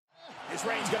Is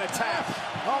Reigns going to tap?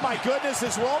 Oh my goodness,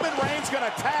 is Roman Reigns going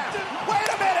to tap? Wait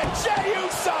a minute, Jey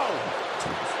Uso!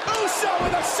 Uso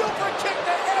with a super kick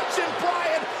to Edge and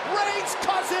Bryan. Reigns'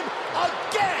 cousin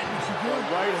again! The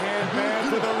right-hand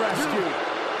man to the rescue.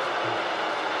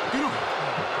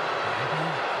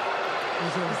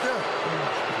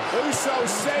 Uso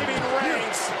saving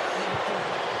Reigns.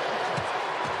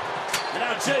 And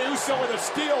now Jey Uso with a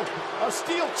steel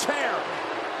chair.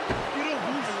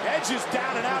 Edge is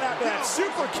down and out after that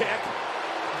super kick.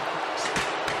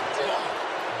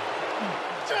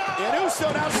 And Uso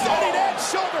now sending Edge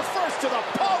shoulder first to the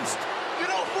post.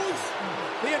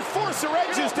 The enforcer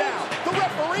Edge is down. The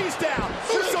referee's down.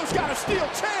 Uso's got a steel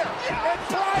chair. And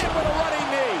Bryan with a running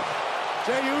knee.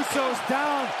 Jey Uso's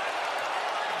down.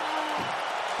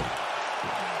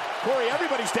 Corey,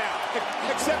 everybody's down.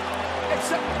 Except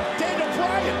Daniel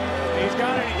Bryan. He's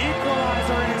got an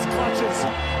equalizer in his clutches.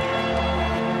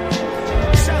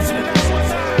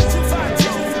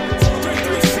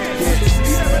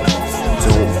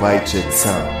 Don't bite your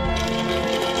tongue.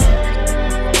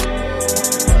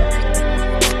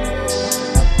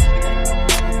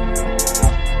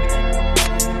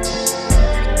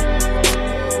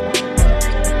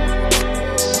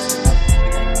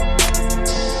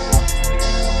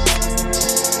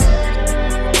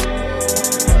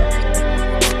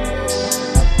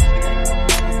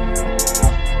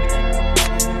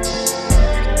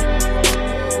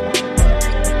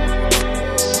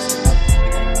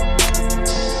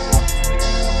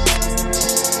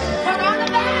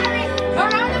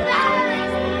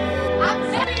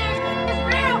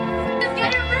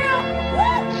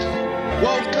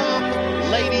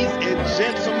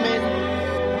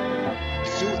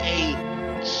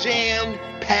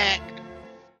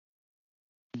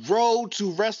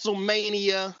 To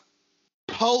WrestleMania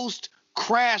post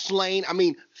Crash Lane,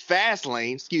 Fast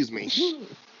Lane, excuse me.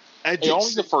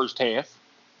 Only the first half.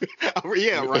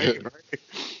 Yeah, right.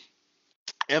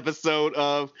 Episode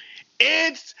of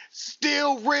It's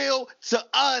Still Real to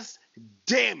Us,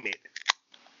 damn it.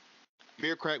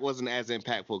 Beer Crack wasn't as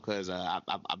impactful because I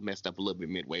messed up a little bit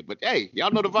midway, but hey, y'all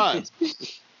know the vibes.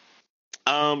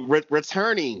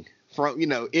 Returning from,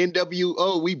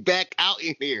 NWO, we back out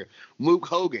in here. Mook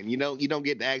Hogan, you don't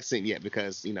get the accent yet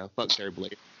because, fuck Terry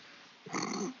Blake.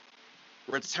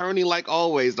 Returning like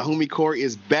always, the homie Corey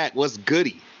is back. What's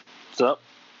goody? What's up?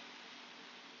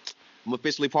 I'm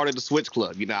officially part of the Switch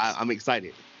Club. I'm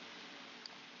excited.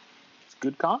 It's a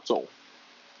good console.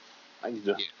 I need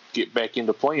to get back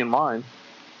into playing mine.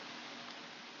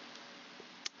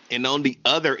 And on the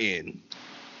other end,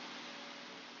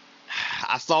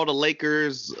 I saw the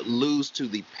Lakers lose to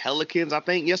the Pelicans, I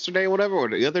think, yesterday or whatever, or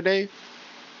the other day.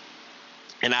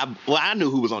 And I knew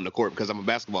who was on the court because I'm a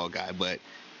basketball guy, but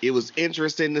it was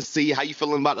interesting to see how you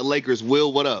feeling about the Lakers.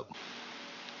 Will, what up?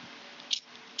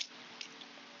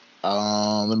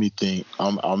 Let me think.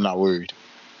 I'm not worried.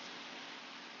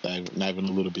 Not even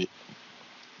a little bit.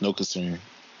 No concern.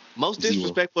 Most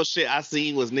disrespectful shit I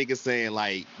seen was niggas saying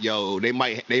like, "Yo, they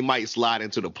might slide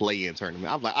into the play-in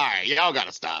tournament." I'm like, "All right, y'all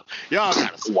gotta stop. Y'all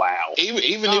gotta stop." Wow.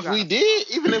 Even if we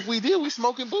did, we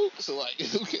smoking boots. So like,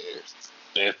 who cares?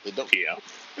 Yeah.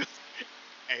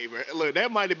 Hey, man, look,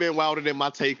 that might have been wilder than my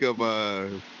take of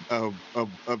Braun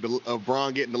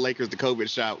getting the Lakers the COVID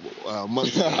shot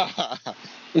months ago.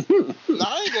 No,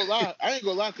 I ain't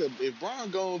gonna lie. Cause if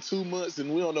Braun gone 2 months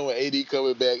and we don't know when AD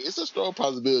coming back, it's a strong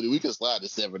possibility we can slide to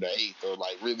 7th or 8th or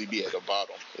like really be at the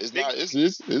bottom. It's not.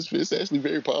 It's actually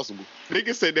very possible.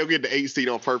 Niggas said they'll get the 8th seed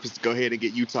on purpose to go ahead and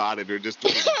get Utah out of there. Just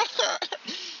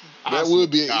that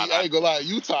would be. I ain't gonna lie.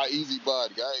 Utah easy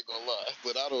body. I ain't gonna lie,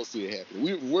 but I don't see it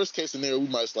happening. Worst case scenario, we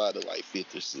might slide to like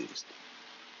 5th or 6th.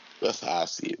 That's how I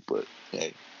see it. But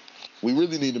hey, we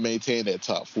really need to maintain that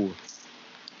top 4.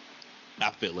 I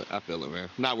feel it, man.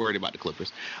 Not worried about the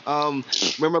Clippers.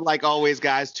 Remember, like always,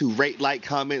 guys, to rate, like,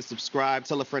 comment, subscribe,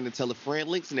 tell a friend and tell a friend.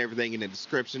 Links and everything in the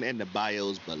description and the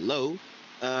bios below.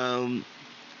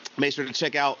 Make sure to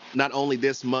check out not only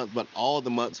this month, but all the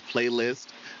month's playlist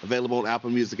available on Apple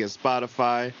Music and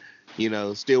Spotify.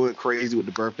 Still went crazy with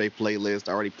the birthday playlist.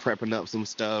 Already prepping up some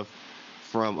stuff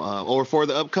from or for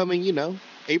the upcoming,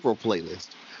 April playlist.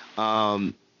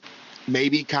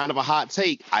 Maybe kind of a hot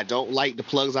take. I don't like the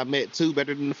plugs I met too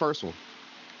better than the first one.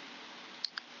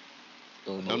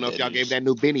 Don't know if y'all gave that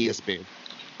new Benny a spin.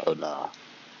 Oh, nah.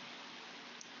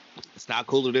 It's not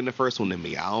cooler than the first one to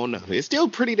me. I don't know. It's still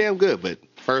pretty damn good, but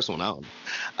first one, I don't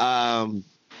know.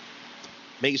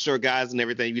 Make sure, guys, and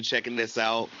everything, you checking this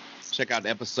out. Check out the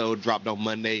episode dropped on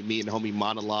Monday. Me and the homie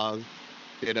Monologue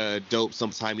did a dope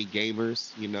Sometimey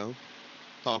Gamers,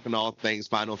 talking all things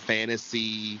Final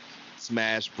Fantasy,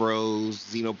 Smash Bros,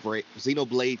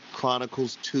 Xenoblade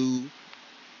Chronicles 2,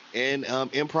 and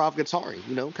Improv Guitar.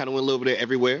 You know, kind of went a little bit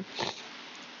everywhere.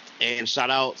 And shout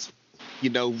outs,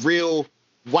 real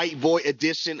white boy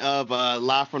edition of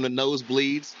Live from the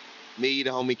Nosebleeds. Me, the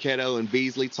homie Keto, and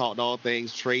Beasley talked all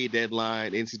things trade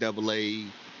deadline, NCAA,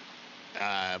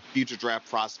 future draft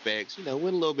prospects. Went a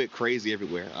little bit crazy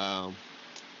everywhere.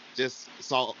 Just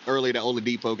saw earlier that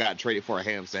Oladipo got traded for a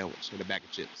ham sandwich and a bag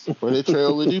of chips. Where they trade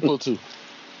Oladipo to?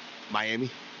 Miami.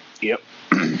 Yep.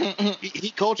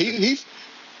 he coached.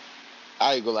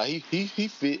 I ain't gonna lie. He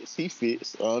fits. He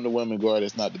fits. The women guard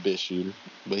is not the best shooter,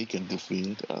 but he can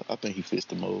defend. I think he fits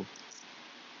the mold.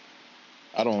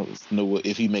 I don't know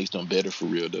if he makes them better for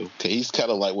real though. Cause he's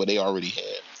kind of like what they already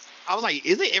had. I was like,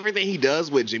 is it everything he does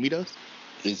what Jimmy does?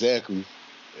 Exactly.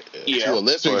 Yeah. To a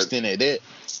lesser extent at that.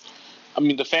 I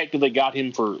mean, the fact that they got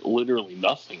him for literally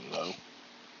nothing though.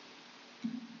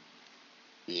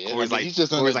 Yeah, or he's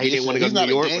just an addition. He didn't want to go to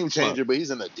New York. He's not a game changer, but he's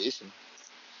an addition.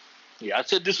 Yeah, I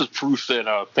said this is proof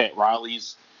that Pat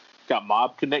Riley's got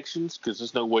mob connections because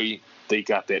there's no way they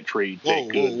got that trade that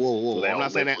good. Whoa. I'm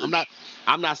not saying that.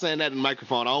 I'm not saying that in the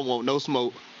microphone. I don't want no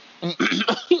smoke.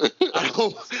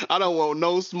 I don't want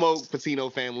no smoke, Patino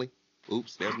family.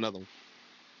 Oops, there's another one.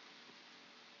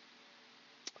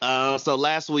 So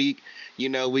last week,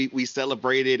 we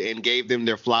celebrated and gave them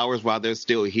their flowers while they're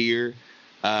still here.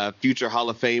 Future Hall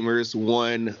of Famers,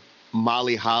 one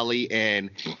Molly Holly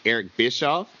and Eric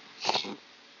Bischoff.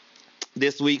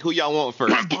 This week, who y'all want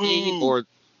first? Or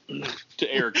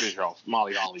to Eric Bischoff,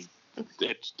 Molly Holly.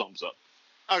 That's thumbs up.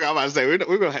 Okay, I'm about to say we're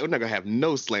not gonna have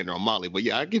no slander on Molly, but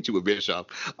yeah, I'll get you with Bischoff.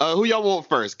 Who y'all want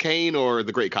first, Kane or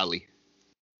the Great Khali?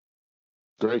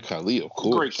 Great Khali, of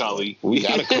course. Great Khali. We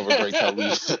gotta cover Great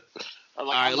Khali. All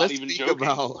right, let's speak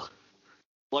about.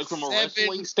 Like from a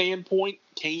wrestling standpoint,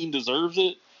 Kane deserves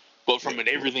it, but from an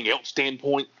everything else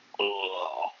standpoint,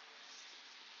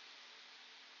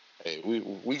 hey, we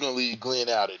gonna leave Glenn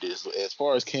out of this. As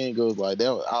far as Kane goes, like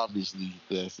that, obviously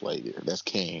that's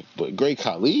Kane. But Great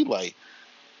Khali, like,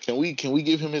 can we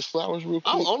give him his flowers real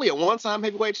quick? Oh, only a one-time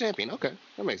heavyweight champion. Okay,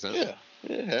 that makes sense. Yeah,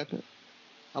 it happened.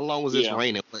 How long was this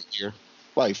reign in what year?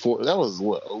 Like that was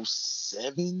what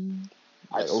 07?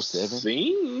 Like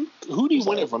 07. Who did he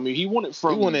win it from? He won it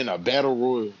from. He won in a battle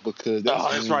royal because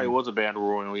that's right. It was a battle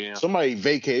royal. Yeah. Somebody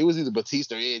vacated. It was either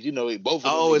Batista or Edge. Both of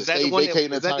them. Oh, is that the one?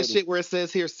 Is that the shit where it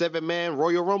says here 7-man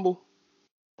Royal Rumble?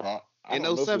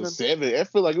 In 07. I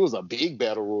feel like it was a big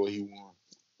battle royal he won.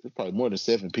 It's probably more than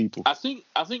 7 people. I think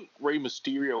Rey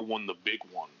Mysterio won the big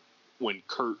one when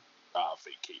Kurt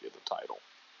vacated the title.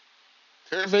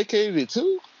 Kurt vacated it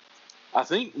too. I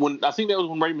think that was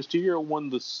when Rey Mysterio won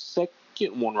the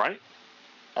second one, right?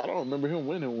 I don't remember him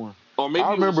winning one. Or maybe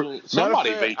I remember somebody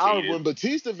vacated. When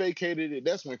Batista vacated it,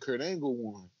 that's when Kurt Angle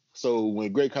won. So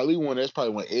when Great Khali won, that's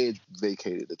probably when Edge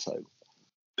vacated the title.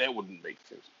 That wouldn't make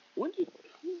sense. Who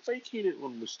vacated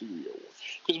when Mysterio won?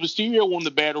 Because Mysterio won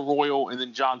the Battle Royal, and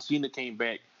then John Cena came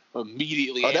back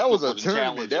immediately. Oh, that was a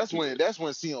tournament. That's when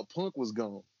CM Punk was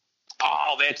gone.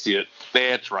 Oh, that's it.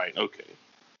 That's right. Okay.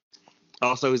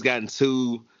 Also, he's gotten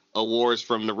 2 awards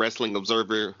from the Wrestling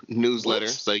Observer newsletter.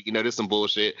 So, there's some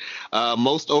bullshit.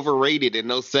 Most overrated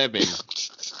in 07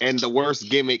 and the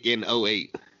worst gimmick in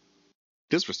 08.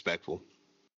 Disrespectful.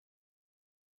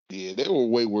 Yeah, there were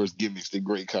way worse gimmicks than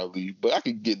Great Khali, but I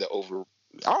could get the over.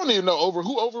 I don't even know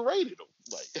who overrated them.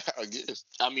 Like, I guess.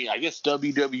 I guess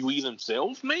WWE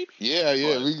themselves, maybe? Yeah.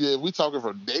 We talking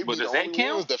from David. But does that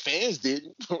count? The fans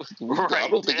didn't. Right. I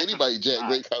don't think anybody jacked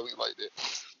Great Khali like that.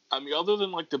 Other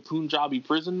than like the Punjabi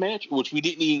prison match, which we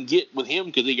didn't even get with him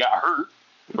because he got hurt.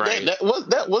 Right. That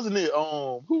wasn't it.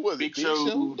 Who was Big it? Big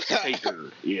Show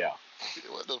Taker. Yeah.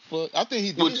 What the fuck? I think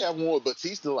he did have one with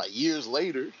Batista like years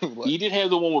later. He did have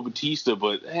the one with Batista,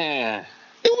 but it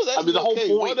was actually the whole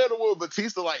point. One of the one with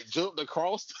Batista like jumped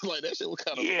across, like that shit was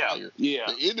kind of fire. Yeah.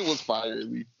 The ending was fire.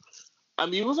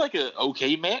 It was like an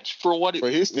okay match for what it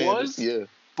his was. Yeah.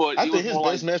 But I think his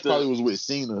best match probably was with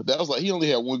Cena. That was like he only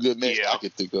had one good match I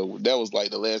could think of. That was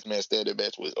like the last man standing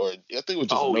match I think it was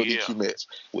just a no-DQ match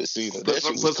with Cena.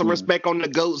 Put some respect on the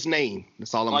GOAT's name.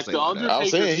 That's all I'm saying. I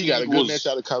was saying he got a good match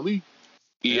out of Khali.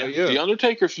 Yeah. The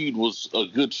Undertaker feud was a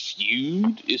good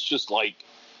feud. It's just like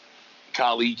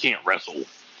Khali can't wrestle.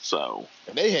 So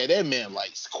and they had that man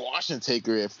like squashing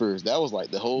Taker at first. That was like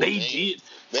the whole. They did.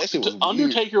 That shit was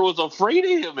Undertaker was afraid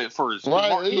of him at first.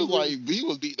 Right, it was like he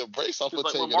was beating the brakes off of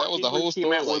Taker. That was the whole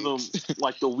story. Came out with him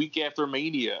like the week after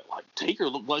Mania. Like Taker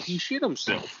looked like he shit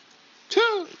himself.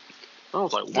 I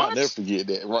was like, what? I'll never forget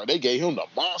that. Right, they gave him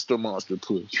the monster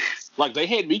push. Like, they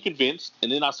had me convinced,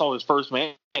 and then I saw his first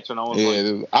match, and I was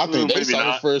like, I think they saw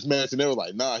not. his first match, and they were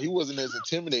like, nah, he wasn't as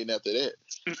intimidating after that.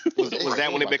 Was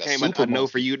that when it became a no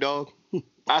for you, dog?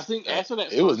 I think after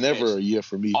that, it was never a year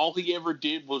for me. All he ever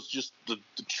did was just the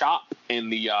chop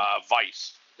and the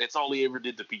vice. That's all he ever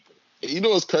did to people. You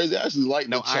know what's crazy? I actually like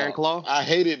the Iron Claw. I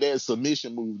hated that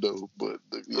submission move though, but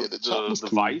the chop was the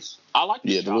cool. Vice. I like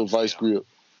the little Vice grip.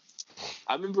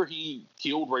 I remember he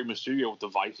killed Rey Mysterio with the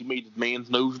Vice. He made the man's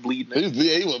nose bleed.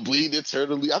 He was bleeding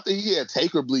eternally. I think he had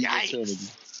Taker bleeding eternally.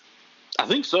 I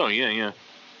think so. Yeah.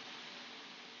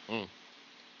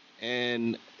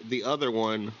 And the other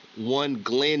one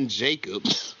Glenn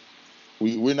Jacobs.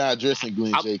 We're not addressing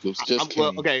Glenn Jacobs.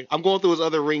 Okay, I'm going through his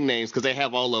other ring names because they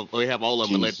have all of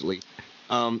them allegedly.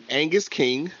 Angus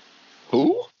King.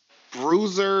 Who?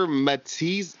 Bruiser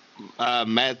Mastino?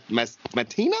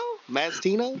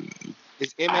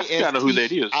 It's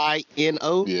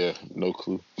Mastino. Yeah, no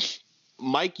clue.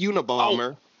 Mike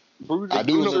Unabomber. I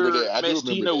do remember that.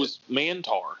 Mastino was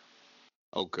Mantar.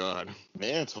 Oh God,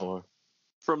 Mantar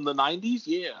from the 90s.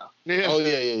 Yeah. Oh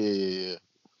yeah.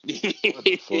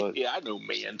 Yeah, I know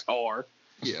Mantar.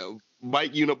 Yeah,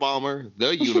 Mike Unabomber,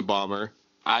 the Unabomber.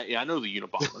 I know the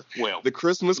Unabomber. Well, the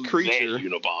Christmas creature. That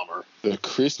Unabomber. The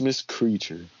Christmas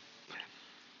creature.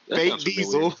 Fake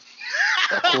Diesel.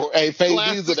 Hey, Fake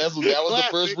Diesel. That was the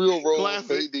first real role of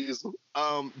Fake Diesel.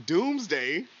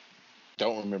 Doomsday.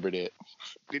 Don't remember that.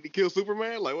 Did he kill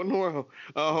Superman? Like what in the world?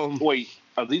 Wait,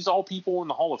 are these all people in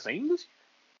the Hall of Fame?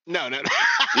 No.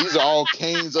 These are all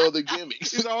Kane's other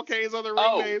gimmicks. These are all Kane's other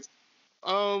ring names.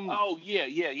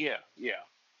 Yeah.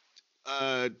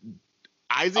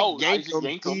 Isaac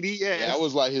Yankum. TD, yes. That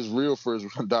was like his real first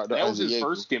Dr. That was Isaac his Yankum.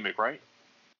 First gimmick, right?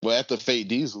 Well, after Fake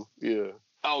Diesel, yeah.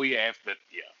 Oh yeah, after that,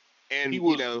 yeah. And he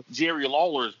was Jerry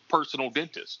Lawler's personal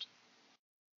dentist.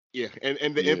 Yeah,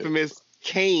 and the infamous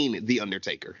Kane the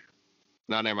Undertaker.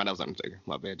 No, never mind, that was Undertaker.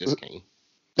 My bad, just Kane.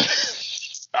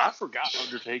 I forgot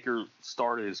Undertaker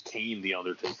started as Kane the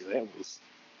Undertaker. That was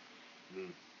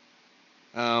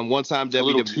one-time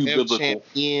WWF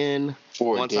champion,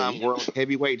 one-time World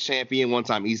Heavyweight champion,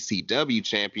 one-time ECW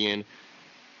champion,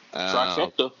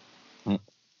 trifecta,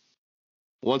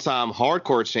 one-time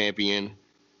Hardcore champion,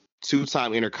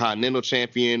 two-time Intercontinental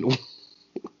champion,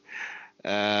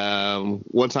 one-time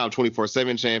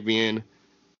 24/7 champion,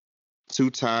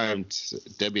 two-time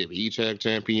WWE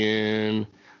champion,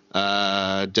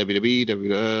 WWE,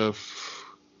 WWF.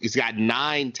 He's got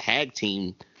 9 tag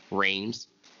team reigns.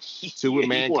 2 with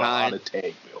Mankind,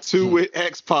 2 with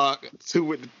X-Pac, 2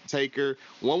 with the Taker,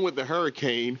 1 with the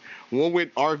Hurricane, 1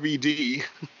 with RVD,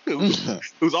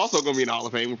 who's also going to be in the Hall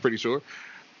of Fame, I'm pretty sure,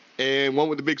 and 1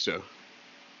 with the Big Show.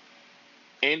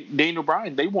 And Daniel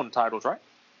Bryan, they won titles, right?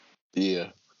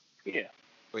 Yeah.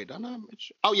 Wait, don't I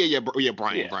mention? Oh yeah,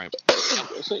 Bryan. They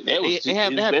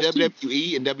have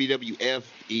WWE and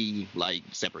WWFE like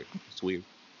separate. It's weird.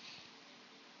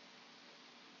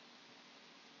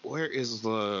 Where is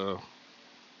the?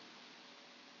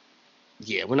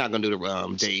 Yeah, we're not gonna do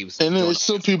the Dave's. And then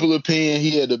some people opinion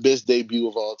he had the best debut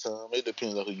of all time. It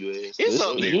depends on who you ask. It's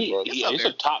up there. It's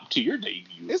a top tier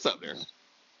debut. It's up there.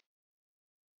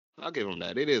 I'll give him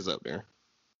that. It is up there.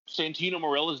 Santino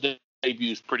Marella's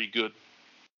debut is pretty good.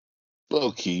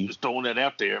 Low key. Just throwing that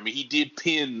out there. I mean, he did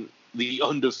pin the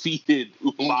undefeated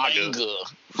Umaga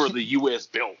for the U.S.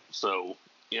 belt. So,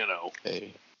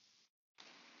 Hey.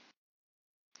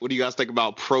 What do you guys think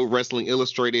about Pro Wrestling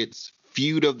Illustrated's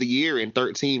feud of the year in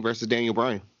 13 versus Daniel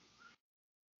Bryan?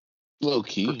 Low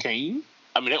key. For Kane?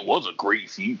 I mean, that was a great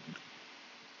feud.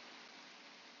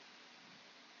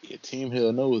 Yeah, Team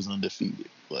Hell No was undefeated.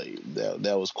 Like,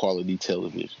 that was quality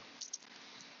television.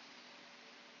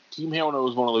 Team Hell No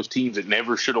was one of those teams that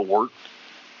never should have worked,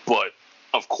 but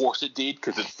of course it did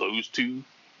because it's those two.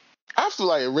 I feel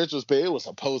like in retrospect, it was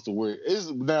supposed to work.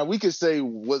 Now, we could say,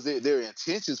 was it their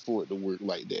intentions for it to work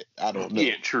like that? I don't know.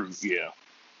 Yeah, true, yeah.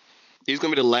 These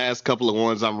going to be the last couple of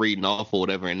ones I'm reading off or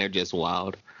whatever, and they're just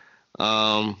wild.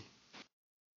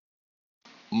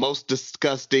 Most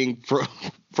disgusting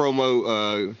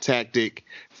promo tactic,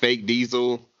 Fake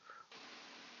Diesel.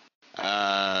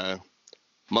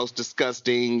 Most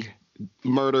disgusting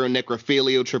murder and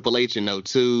necrophilia, Triple H in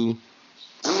 02.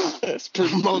 That's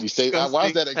pretty safe. Why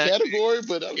is that a category?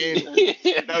 But no,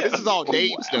 this is all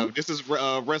names though. This is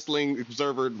Wrestling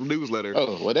Observer newsletter.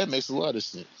 Oh, well, that makes a lot of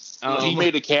sense. He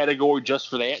made a category just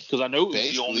for that because I know it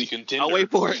was the only contender. I'll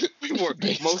wait for it.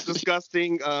 Most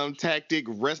disgusting tactic: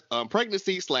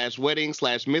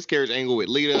 pregnancy/wedding/miscarriage angle with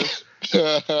Lita.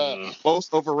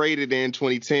 Most overrated in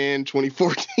 2010,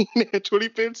 2014, and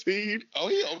 2015. Oh,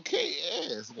 he okay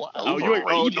ass. Wow.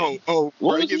 What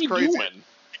was he crazy. doing?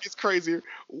 It's crazier.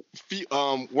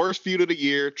 Worst feud of the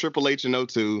year, Triple H in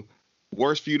 02.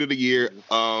 Worst feud of the year,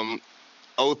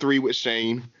 03 with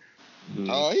Shane.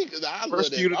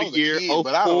 Worst feud of the year, 04.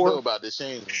 But I don't know about the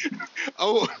Shane.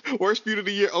 Worst feud of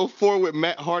the year, 04 with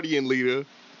Matt Hardy and Lita.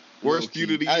 Worst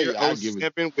feud of the year,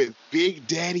 07 with Big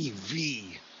Daddy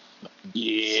V.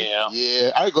 Yeah.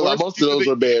 I ain't gonna lie, most of those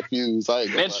are bad feuds.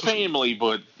 That's family,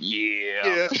 but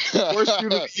yeah. Worst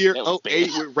feud of the year,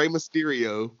 08 with Rey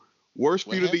Mysterio.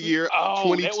 Worst feud of the year,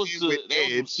 2010 with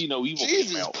Edge.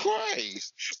 Jesus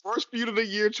Christ. Worst feud of the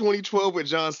year, 2012 with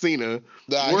John Cena.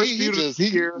 Worst feud of the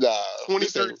year,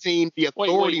 2013, The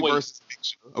Authority versus Big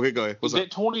Show. Okay, go ahead. What's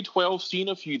that 2012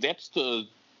 Cena feud? That's the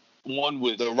one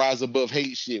with the Rise Above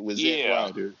Hate shit with Zack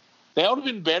Ryder. That would have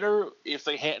been better if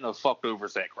they hadn't have fucked over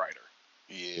Zack Ryder.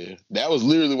 Yeah, that was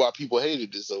literally why people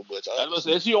hated it so much.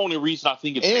 That's the only reason I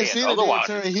think it's bad. And Cena didn't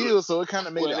turn heel, so it kind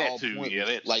of made it all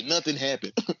pointless. Like nothing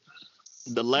happened.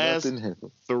 The last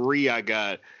three I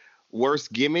got: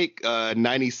 worst gimmick,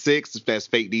 96. That's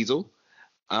Fake Diesel.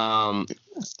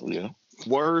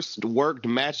 Worst worked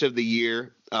match of the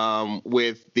year,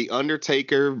 with The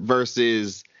Undertaker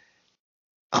versus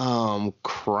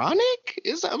Chronic.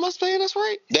 Am I saying this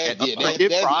right? That's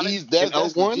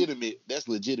legitimate. That's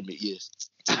legitimate. Yes.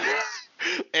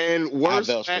 And worst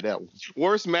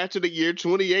match of the year,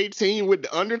 2018, with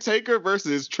The Undertaker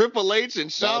versus Triple H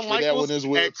and Shawn Michaels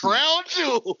at Crown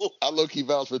Jewel. I low-key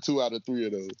vouch for 2 out of 3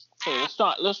 of those. Hey,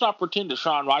 let's not pretend that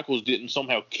Shawn Michaels didn't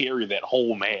somehow carry that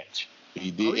whole match.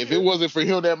 He did. If it wasn't for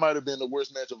him, that might have been the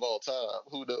worst match of all time.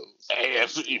 Who knows? Hey,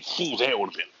 that would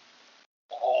have been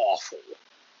awful.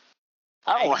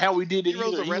 I don't know how he did it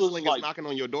Heroes either. of Wrestling is knocking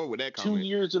on your door with that comment. 2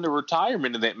 years into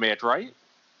retirement in that match, right?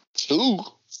 2?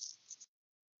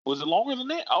 Was it longer than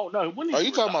that? Oh, no. When Are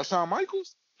you talking about Shawn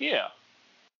Michaels? Yeah.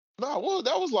 No, well,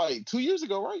 that was like 2 years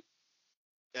ago, right?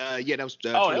 Yeah, that was.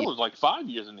 That was like 5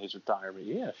 years in his retirement.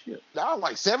 Yeah, shit. No,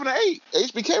 like 7 or 8.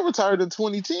 HBK retired in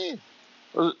 2010.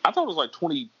 I thought it was like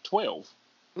 2012.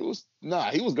 He was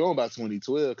going by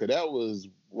 2012 because that was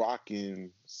Rock and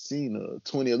Cena.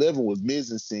 2011 was Miz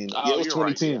and Cena. Oh, it was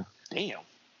 2010. Right, yeah. Damn.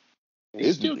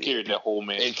 He still carried that whole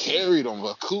match. They carried him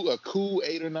a cool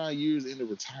 8 or 9 years into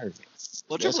retirement.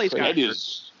 Well, Triple H got hurt.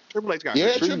 Triple H got hurt.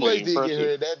 Yeah, Triple H did get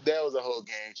hurt. That was a whole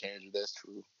game changer. That's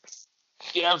true.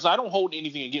 Yeah, I don't hold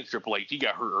anything against Triple H. He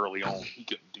got hurt early on. He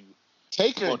couldn't do.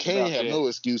 Taker and Kane have no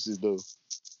excuses, though.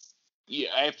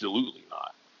 Yeah, absolutely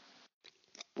not.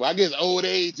 Well, I guess old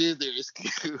age is their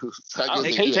excuse.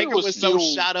 Taker was so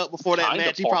shot up before that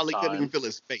match, he probably couldn't even feel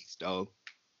his face, dog.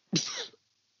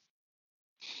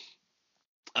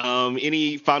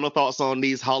 Any final thoughts on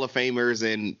these Hall of Famers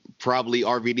and probably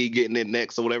RVD getting it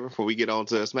next or whatever before we get on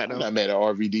to SmackDown? I'm not mad at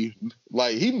RVD.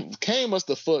 Like, Kane must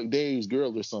have fucked Dave's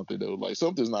girl or something, though. Like,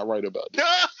 something's not right about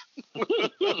that.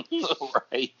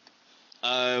 Right.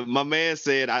 My man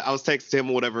said, I was texting him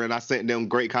or whatever, and I sent them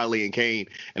Great Khali and Kane,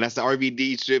 and I said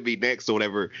RVD should be next or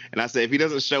whatever, and I said if he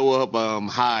doesn't show up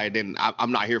high, then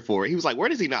I'm not here for it. He was like, where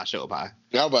does he not show up high?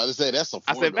 Yeah, I'm about to say that's a.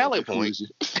 I said valid point.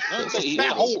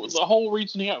 The whole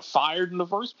reason he got fired in the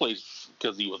first place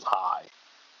because he was high,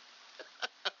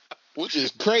 which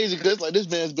is crazy because like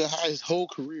this man's been high his whole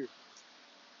career.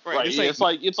 Right. Yeah, it's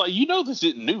like this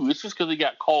isn't new. It's just because he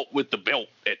got caught with the belt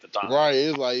at the time. Right.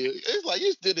 It's like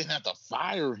you still didn't have to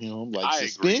fire him. Like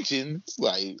suspension.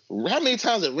 Like how many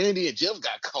times have Randy and Jeff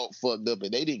got caught fucked up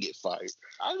and they didn't get fired?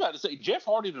 I was about to say Jeff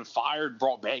Hardy been fired,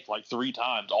 brought back like 3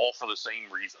 times, all for the same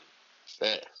reason.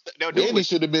 Randy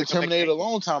should have been terminated a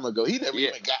long time ago. He never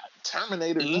even got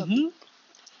terminated. Mm-hmm.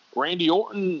 Randy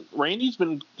Orton.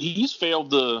 He's failed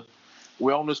the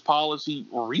wellness policy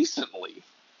recently.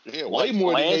 Yeah, way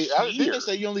more than didn't they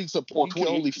say you can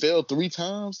only fail 3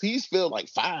 times? He's failed like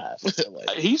 5.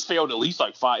 He's failed at least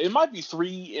like 5. It might be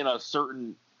 3 in a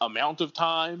certain amount of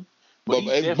time. But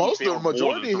most of the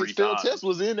majority of his failed tests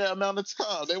was in that amount of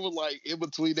time. They were like in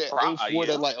between that 04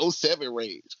 to like 07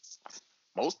 range.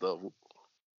 Most of them.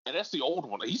 And that's the old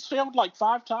one. He's failed like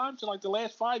 5 times in like the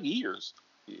last 5 years.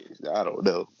 Yeah, I don't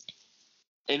know.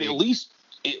 And at least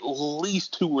 2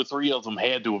 or 3 of them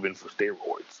had to have been for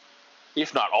steroids.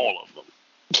 If not all of them.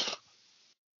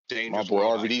 My boy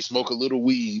RVD smoke a little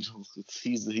weed.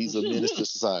 He's a menace to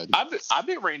society. I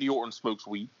bet Randy Orton smokes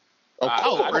weed.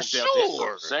 For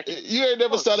sure. You ain't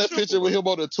never saw that picture with him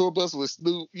on the tour bus with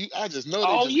Snoop. I just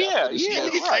know. He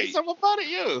right. Something about it,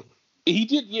 yeah. He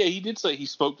did. Yeah, he did say he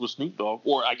smoked with Snoop Dogg,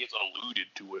 or I guess alluded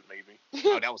to it, maybe.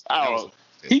 Oh, that was.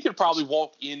 He could probably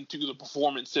walk into the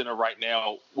Performance Center right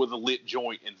now with a lit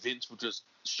joint, and Vince would just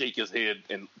shake his head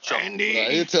and chuckle.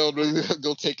 He'll tell him to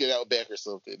go take it out back or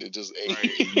something, and just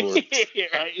ignore it.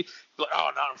 Right? Like,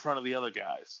 not in front of the other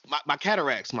guys. My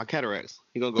cataracts.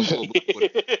 He gonna go full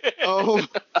with it.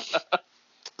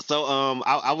 So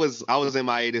I was in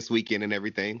MIA this weekend and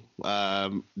everything.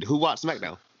 Who watched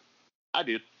SmackDown? I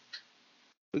did.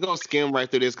 We're gonna skim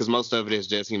right through this because most of it is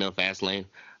just fast lane.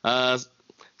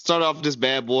 Start off this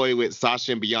bad boy with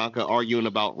Sasha and Bianca arguing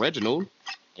about Reginald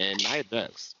and Nia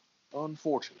Jax.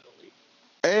 Unfortunately.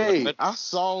 Hey, I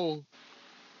saw.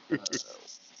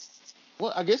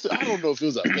 Well, I guess I don't know if it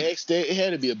was a backstage. It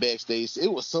had to be a backstage.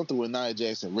 It was something with Nia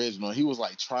Jax and Reginald. He was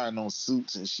like trying on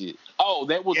suits and shit. Oh,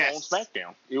 that was on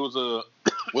SmackDown. It was a.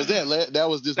 Was that? That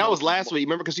was this. That was last week.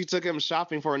 Remember, because she took him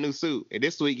shopping for a new suit. And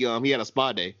this week, he had a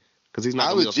spa day because he's not.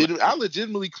 I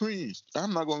legitimately cringed.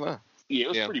 I'm not gonna lie. Yeah, it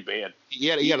was pretty bad. He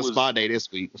had a spa day this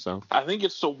week, so I think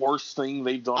it's the worst thing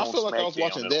they've done. I feel like I was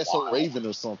watching That's So Raven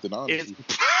or something. Honestly,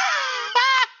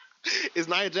 is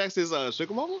Nia Jax's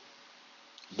sugar mama?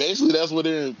 Basically, that's what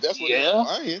they're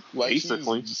implying. Like,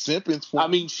 basically, she's simping. I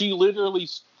mean, she literally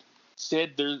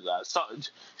said there's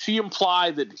she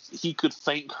implied that he could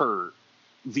thank her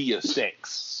via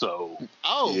sex. So,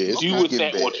 do with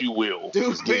that what you will. Do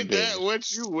with that what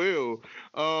you will.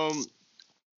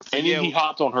 And then he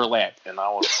hopped on her lap, and I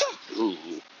was ooh.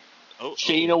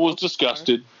 Shayna was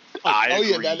disgusted. I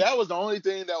agree. That was the only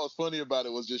thing that was funny about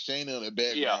it was just Shayna in the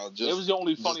background. Yeah, it was the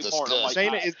only funny part. Like,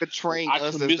 Shayna is betraying us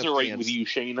as the fans. I commiserate with you,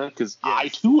 Shayna, because I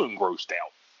too am grossed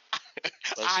out.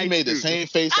 She made the same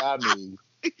face I made.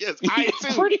 Yes, I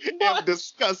too am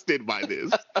disgusted by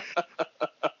this.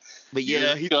 But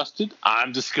you're disgusted.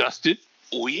 I'm disgusted.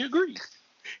 We agree.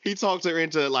 He talked her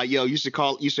into like, yo, you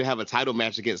should have a title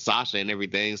match against Sasha and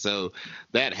everything. So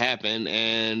that happened,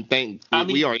 and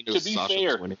we already knew Sasha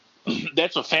was winning.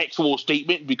 That's a factual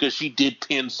statement because she did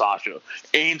pin Sasha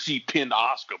and she pinned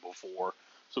Asuka before.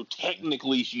 So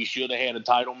technically she should have had a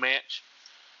title match.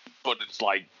 But it's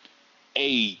like,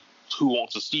 A, who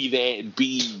wants to see that? And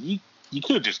B, you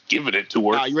could have just given it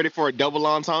to her. You ready for a double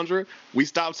entendre? We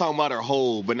stopped talking about her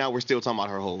hole, but now we're still talking about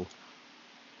her hole.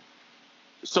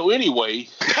 So anyway,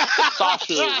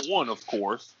 Sasha won, of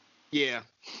course. Yeah.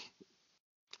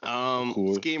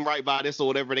 Cool. Scheme right by this or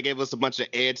whatever. They gave us a bunch of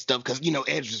Edge stuff because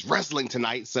Edge was wrestling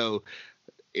tonight, so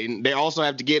and they also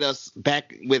have to get us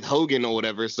back with Hogan or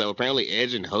whatever. So apparently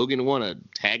Edge and Hogan won a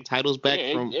tag titles back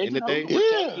from in the day.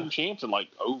 Tag team champs in like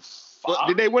 05. Well,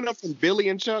 did they win up from Billy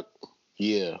and Chuck?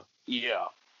 Yeah. Yeah.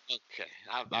 Okay,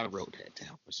 I wrote that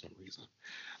down for some reason.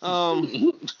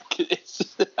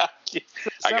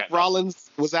 Seth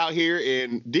Rollins was out here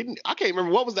and I can't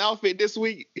remember what was the outfit this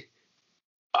week.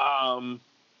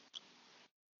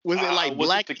 Was it like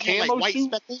black, the camo like white suit?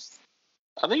 speckles?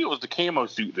 I think it was the camo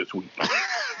suit this week.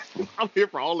 I'm here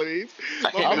for all of these.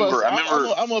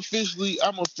 I'm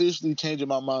officially changing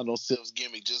my mind on Seth's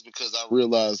gimmick just because I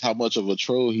realized how much of a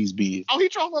troll he's being. Oh, he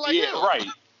trolling like hell. Right.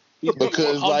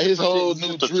 Because like his whole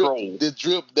new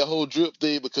the whole drip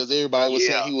thing, because everybody was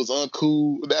saying he was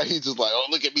uncool. Now he's just like, oh,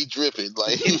 look at me dripping.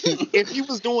 Like if he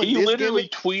was doing, he literally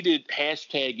tweeted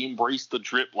 #embrace the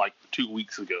drip like 2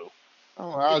 weeks ago.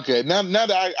 Oh, okay. Now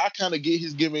that I kind of get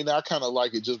his gimmick, I kind of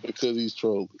like it just because he's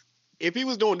trolling. If he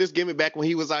was doing this gimmick back when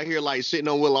he was out here like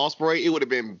shitting on Will Ospreay, it would have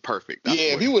been perfect.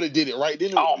 If he would have did it right,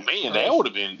 then that would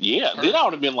have been Then I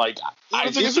would have been like, I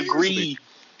disagree.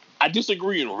 I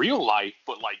disagree in real life,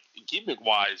 but like gimmick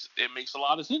wise, it makes a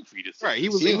lot of sense for you to say. Right, he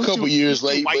was a couple years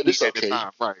late, but it's okay.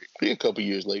 Right, he a couple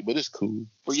years late, but it's cool.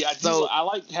 But yeah, I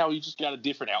like how he just got a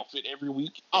different outfit every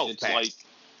week.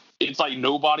 It's like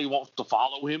nobody wants to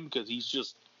follow him because he's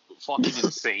just fucking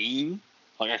insane.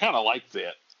 Like I kind of like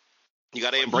that. You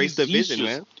got to embrace the vision,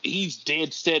 man. He's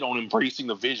dead set on embracing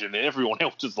the vision, and everyone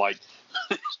else is like,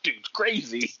 "This dude's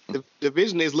crazy." The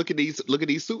vision is look at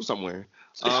these suits somewhere.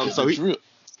 So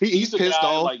he's the pissed guy,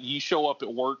 off. Like you show up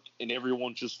at work, and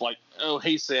everyone's just like, "Oh,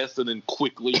 hey, Seth," and then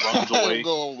quickly runs away.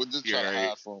 Just trying to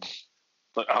hide from him.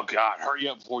 Like, oh God, hurry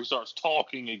up before he starts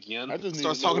talking again.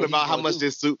 Starts talking about how much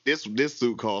this suit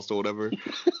cost or whatever.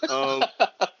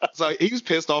 So he was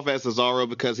pissed off at Cesaro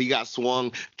because he got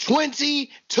swung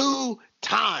 22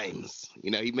 times.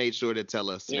 He made sure to tell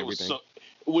us everything.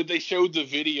 when they showed the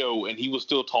video and he was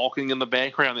still talking in the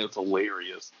background, it was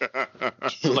hilarious.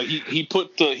 Like he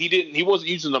wasn't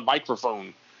using the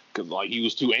microphone because like he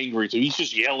was too angry, so he's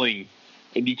just yelling,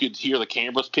 and you could hear the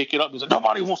cameras pick it up. He's like,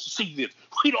 "Nobody wants to see this.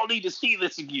 We don't need to see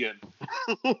this again."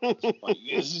 Like,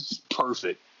 this is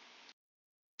perfect.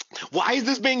 Why is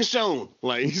this being shown?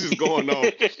 Like, he's just going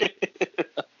on.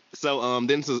 So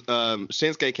then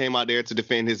Shinsuke came out there to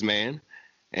defend his man,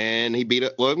 and he beat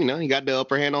up. Well, he got the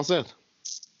upper hand on Seth.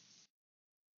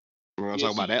 We're gonna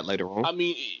talk about that later on. I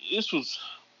mean, it's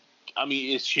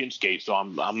Shinsuke, so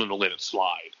I'm gonna let it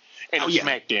slide. And it's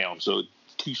SmackDown, so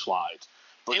 2 slides.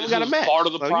 But this is part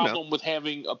of the problem with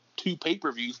having 2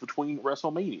 pay-per-views between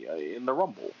WrestleMania and the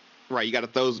Rumble. Right, you got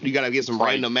to get some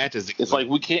random matches. It's like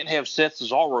we can't have Seth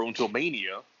Cesaro until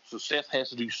Mania, so Seth has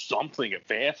to do something at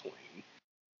Fastlane.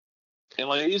 And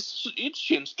like it's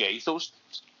Shinsuke, so it's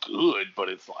good, but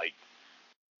it's like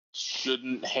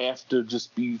shouldn't have to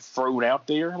just be thrown out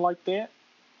there like that.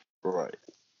 Right.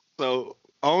 So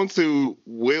on to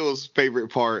Will's favorite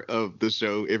part of the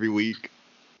show every week.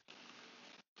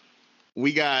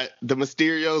 We got the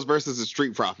Mysterios versus the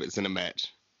Street Profits in a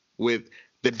match with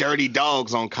the Dirty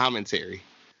Dogs on commentary.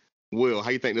 Will, how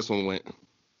you think this one went?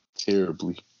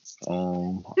 Terribly.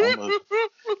 I'm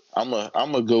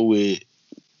gonna go with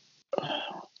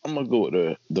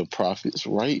the Profits,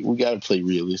 right? We gotta play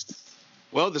realistic.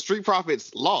 Well, the Street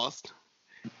Profits lost.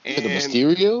 And the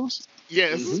Mysterios?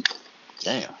 Yes. Mm-hmm.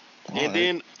 Damn. And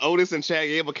then Otis and Chad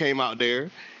Gable came out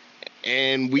there,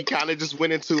 and we kind of just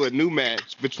went into a new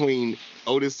match between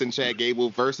Otis and Chad Gable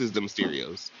versus the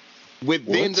Mysterios. With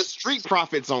then the Street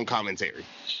Profits on commentary.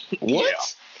 What?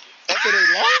 Yeah. After they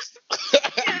lost?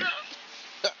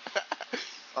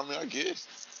 I mean, I guess.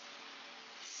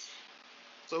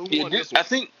 So who won this one? I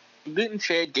think, didn't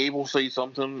Chad Gable say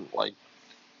something like,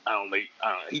 I don't know,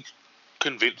 he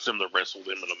convinced them to wrestle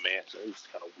them in a match. It was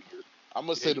kind of weird. I'm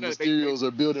going to say the Mysterios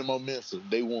are building momentum.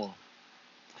 They won.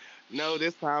 No,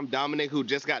 this time Dominic, who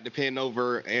just got the pin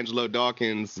over Angelo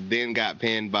Dawkins, then got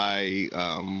pinned by,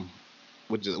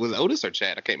 was it Otis or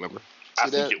Chad? I can't remember. I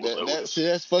think it was Otis.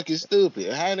 That's fucking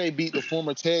stupid. How they beat the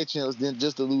former tag champs then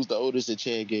just to lose to Otis and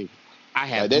Chad Gable?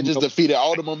 They just defeated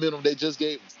all the momentum they just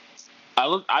gave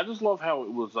them. I just love how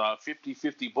it was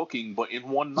 50-50 booking, but in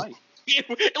one night.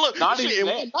 Look, not shit, even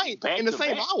in one night, in the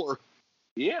same hour.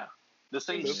 Yeah, the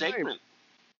same segment.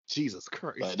 Jesus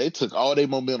Christ! Like, they took all their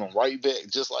momentum right back,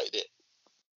 just like that.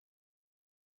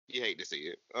 You hate to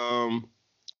see it.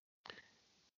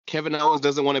 Kevin Owens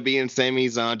doesn't want to be in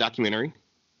Sammy's documentary.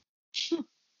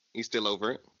 He's still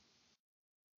over it.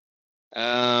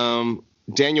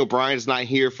 Daniel Bryan's not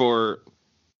here for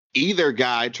either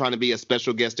guy trying to be a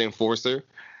special guest enforcer.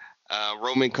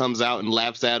 Roman comes out and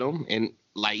laughs at him, and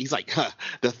he's like,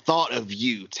 the thought of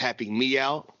you tapping me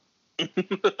out.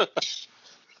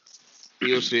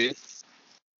 Real shit.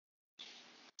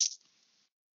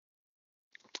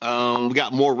 We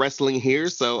got more wrestling here,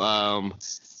 so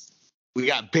we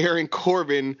got Baron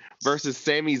Corbin versus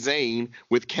Sami Zayn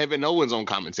with Kevin Owens on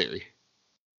commentary.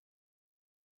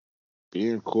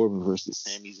 Baron Corbin versus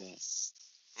Sami Zayn.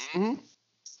 Mm-hmm.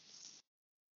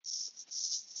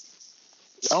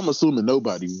 I'm assuming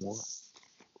nobody won.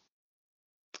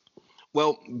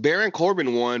 Well, Baron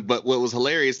Corbin won, but what was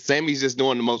hilarious, Sammy's just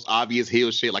doing the most obvious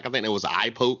heel shit. Like, I think it was an eye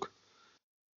poke.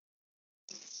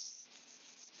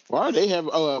 Why are they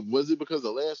having? Was it because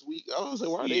of last week? I was like,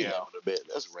 why are they having a bet?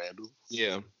 That's random.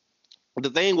 Yeah. The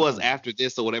thing was after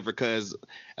this or whatever, because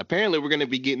apparently we're gonna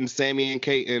be getting Sammy and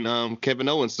Kate and Kevin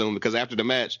Owens soon. Because after the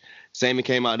match, Sammy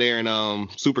came out there and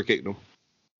super kicked him.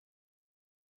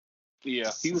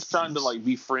 Yeah, he was trying to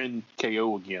befriend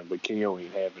KO again, but KO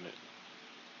ain't having it.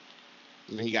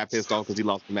 And he got pissed off because he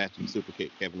lost the match and super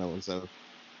kicked Kevin Owens. So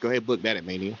go ahead, book that at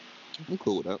Mania. I'm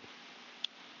cool with that.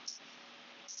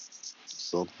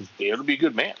 Yeah, it'll be a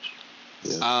good match.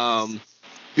 Yeah.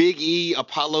 Big E,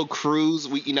 Apollo Crews,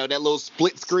 that little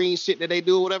split screen shit that they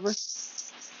do or whatever.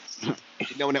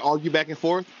 When they argue back and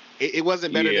forth. It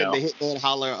wasn't better than the Hitman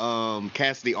Holler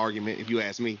Cassidy argument, if you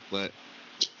ask me. But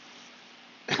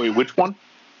wait, which one?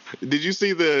 Did you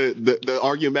see the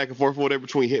arguing back and forth or whatever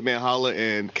between Hitman Holler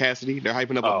and Cassidy? They're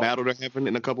hyping up a battle that happened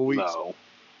in a couple weeks. No,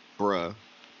 bruh,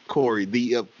 Corey,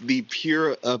 the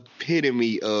pure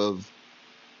epitome of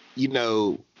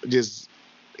just.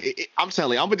 I'm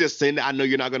telling you, I'm gonna just send it. I know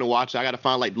you're not gonna watch it. I gotta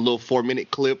find the little 4-minute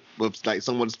clip of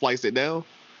someone to splice it down.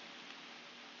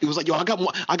 It was like, yo, I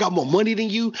got more money than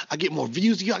you. I get more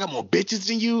views than you. I got more bitches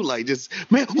than you.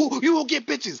 Man, you won't get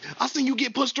bitches. I seen you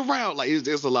get pushed around.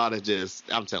 There's a lot of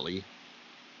I'm telling you.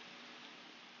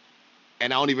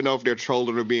 And I don't even know if they're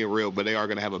trolling or being real, but they are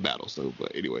gonna have a battle soon.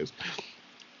 But anyways,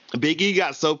 Big E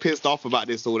got so pissed off about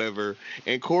this or whatever.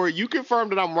 And Corey, you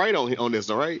confirmed that I'm right on this,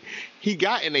 all right? He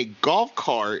got in a golf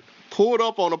cart, pulled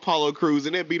up on Apollo Crews,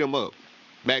 and then beat him up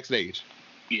backstage.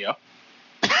 Yeah.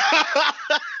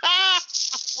 I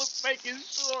was making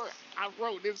sure I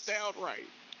wrote this down right.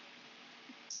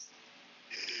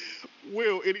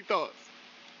 Will, any thoughts?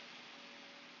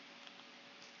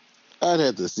 I'd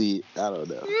have to see it. I don't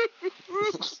know.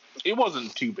 It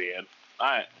wasn't too bad.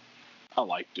 I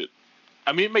liked it.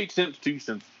 I mean, it made sense too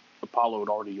since Apollo had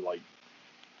already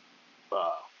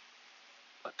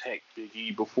attacked Big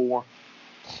E before,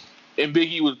 and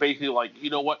Big E was basically like, you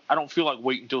know what? I don't feel like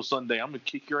waiting until Sunday. I'm gonna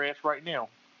kick your ass right now.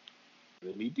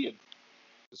 And he did.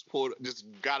 Just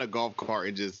got a golf cart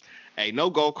and just, hey, no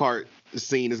golf cart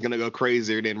scene is gonna go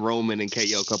crazier than Roman and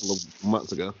KO a couple of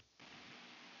months ago.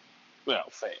 Well,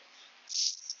 fair.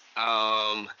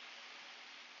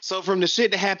 So from the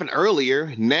shit that happened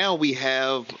earlier, now we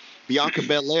have Bianca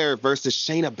Belair versus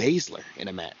Shayna Baszler in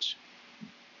a match.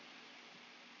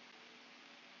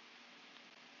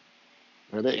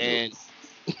 And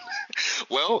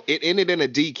well, it ended in a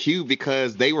DQ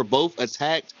because they were both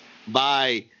attacked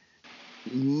by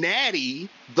Natty,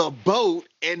 the Boat,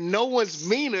 and no one's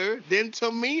meaner than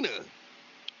Tamina.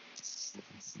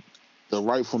 The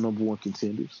rightful number one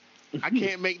contenders. I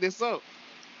can't make this up.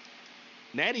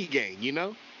 Natty gang, you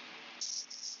know?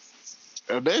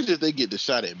 Imagine if they get the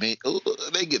shot at Mania.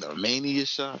 They get a Mania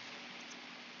shot.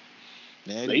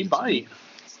 Natty, they might.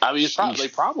 I mean, they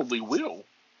probably will.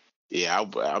 Yeah,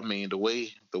 I mean the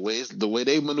way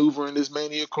they maneuver in this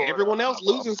Mania card. Everyone else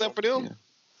losing except for them.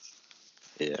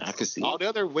 Yeah, I can see all the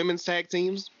other women's tag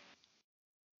teams.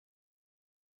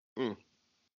 I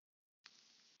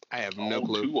have no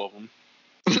clue. 2 of them.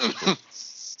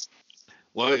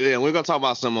 Well, yeah, we're gonna talk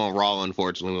about some on Raw,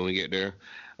 unfortunately, when we get there.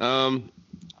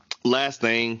 Last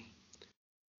thing,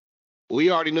 we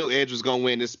already knew Edge was gonna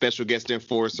win this special guest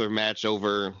enforcer match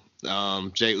over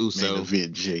Jey Uso. Main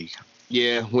event Jey.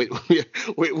 Yeah,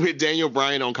 with Daniel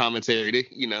Bryan on commentary.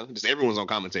 You know, just everyone's on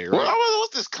commentary. Right? Well,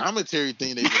 what's this commentary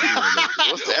thing they doing?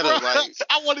 What's that? Like,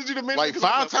 I wanted you to mention like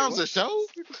 5 times a show.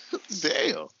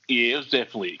 Damn. Yeah, it was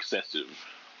definitely excessive.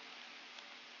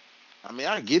 I mean,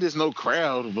 I get it's no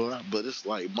crowd, but it's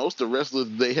like most of the wrestlers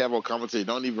they have on commentary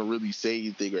don't even really say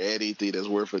anything or add anything that's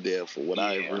worth a damn.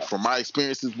 From my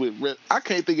experiences with I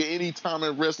can't think of any time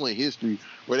in wrestling history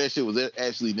where that shit was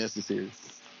actually necessary.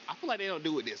 I feel like they don't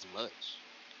do it this much.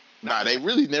 Nah, they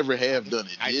really never have done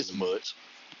it this much.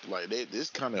 Like, this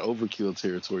kind of overkill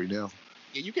territory now.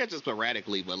 Yeah, you catch us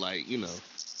sporadically, but like, you know.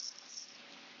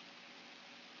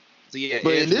 So yeah,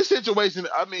 but in this situation,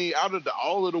 I mean, out of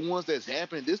all of the ones that's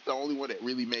happened, this is the only one that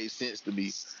really made sense to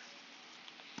me.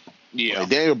 Yeah, like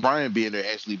Daniel Bryan being there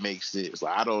actually makes sense.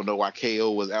 Like, I don't know why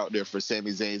KO was out there for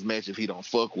Sami Zayn's match if he don't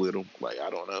fuck with him. Like, I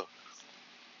don't know.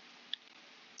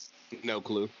 No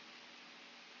clue.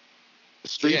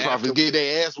 Street Profits get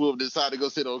their ass whooped, decide to go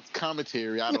sit on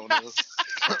commentary. I don't know.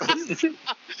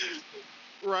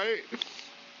 Right.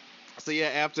 So yeah,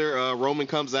 after Roman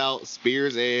comes out,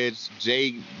 spears Edge,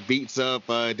 Jey beats up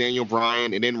Daniel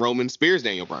Bryan, and then Roman spears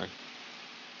Daniel Bryan.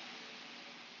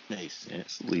 Makes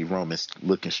sense. Leave Roman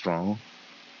looking strong.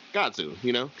 Got to,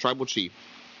 you know, tribal chief,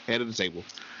 head of the table.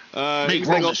 Make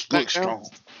Roman look strong.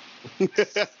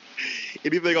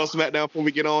 Anything on SmackDown before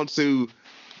we get on to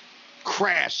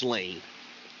Crash Lane?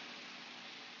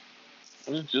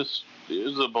 It was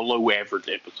a below average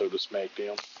episode of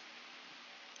SmackDown.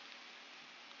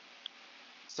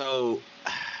 So,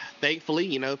 thankfully,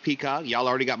 you know, Peacock, y'all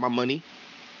already got my money.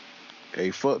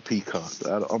 Hey, fuck Peacock.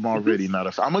 I'm already not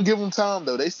a fan. I'm going to give them time,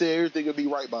 though. They said everything will be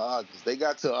right by August. They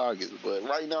got till August, but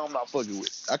right now I'm not fucking with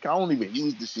it. I don't even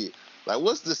use the shit. Like,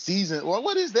 what's the season? Well,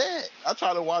 what is that? I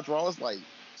try to watch Raw. It's like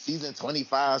season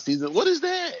 25, what is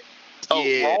that? Oh,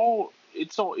 yeah. Raw,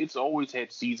 it's always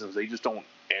had seasons. They just don't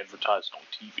advertise it on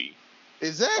TV.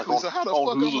 Exactly. So how the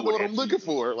fuck am I know what I'm looking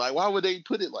for? Like, why would they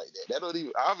put it like that? That don't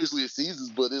even obviously it's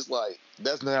seasons, but it's like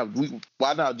that's not.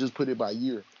 Why not just put it by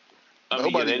year?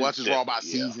 Nobody watches Raw by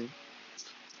season.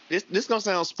 This gonna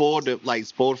sound spoiled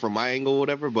from my angle or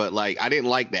whatever, but like I didn't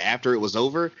like that after it was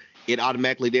over, it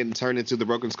automatically didn't turn into the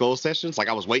Broken Skull sessions. Like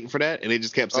I was waiting for that, and it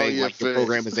just kept saying the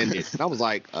program is ended. And I was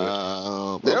like, they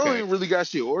don't even really got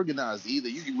shit organized either.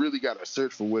 You really got to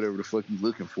search for whatever the fuck you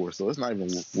looking for. So it's not even.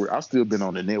 I've still been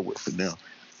on the network for now.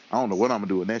 I don't know what I'm gonna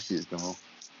do when that shit's gone.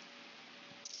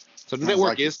 So the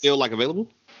network is still like available?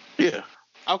 Yeah.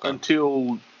 Okay.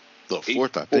 Until the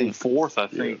 4th, I think. 4th, I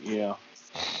think. Yeah.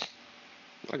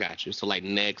 I got you. So like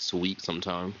next week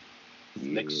sometime.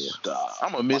 Next.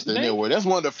 I'm gonna miss the network. That's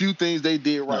one of the few things they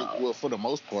did right. Well, for the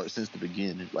most part, since the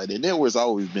beginning, like the network's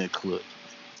always been clutch.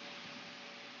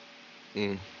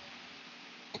 I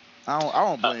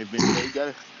don't blame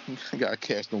Vince. You gotta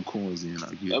cash them coins in.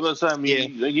 I guess.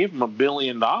 They gave him $1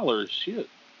 billion. Shit,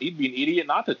 he'd be an idiot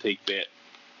not to take that.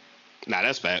 Nah,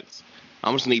 that's facts.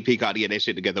 I'm just need Peacock to get that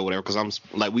shit together, or whatever. Because I'm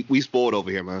like, we spoiled over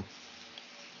here, man.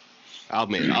 I'll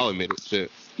admit it.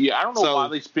 Shit. Yeah, I don't know why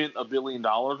they spent $1 billion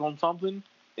on something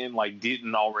and like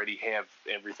didn't already have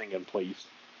everything in place.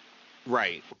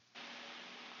 Right.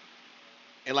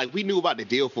 And like we knew about the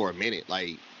deal for a minute.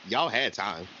 Like y'all had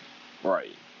time.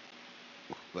 Right.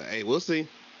 But hey, we'll see.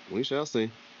 We shall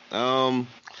see. So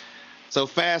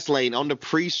Fastlane on the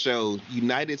pre-show,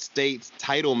 United States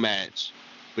title match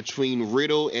between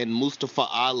Riddle and Mustafa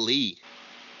Ali.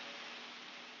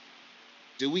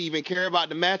 Do we even care about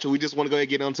the match, or we just want to go ahead and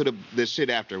get onto the shit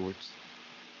afterwards?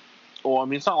 Well, I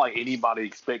mean, it's not like anybody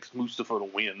expects Mustafa to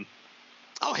win.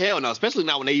 Oh, hell no, especially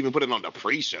not when they even put it on the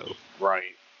pre-show.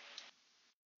 Right.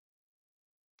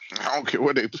 I don't care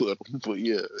what they put him, but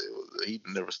yeah, he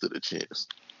never stood a chance.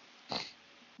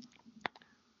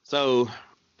 So,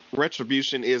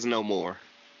 Retribution is no more.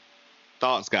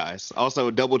 Thoughts, guys? Also,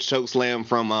 a double choke slam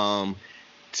from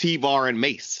T-Bar and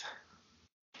Mace.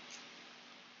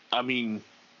 I mean,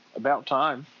 about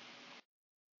time.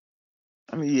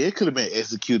 I mean, yeah, it could have been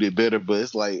executed better, but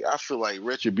it's like I feel like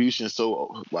Retribution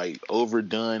so like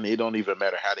overdone. It don't even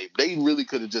matter how they really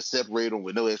could have just separated them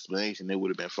with no explanation. It would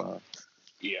have been fine.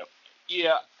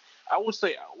 Yeah. I would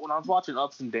say when I was watching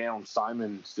Ups and Downs,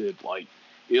 Simon said like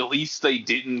at least they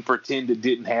didn't pretend it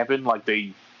didn't happen, like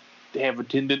they have a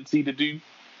tendency to do.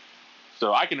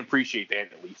 So I can appreciate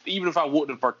that at least, even if I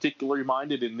wouldn't have particularly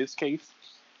minded in this case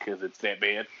because it's that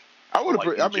bad. I would have.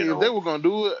 Like, if they were gonna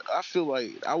do it, I feel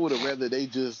like I would have rather they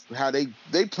just how they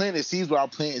planted seeds while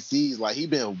planting seeds. Like he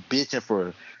been bitching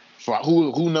for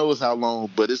who knows how long,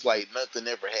 but it's like nothing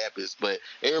ever happens. But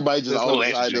everybody just all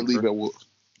decided to leave it.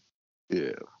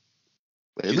 Yeah.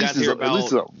 Did you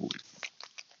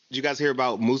guys hear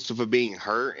about Mustafa being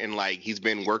hurt and like he's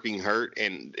been working hurt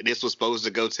and this was supposed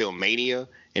to go till Mania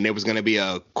and there was gonna be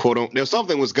a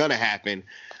something was gonna happen,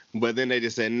 but then they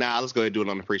just said let's go ahead and do it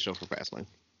on the pre-show for Fastlane.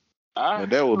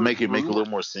 That would make a little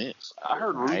more sense. I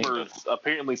heard rumors.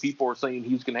 Apparently, people are saying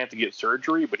he's going to have to get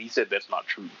surgery, but he said that's not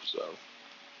true. So,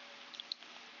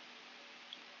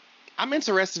 I'm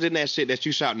interested in that shit that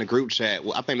you shot in the group chat.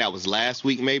 Well, I think that was last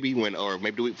week, maybe or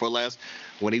maybe the week before last,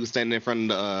 when he was standing in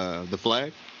front of the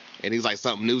flag, and he's like,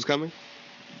 "Something new's coming."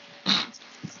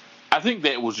 I think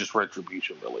that was just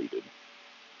Retribution related.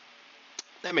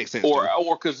 That makes sense. Or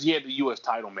because he had the U.S.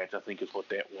 title match, I think is what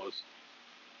that was.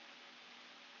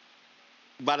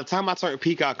 By the time I turned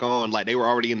Peacock on, like they were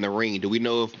already in the ring. Do we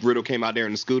know if Riddle came out there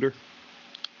in the scooter?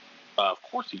 Of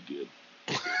course he did.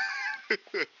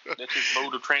 That's his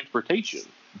mode of transportation.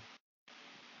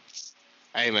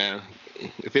 Hey man,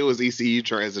 if it was ECU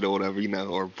transit or whatever,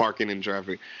 or parking in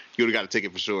traffic, you would have got a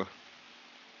ticket for sure.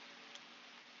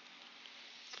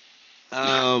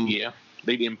 Yeah,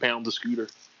 they'd impound the scooter.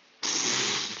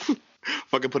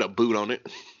 Fucking put a boot on it.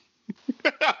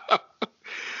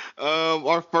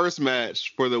 Our first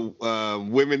match for the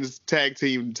women's tag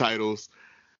team titles: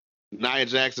 Nia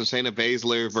Jax and Shayna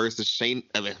Baszler versus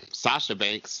Sasha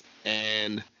Banks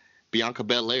and Bianca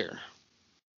Belair.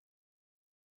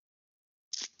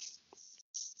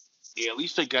 Yeah, at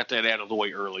least they got that out of the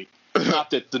way early.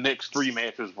 Not that the next three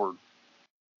matches were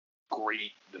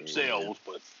great themselves,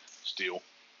 but still.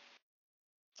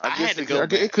 I guess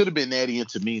it could have been Natty and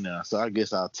Tamina, so I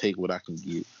guess I'll take what I can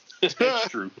get. That's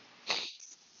true.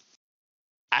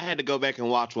 I had to go back and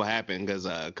watch what happened because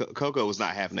Coco was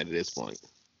not having it at this point.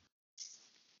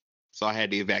 So I had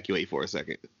to evacuate for a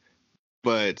second.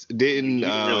 But didn't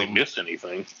really miss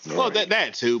anything. Well, right.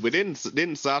 that too. But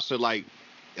didn't Sasha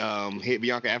hit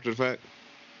Bianca after the fact?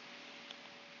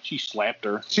 She slapped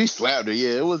her.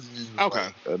 Yeah, it was okay.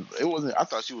 It wasn't. I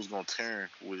thought she was gonna turn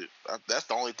with it. That's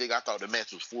the only thing I thought the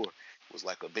match was for. Was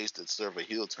like a base to serve a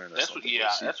heel turn or something.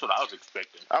 That's what I was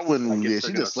expecting. I wouldn't. Yeah,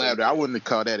 she just slapped her. I wouldn't have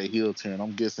called that a heel turn.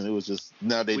 I'm guessing it was just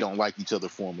now they don't like each other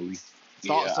formally.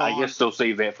 I guess they'll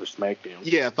save that for SmackDown.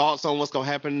 Yeah, thoughts on what's gonna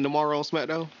happen tomorrow on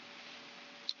SmackDown?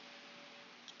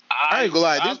 I ain't gonna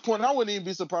lie. At this point, I wouldn't even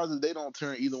be surprised if they don't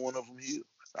turn either one of them heel.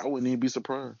 I wouldn't even be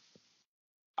surprised.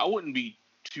 I wouldn't be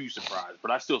too surprised,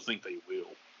 but I still think they will.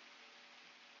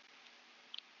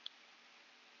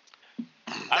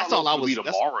 That's all I was.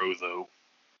 Tomorrow, though.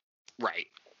 Right.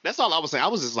 That's all I was saying. I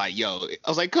was just like, I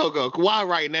was like, Coco, why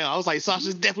right now? I was like,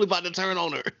 Sasha's definitely about to turn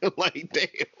on her. Like, damn.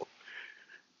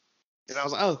 And I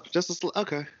was like, oh, just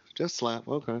slap.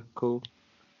 Okay, cool.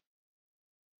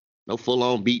 No full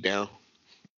on beatdown.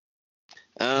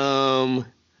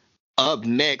 Up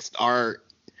next, our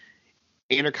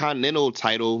Intercontinental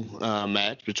title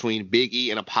match between Big E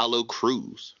and Apollo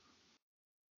Crews.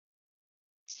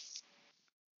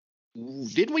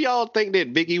 Didn't we all think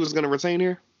that Big E was going to retain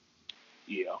here?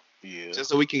 Yeah. Just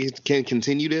so we can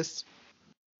continue this?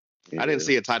 Yeah. I didn't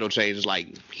see a title change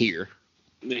like here.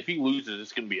 If he loses,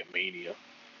 it's going to be a Mania.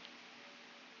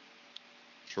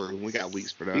 True. We got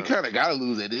weeks for that. He kind of got to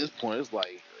lose at this point. It's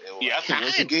like, I think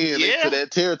once again, they put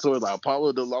that territory. Like,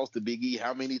 Apollo done lost to Big E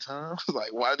how many times?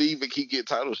 Like, why do he even keep getting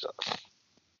title shots?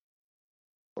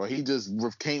 Or he just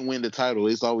can't win the title.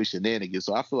 It's always shenanigans.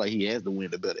 So I feel like he has to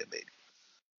win the belt at Mania.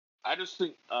 I just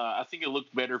think it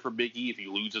looked better for Big E if he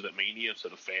loses at Mania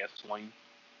instead of Fastlane.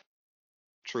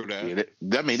 True that.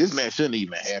 Yeah, I mean, this match shouldn't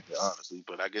even happen, honestly.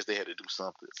 But I guess they had to do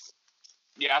something.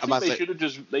 Yeah, I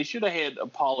think they should have had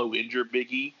Apollo injure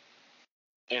Big E,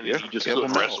 and he just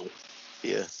couldn't wrestle.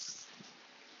 Yeah.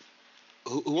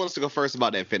 Who wants to go first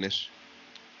about that finish?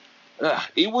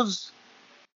 It was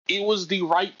the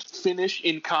right finish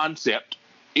in concept.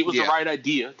 It was the right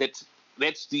idea. That's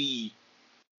the,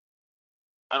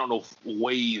 I don't know if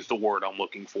way is the word I'm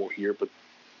looking for here, but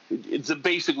it's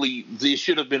basically there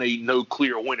should have been a no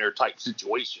clear winner type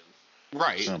situation.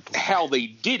 Right. Simple. How they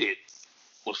did it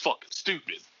was fucking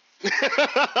stupid.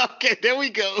 Okay, there we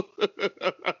go.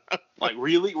 Like,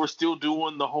 really? We're still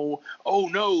doing the whole, oh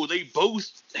no, they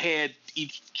both had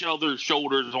each other's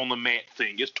shoulders on the mat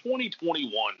thing. It's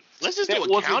 2021. Let's just do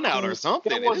a count out or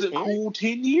something. That wasn't cool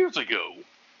 10 years ago.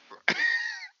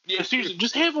 Yeah, seriously,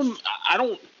 just have them.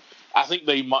 I think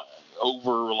they might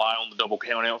over rely on the double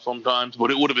count out sometimes,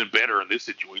 but it would have been better in this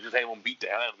situation. Just have them beat the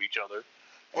hell out of each other.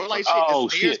 Or like,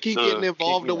 shit, keep getting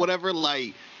involved or whatever.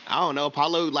 Like, I don't know,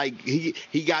 Apollo, like, he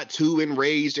got too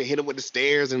enraged and hit him with the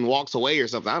stairs and walks away or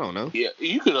something. I don't know. Yeah,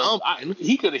 he could have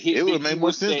hit. It would have made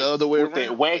more sense the other way around.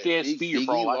 That whack ass spear. He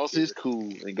lost his cool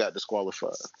and got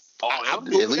disqualified. At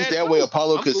least that way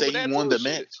Apollo could say he won the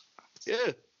match.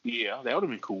 Yeah, that would have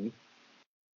been cool.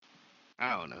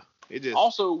 I don't know.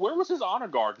 Also, where was his honor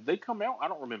guard? Did they come out? I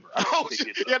don't remember. They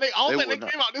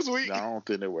came out this week. No, I don't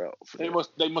think they were out. They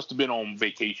must have been on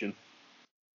vacation.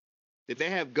 Did they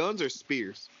have guns or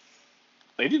spears?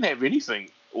 They didn't have anything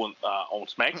on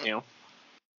SmackDown.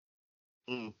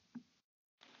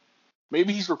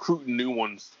 Maybe he's recruiting new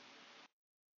ones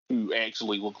who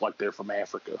actually look like they're from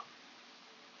Africa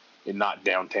and not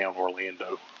downtown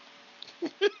Orlando.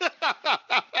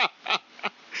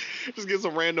 Just get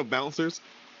some random bouncers.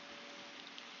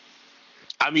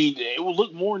 I mean, it will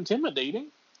look more intimidating.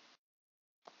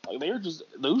 Like,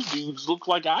 those dudes look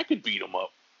like I could beat them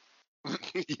up.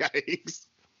 Yikes.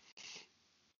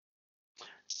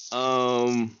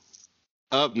 Oh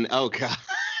God.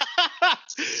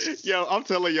 Yo, I'm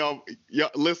telling y'all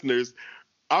listeners,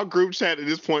 our group chat at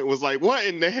this point was like, what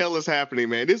in the hell is happening,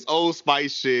 man? This Old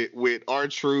Spice shit with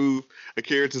R-Truth,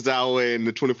 Akira Tozawa, and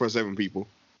the 24/7 people.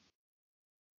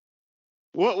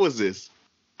 What was this?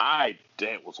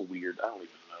 That was weird. I don't even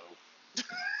know.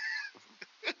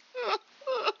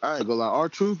 I ain't gonna lie.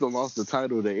 R-Truth done lost the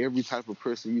title to every type of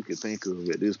person you could think of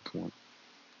at this point.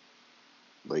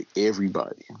 Like,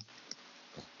 everybody.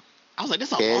 I was like,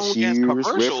 this is a long-ass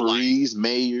commercial. Referees,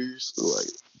 mayors. Like,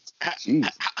 jeez.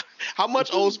 How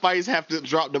much Old Spice have to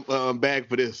drop the bag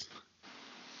for this?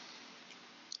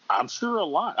 I'm sure a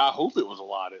lot. I hope it was a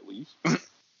lot, at least.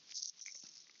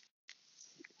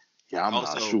 Yeah, I'm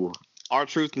not sure.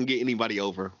 R-Truth can get anybody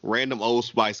over. Random Old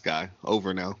Spice guy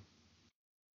over now.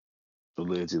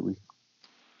 Allegedly.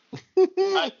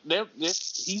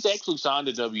 He's actually signed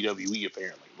to WWE,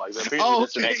 apparently. Like, apparently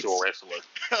that's an actual wrestler.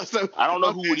 So, I don't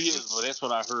know who it is, but that's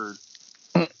what I heard.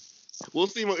 We'll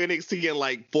see him on NXT in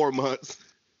like 4 months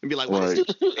and be like, what right. is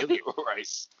this? Right.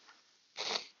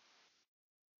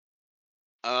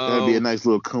 That'd be a nice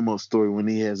little come-up story when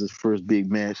he has his first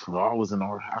big match.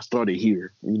 I started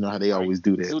here. You know how they always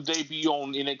do that. He'll debut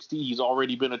on NXT. He's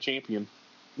already been a champion.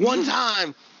 One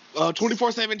time,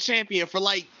 24/7 champion for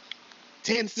like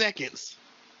 10 seconds.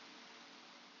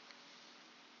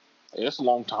 Hey, that's a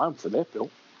long time for that,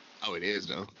 Bill. Oh, it is,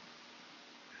 though.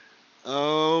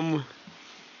 All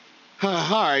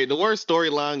right, the worst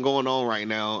storyline going on right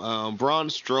now. Braun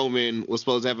Strowman was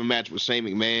supposed to have a match with Shane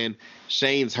McMahon.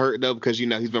 Shane's hurt, though, because,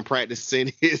 he's been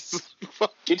practicing his...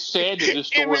 It's sad that this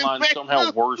storyline is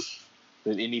somehow worse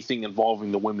than anything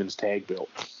involving the women's tag belt.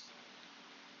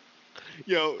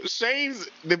 Yo,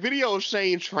 the video of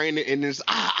Shane training and this,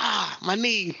 my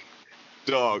knee.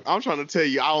 Dog, I'm trying to tell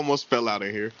you, I almost fell out of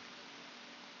here.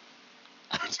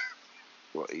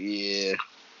 Well, yeah.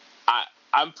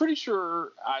 I'm pretty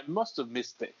sure I must have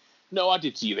missed that. No, I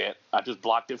did see that. I just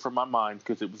blocked it from my mind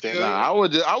because it was that. Nah, I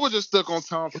was just stuck on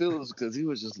Tom Phillips because he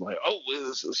was just like,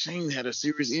 Shane had a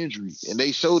serious injury, and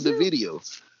they showed the video.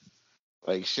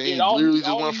 Like Shane literally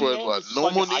just went for a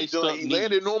normal knee done. He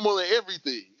landed normal and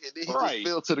everything, and then he just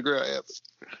fell to the ground after.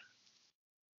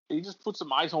 He just put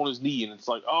some ice on his knee, and it's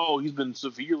like, oh, he's been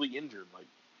severely injured. Like,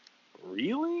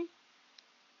 really?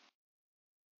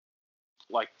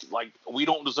 Like we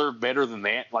don't deserve better than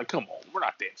that. Like, come on, we're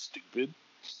not that stupid.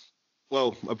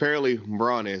 Well, apparently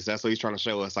Braun is. That's what he's trying to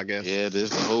show us, I guess. Yeah,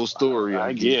 this is the whole story.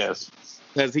 I guess.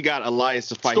 Because he got Elias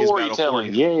to fight his battle for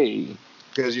him. Yay!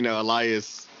 Because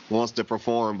Elias wants to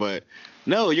perform, but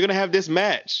no, you're gonna have this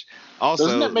match. Also,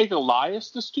 doesn't that make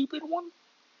Elias the stupid one?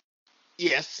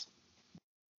 Yes.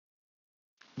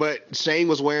 But Shane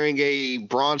was wearing a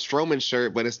Braun Strowman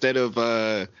shirt, but instead of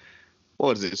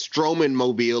what is it, Strowman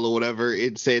Mobile or whatever,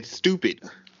 it said stupid.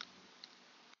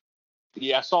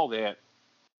 Yeah, I saw that.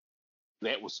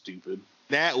 That was stupid.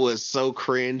 That was so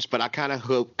cringe, but I kind of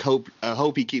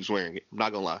hope he keeps wearing it. I'm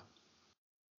not gonna lie.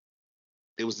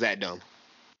 It was that dumb.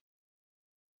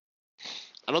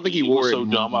 I don't think he wore it. So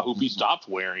dumb. I hope he stopped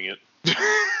wearing it.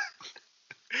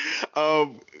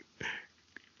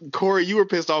 Corey, you were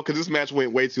pissed off because this match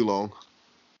went way too long.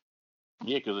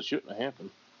 Yeah, because it shouldn't have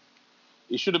happened.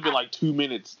 It should have been like 2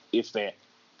 minutes, if that.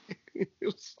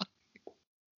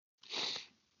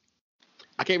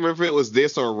 I can't remember if it was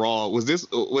this or Raw. Was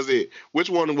it? Which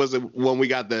one was it when we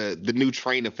got the new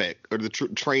train effect or the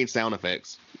train sound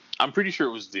effects? I'm pretty sure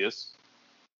it was this.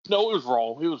 No, it was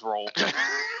Raw. It was Raw.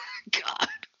 God.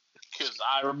 Because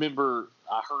I remember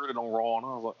I heard it on Raw and I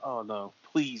was like, oh no,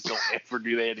 please don't ever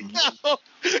do that again.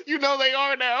 No, they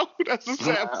are now. That's the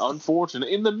sad. Unfortunate.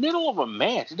 In the middle of a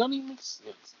match, it doesn't even make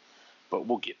sense. But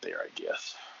we'll get there, I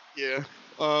guess. Yeah.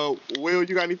 Will,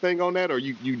 you got anything on that, or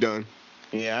you done?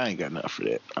 Yeah, I ain't got nothing for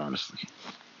that, honestly.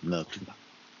 Nothing.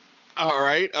 All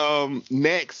right.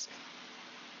 Next,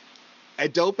 a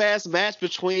dope-ass match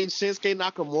between Shinsuke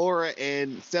Nakamura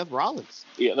and Seth Rollins.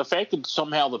 Yeah, the fact that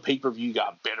somehow the pay-per-view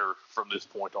got better from this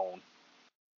point on.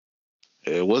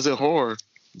 It wasn't hard,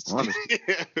 honestly.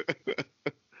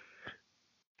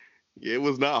 Yeah, it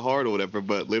was not hard or whatever,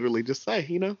 but literally just say,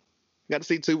 got to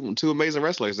see two amazing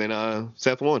wrestlers, and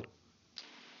Seth won.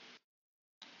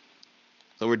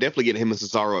 So we're definitely getting him and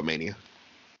Cesaro at Mania.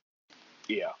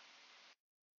 Yeah.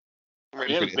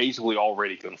 It's basically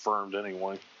already confirmed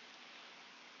anyway.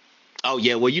 Oh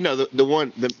yeah, well the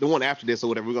one after this or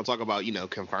whatever we're gonna talk about,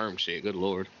 confirmed shit. Good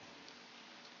lord.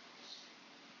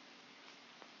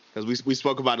 Because we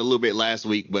spoke about it a little bit last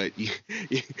week, but you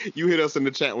hit us in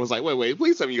the chat and was like, wait,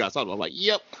 please tell me you guys talked about. I'm like,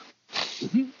 yep.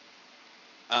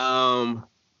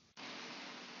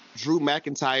 Drew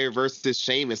McIntyre versus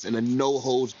Sheamus in a no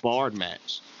holds barred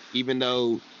match, even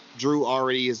though Drew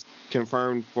already is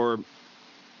confirmed for,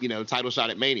 title shot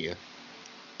at Mania.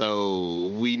 So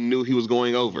we knew he was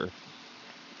going over.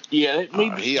 Yeah,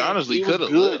 he honestly could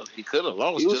have. He could have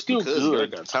lost just because he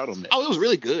got a title match. Oh, it was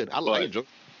really good. I like it.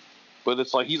 But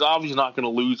it's like he's obviously not going to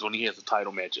lose when he has a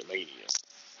title match at Mania.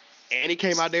 And he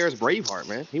came out there as Braveheart,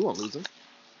 man. He won't lose him.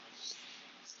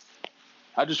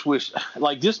 I just wish,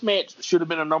 this match should have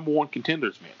been a number one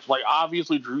contenders match.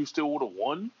 Obviously Drew still would have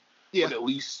won, but at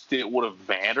least it would have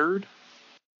mattered.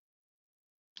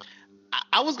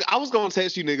 I was going to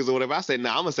text you niggas or whatever. I said, I'm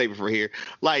going to save it for here.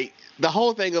 The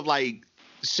whole thing of,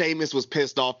 Sheamus was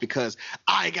pissed off because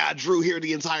I got Drew here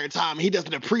the entire time. He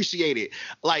doesn't appreciate it.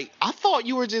 I thought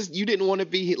you didn't want to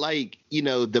be,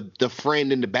 the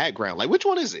friend in the background. Which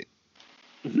one is it?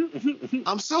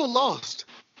 I'm so lost.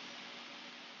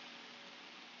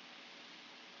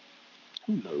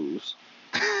 Who knows?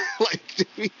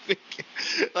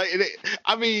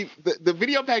 The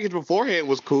video package beforehand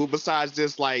was cool. Besides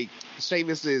just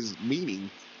Sheamus's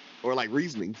meaning or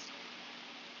reasonings.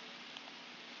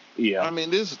 Yeah,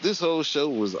 this whole show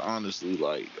was honestly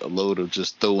a load of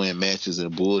just throw-in matches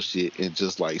and bullshit and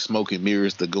just smoke and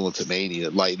mirrors to go into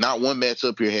Mania. Not one match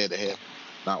up here had to happen.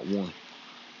 Not one.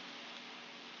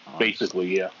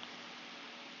 Basically, yeah.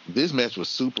 This match was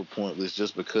super pointless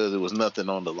just because it was nothing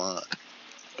on the line.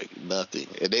 Nothing.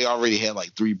 And they already had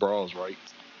 3 brawls, right?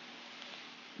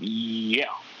 Yeah.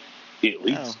 At least.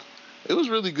 Yeah. It was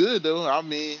really good, though.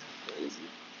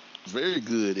 Very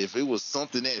good. If it was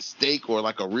something at stake or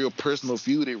a real personal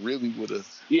feud, it really would have.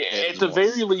 Yeah, at the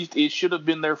very least, it should have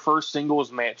been their first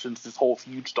singles match since this whole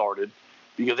feud started,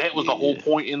 because that was the whole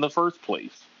point in the first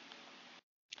place.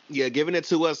 Yeah, giving it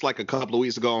to us a couple of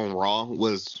weeks ago on Raw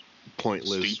was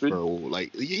pointless. Stupid.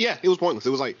 It was pointless. It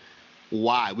was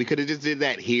why? We could have just did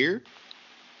that here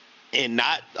and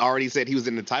not already said he was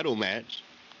in the title match,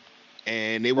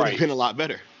 and it would have been a lot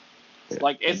better.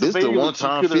 Like, at this the one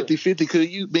time 50-50 could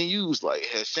have been used. Like,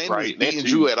 has Sheamus beaten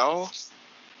Drew at all?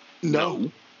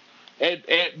 No.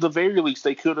 At the very least,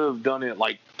 they could have done it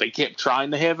like they kept trying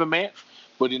to have a match,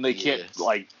 but then they kept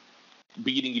like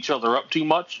beating each other up too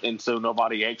much, and so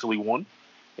nobody actually won.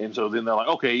 And so then they're like,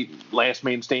 okay, last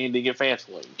man standing at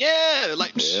Fastlane. Yeah,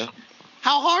 like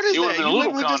how hard is it that? You a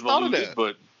little just thought of that,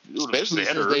 but especially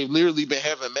since they've literally been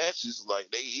having matches, like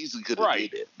they easily could have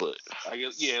did it. But I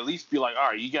guess at least be like, all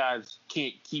right, you guys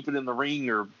can't keep it in the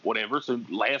ring or whatever, so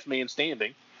last man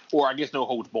standing, or I guess no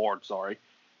holds barred. Sorry.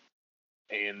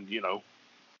 And,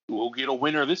 we'll get a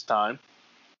winner this time.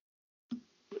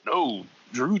 But no,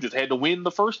 Drew just had to win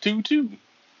the first two, too.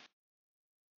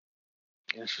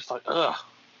 And it's just like, ugh.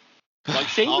 Like,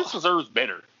 Sheamus deserves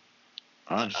better.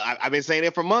 I've been saying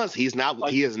it for months. He has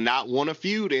not won a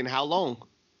feud in how long?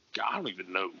 God, I don't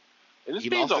even know. And this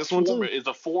man's is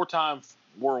a 4-time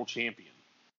world champion.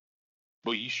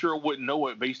 But you sure wouldn't know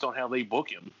it based on how they book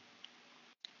him.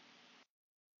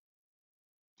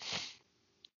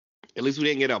 At least we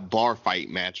didn't get a bar fight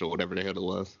match or whatever the hell it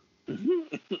was.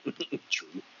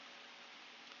 True.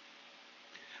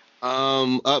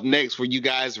 Up next, were you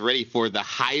guys ready for the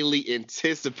highly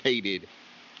anticipated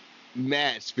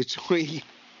match between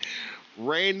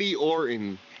Randy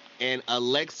Orton and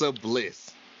Alexa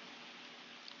Bliss?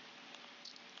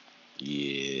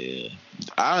 Yeah,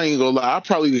 I ain't gonna lie.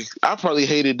 I probably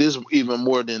hated this even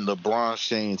more than the Braun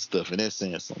Shane stuff, and that's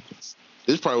saying something.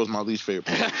 This probably was my least favorite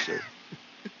part of the show.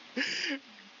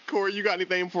 Corey, you got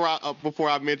anything before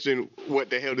I mention what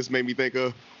the hell this made me think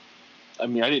of? I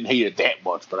mean, I didn't hate it that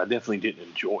much, but I definitely didn't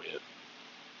enjoy it.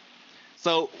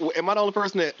 So, am I the only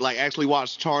person that actually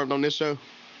watched Charmed on this show?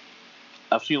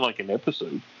 I've seen an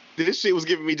episode. This shit was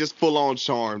giving me just full on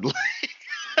Charmed,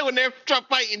 when they're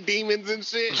fighting demons and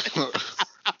shit.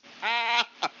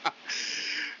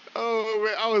 Oh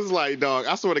man, I was like, dog,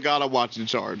 I swear to God, I'm watching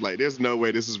Charmed. Like, there's no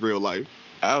way this is real life.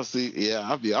 I've seen,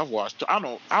 I've watched. I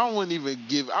wouldn't even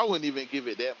give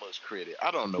it that much credit. I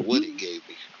don't know what it gave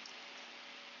me.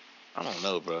 I don't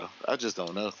know, bro. I just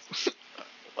don't know.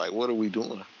 Like, what are we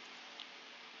doing?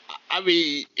 I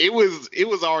mean, it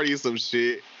was already some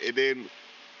shit, and then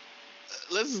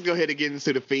let's just go ahead and get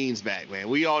into the Fiend's back, man.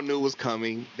 We all knew it was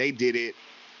coming. They did it.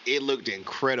 It looked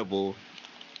incredible.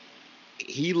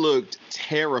 He looked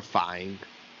terrifying.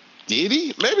 Did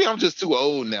he? Maybe I'm just too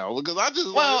old now because I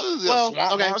just what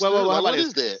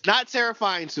is that? Not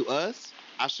terrifying to us.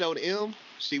 I showed him.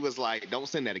 She was like, "Don't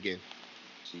send that again."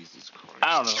 Jesus Christ!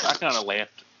 I don't know. I kind of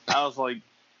laughed. I was like,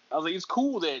 it's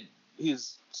cool that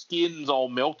his skin's all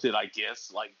melted. I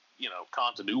guess,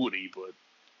 continuity, but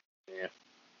yeah.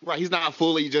 Right, he's not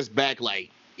fully just back.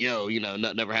 Like,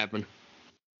 nothing ever happened.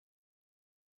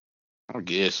 I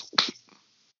guess.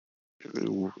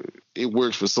 It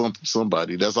works for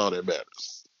somebody. That's all that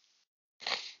matters.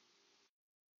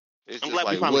 It's just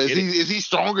like, is he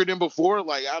stronger than before?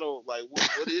 Like, I don't like.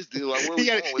 What is this? Like, where he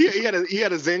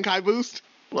had a Zenkai boost.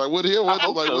 Like, what the hell?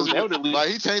 Like,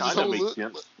 he changed his whole look.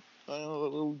 Sense. I don't know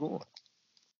where we're going.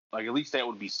 Like, at least that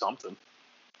would be something.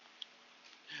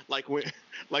 Like when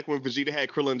Vegeta had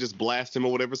Krillin just blast him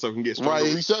or whatever, so he can get stronger.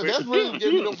 Right, that's really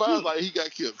gave me no vibes like he got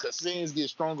killed because Saiyans get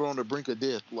stronger on the brink of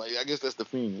death. Like, I guess that's the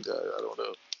Fiend. I don't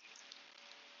know.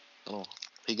 Oh,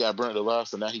 he got burnt alive,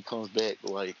 so now he comes back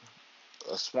like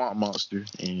a swamp monster,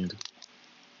 and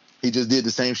he just did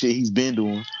the same shit he's been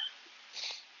doing.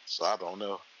 So I don't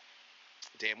know.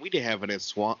 Damn, we did have a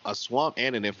swamp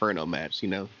and an Inferno match. He's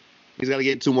got to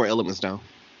get 2 more elements down.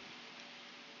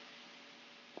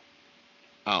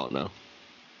 I don't know.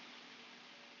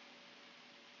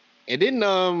 And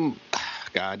didn't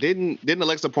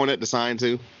Alexa point at the sign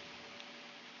too?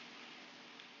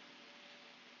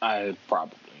 I don't know.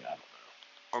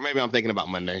 Or maybe I'm thinking about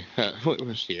Monday.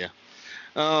 Yeah.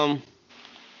 I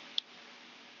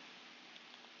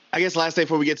guess last day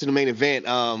before we get to the main event,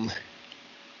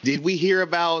 did we hear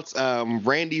about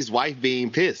Randy's wife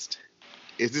being pissed?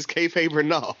 Is this kayfabe or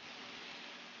no?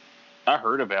 I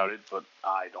heard about it, but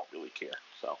I don't really care.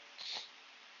 So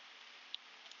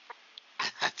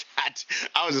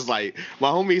I was just like, my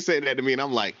homie said that to me, and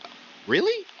I'm like,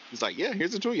 really? He's like, yeah,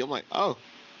 here's the tweet. I'm like, oh,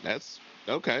 that's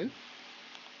okay.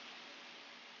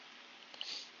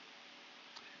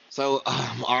 So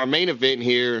our main event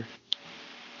here,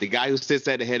 the guy who sits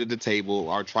at the head of the table,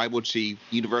 our tribal chief,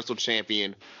 Universal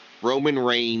Champion, Roman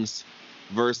Reigns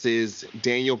versus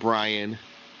Daniel Bryan,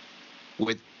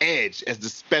 with Edge as the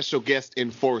special guest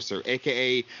enforcer,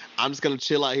 aka I'm just gonna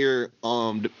chill out here.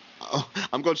 I'm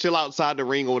gonna chill outside the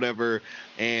ring or whatever,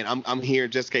 and I'm here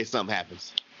just in case something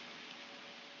happens.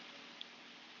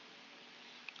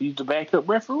 He's the backup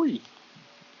referee.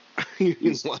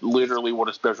 It's literally what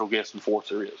a special guest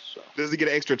enforcer is. So. Does he get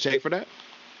an extra check for that?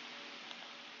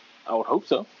 I would hope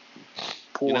so.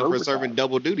 For serving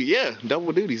double duty. Yeah,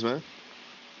 double duties, man.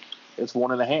 It's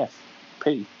 1.5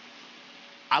 pay.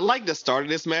 I like the start of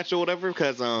this match or whatever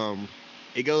because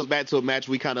it goes back to a match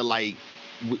we kind of like.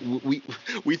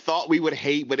 We thought we would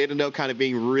hate, but it ended up kind of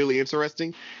being really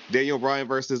interesting. Daniel Bryan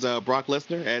versus Brock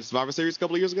Lesnar at Survivor Series a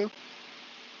couple of years ago,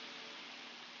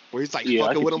 where he's like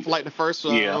fucking with him for like the first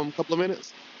couple of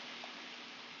minutes.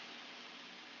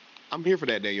 I'm here for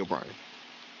that, Daniel Bryan.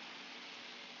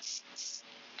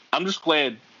 I'm just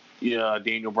glad,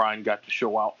 Daniel Bryan got to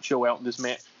show out in this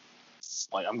match.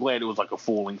 Like, I'm glad it was like a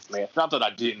full length match. Not that I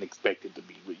didn't expect it to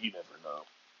be, but you never know.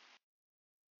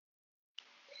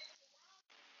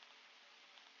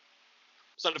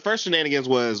 So the first shenanigans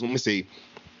was, let me see,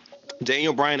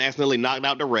 Daniel Bryan accidentally knocked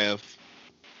out the ref.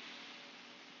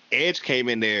 Edge came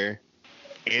in there,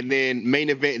 and then main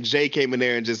event Jay came in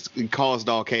there and just caused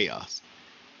all chaos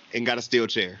and got a steel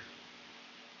chair.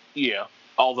 Yeah,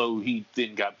 although he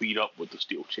then got beat up with the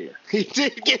steel chair. He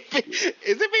did get beat. Is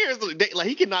it fair? Like,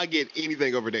 he cannot get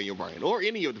anything over Daniel Bryan or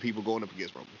any of the people going up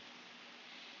against Roman.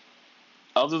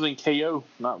 Other than KO,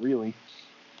 not really.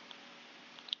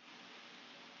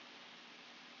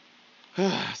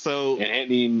 So and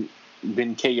hadn't even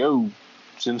been KO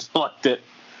since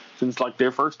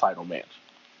their first title match.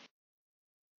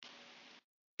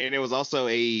 And there was also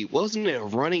wasn't it a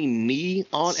running knee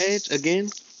on Edge again?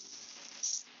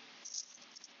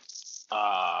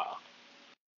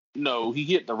 No, he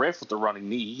hit the ref with the running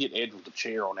knee. He hit Edge with the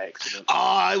chair on accident.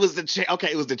 Oh, it was the chair.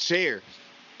 Okay, it was the chair.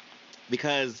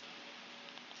 Because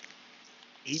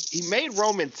he made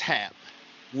Roman tap,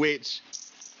 which...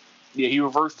 Yeah, he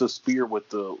reversed the spear with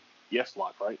the yes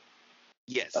lock, right?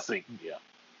 Yes. I think, yeah.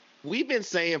 We've been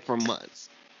saying for months,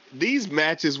 these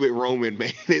matches with Roman,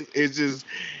 man, it's just...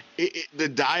 the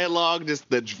dialogue, just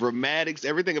the dramatics,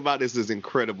 everything about this is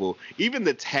incredible. Even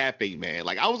the tapping, man.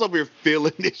 Like, I was over here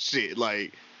feeling this shit.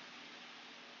 Like,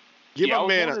 I was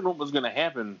wondering what was going to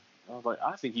happen. I was like,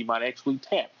 I think he might actually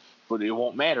tap, but it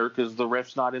won't matter because the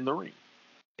ref's not in the ring.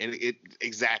 And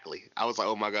exactly. I was like,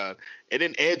 oh my God. And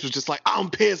then Edge was just like, I'm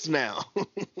pissed now.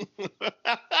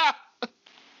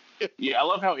 Yeah, I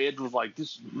love how Edge was like,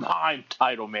 this is my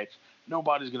title match.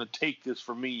 Nobody's going to take this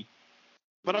from me.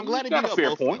 But I'm glad he got beat a up fair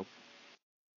both point. of them.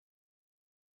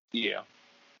 Yeah.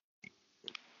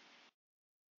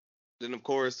 Then, of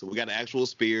course, we got an actual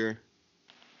spear.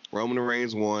 Roman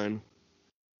Reigns won.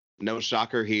 No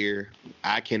shocker here.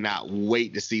 I cannot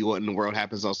wait to see what in the world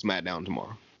happens on SmackDown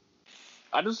tomorrow.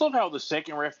 I just love how the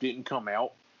second ref didn't come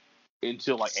out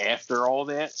until like after all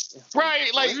that. Right,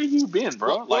 like, where have you been,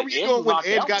 bro? Where were you going when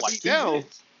Edge got beat down?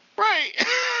 Minutes. Right.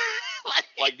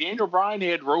 Like Daniel Bryan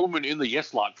had Roman in the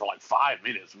yes lock for like 5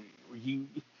 minutes. Were you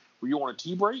on a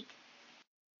tea break?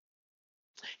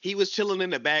 He was chilling in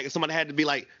the back, and somebody had to be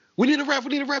like, "We need a ref.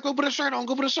 Go put a shirt on.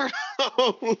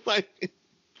 Like,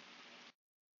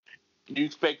 do you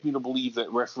expect me to believe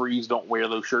that referees don't wear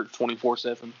those shirts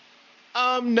 24/7?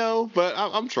 No, but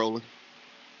I'm trolling.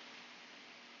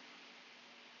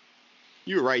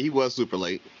 You were right. He was super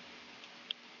late.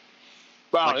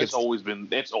 Wow, Like that's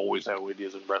always how it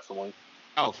is in wrestling.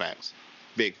 Oh, facts.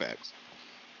 Big facts.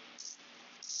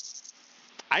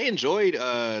 I enjoyed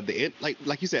the end,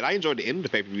 like you said, I enjoyed the end of the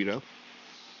pay-per-view though.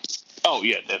 Oh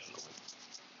yeah, definitely.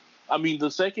 I mean,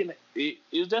 it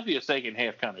was definitely a second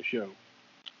half kind of show.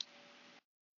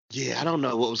 Yeah, I don't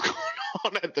know what was going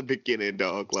on at the beginning,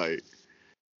 dog. Like,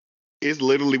 it's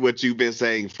literally what you've been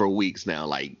saying for weeks now.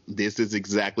 Like, this is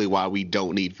exactly why we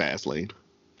don't need Fastlane.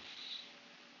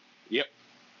 Yep.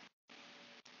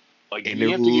 Like, and you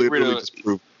have to get rid of just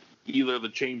either the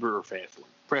Chamber or Fastlane,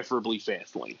 preferably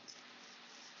Fastlane.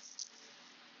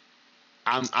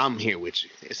 I'm here with you.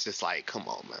 It's just like, come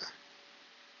on, man.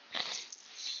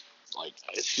 Like,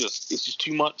 it's just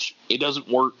too much. It doesn't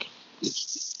work.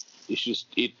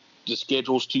 The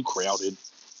schedule's too crowded.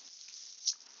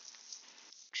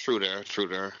 True there.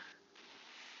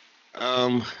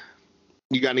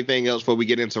 You got anything else before we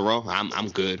get into Raw? I'm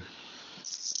good.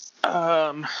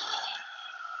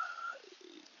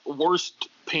 Worst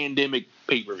pandemic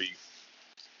pay-per-view.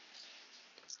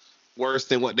 Worse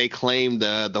than what they claimed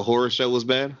the horror show was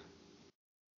bad?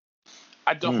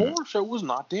 The horror show was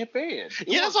not that bad.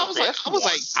 Yeah, that's what I was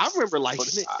like, I remember liking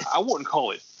it. I wouldn't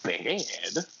call it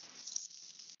bad.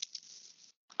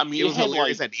 I mean, it was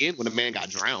hilarious at the end when the man got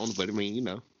drowned, but I mean, you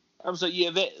know. I was like, yeah,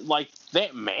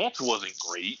 that match wasn't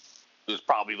great. It was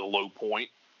probably the low point.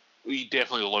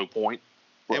 Definitely the low point.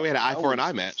 Yeah, we had an eye for an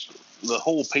eye match. The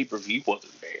whole pay-per-view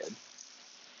wasn't bad.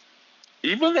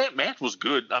 Even that match was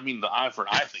good. I mean, the eye for an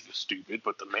eye thing is stupid,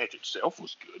 but the match itself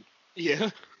was good. Yeah.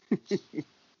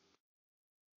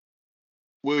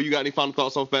 Will, you got any final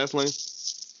thoughts on Fastlane?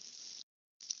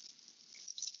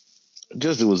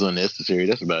 Just it was unnecessary.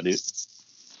 That's about it.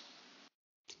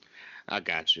 I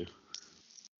got you.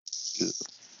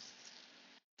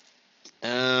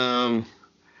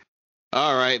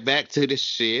 All right, back to the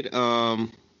shit.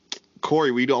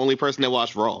 Corey, were you the only person that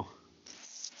watched Raw?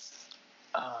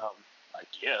 I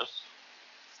guess.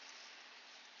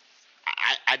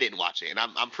 I didn't watch it, and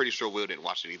I'm pretty sure Will didn't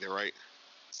watch it either, right?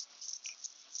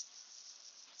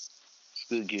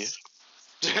 Good gift.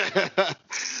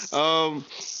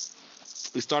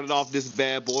 We started off this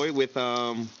bad boy with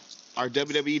our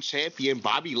WWE champion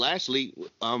Bobby Lashley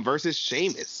versus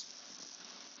Sheamus.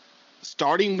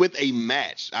 Starting with a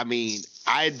match. I mean,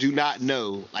 I do not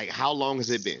know. Like, how long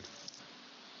has it been?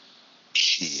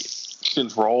 Shit.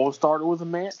 Since Raw started with a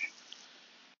match?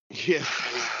 Yeah.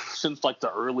 Since, like,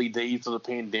 the early days of the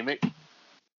pandemic.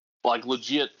 Like,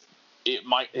 legit, it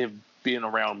might have been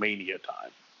around Mania time.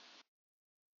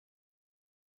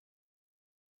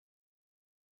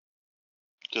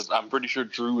 Because I'm pretty sure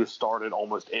Drew has started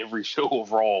almost every show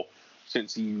of Raw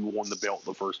since he won the belt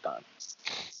the first time.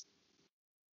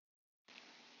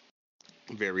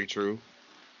 Very true.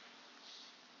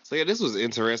 So yeah, this was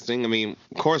interesting. I mean,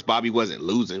 of course, Bobby wasn't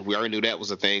losing. We already knew that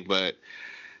was a thing, but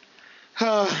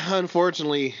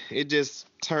unfortunately, it just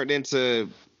turned into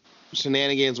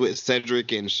shenanigans with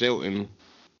Cedric and Shelton,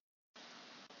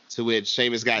 to which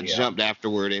Sheamus got jumped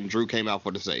afterward, and Drew came out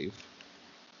for the save.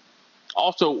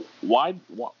 Also, why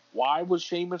was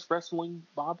Sheamus wrestling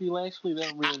Bobby Lashley?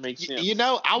 That really makes sense. You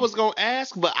know, I was gonna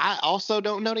ask, but I also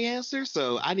don't know the answer,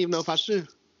 so I didn't even know if I should.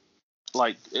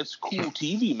 Like, it's a cool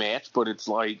TV match, but it's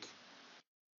like,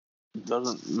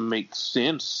 doesn't make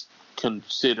sense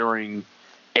considering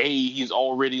he's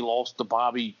already lost to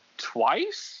Bobby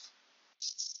twice,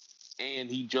 and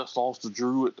he just lost to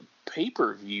Drew at the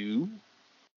pay-per-view.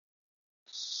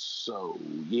 So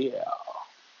yeah,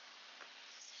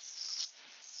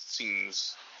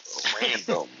 seems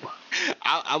random.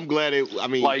 I'm glad it. I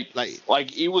mean,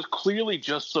 like it was clearly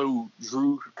just so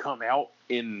Drew could come out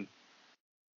and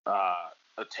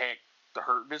attack the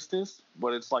Hurt Business,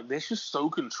 but it's like that's just so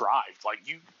contrived. Like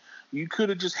you could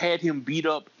have just had him beat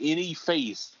up any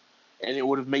face, and it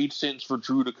would have made sense for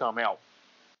Drew to come out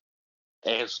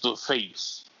as the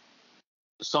face.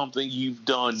 Something you've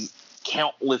done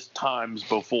countless times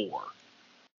before.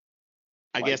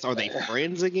 I guess, are they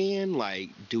friends again? Like,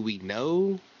 do we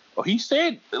know? Well, he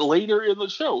said later in the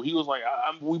show, he was like,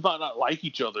 we might not like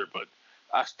each other, but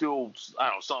I don't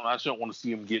know, I still don't want to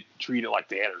see him get treated like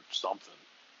that or something.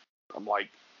 I'm like,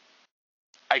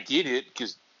 I get it,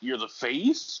 because you're the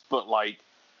face, but like,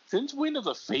 since when does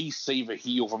a face save a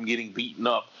heel from getting beaten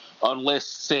up, unless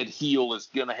said heel is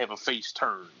going to have a face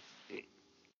turn?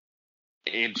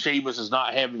 And Sheamus is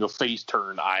not having a face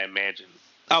turn, I imagine.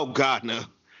 Oh, God, no.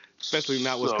 Especially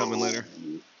not what's coming later.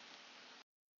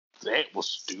 That was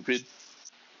stupid.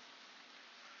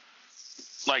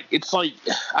 Like, it's like,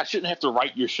 I shouldn't have to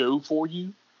write your show for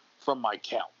you from my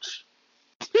couch.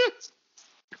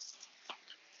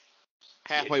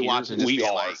 Halfway watching, just be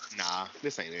like, nah,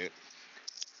 this ain't it.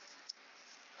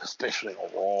 Especially on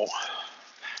Raw.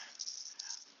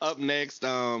 Up next,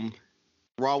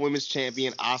 Raw Women's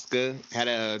Champion Asuka had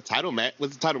a title match.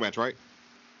 Was a title match, right?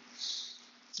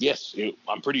 Yes,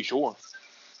 I'm pretty sure.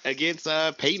 Against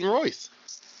Peyton Royce.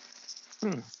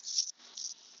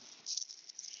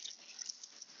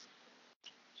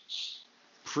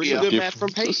 Pretty good match from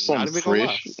Peyton. Something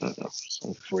fresh.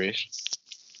 Something fresh.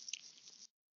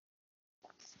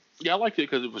 Yeah, I liked it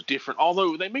because it was different.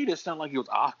 Although they made it sound like it was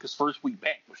Asuka's first week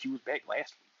back, but she was back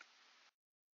last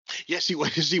week. Yeah, she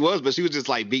was, but she was just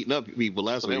like beating up people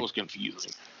last week. That was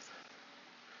confusing.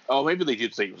 Oh, maybe they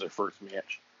did say it was their first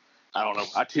match. I don't know.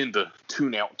 I tend to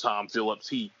tune out Tom Phillips.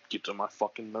 He gets on my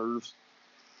fucking nerves.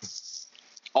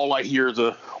 All I hear is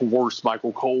a worse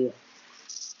Michael Cole.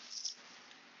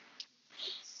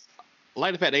 I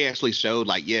like the fact they actually showed,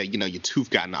 like, yeah, you know, your tooth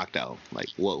got knocked out. Like,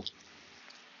 whoa.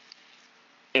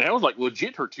 And that was, like,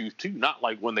 legit her tooth, too. Not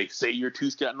like when they say your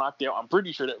tooth got knocked out. I'm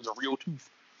pretty sure that was a real tooth.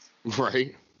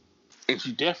 Right. And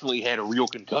she definitely had a real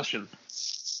concussion.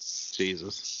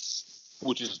 Jesus.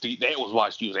 That was why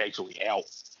she was actually out.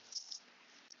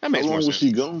 How long was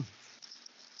she gone?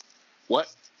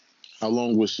 What? How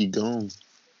long was she gone?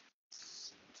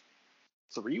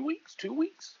 3 weeks? 2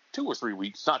 weeks? 2 or 3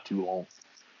 weeks. Not too long.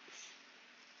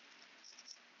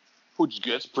 Which is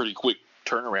good. That's a pretty quick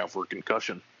turnaround for a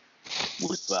concussion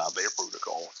with their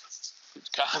protocols.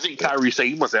 I think Kairi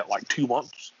Sane was at like 2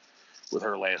 months. with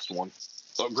her last one.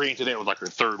 So granted, that was like her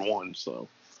third one. So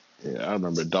yeah, I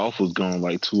remember Dolph was gone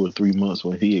like 2 or 3 months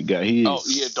when he had got his. Oh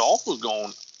yeah, Dolph was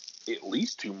gone at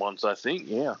least 2 months, I think.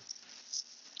 Yeah,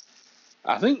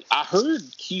 I heard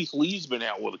Keith Lee's been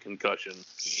out with a concussion.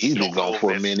 He's been gone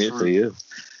for a minute. So yeah,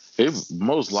 it's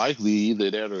most likely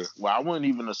either that or I wouldn't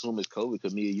even assume it's COVID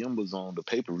because Mia Yim was on the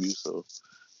pay-per-view. So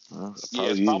it's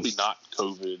probably not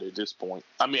COVID at this point.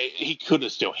 I mean, he could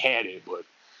have still had it, but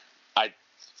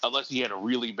unless he had a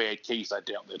really bad case, I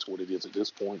doubt that's what it is at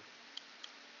this point.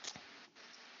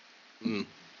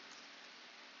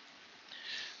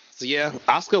 So yeah,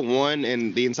 Asuka won,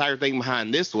 and the entire thing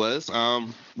behind this was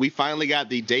we finally got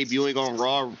the debuting on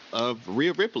Raw of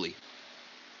Rhea Ripley.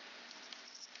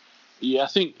 Yeah, I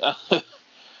think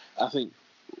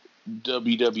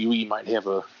WWE might have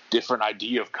a different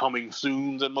idea of coming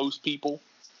soon than most people,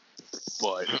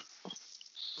 but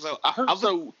so I heard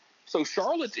So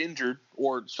Charlotte's injured,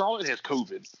 or Charlotte has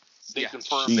COVID. They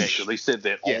confirmed that because they said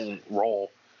that on Raw.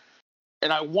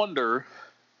 And I wonder,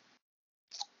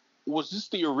 was this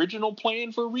the original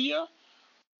plan for Rhea?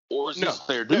 Or is this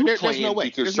their new plan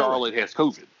because Charlotte has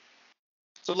COVID?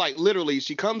 So, like, literally,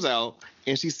 she comes out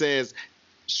and she says,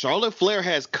 Charlotte Flair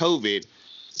has COVID,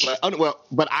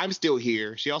 but I'm still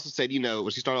here. She also said, when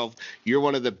she started off, you're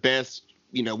one of the best,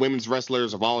 women's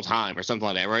wrestlers of all time, or something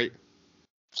like that, right?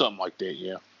 Something like that,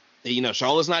 yeah.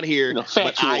 Charlotte's not here,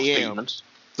 but I am. Statements.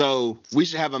 So we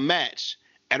should have a match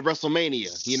at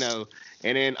WrestleMania,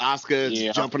 and then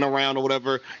Asuka jumping around or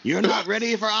whatever. You're not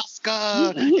ready for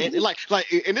Asuka. and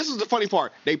and this is the funny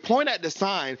part. They point at the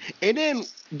sign and then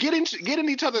get in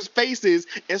each other's faces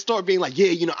and start being like,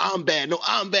 I'm bad. No,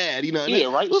 I'm bad.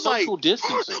 Right. It was social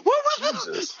distancing.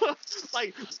 Jesus.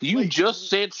 You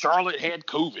just said Charlotte had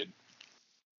COVID.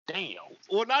 Damn.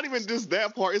 Well, not even just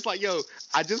that part. It's like,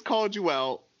 I just called you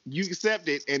out. You accept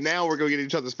it, and now we're going to get in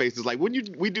each other's faces. Like,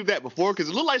 wouldn't we do that before? Because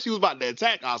it looked like she was about to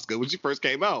attack Asuka when she first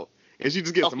came out, and she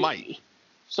just gets a mic.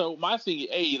 So my thing,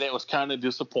 that was kind of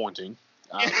disappointing.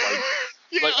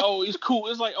 It's cool.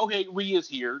 It's like, okay, Rhea's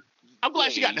here. I'm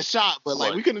glad she got the shot, but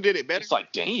we couldn't have did it better. It's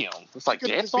like, damn. It's like,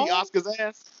 that's all? Asuka's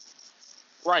ass.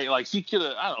 Right, like she could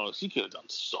have, I don't know, she could have done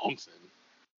something.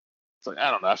 It's like, I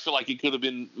don't know. I feel like it could have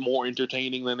been more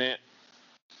entertaining than that.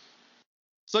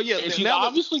 So yeah, and she's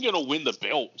obviously going to win the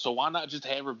belt, so why not just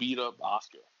have her beat up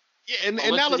Asuka? Yeah, and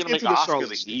now let's get to the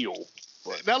Charlotte heel.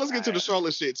 Now let's get to the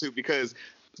Charlotte shit too, because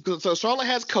so Charlotte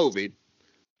has COVID.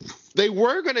 They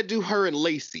were going to do her and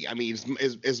Lacey. I mean,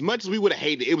 as much as we would have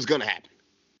hated it, was going to happen.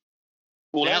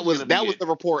 Well, that was the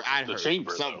report I heard. The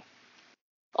Chamber.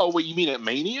 Oh wait, you mean at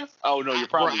Mania? Oh no, you're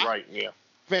probably right. Yeah.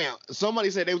 Fam, somebody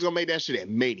said they was going to make that shit at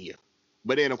Mania,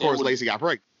 but then of course Lacey got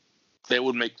pregnant. That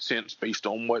would make sense based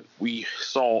on what we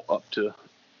saw up to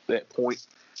that point.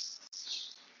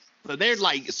 So they're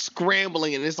like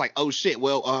scrambling, and it's like, oh shit.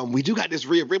 Well, we do got this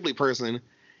Rhea Ripley person,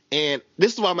 and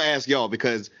this is why I'm gonna ask y'all,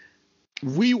 because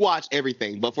we watch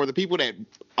everything. But for the people that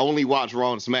only watch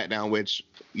Raw and SmackDown, which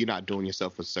you're not doing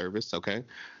yourself a service, okay?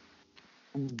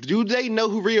 Do they know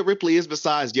who Rhea Ripley is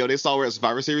besides they saw her at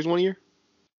Survivor Series one year,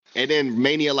 and then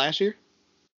Mania last year?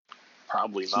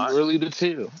 Probably not. Too early to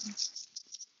tell.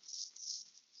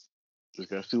 Just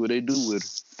gotta see what they do with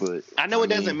it. But I know it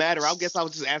doesn't matter. I guess I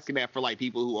was just asking that for like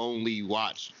people who only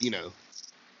watch,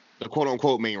 the quote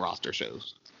unquote main roster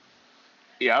shows.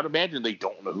 Yeah, I'd imagine they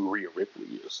don't know who Rhea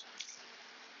Ripley is.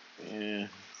 Yeah,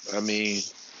 I mean,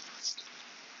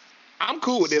 I'm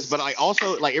cool with this, but I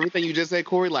also like everything you just said,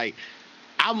 Corey. Like,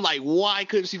 I'm like, why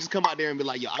couldn't she just come out there and be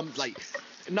like, I'm like,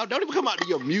 no, don't even come out to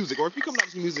your music, or if you come out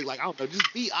to your music, like I don't know,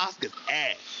 just be Asuka's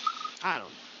ass. I don't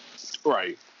know.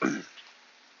 Right.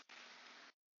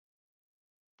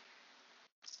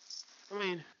 I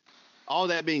mean, all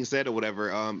that being said or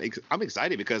whatever, I'm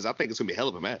excited because I think it's gonna be a hell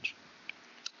of a match.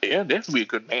 Yeah, definitely be a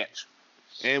good match.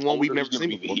 And one we've never seen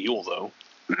before. The heel though.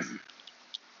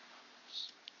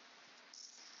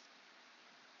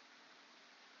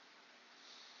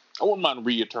 I wouldn't mind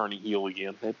Rhea turning heel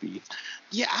again. That'd be.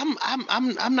 Yeah,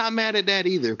 I'm not mad at that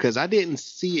either because I didn't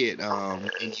see it in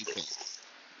UK.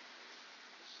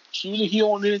 She was a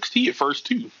heel on NXT at first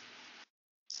too.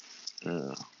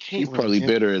 She's probably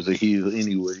better as a heel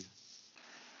anyway.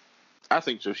 I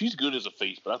think so. She's good as a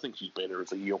face, but I think she's better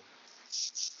as a heel.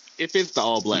 If it's the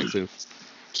All Black too.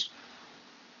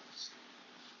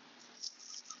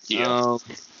 Yeah.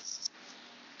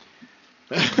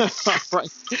 Right.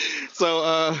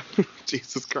 So,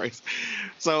 Jesus Christ.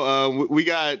 So, we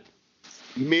got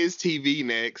Miz TV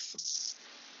next,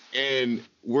 and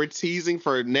we're teasing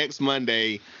for next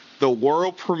Monday the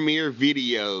world premiere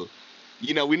video.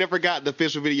 We never got the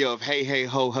official video of Hey Hey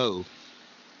Ho Ho.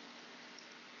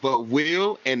 But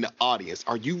Will and the audience,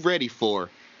 are you ready for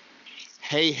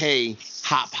Hey Hey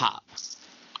Hop Hop?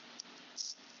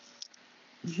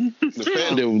 The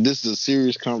fact that this is a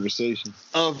serious conversation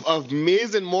of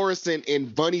Miz and Morrison in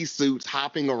bunny suits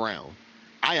hopping around.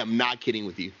 I am not kidding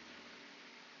with you.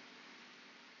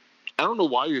 I don't know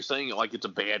why you're saying it like it's a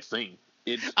bad thing.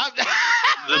 It's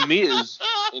The Miz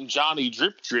and Johnny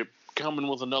Drip Drip coming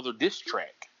with another diss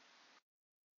track.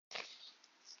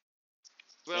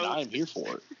 So, and I'm here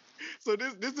for it. So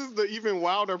this is the even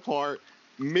wilder part.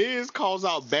 Miz calls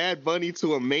out Bad Bunny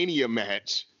to a Mania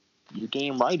match. You're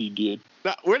damn right he did.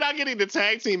 Now, we're not getting the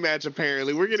tag team match,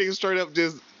 apparently. We're getting straight up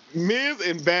just Miz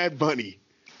and Bad Bunny.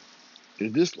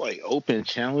 Is this like open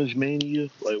challenge mania?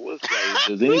 Like, what's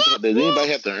like? Does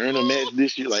anybody have to earn a match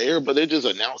this year? Like, everybody, they're just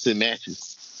announcing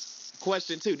matches.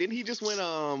 Question 2. Didn't he just win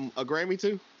a Grammy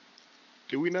too?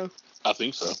 Do we know? I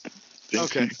think so.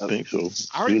 Okay. I think so.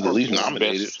 He was at least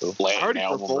nominated. So. I heard he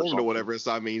performed or whatever.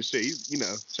 So, I mean, shit,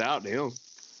 he's, shout out to him.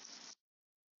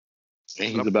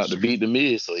 And he's about to beat The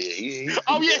Miz, so yeah. He's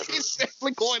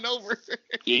definitely going over.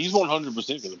 Yeah, he's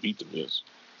 100% going to beat The Miz.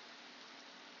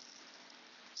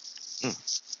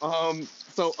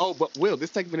 But Will,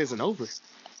 this segment isn't over.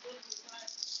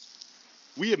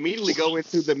 We immediately go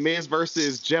into The Miz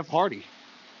versus Jeff Hardy.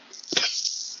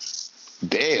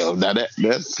 Damn, now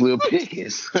that's Slim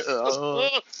Pickens.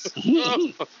 I'm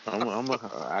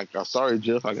sorry,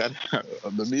 Jeff. I got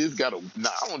The Miz got a. Nah,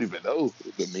 I don't even know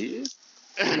The Miz.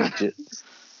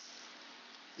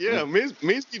 Yeah, Miz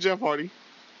beat Jeff Hardy.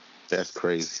 That's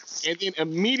crazy. And then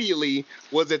immediately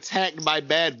was attacked by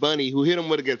Bad Bunny, who hit him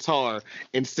with a guitar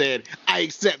and said, "I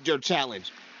accept your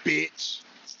challenge, bitch."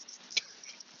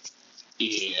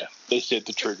 Yeah, they said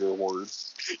the trigger word.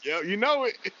 Yeah, you know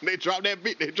it. They dropped that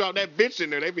bitch in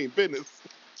there. They mean business.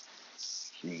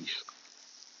 Jeez.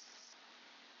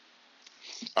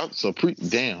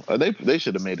 They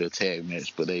should have made a tag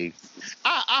match, but they.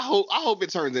 I hope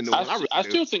it turns into one. I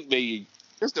still think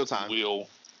there's still time. Will.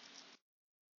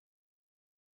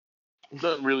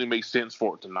 Doesn't really make sense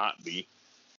for it to not be.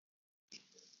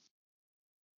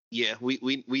 Yeah,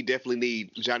 we definitely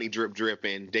need Johnny Drip Drip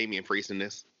and Damian Priest in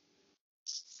this.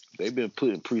 They've been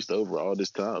putting Priest over all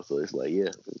this time, so it's like, he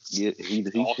should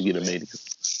get a main.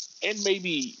 And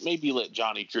maybe let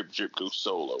Johnny Drip Drip go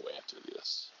solo after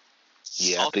this.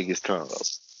 Yeah, I think it's time.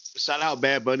 Shout out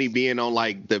Bad Bunny being on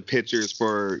like the pictures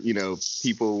for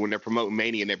people when they're promoting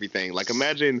Mania and everything. Like,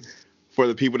 imagine for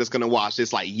the people that's gonna watch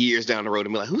this like years down the road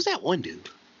and be like, "Who's that one dude?"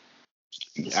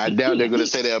 I doubt they're gonna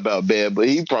say that about Bad, but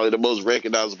he's probably the most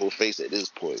recognizable face at this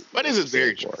point. But this is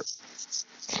very true.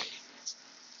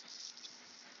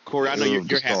 Corey, I know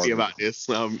you're happy about this.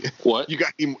 What?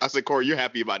 I said, Corey, you're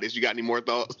happy about this. You got any more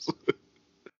thoughts?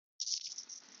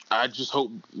 I just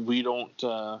hope we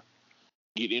don't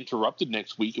get interrupted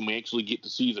next week and we actually get to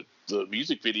see the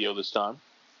music video this time.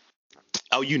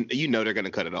 Oh, you know they're going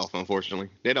to cut it off, unfortunately.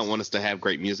 They don't want us to have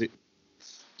great music.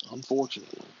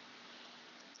 Unfortunately.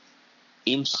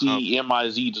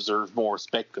 MCMIZ deserves more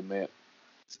respect than that.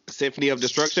 Symphony of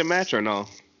Destruction match or no?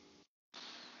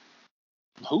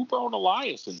 Who brought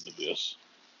Elias into this?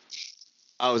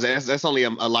 Oh, that's only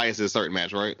Elias' certain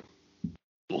match, right?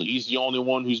 Well, he's the only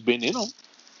one who's been in them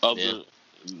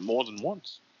more than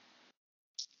once.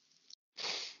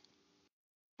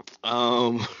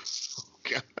 God.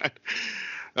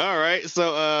 All right,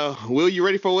 so Will, you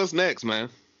ready for what's next, man?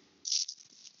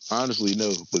 Honestly,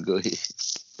 no, but go ahead.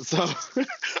 So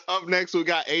up next, we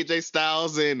got AJ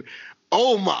Styles and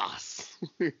Omos,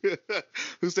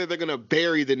 who said they're gonna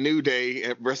bury the New Day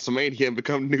at WrestleMania and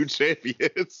become new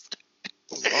champions.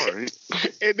 All right.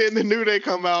 And then the New Day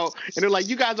come out and they're like,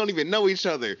 "You guys don't even know each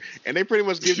other," and they pretty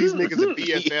much give these niggas a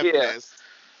BFF test.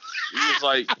 He was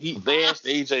like, they asked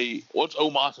AJ, "What's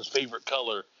Omos's favorite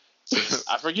color?" And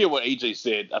I forget what AJ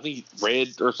said. I think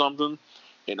red or something.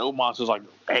 And Omos is like,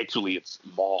 "Actually, it's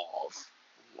mauve."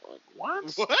 I'm like, what?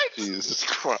 Jesus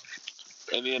Christ.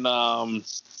 And then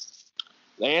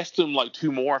they asked him like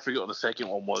two more. I forget what the second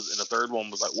one was. And the third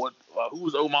one was like, who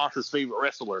was Omos's favorite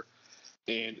wrestler?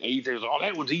 And AJ was like, "Oh,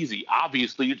 that one's easy.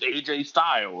 Obviously, it's AJ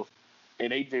Styles."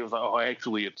 And AJ was like, "Oh,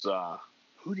 actually, it's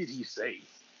who did he say?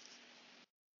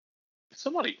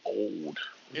 Somebody old.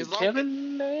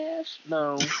 Kevin Nash?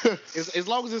 No. As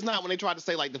long as it's not when they tried to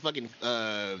say like the fucking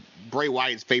Bray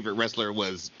Wyatt's favorite wrestler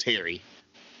was Terry.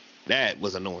 That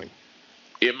was annoying.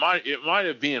 It might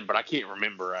have been, but I can't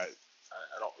remember. I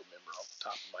don't remember off the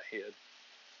top of my head.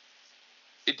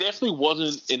 It definitely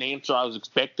wasn't an answer I was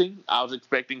expecting. I was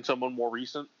expecting someone more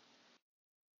recent.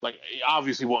 Like, it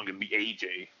obviously wasn't going to be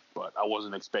AJ, but I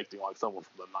wasn't expecting like someone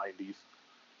from the 90s.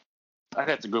 I'd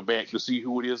have to go back to see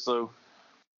who it is, though.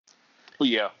 But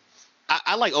yeah,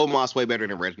 I like Omos way better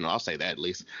than Reginald. I'll say that at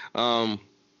least. How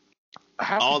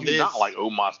could you not like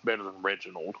Omos better than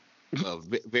Reginald?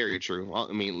 Very true.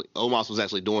 I mean, Omos was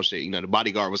actually doing shit. The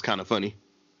bodyguard was kind of funny.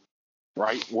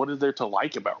 Right? What is there to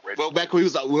like about Reginald? Well, back when he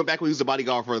was the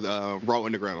bodyguard for the Raw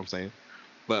Underground, I'm saying.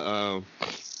 But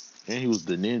and he was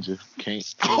the ninja. Can't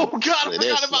oh God, I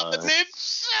forgot about the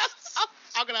ninja.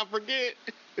 How can I forget?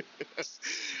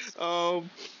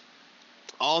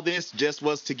 All this just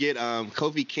was to get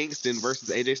Kofi Kingston versus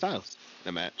AJ Styles in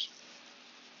a match,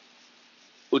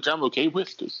 which I'm okay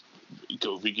with because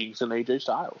Kofi Kingston, AJ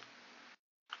Styles.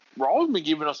 Raw's been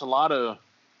giving us a lot of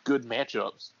good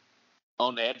matchups,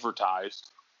 unadvertised.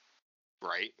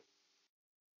 Right?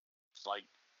 It's like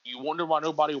you wonder why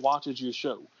nobody watches your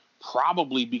show.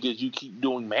 Probably because you keep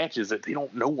doing matches that they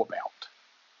don't know about.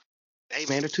 Hey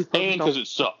man, they're too fun. And because it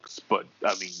sucks, but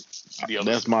I mean,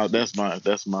 that's my.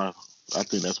 I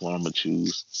think that's what I'm gonna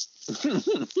choose.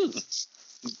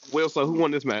 Well, so who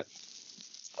won this match?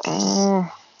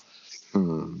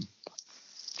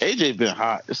 AJ been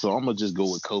hot, so I'm gonna just go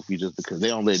with Kofi just because they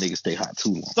don't let niggas stay hot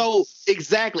too long. So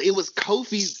exactly, it was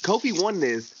Kofi. Kofi won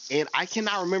this, and I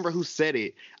cannot remember who said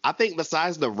it. I think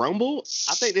besides the Rumble,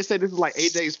 I think they said this is like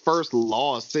AJ's first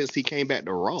loss since he came back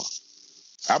to Raw.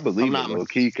 I believe it, low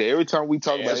key. Cause every time we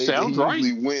talk about AJ, he's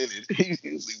usually winning. He's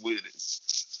usually winning.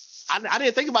 I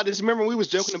didn't think about this. Remember, we was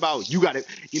joking about you got to,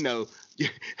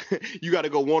 you got to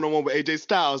go 1-on-1 with AJ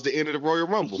Styles to enter the Royal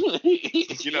Rumble.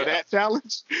 That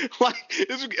challenge. Like,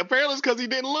 apparently it's because he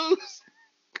didn't lose.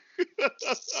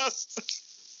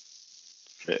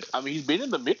 I mean, he's been in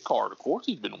the mid card. Of course,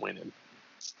 he's been winning.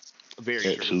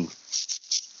 Very true.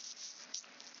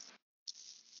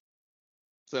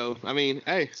 So, I mean,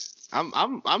 hey.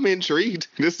 I'm intrigued.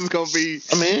 This is gonna be.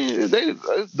 I mean,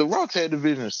 the Raw Tag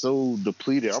division is so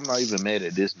depleted. I'm not even mad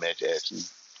at this match actually.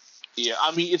 Yeah,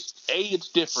 I mean, it's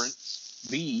different.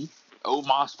 B,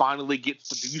 Omos finally gets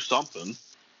to do something.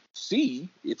 C,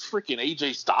 it's freaking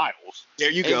AJ Styles.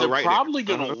 There you go. They're probably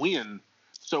gonna win.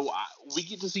 So we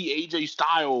get to see AJ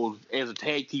Styles as a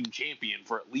tag team champion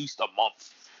for at least a month.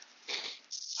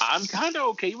 I'm kind of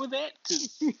okay with that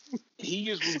because he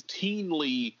is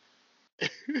routinely.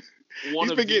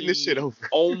 He's been getting this shit over.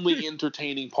 Only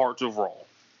entertaining parts of Raw.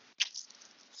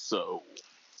 So,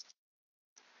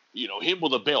 him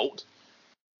with a belt,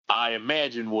 I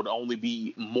imagine would only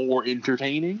be more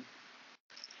entertaining.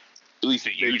 At least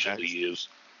it usually is.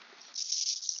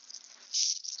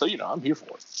 So, I'm here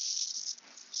for it.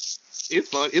 It's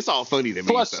fun. It's all funny to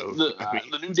me. Plus,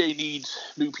 the New Day needs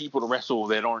new people to wrestle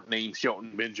that aren't named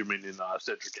Shelton Benjamin and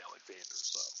Cedric Alexander.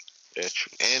 So. That's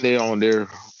true. And they're on their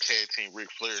tag team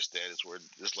Ric Flair status where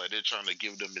it's like they're trying to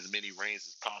give them as many reigns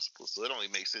as possible. So it only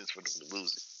makes sense for them to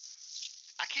lose it.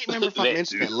 I can't remember if I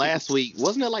mentioned it last week.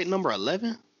 Wasn't it like number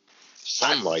 11?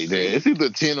 Something like that. It's either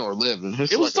 10 or 11.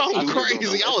 It was something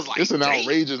crazy. I was like, it's an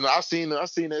outrageous. I seen that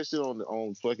shit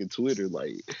on fucking Twitter.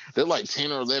 Like they're like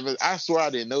 10 or 11. I swear I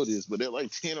didn't know this, but they're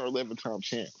like 10 or 11 time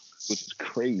champs, which is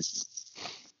crazy.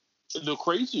 The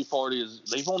crazy part is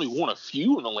they've only won a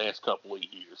few in the last couple of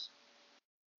years.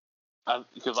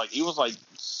 Because it was like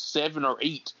 7 or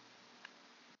 8,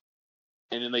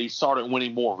 and then they started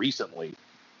winning more recently.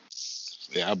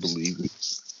 Yeah, I believe it.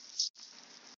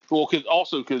 Well,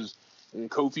 because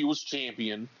Kofi was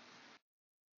champion,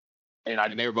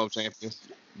 and they were both champions,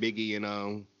 Biggie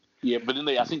and Yeah, but then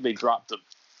I think they dropped the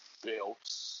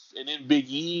belts, and then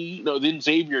then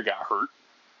Xavier got hurt.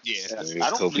 Yeah, did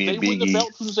they win the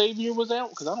belt when Xavier was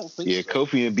out? Because I don't think. Yeah, so.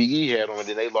 Kofi and Big E had them, and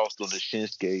then they lost on the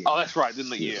Shinsuke. Oh, that's right.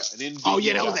 Didn't they? Yeah. And then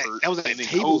that was that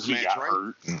tables match, got right?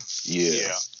 Hurt.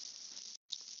 Yeah.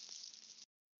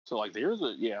 So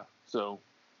So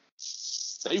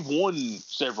they've won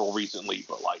several recently,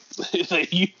 but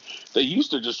they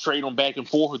used to just trade them back and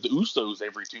forth with the Usos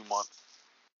every 2 months.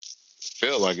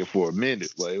 Felt like it for a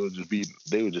minute. Like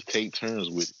they would just take turns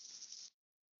with it.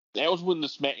 That was when the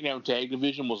SmackDown Tag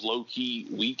Division was low-key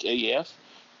weak AF,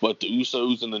 but the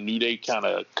Usos and the New Day kind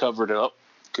of covered it up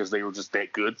because they were just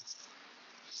that good.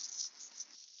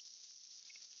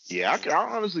 Yeah, I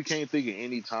honestly can't think of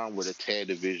any time where the Tag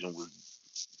Division was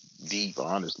deep,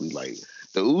 honestly. Like,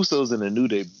 the Usos and the New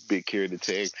Day big carried the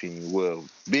tag team. Well,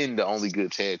 been the only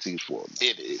good tag teams for a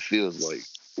minute, it feels like.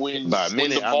 When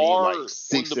the bar was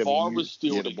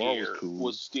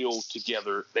still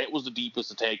together, that was the deepest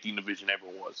the tag team division ever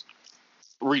was.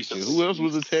 Recently. Yeah, who else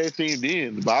was a tag team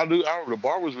then? The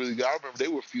bar was really good. I remember they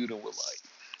were feuding with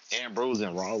Ambrose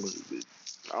and Rollins.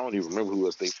 I don't even remember who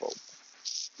else they fought.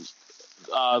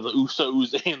 The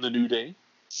Usos and the New Day.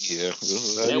 Yeah.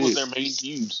 That was their main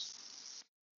feuds.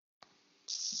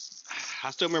 I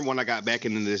still remember when I got back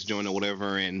into this joint or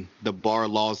whatever, and the Bar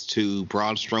lost to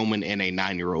Braun Strowman and a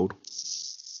 9-year-old.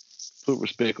 Put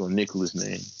respect on Nicholas'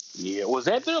 name. Yeah, was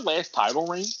that their last title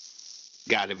reign?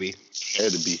 Gotta be.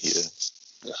 Had to be here.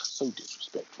 Yeah, so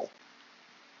disrespectful.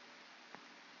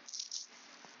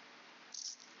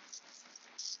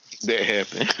 That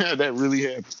happened. That really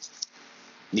happened.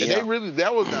 Yeah. And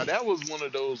that was one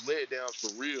of those letdowns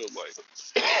for real. Like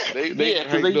they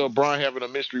hyped up Braun having a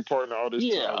mystery partner all this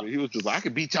time. And he was just like, I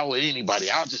could beat y'all with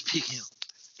anybody. I'll just pick him.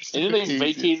 And then they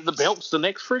vacated the belts the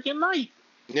next freaking night.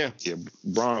 Yeah. Yeah,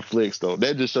 Braun flex though.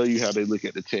 That just show you how they look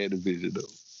at the tag division though.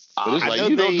 But it's like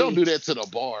don't do that to the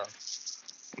Bar.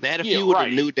 They had a feud with a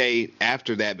New Day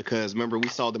after that because remember we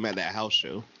saw them at that house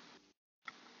show.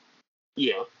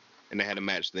 Yeah. And they had a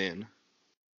match then.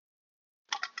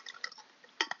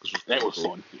 That was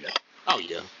fun. Yeah. Oh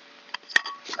yeah.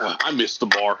 I miss the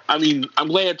Bar. I mean, I'm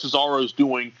glad Cesaro's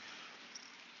doing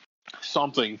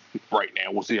something right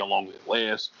now. We'll see how long it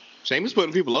lasts. Sheamus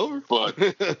putting people over, but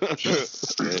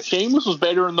Sheamus was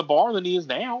better in the Bar than he is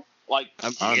now. Like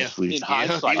honestly, in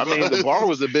hindsight, I mean, the Bar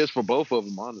was the best for both of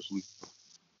them. Honestly,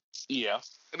 yeah,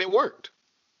 and it worked.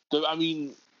 I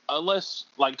mean, unless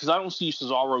because I don't see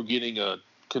Cesaro getting a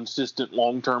consistent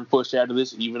long-term push out of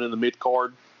this, even in the mid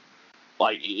card.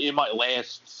 Like it might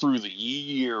last through the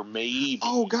year, maybe.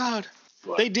 Oh God,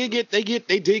 but they did get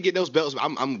those belts.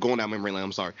 I'm going down memory lane.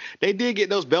 I'm sorry. They did get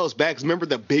those belts back. Remember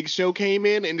the Big Show came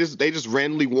in and they just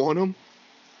randomly won them.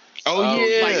 Oh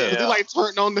yeah, they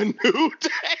turned on the New Day.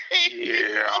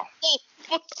 Yeah,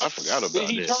 I forgot about that.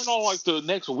 He turned on the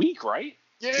next week, right?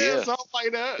 Yeah, something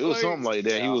like that. It was something like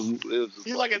that. Yeah.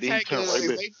 He was like a tag team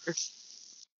later.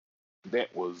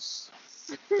 That was.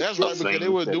 That's right because they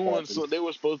were doing so. They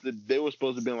were supposed to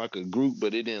be in like a group,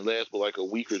 but it didn't last but like a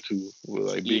week or two with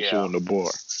like Big Show in the Bar.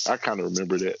 I kind of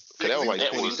remember that. That was like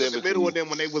 2017. In the middle of them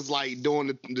when they was like doing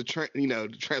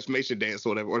the transformation dance or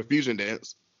whatever, or the fusion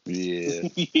dance. Yeah,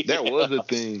 that was a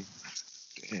thing.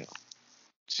 Damn,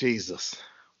 Jesus.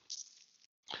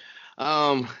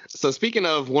 So speaking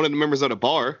of one of the members of the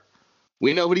Bar,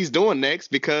 we know what he's doing next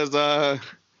because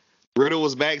Riddle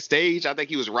was backstage. I think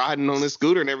he was riding on his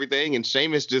scooter and everything, and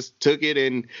Sheamus just took it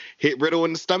and hit Riddle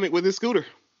in the stomach with his scooter.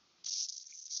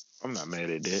 I'm not mad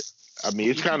at that. I mean,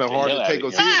 it's kind of hard to take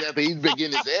him serious after he's been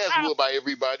getting his ass whooped by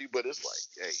everybody, but it's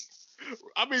like, hey.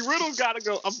 I mean, Riddle's got to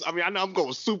go. I know I'm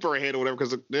going super ahead or whatever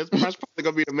because that's probably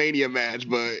going to be the Mania match,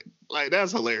 but like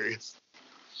that's hilarious.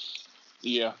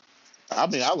 Yeah. I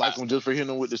mean, I like him just for hitting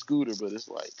him with the scooter, but it's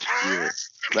like, yeah,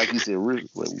 like you said, Riddle.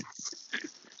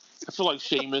 I feel like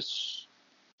Sheamus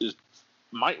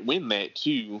might win that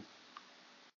too.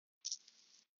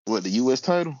 What, the U.S.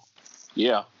 title?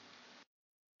 Yeah.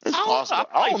 It's possible.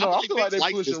 I don't know. I feel like they're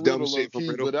pushing Riddle low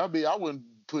key, but I mean, I wouldn't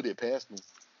put it past them.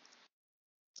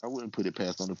 I wouldn't put it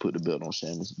past them to put the belt on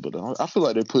Sheamus, but I feel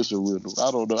like they're pushing Riddle. I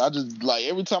don't know. I just like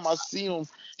every time I see him,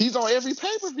 he's on every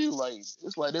pay-per-view. Like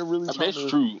it's like they're really. That's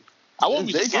true. I won't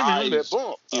be surprised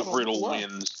if Riddle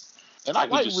wins. And I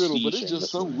like Riddle, but it's just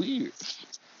so weird.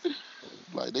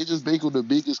 Like they just make him the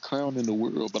biggest clown in the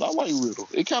world, but I like Riddle.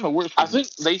 It kind of works. I think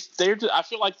I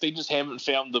feel like they just haven't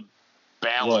found the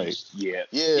balance yet.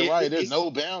 Yeah, right. There's no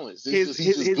balance. It's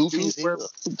just goofy as hell.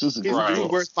 His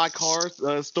Dude by Cars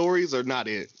stories are not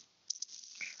it.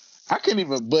 I can't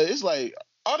even. But it's like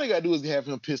all they gotta do is have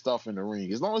him pissed off in the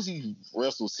ring. As long as he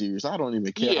wrestles serious, I don't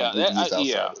even care.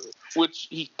 Yeah, which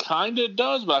he kind of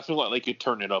does, but I feel like they could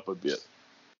turn it up a bit.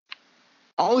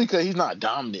 Only because he's not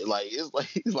dominant. Like it's like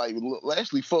he's like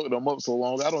Lashley fucked him up so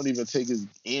long. I don't even take his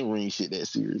in-ring shit that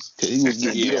serious. Cause he was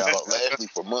getting beat up about Lashley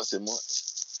for months and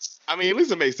months. I mean, at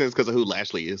least it makes sense because of who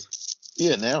Lashley is.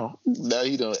 Yeah, now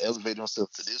he done elevated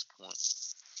himself to this point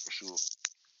for sure.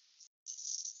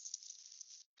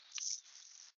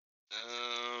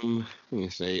 Let me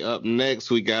see. Up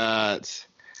next, we got.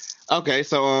 Okay,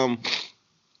 so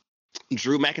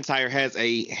Drew McIntyre has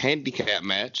a handicap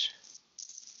match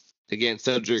against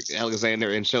Cedric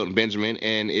Alexander and Shelton Benjamin,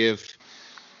 and if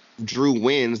Drew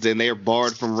wins, then they're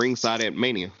barred from ringside at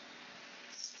Mania.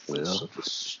 Well, such a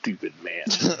stupid man.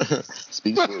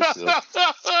 Speaks for itself.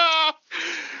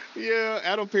 Yeah,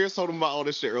 Adam Pearce told him about all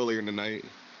this shit earlier in the night.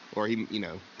 Or he,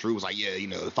 Drew was like, yeah,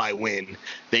 if I win,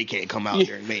 they can't come out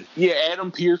there and make. Yeah,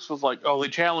 Adam Pearce was like, oh, they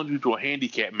challenged you to a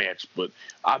handicap match, but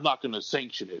I'm not going to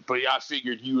sanction it. But I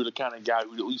figured you were the kind of guy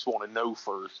who'd at least want to know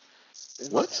first.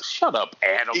 What? Like, shut up,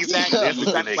 Adam. Exactly. You're never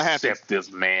going to accept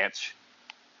this match.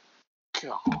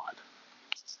 God.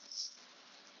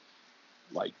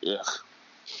 Like, ugh.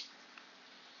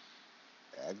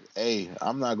 Hey,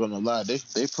 I'm not going to lie.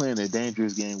 They playing a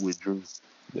dangerous game with Drew.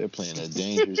 They're playing a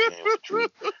dangerous game with Drew.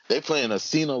 They playing a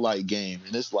Cena-like game,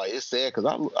 and it's like it's sad because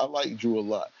I like Drew a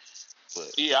lot.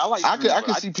 But yeah, I like. Drew, I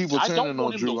could see people turning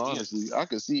on Drew. Honestly, I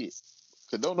could see it.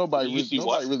 Cause nobody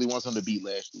really wants him to beat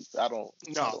Lashley. I don't.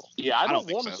 Yeah, I don't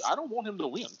want him to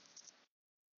win.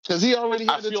 Because he already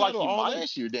had the title all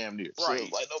last year, damn near. Right.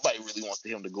 So like nobody really wants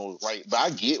him to go right. But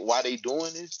I get why they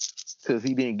doing this because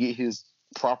he didn't get his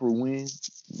proper win.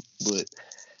 But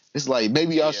it's like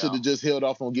maybe y'all should have just held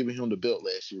off on giving him the belt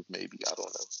last year. Maybe I don't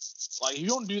know. Like if you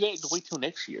don't do that, wait till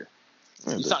next year.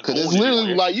 Because it's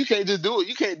literally like you can't just do it.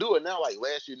 You can't do it now. Like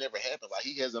last year never happened. Like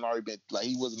he hasn't already been. Like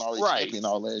he wasn't already champion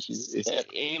all last year. It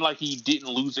ain't like he didn't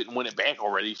lose it and win it back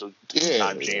already. So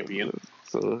two-time champion.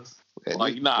 So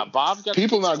like Bob's got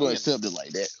people not going to accept it like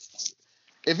that.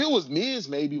 If it was Miz,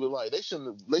 maybe, but like they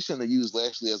shouldn't have used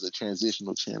Lashley as a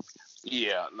transitional champion.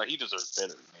 Yeah, no, he deserves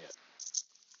better than that.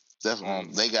 That's why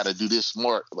they got to do this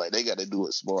smart. Like they got to do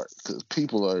it smart because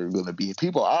people are going to be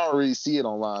people. I already see it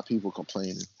online. People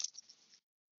complaining.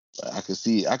 Like, I could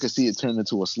see it turn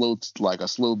into a slow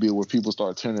build where people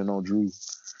start turning on Drew.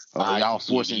 Y'all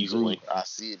forcing Drew. I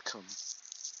see it coming.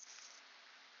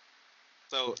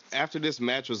 So after this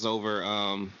match was over,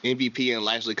 MVP and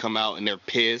Lashley come out and they're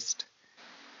pissed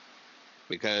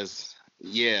because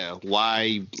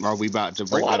why are we about to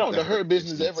break? Why don't the Hurt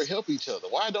Business ever help each other?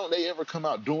 Why don't they ever come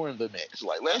out during the match?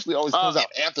 Like Lashley always comes out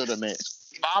after the match.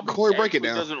 Corey, break it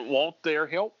down. Doesn't want their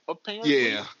help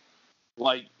apparently. Yeah.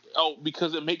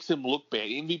 Because it makes him look bad.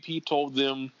 MVP told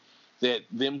them that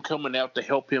them coming out to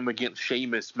help him against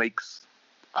Sheamus makes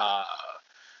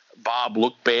Bob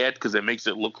look bad because it makes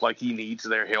it look like he needs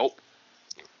their help.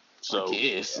 So, I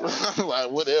guess.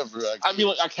 Like whatever. I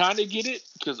mean, I kind of get it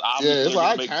because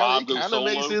obviously make Bob go solo.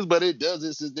 Makes sense, but it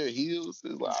doesn't since they're heels.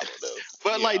 It's like, I don't know.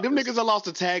 But like them niggas have lost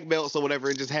the tag belts or whatever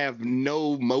and just have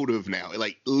no motive now.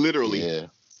 Like literally. Yeah.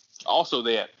 Also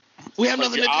that. We have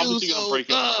nothing to do. You're obviously going to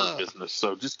break up the Hurt Business,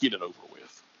 so just get it over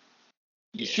with.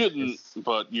 You shouldn't,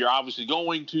 but you're obviously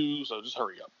going to, so just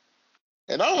hurry up.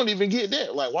 And I don't even get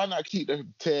that. Like, why not keep the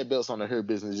tag belts on the Hurt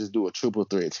Business? Just do a triple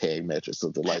threat tag match or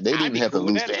something. Like, they didn't have to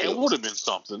lose that. It would have been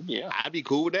something, yeah. I'd be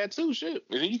cool with that too, shit.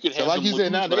 And then you could have like you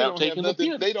said, now they don't have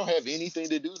nothing. They don't have anything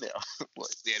to do now.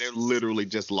 They're literally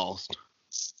just lost.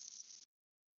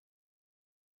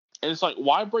 And it's like,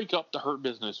 why break up the Hurt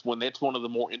Business when that's one of the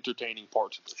more entertaining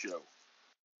parts of the show?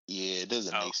 Yeah, it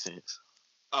doesn't make sense.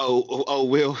 Oh,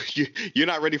 Will, you're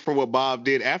not ready for what Bob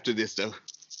did after this, though.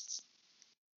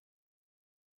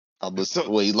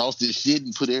 He lost his shit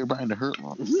and put everybody in the Hurt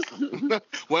Locker.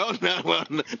 well,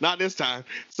 not this time.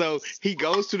 So he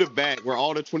goes to the back where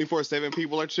all the 24/7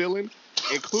 people are chilling,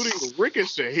 including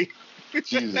Ricochet.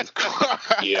 Jesus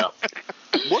Christ. Yeah.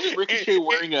 Wasn't Ricochet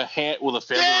wearing a hat with a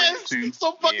feather in it too?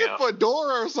 Some fucking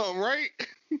fedora or something, right?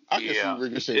 I can see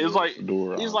Ricochet with a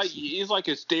fedora. It's like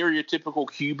a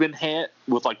stereotypical Cuban hat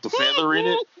with like the feather in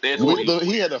it. That's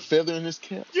he had a feather in his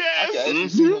cap. Yes. I can actually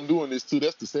see him doing this too.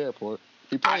 That's the sad part.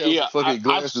 He probably has fucking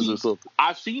glasses or something.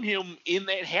 I've seen him in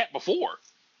that hat before.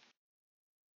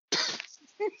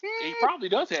 He probably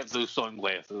does have those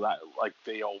sunglasses. I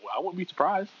wouldn't be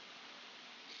surprised.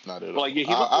 Not at all. Like,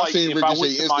 I've seen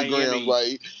Ricochet Instagram.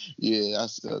 Miami,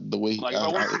 the way. Like, if I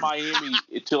went to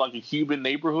Miami to like a Cuban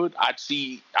neighborhood, I'd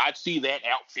see that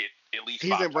outfit at least.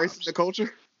 He's embracing the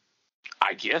culture.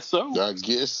 I guess so.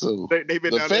 They've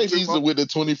been the fact he's with the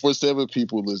 24/7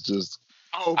 people is just.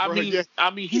 Oh, bro, I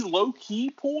mean, he low key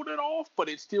pulled it off, but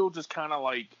it's still just kind of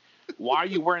like, why are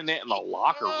you wearing that in the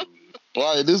locker room?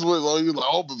 Right, this was all you like.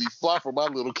 Oh, but be fly for my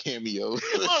little cameo.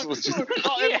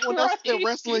 Everyone else in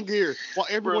wrestling gear. While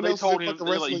everyone else told him,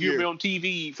 like, you've been on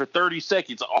TV for 30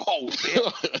 seconds. Oh,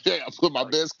 I put my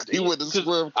best. He went to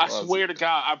swerve. I swear to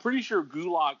God, I'm pretty sure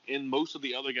Gulak and most of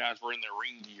the other guys were in their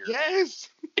ring gear. Yes,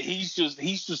 he's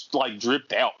just like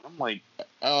dripped out. I'm like,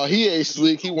 he ain't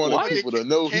slick. He wanted people to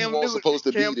know he wasn't supposed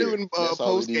to be there. Doing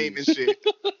post game and shit.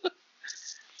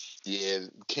 Yeah,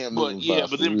 Cam Newton.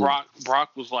 But then Brock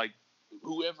was like,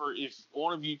 whoever, if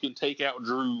one of you can take out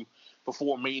Drew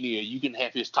before Mania, you can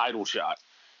have his title shot.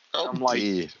 I'm like,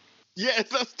 yes,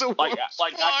 that's the like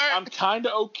I'm kind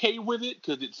of okay with it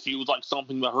because it feels like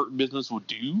something the Hurt Business would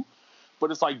do. But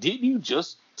it's like, didn't you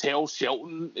just tell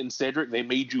Shelton and Cedric they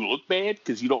made you look bad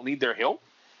because you don't need their help?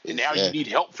 And now you need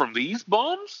help from these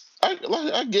bums?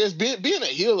 I guess being a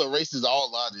heel erases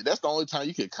all logic. That's the only time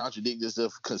you can contradict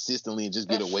yourself consistently and just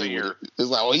get away with it. It's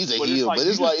like, oh, he's a heel. But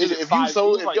it's like, if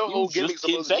your whole gimmick's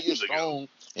supposed to be strong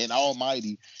and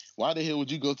almighty, why the hell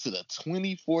would you go to the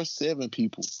 24/7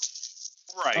 people?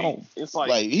 Right. It's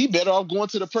like he better off going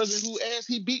to the person who asked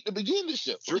he beat to begin the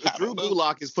show. Drew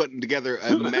Gulak is putting together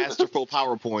a masterful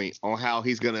PowerPoint on how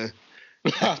he's going to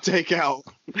I'll take out.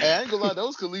 Hey, I ain't gonna lie,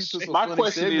 those could lead to some My funny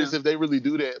question segments is- if they really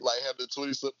do that. Like have the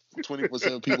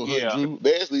 20% of people Yeah. hunt Drew.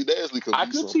 They actually could. I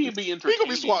be could something. see it be He entertaining.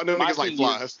 gonna be swatting them My niggas like thing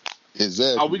flies.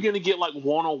 Exactly. Are we gonna get like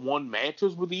one-on-one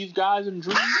matches with these guys and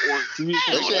Drew, or is Drew just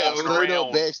They gonna should have walk straight up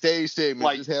around backstage segments.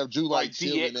 like- Just have Drew like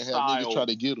chilling and DX have niggas style try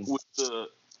to get him.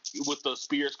 with the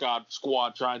Spirit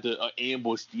Squad trying to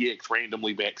ambush DX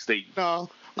randomly backstage? No.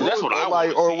 That's what I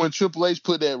like, wanna or see. when Triple H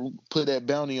put that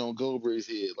bounty on Goldberg's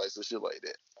head, like some shit like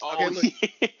that. Okay,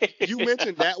 look, you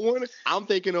mentioned that one. I'm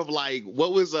thinking of like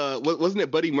wasn't it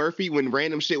Buddy Murphy when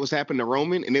random shit was happening to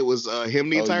Roman and it was him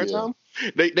the entire time?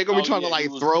 They gonna be trying to like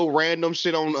throw random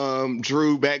shit on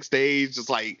Drew backstage, just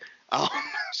like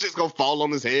shit's gonna fall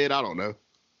on his head. I don't know.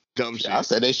 Dumb shit. I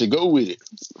said they should go with it.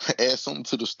 Add something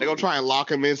to the story. They're gonna try and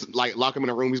lock him in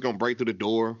a room. He's gonna break through the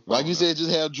door. Like you said, just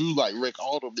have Drew like wreck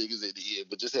all them niggas at the end,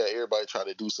 but just have everybody try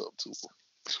to do something to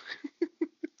him.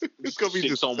 It's gonna be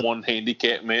 6-on-1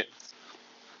 handicap match.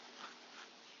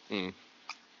 They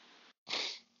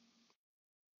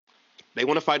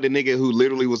want to fight the nigga who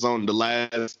literally was on the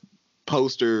last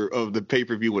poster of the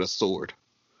pay-per-view with a sword.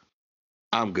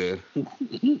 I'm good.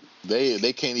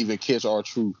 They can't even catch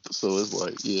R-Truth, so it's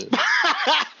like, yeah.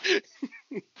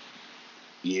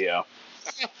 Yeah.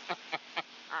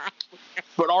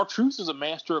 But R-Truth is a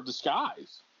master of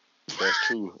disguise. That's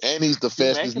true. And he's the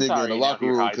fastest nigga in the locker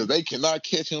room because hiding. they cannot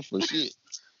catch him for shit.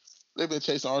 They've been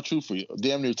chasing R-Truth for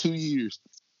damn near 2 years.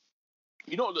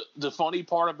 You know the funny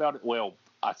part about it? Well,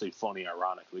 I say funny,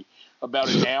 ironically, about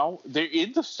it now. They're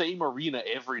in the same arena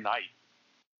every night.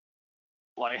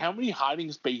 Like, how many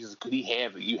hiding spaces could he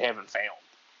have that you haven't found?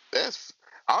 That's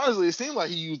honestly, it seems like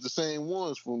he used the same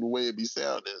ones from the way it be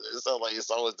sounding. It sounds like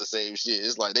it's always the same shit.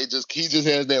 It's like he just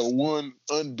has that one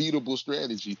unbeatable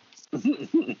strategy. But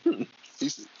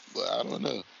I don't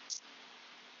know.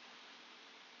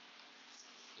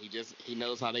 He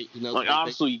knows how they. He knows. Like,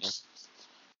 honestly,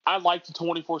 I liked the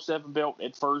 24/7 belt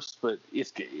at first, but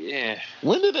it's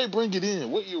When did they bring it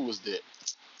in? What year was that?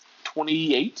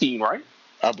 2018, right?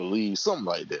 I believe something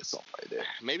like that.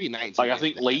 Maybe 19. Like, I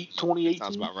think late 2018.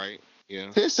 Sounds about right.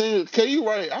 Yeah. You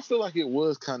right? I feel like it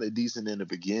was kind of decent in the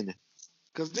beginning.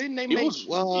 Because didn't they It make?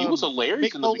 was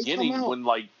hilarious in the beginning when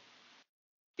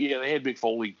they had Big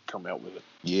Foley come out with it.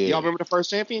 Yeah. Y'all remember the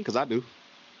first champion? Because I do.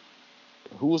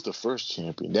 Who was the first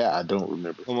champion? That I don't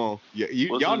remember. Come on. Yeah,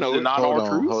 y'all know it. Not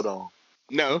Hold on.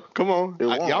 No, come on.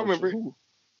 Y'all remember it?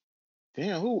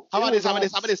 Damn, who? How about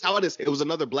this? It was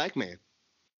another black man.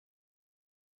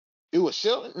 It was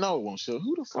Shelton? No, it wasn't Shelton.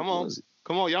 Who the fuck was it?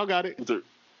 Come on, y'all got it.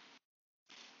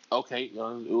 Okay, it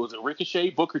was Ricochet,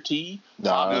 Booker T,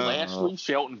 Bobby Lashley,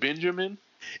 Shelton Benjamin.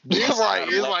 Right.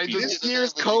 It's like this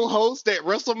year's co-host at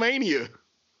WrestleMania.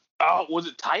 Oh, was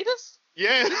it Titus?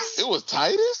 Yes. It was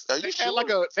Titus? Are you They sure?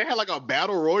 had like a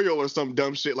battle royal or some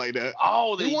dumb shit like that.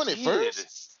 Oh, He won it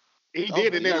first? He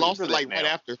did, and then lost it like right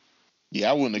after. Yeah,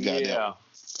 I wouldn't have got that one.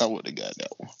 I wouldn't have got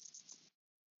that one.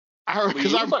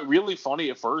 Because it was like really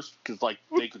funny at first because like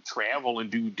they could travel and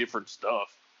do different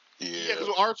stuff. Yeah.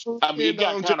 R-Truth. I mean, it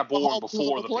got kind of boring Jinder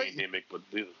before the pandemic, but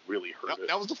this really hurt it.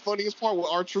 That was the funniest part with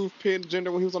R-Truth pinned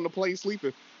Jinder when he was on the plane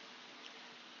sleeping.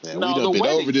 Man, No, we the done been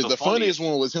wedding's over this. the The funniest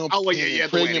one was him pinning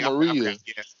pregnant Maria. Him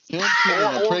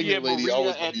pinning a pregnant lady Maria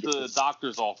always at the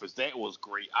doctor's office. That was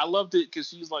great. I loved it because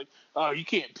she's like, "Oh, you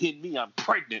can't pin me. I'm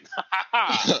pregnant."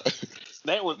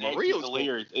 That was actually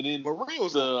hilarious. And then Maria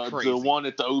was the one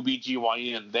at the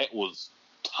OBGYN, that was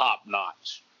top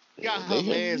notch. Got her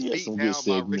man's beat down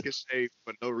by Ricochet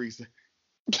for no reason.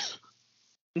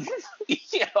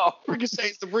 Yeah,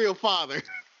 Ricochet's the real father.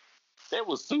 That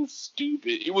was so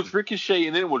stupid. It was Ricochet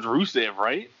and then it was Rusev,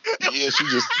 right? Yeah, she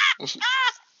just.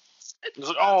 It was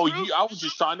like, I was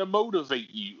just trying to motivate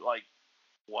you. Like,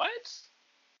 what?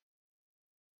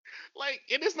 Like,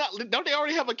 and it's not. Don't they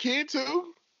already have a kid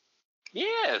too?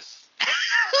 Yes.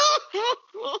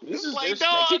 This is like, their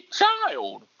second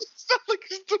child.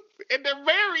 And they're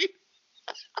married.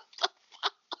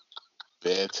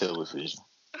 Bad television.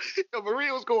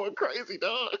 Maria was going crazy,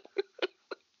 dog.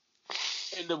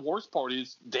 And the worst part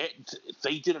is that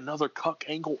they did another cuck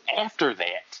angle after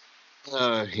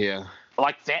that. Yeah.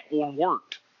 Like, that one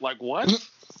worked. Like, what?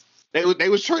 They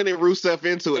was turning Rusev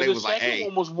into it. And they was like, the second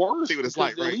one was worse. See what it's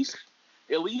like, right?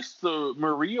 At least the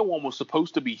Maria one was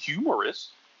supposed to be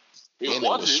humorous. It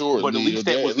wasn't, short, but at least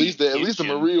that was at least the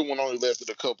Maria one only lasted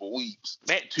a couple weeks.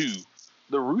 That too.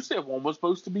 The Rusev one was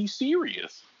supposed to be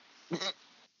serious.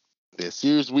 Yeah,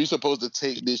 serious. We supposed to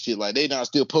take this shit like they not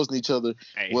still posting each other.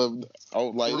 Hey. Well,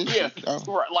 Right.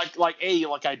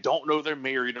 Like I don't know they're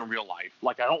married in real life.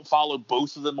 Like I don't follow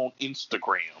both of them on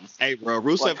Instagram. Hey, bro,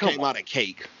 Rusev came out of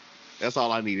cake. That's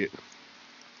all I needed.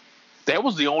 That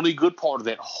was the only good part of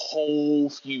that whole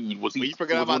feud. Was when he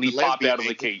popped out of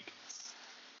the cake.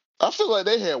 I feel like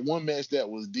they had one match that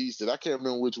was decent. I can't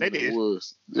remember which one it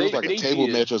was. It was like a table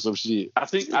match or some shit. I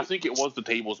think it was the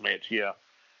tables match, yeah.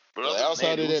 But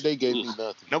outside of that, they gave me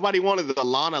nothing. Nobody wanted the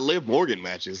Lana Liv Morgan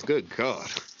matches. Good God.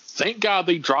 Thank God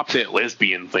they dropped that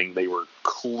lesbian thing they were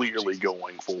clearly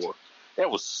going for.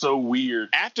 That was so weird.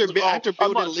 After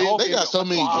building Liv, they got so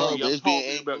many lesbian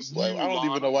angles. Like, I don't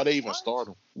even know why they even start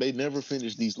them. They never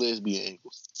finished these lesbian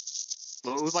angles.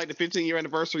 Well, it was like the 15-year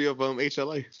anniversary of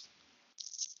HLA.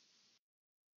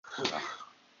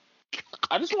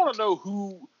 I just want to know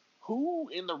who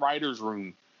in the writers'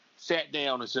 room sat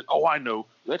down and said, "Oh, I know.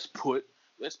 Let's put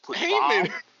Bob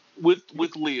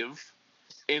with Liv,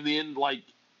 and then like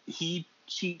he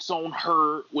cheats on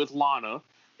her with Lana,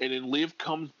 and then Liv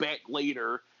comes back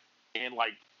later and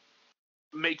like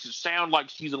makes it sound like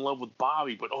she's in love with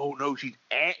Bobby, but oh no, she's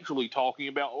actually talking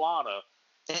about Lana."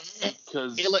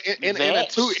 Because in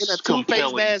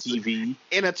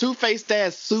a two-faced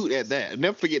ass suit at that.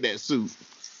 Never forget that suit.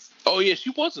 Oh yeah,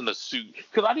 she was in a suit.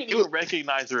 Because I didn't even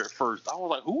recognize her at first. I was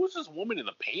like, "Who is this woman in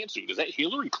a pantsuit? Is that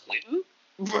Hillary Clinton?"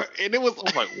 And I was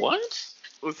like, "What?"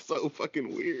 It was so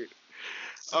fucking weird.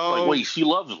 Like, wait, she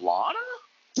loves Lana?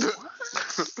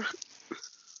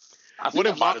 I think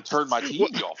I might have turned my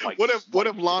TV off. Like, what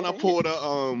if Lana pulled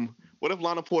a What if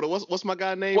Lana Porter? What's my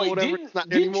guy's name? Whatever. It's not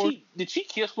there anymore. Did she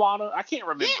kiss Lana? I can't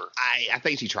remember. Yeah, I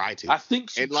think she tried to. I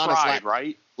think she tried,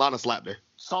 right? Lana slapped her.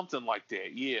 Something like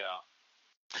that. Yeah.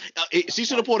 She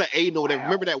should have pulled an Aiden or whatever.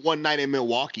 Remember that one night in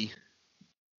Milwaukee?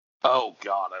 Oh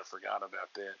God, I forgot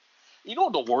about that. You know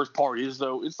what the worst part is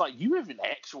though? It's like you have an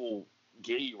actual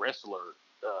gay wrestler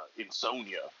in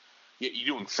Sonya, yet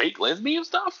you're doing fake lesbian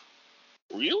stuff.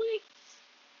 Really?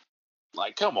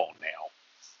 Like, come on now.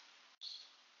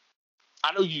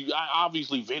 I know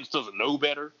obviously Vince doesn't know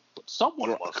better, but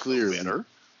someone must know better.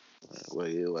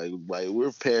 Like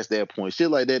we're past that point.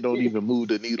 Shit like that don't even move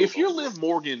the needle. If you're Liv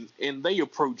Morgan and they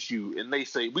approach you and they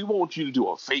say, "We want you to do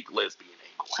a fake lesbian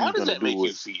angle," how does that make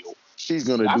you feel? She's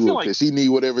gonna do it because she need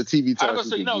whatever TV time. I'm gonna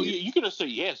say no. You're gonna say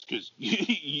yes because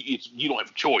you don't have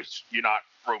a choice. You're not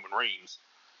Roman Reigns.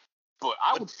 But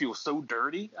I would feel so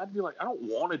dirty. I'd be like, I don't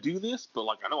want to do this, but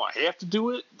like I know I have to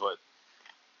do it, but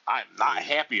I'm not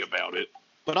happy about it.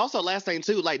 But also, last thing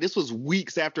too, like this was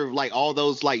weeks after like all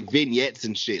those like vignettes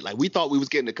and shit. Like we thought we was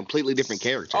getting a completely different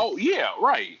character. Oh yeah,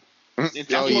 right. It made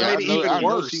it even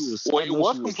worse. It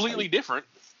was completely different.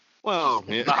 Well,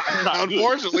 yeah.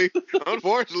 unfortunately,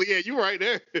 yeah, you right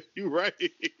there. You right.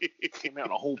 Came out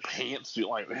in a whole pantsuit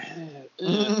like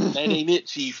that ain't it,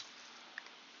 Chief.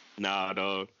 Nah,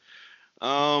 dog.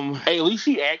 Hey, at least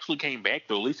she actually came back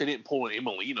though. At least they didn't pull an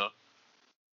Emelina.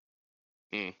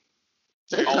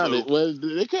 They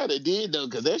kind of did though,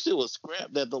 because that shit was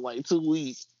scrapped after like 2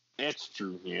 weeks. That's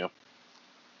true, yeah.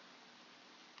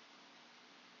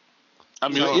 I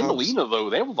mean, Emelina though,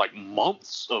 that was like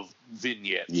months of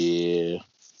vignettes. Yeah,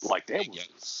 like that was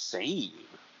insane.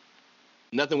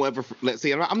 Nothing will ever. Let's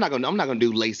see. I'm not gonna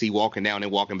do Lacey walking down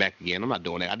and walking back again. I'm not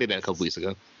doing that. I did that a couple weeks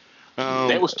ago.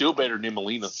 That was still better than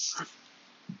Emelina.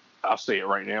 I'll say it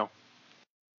right now.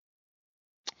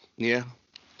 Yeah.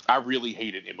 I really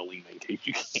hated Emelina, in case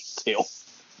you can't tell.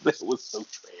 That was so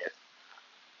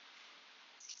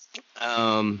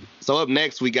trash. So up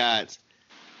next, we got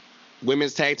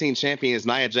Women's Tag Team Champions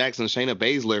Nia Jax and Shayna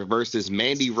Baszler versus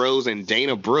Mandy Rose and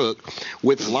Dana Brooke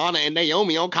with Lana and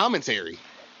Naomi on commentary.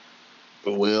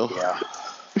 Well, yeah.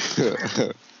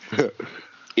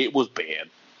 It was bad.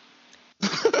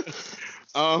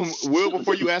 Will,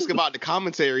 before you ask about the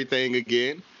commentary thing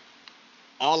again,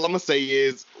 all I'm gonna say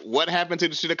is what happened to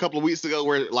the shit a couple of weeks ago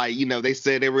where like, you know, they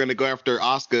said they were gonna go after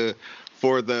Asuka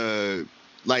for the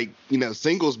like, you know,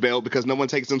 singles belt because no one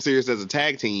takes them serious as a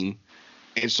tag team.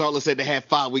 And Charlotte said they had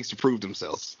 5 weeks to prove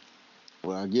themselves.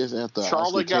 Well, I guess after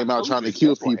Charlotte came out trying to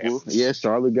kill people. Yeah,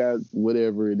 Charlotte got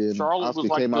whatever it is. Charlotte was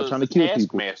like came out trying to kill people.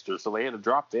 Taskmaster, so they had to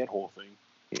drop that whole thing.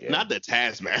 Yeah. Not the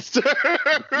Taskmaster.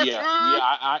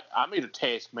 I made a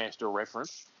Taskmaster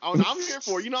reference. Oh, no, I'm here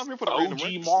for I'm here for the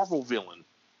OG Marvel villain,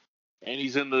 and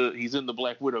he's in the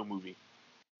Black Widow movie.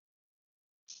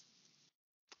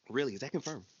 Really? Is that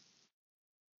confirmed?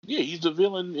 Yeah, he's the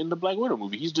villain in the Black Widow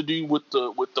movie. He's the dude with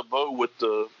the bow with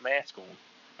the mask on.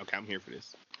 Okay, I'm here for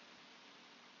this.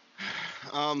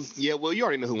 Yeah, well, you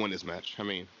already know who won this match. I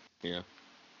mean, yeah.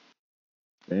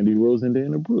 Mandy Rose and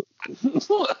Dana Brooke.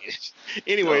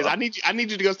 Anyways, I need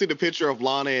you to go see the picture of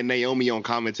Lana and Naomi on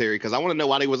commentary because I want to know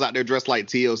why they was out there dressed like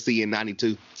TLC in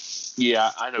 '92.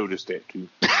 Yeah, I noticed that too.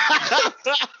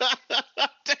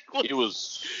 It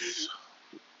was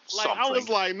Like I was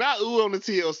like, not ooh on the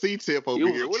TLC tip over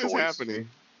here. What is happening?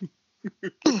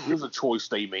 It was a choice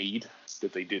they made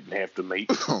that they didn't have to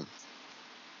make.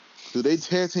 Do they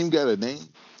tag team got a name?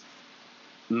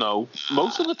 No,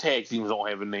 most of the tag teams don't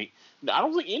have a name. I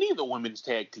don't think any of the women's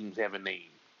tag teams have a name.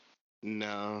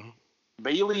 No.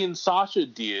 Bayley and Sasha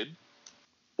did.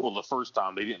 Well, the first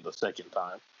time they didn't. The second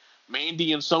time,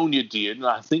 Mandy and Sonya did, and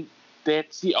I think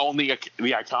that's the only the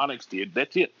Iconics did.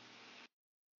 That's it.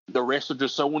 The rest are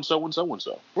just so and so and so and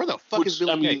so. Where the fuck is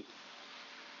Billie Kay?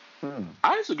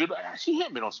 That's a good. She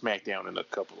hadn't been on SmackDown in a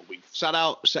couple of weeks. Shout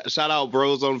out,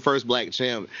 bros on First Black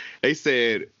Champ. They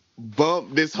said,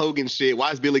 bump this Hogan shit.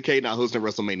 Why is Billie Kay not hosting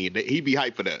WrestleMania? He'd be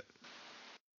hyped for that.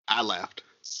 I laughed.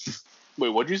 Wait,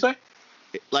 what'd you say?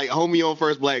 Like, homie on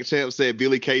First Black Champ said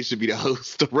Billie Kay should be the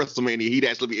host of WrestleMania. He'd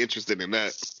actually be interested in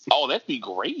that. Oh, that'd be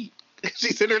great.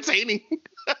 She's entertaining.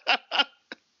 I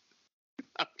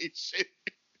mean, shit.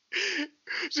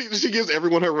 She gives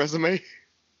everyone her resume.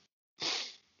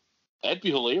 That'd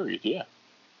be hilarious, yeah.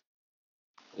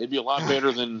 It'd be a lot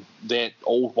better than that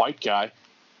old white guy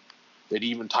that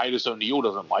even Titus O'Neil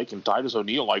doesn't like, and Titus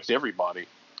O'Neil likes everybody.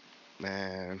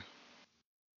 Man.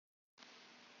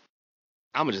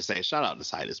 I'm gonna just say, shout out to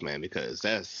Titus, man, because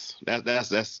that's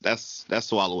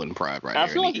swallowing pride right there. I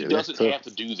feel like he doesn't have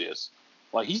to do this.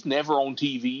 Like, he's never on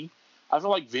TV. I feel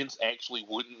like Vince actually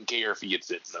wouldn't care if he had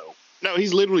said no. No,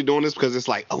 he's literally doing this because it's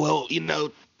like, oh, well, you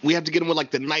know, we have to get him with,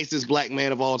 like, the nicest black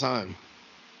man of all time.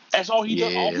 That's all he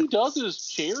does. All he does is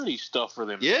charity stuff for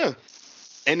them. Yeah.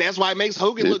 And that's why it makes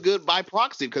Hogan look good by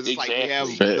proxy, because it's like we have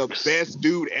the best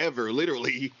dude ever,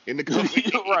 literally, in the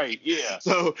company. Right, yeah.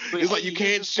 So it's like you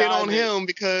can't shit on him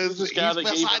because this guy that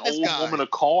gave an old woman a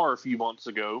car a few months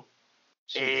ago.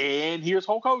 And here's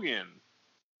Hulk Hogan.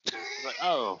 It's like,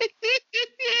 oh.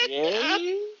 Yeah?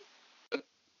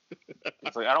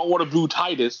 It's like, I don't want to boo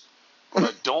Titus, but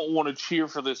I don't want to cheer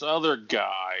for this other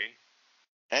guy.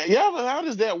 And yeah, but how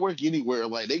does that work anywhere?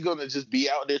 Like, they gonna just be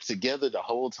out there together the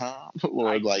whole time,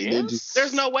 or like they just?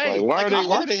 There's no way. Like,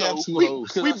 why they have two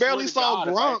hosts? We barely saw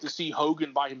Gronk. If I have to see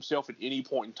Hogan by himself at any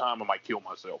point in time, I might kill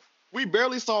myself. We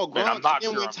barely saw Gronk.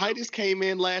 And when Titus came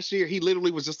in last year, he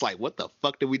literally was just like, "What the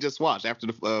fuck did we just watch after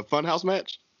the Funhouse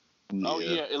match?" Oh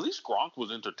yeah, at least Gronk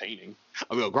was entertaining.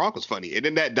 I mean, Gronk was funny, and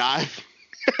then that dive.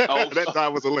 That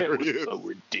dive was hilarious. That was so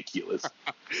ridiculous.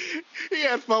 He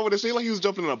had fun with it. Seemed like he was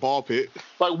jumping in a ball pit.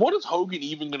 Like, what is Hogan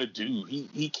even gonna do?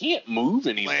 He can't move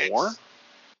anymore.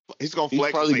 He's gonna flex.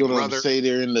 He's probably gonna stay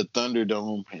there in the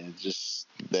Thunderdome and just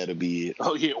that'll be it.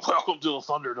 Oh yeah, welcome to the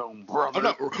Thunderdome, brother.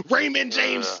 Oh, no. Raymond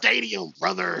James Stadium,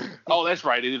 brother. Oh, that's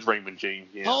right. It is Raymond James.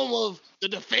 Yeah. Home of the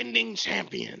defending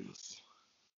champions.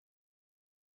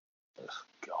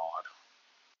 God.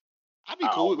 I'd be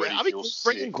cool with it. I'd be cool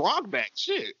bringing Gronk back.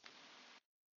 Shit.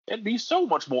 It'd be so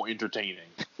much more entertaining.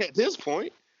 At this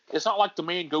point. It's not like the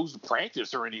man goes to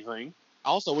practice or anything.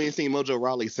 Also, we ain't seen Mojo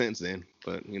Rawley since then,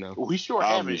 but, you know. We sure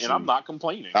haven't, and I'm not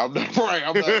complaining. I'm not. Too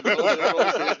loud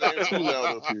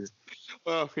up here.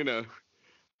 Well, you know.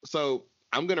 So,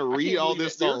 I'm going to read all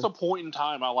this. There's a point in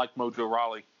time I liked Mojo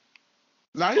Rawley.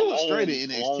 Nah, he was straight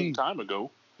in NXT. A long time ago.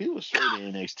 He was straight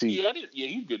in NXT. Yeah,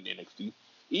 he's good in NXT.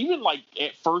 Even, like,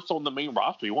 at first on the main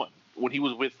roster, he wasn't. When he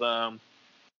was with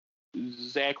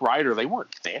Zack Ryder, they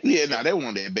weren't that bad. They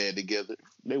weren't that bad together.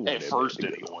 They weren't at first,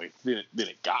 anyway. Then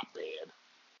it got bad.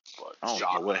 But I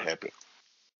don't know what happened.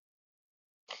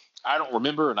 I don't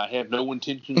remember, and I have no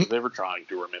intentions of ever trying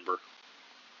to remember.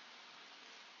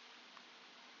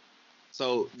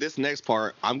 So this next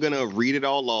part, I'm going to read it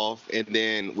all off, and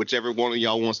then whichever one of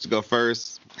y'all wants to go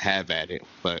first, have at it.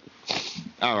 But,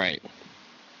 all right.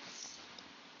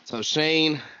 So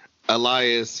Shane,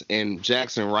 Elias, and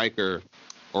Jackson Riker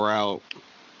are out.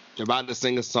 They're about to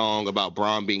sing a song about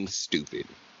Braun being stupid.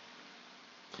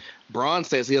 Braun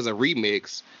says he has a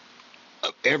remix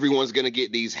of Everyone's Gonna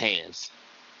Get These Hands.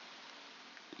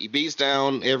 He beats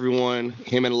down everyone.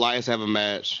 Him and Elias have a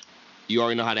match. You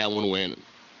already know how that one went.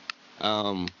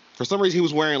 For some reason, he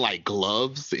was wearing, like,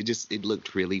 gloves. It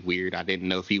looked really weird. I didn't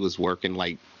know if he was working,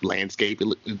 like, landscape. It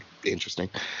looked interesting.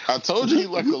 I told you he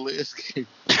like a landscape.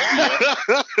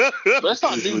 That's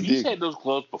not new. He's had those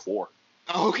gloves before.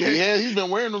 Okay. Yeah, he's been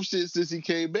wearing them shit since he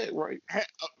came back, right?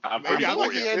 I feel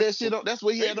like he had that shit on. That's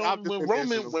what he had on when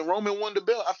Roman won the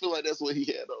belt. I feel like that's what he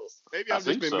had on. Maybe I've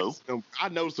just been missing them. I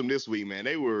noticed them this week, man.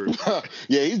 They were.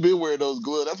 Yeah, he's been wearing those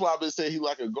gloves. That's why I've been saying he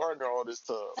like a gardener all this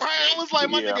time. Right, I was like,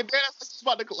 my nigga, that's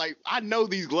about to, like, I know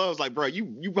these gloves. Like, bro,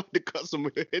 you about to cut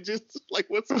some. It just like,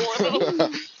 what's going on?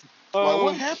 Like,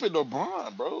 what happened to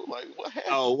Braun, bro? Like, what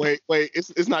happened? Oh wait,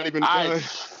 it's not even done.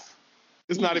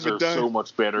 It's not even done. So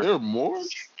much better. There are more.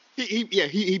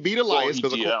 He beat Elias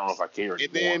because I don't know if I care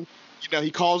anymore. And then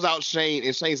he calls out Shane,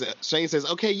 and Shane says,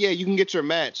 "Okay, yeah, you can get your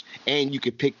match, and you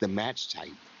can pick the match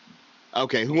type."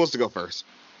 Okay, who wants to go first?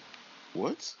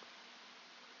 What?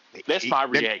 That's my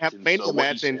reaction. Made the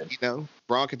match, and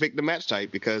Braun can pick the match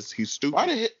type because he's stupid. Why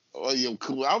the heck? Oh,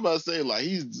 cool. I was about to say, like,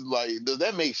 he's like, does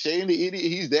that make Shane the idiot?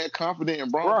 He's that confident in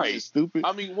Braun. Right? He's stupid.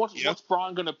 I mean, what's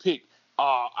Braun gonna pick?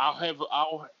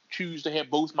 I'll choose to have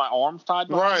both my arms tied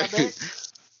behind my back.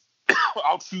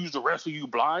 I'll choose to wrestle you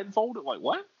blindfolded. Like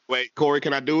what? Wait, Corey,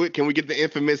 can I do it? Can we get the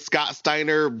infamous Scott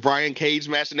Steiner Brian Cage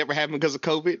match that never happened because of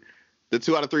COVID? The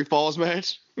 2 out of 3 falls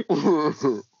match.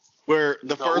 Where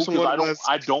the first one was,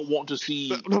 I don't want to see.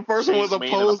 The first one was a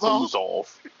pose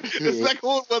off. The second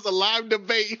one was a live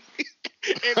debate,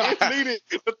 and if needed,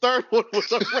 the third one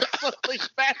was a wrestling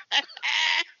match.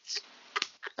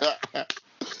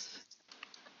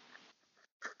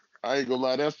 I ain't gonna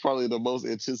lie, that's probably the most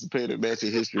anticipated match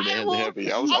in history that hasn't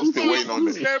happened. I'm still waiting on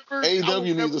that.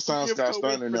 AEW needs to sign Scott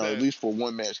Steiner now, at least for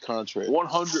 1 match contract.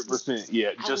 100%,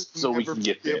 yeah, just so we can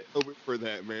get that. For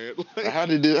that, man. How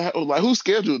did it? Like, who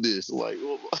scheduled this? Like,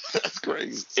 that's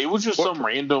crazy. It was just some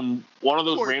random, one of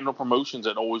those random promotions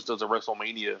that always does a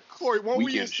WrestleMania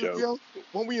weekend show.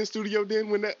 Weren't we in studio then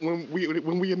when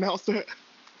we announced that?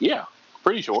 Yeah,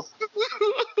 pretty sure.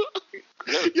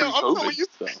 Yo, I'm telling you,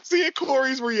 seeing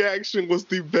Corey's reaction was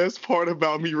the best part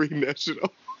about me reading that shit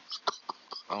off.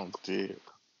 I'm dead.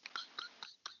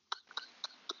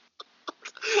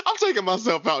 I'm taking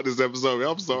myself out this episode, man.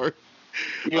 I'm sorry.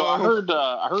 I heard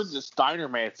the Steiner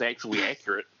match is actually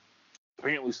accurate.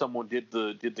 Apparently, someone did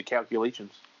the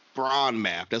calculations. Braun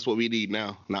math. That's what we need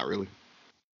now. Not really.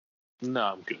 No,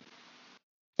 I'm good.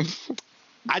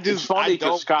 It's funny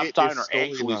because Scott Steiner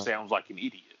actually sounds like an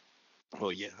idiot. Oh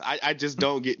yeah, I just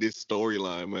don't get this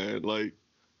storyline, man. Like,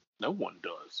 no one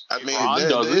does. I mean,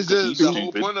 the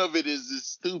whole point of it is it's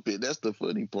stupid. That's the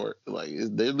funny part. Like,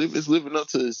 it's living up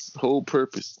to its whole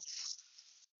purpose.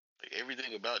 Like,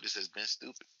 everything about this has been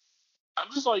stupid.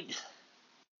 I'm just like,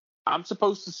 I'm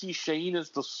supposed to see Shane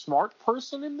as the smart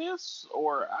person in this,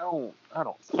 or I don't.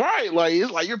 Right, like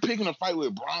it's like you're picking a fight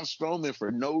with Braun Strowman for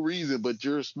no reason, but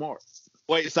you're smart.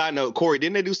 Wait, side note, Corey,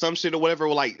 didn't they do some shit or whatever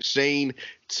where, like, Shane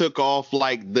took off,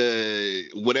 like, the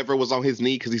whatever was on his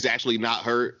knee because he's actually not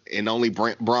hurt, and only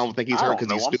Braun would think he's hurt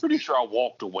because he's stupid? I'm pretty sure I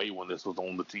walked away when this was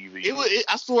on the TV.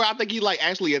 I swear, I think he, like,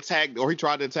 actually attacked, or he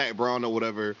tried to attack Braun or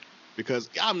whatever, because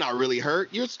I'm not really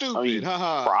hurt. You're stupid. I mean,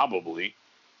 probably.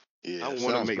 Yeah, I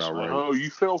want to make sure. Right. Oh, you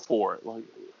fell for it. Like,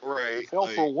 right. You fell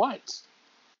for what?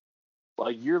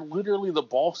 Like, you're literally the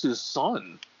boss's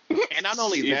son. And not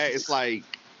only that, it's like,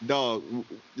 dog,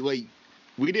 like,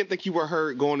 we didn't think you were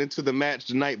hurt going into the match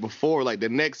the night before. Like, the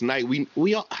next night,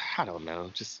 we all, I don't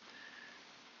know, just.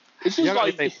 It's just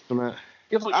like, if the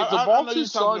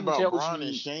boss's son about tells Braun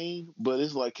and Shane, but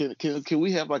it's like, can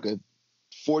we have like a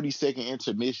 40-second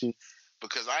intermission?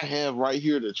 Because I have right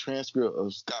here the transcript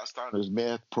of Scott Steiner's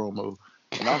math promo.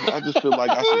 And I just feel like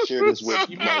I should share this with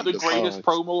you. Like, the greatest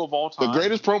promo of all time. The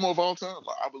greatest promo of all time?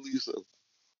 I believe so.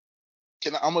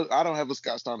 I don't have a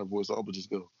Scott Steiner voice, so I'm going to just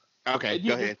go. Okay,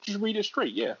 go ahead. Just read it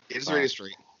straight, yeah. Just read it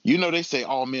straight. You know, they say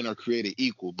all men are created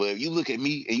equal, but if you look at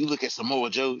me and you look at Samoa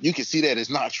Joe, you can see that it's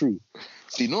not true.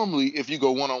 See, normally, if you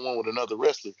go one-on-one with another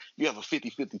wrestler, you have a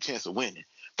 50-50 chance of winning.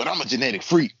 But I'm a genetic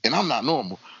freak, and I'm not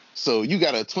normal. So you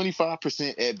got a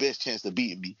 25% at best chance of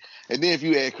beating me. And then if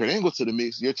you add Kurt Angle to the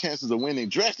mix, your chances of winning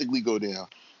drastically go down.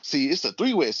 See, it's a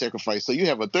 3-way sacrifice, so you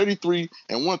have a 33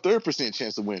 and 1/3%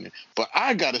 chance of winning. But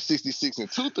I got a 66 and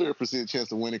 2/3%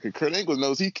 chance of winning because Kurt Angle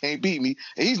knows he can't beat me,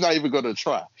 and he's not even going to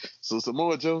try. So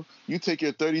Samoa Joe, you take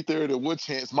your 33rd and 1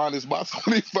 chance minus my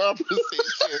 25%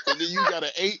 chance, and then you got an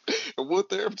 8 and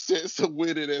 1/3 chance of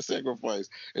winning that sacrifice.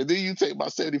 And then you take my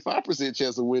 75%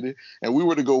 chance of winning, and we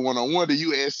were to go one-on-one, then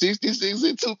you add 66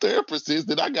 and 2/3%,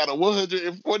 then I got a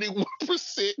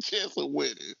 141% chance of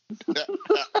winning.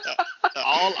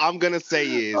 All I'm gonna say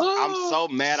is I'm so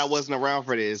mad I wasn't around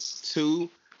for this. 2,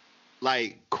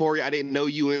 like, Corey, I didn't know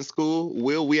you in school.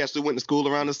 Will, we actually went to school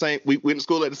we went to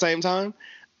school at the same time.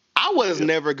 I was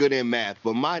never good in math,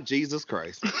 but my Jesus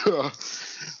Christ. You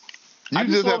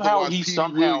just have to watch Petey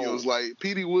Williams. Like,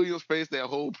 Petey Williams faced that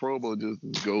whole promo just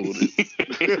golden.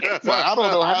 Like, I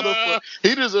don't know how the fuck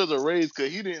he deserves a raise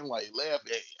because he didn't like laugh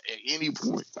at any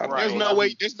point. There's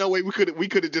no way we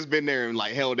could have just been there and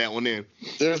like held that one in.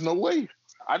 There's no way.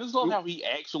 I just love how he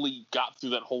actually got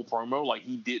through that whole promo. Like,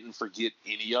 he didn't forget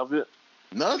any of it.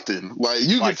 Nothing. Like,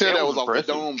 you can tell that was off the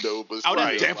dome though. But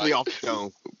I was definitely off the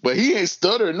dome. But he ain't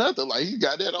stutter nothing. Like, he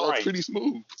got that all pretty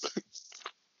smooth.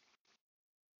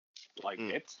 Like,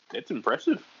 that's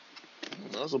impressive.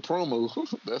 That's a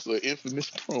promo. That's an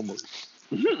infamous promo.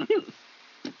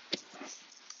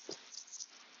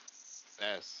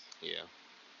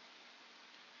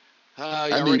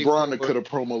 I need Braun to cut a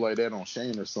promo like that on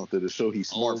Shane or something to show he's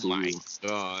smart. Oh my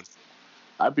God.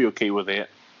 I'd be okay with that.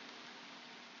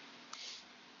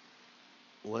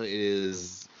 What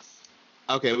is...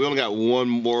 Okay, we only got one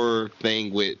more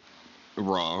thing with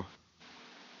Raw.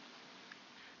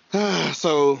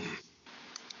 So,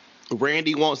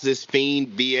 Randy wants this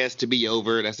Fiend BS to be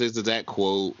over. That's his exact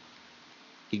quote.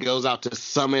 He goes out to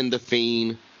summon the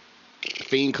Fiend. The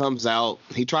Fiend comes out.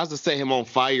 He tries to set him on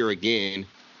fire again.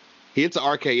 He hits an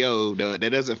RKO that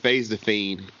doesn't phase the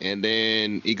Fiend. And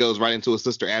then he goes right into his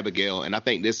sister Abigail. And I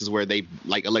think this is where they,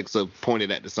 like Alexa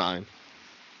pointed at the sign.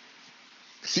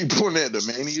 She pointed at the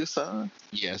Mania sign?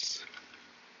 Yes.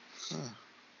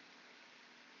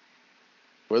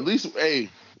 Well, at least, hey,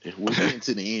 we're getting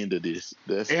to the end of this.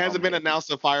 It hasn't been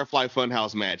announced a Firefly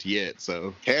Funhouse match yet,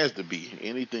 so. Has to be.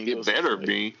 Anything else? It better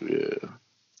be. Yeah.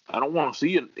 I don't want to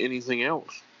see anything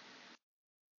else.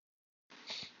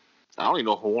 I don't even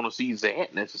know if I want to see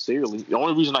that necessarily. The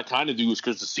only reason I kind of do is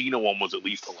because the Cena one was at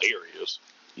least hilarious.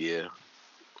 Yeah.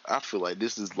 I feel like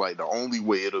this is like the only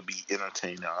way it'll be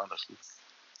entertaining, honestly.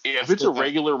 Yeah, if it's a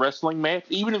regular wrestling match,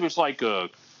 even if it's like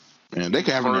a... Man, they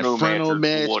can have an Inferno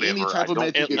match, any type of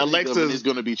match Alexa is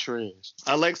going to be trash.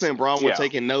 Alexa and Braun were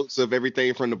taking notes of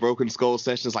everything from the Broken Skull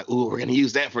sessions, like, ooh, we're going to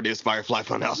use that for this Firefly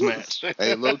Funhouse match.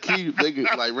 Hey, low key, they could,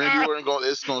 like Randy Orton,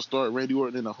 it's going to start Randy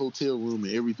Orton in a hotel room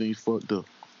and everything's fucked up.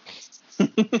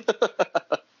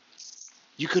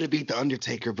 You could have beat the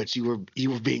Undertaker, but you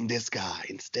were being this guy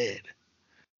instead.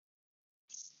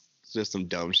 It's just some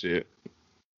dumb shit.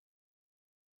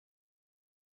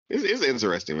 It's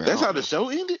interesting, man. That's how the show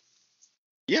ended?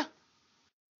 Yeah.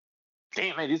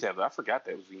 Damn, man, I forgot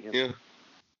that was the end. Yeah.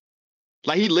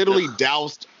 Like he literally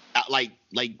doused like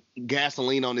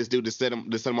gasoline on this dude to set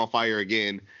him on fire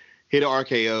again. Hit an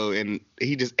RKO and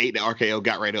he just ate the RKO,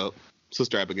 got right up.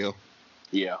 Sister Abigail.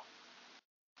 Yeah.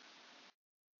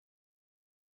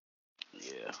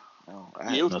 Yeah.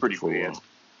 It was pretty weird.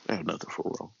 I have nothing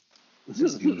for Raw.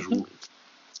 Just usual.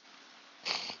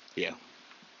 Yeah.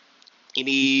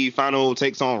 Any final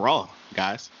takes on Raw,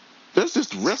 guys? That's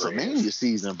just WrestleMania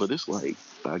season, but it's like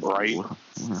right.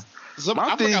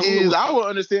 My thing is, I would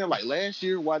understand like last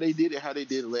year why they did it, how they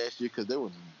did it last year, because there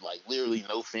was like literally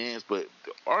no fans. But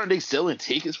aren't they selling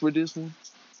tickets for this one?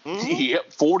 Mm-hmm.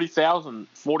 Yep, 45,000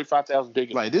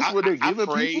 tickets. Like this is what they're giving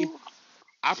people.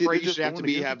 I pray you should have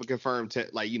to have a confirmed,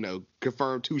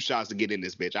 confirmed 2 shots to get in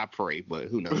this bitch. I pray, but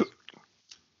who knows?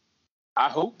 I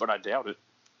hope, but I doubt it.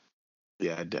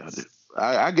 Yeah, I doubt it.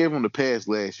 I gave them the pass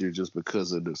last year just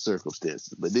because of the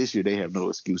circumstances, but this year they have no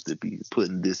excuse to be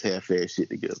putting this half-ass shit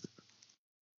together.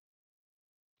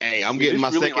 Hey, I'm getting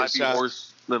my second shot.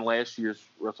 Worse than last year's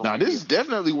WrestleMania. Now, this is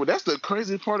definitely that's the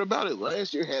crazy part about it.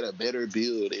 Last year had a better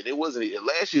build, and it wasn't.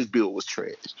 Last year's build was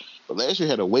trash, but last year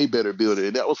had a way better build,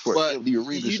 and that was for the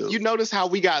arena show. You notice how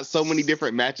we got so many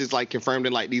different matches like confirmed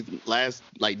in like these last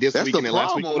this weekend and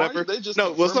last week, or whatever.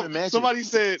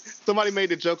 Somebody made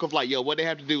the joke of like, yo, what they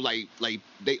have to do, like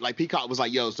Peacock was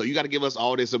like, yo, so you got to give us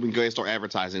all this so we can go ahead and start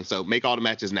advertising. So make all the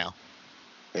matches now.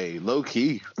 Hey, low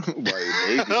key,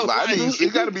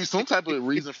 it got to be some type of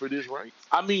reason for this, right?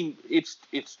 I mean, it's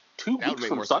 2 weeks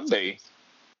from Sunday.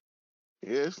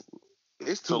 Yes,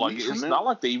 it's 2 so weeks. It's not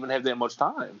like they even have that much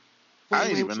time. I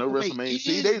didn't even know WrestleMania.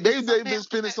 See, they've been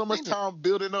spending so much time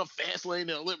building up Fastlane and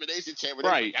Elimination Chamber.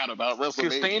 Right, out about WrestleMania.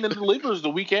 Because Stand and Deliver is the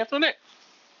week after that.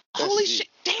 Holy shit!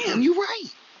 Damn, you're right.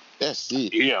 That's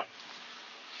it. Yeah.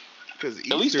 Because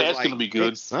at least that's going to be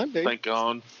good. Sunday. Thank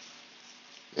God.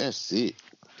 That's it.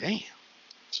 Damn.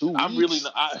 2 weeks. I'm really.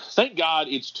 Thank God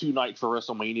it's 2 nights for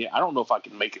WrestleMania. I don't know if I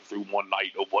can make it through one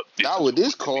night of what. Not with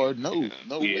this card. No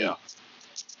way.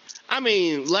 I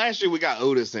mean, last year we got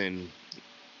Otis and.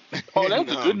 Oh, that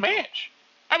was a good match.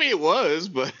 I mean, it was,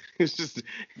 but it's just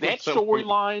that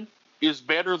storyline is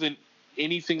better than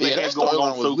anything they had going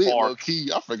on so far.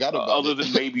 Key. I forgot about other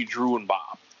than maybe Drew and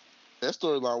Bob. That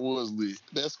storyline was lit.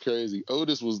 That's crazy.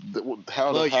 Otis was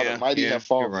how the mighty have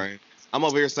fallen. Right. I'm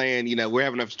over here saying, we're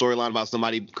having a storyline about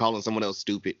somebody calling someone else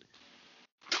stupid.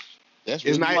 That's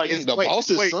really the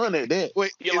boss's son at that.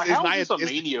 Wait, how is this a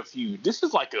Mania feud? This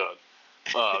is like a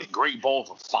Great Balls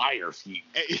of Fire feud.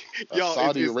 Is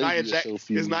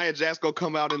Nia Jax gonna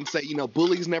come out and say,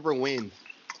 bullies never win?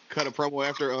 Cut a promo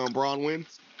after Braun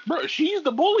wins? Bro, she's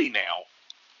the bully now.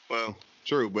 Well,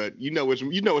 true, but you know which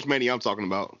Mania I'm talking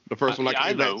about. The first one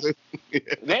I know.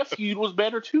 That feud was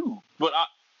better too, but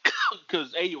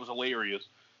because it was hilarious.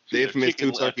 The infamous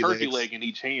 2 turkey leg in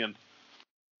each hand.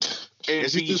 And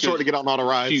she's too short to get on all the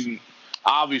rides.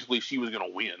 obviously she was going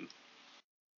to win.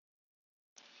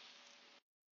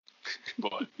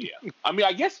 But, yeah. I mean,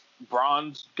 I guess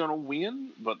Braun's going to win,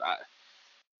 but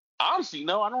honestly,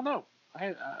 no, I don't know.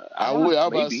 I was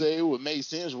about to say it would make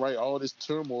sense, right? All this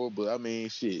turmoil, but I mean,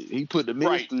 shit, he put the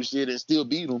Miz through shit and still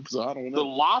beat him, so I don't know. The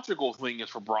logical thing is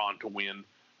for Braun to win,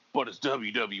 but it's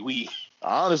WWE.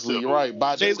 Honestly, you're right.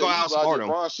 By Shane's gonna outsmart him.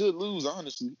 Braun should lose,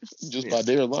 honestly, just by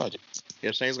their logic.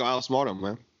 Yeah, Shane's gonna outsmart him,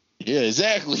 man. Yeah,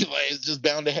 exactly. Like, it's just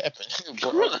bound to happen.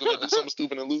 Braun's gonna do something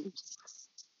stupid and lose.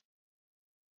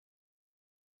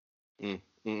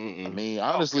 I mean,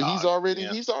 honestly, he's already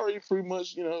pretty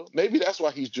much, maybe that's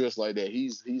why he's dressed like that.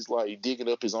 He's like digging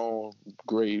up his own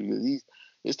grave.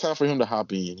 It's time for him to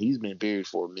hop in. He's been buried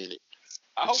for a minute.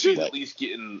 I hope he's at least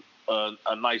getting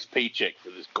a nice paycheck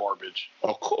for this garbage.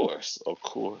 Of course.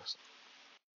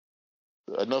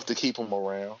 Enough to keep him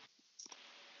around.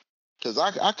 Because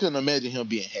I couldn't imagine him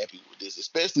being happy with this,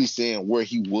 especially saying where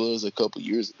he was a couple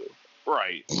years ago.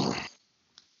 Right.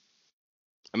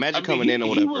 Imagine coming in or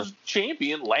whatever. He was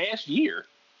champion last year.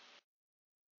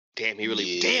 Damn, he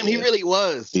really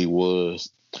was. He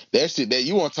was. That shit that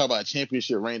you want to talk about a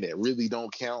championship reign that really don't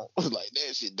count. Like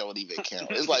that shit don't even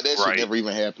count. It's like that shit never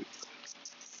even happened.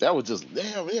 That was just it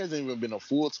hasn't even been a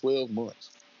full 12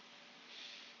 months.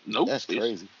 Nope. That's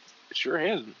crazy. It sure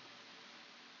hasn't.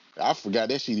 I forgot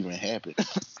that shit even happened.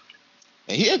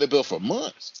 And he had the belt for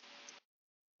months.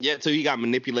 Yeah, so he got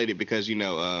manipulated because he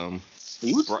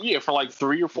was for like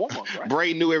 3 or 4 months, right?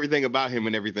 Bray knew everything about him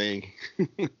and everything.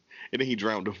 And then he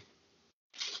drowned him.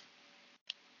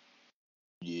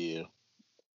 Yeah.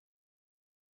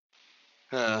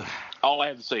 All I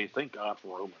have to say is thank God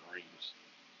for Roman Reigns.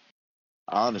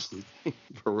 Honestly.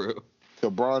 For real.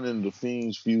 Because Braun and the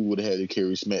Fiend's feud would have had to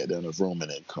carry SmackDown if Roman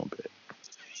hadn't come back.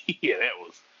 Yeah, that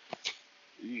was...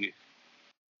 Yeah.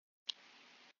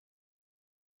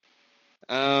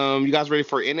 You guys ready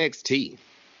for NXT?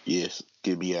 Yes.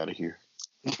 Get me out of here.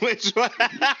 Which one?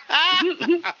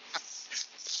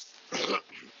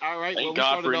 All right. Thank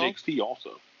God for NXT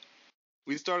also.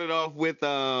 We started off with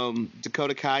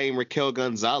Dakota Kai and Raquel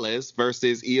Gonzalez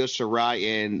versus Io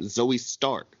Shirai and Zoe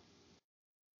Stark.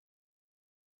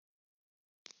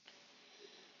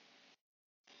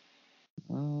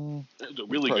 It was a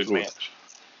really good match.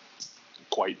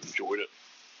 Quite enjoyed it.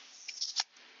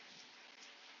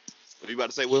 What are you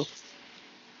about to say, Will?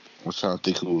 I'm trying to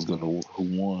think who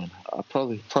won.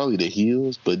 Probably the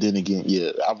heels, but then again,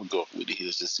 yeah, I would go with the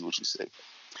heels. Just see what you say.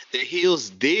 The heels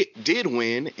did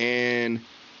win, and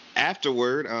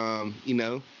afterward,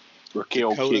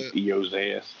 Raquel kicked Io's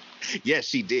ass. Yes,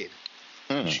 she did.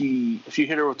 She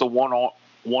hit her with the one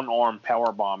arm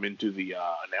power bomb into the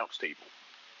announce table,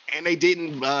 and they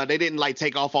didn't like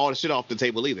take off all the shit off the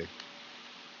table either,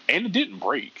 and it didn't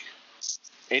break.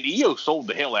 And Io sold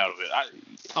the hell out of it.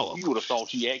 You would have thought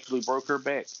she actually broke her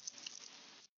back.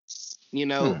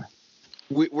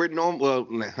 We're normal. Well,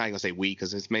 I ain't gonna say we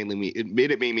because it's mainly me. It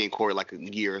made me and Corey like a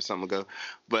year or something ago.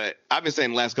 But I've been saying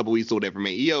the last couple of weeks or whatever,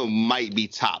 man, Io might be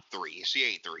top 3. She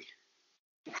ain't 3.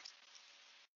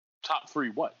 Top 3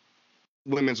 what?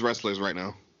 Women's wrestlers right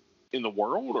now. In the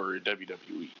world or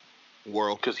WWE?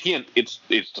 World. Because it's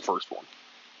the first one.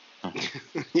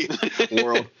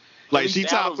 World. Like she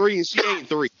top 3 and she ain't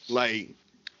 3. Like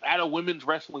out of women's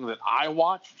wrestling that I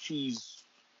watch, she's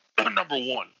number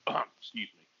 1. Excuse me.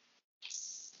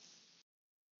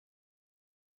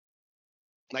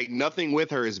 Like nothing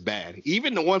with her is bad.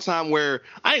 Even the one time where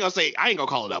I ain't gonna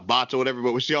call it a botch or whatever,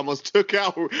 but when she almost took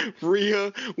out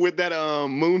Rhea with that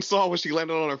moonsault when she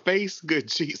landed on her face. Good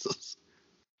Jesus.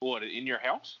 What, in your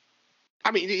house?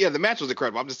 I mean, yeah, the match was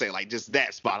incredible. I'm just saying, like, just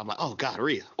that spot. I'm like, oh God,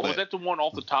 Rhea. Was that the one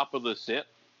off the top of the set?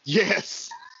 Yes.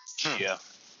 Yeah.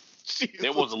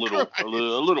 That was a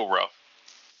little rough.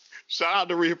 Shout out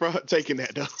to Rhea for taking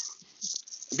that though.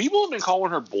 People have been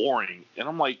calling her boring, and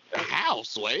I'm like, how,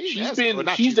 Sway? She's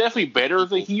definitely better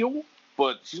as a heel,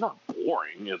 but she's not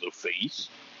boring as a face.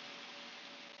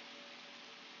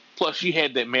 Plus, she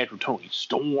had that match with Toni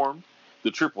Storm.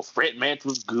 The triple threat match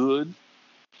was good.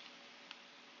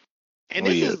 And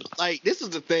this is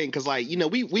the thing, because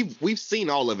we've seen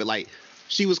all of it. Like,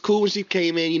 she was cool when she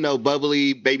came in,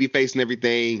 bubbly, babyface and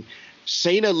everything.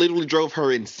 Shayna literally drove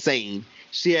her insane.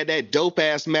 She had that dope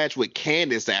ass match with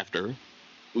Candice after.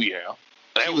 Yeah.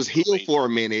 She was heel for a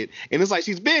minute. And it's like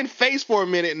she's been face for a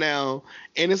minute now.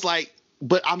 And it's like,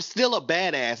 but I'm still a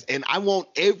badass. And I want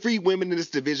every woman in this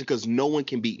division because no one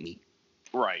can beat me.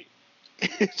 Right.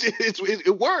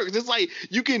 It works. It's like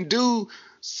you can do,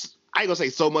 I ain't gonna say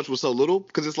so much with so little.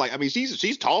 Because it's like, I mean,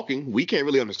 she's talking. We can't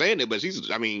really understand it. But she's,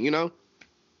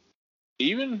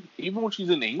 Even when she's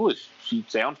in English, she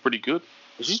sounds pretty good.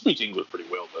 She speaks English pretty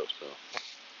well, though. So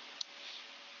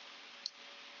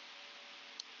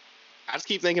I just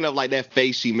keep thinking of like that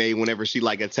face she made whenever she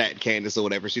like attacked Candice or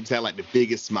whatever. She just had like the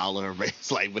biggest smile on her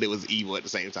face, like, but it was evil at the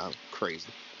same time. Crazy.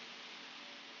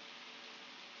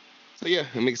 So yeah,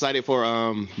 I'm excited for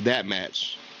that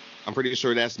match. I'm pretty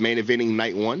sure that's main eventing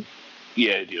night 1.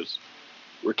 Yeah, it is.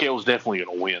 Raquel's definitely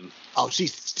gonna win. Oh,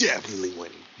 she's definitely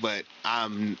winning. But I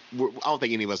don't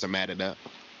think any of us are mad at that.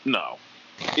 No,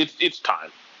 it's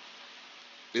time.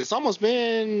 It's almost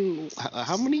been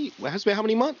how many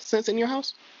months since In Your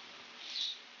House?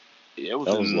 Yeah, it was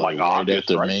in like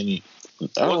August, after right? Mania.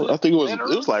 I think it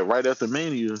was like right after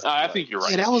Mania. I think you're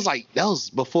right. Yeah, that was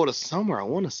before the summer, I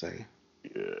want to say.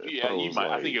 Yeah, you might.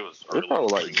 I think it was early.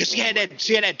 Probably Because she had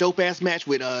that dope ass match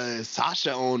with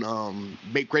Sasha on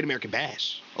Great American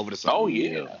Bash over the summer. Oh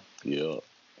yeah.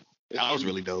 That was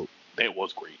really dope. That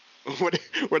was great.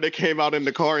 Where they came out in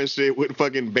the car and shit with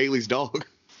fucking Bailey's dog.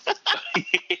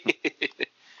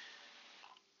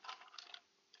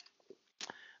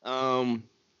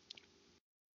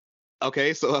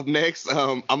 Okay, so up next,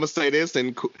 I'm gonna say this,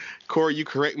 and Corey, you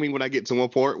correct me when I get to one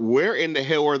part. Where in the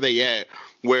hell are they at?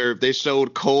 Where they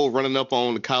showed Cole running up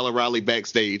on Kyle O'Reilly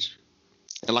backstage,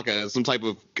 and like some type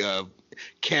of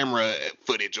camera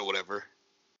footage or whatever.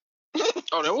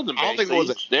 Oh, that wasn't. I don't think it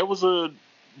was. There was a.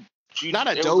 Not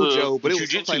a dojo, but it was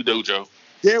some type dojo.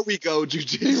 There we go,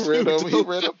 jiu-jitsu. He ran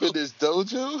up in his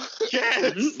dojo.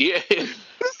 Yes. Yeah.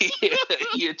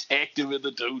 He attacked him in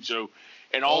the dojo,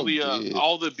 and all the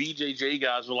BJJ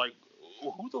guys were like,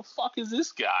 "Who the fuck is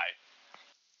this guy?"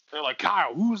 They're like,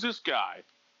 "Kyle, who's this guy?"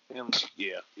 And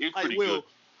yeah, it's pretty good.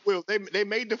 Will, they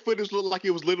made the footage look like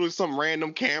it was literally some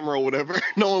random camera or whatever.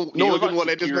 No one didn't want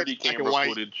to just make camera white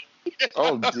footage.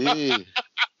 Oh, dude.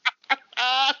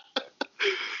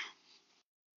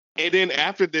 And then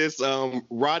after this,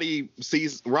 Roddy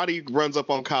runs up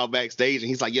on Kyle backstage and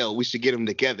he's like, "Yo, we should get them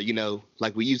together,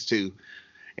 like we used to."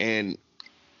 And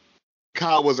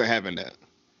Kyle wasn't having that.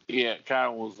 Yeah,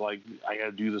 Kyle was like, "I got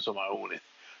to do this on my own." And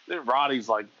then Roddy's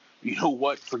like, "You know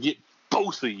what? Forget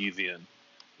both of you then.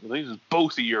 This is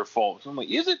both of your faults." I'm like,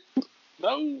 "Is it?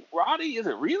 No, Roddy, is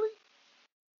it really?"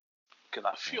 Because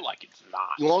I feel like it's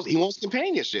not. He wants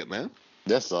companionship, man.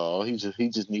 That's all. He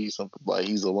just needs something like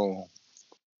he's alone.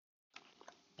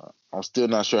 I'm still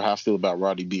not sure how I feel about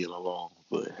Roddy being alone,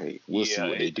 but hey, we'll see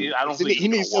what they do. I don't think he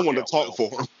needs someone to talk for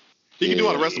him. He can do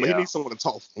all the rest of it. He needs someone to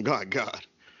talk for him. God.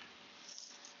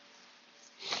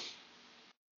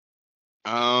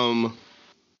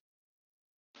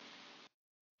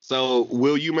 So,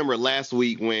 Will, you remember last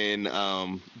week when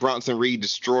Bronson Reed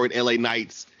destroyed LA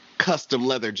Knight's custom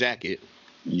leather jacket?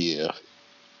 Yeah.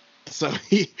 So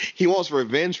he wants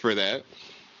revenge for that.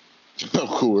 Of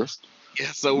course.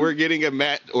 Yeah, so we're getting a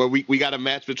match, or we got a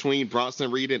match between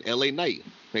Bronson Reed and LA Knight.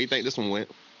 How do you think this one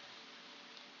went?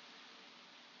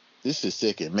 This is his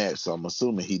second match, so I'm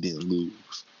assuming he didn't lose.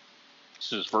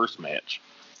 This is his first match.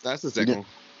 That's the second one.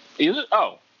 Is it?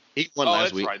 Oh. He won last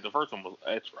That's week. right. The first one was.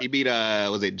 That's right. He beat,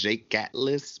 was it Jake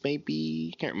Gatlis,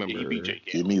 maybe? Can't remember. Yeah, he beat Jake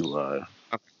Gatlis. Give me live.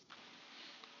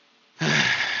 Okay.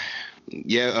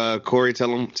 Yeah, Corey,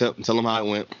 tell him how it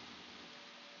went.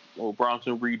 Well,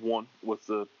 Bronson Reed won with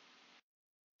the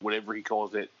whatever he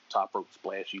calls that top rope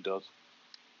splash he does.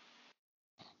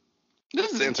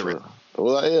 This is interesting.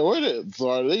 Well, yeah,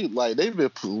 so are they like they've been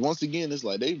once again? It's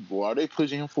like are they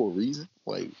pushing him for a reason?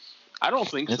 Like, I don't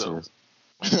think so.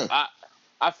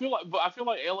 I feel like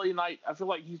LA Knight. I feel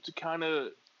like he's the kind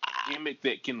of gimmick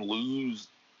that can lose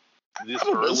this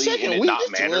early and it not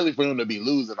matter. It's too early for him to be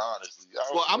losing, honestly.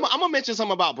 Well, I'm gonna mention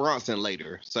something about Bronson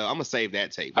later, so I'm gonna save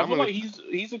that tape. I feel like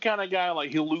he's the kind of guy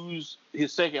like he'll lose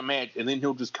his second match and then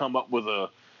he'll just come up with a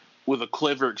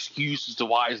clever excuse as to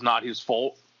why it's not his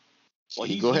fault. Like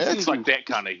he seems like that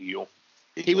kind of heel.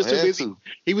 He was too busy.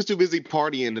 He was too busy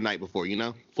partying the night before, Right,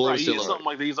 he did something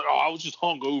like that. He's like, "Oh, I was just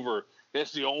hungover.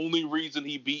 That's the only reason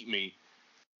he beat me."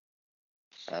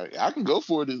 I can go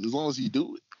for it as long as he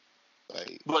do it.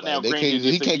 Like, but now,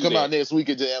 he can't come out next week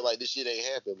and just act like this shit ain't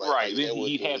happened. Like, right, then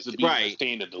he'd have to be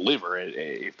stand and deliver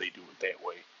if they do it that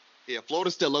way. Yeah,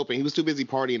 Florida's still open. He was too busy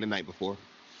partying the night before.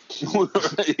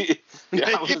 They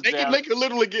can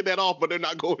literally get that off, but they're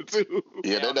not going to.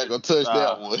 Yeah, they're not going to touch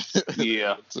that one.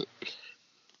 Yeah.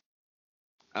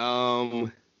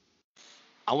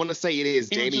 I want to say it is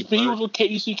Danny. He was with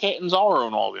Casey Catanzaro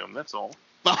and all them. That's all.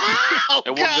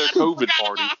 It was their COVID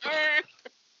party.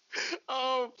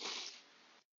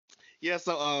 Yeah,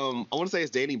 so I want to say it's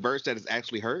Danny Burch that is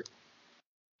actually hurt.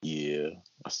 Yeah,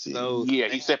 I see. So, yeah,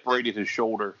 he separated his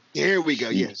shoulder. There we go.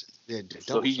 Yes. Yeah,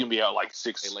 so he's gonna be out like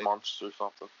 6 months or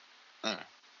something.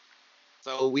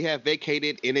 So we have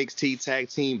vacated NXT tag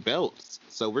team belts.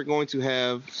 So we're going to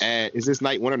have is this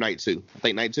night 1 or night 2? I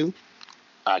think night 2.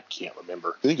 I can't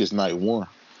remember. I think it's night 1.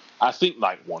 I think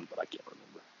night 1, but I can't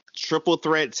remember. Triple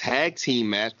threat tag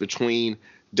team match between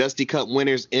Dusty Cup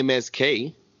winners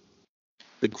MSK,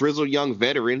 the Grizzled Young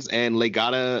Veterans, and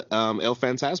Legata El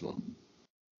Fantasma.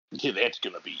 Yeah, that's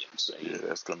gonna be insane. Yeah,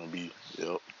 that's gonna be.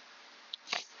 Yep.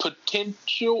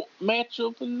 Potential match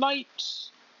of the night.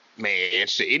 Man,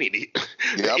 shit, any.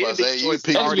 Yeah, I'm about to say you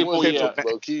pick already one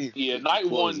low key. Yeah, night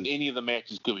 1, any of the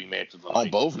matches could be matches of the night. On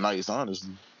both nights,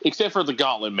 honestly. Except for the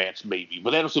Gauntlet match, maybe,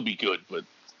 but that'll still be good. But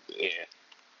yeah,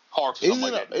 hard.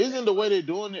 Isn't the way they're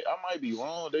doing it? I might be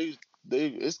wrong.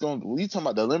 It's gonna. We talking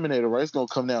about the Eliminator, right? It's gonna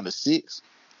come down to 6.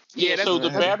 Yeah. So the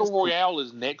Battle Royale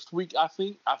is next week. I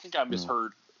think I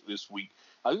misheard this week.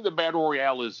 I think the Battle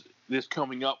Royale is this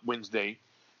coming up Wednesday,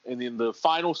 and then the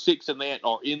final 6 in that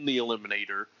are in the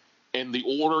Eliminator, and the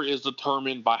order is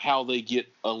determined by how they get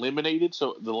eliminated.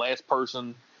 So the last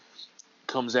person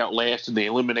comes out last in the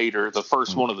Eliminator. The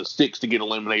first one of the 6 to get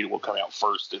eliminated will come out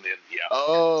first, and then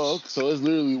Oh, so it's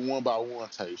literally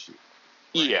 1-by-1 type shit.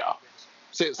 Yeah.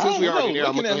 Since we already there,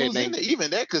 I'm looking at who's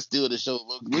even that could steal the show.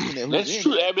 Looking at that's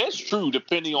true. I mean, that's true.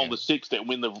 Depending on the 6 that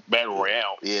win the Battle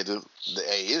Royale. Yeah,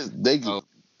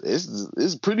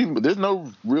 it's pretty. There's no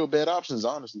real bad options,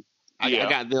 honestly. I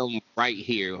got them right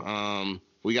here.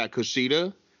 We got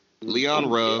Kushida, Leon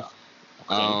Ruff,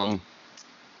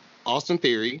 Austin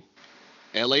Theory,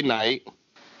 LA Knight,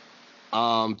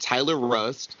 Tyler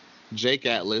Rust, Jake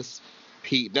Atlas,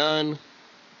 Pete Dunne,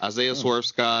 Isaiah Swerve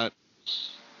Scott,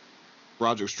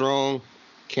 Roderick Strong,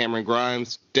 Cameron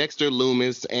Grimes, Dexter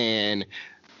Loomis, and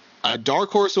a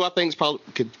dark horse who I think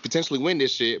could potentially win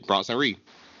this shit, Bronson Reed.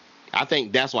 I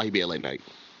think that's why he be LA Knight.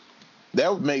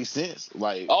 That would make sense.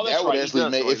 Like that would actually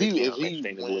make if he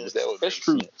wins, that would that's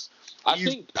true. Sense. I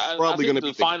think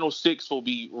the final 6 will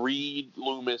be Reed,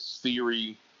 Loomis,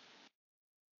 Theory,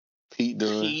 Pete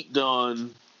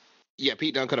Dunne. Yeah,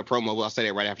 Pete Dunne cut a promo. I'll say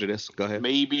that right after this. Go ahead.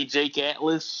 Maybe Jake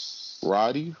Atlas.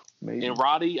 Roddy. Maybe. And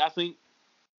Roddy, I think.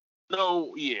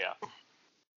 No, yeah.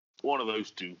 One of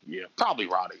those 2. Yeah, probably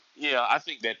Roddy. Yeah, I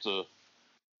think that's a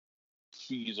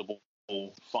feasible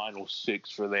final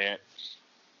 6 for that.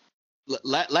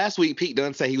 Last week, Pete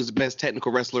Dunne said he was the best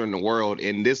technical wrestler in the world,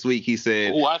 and this week he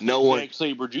said I think Zack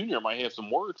Sabre Jr. might have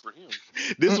some words for him.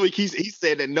 This week he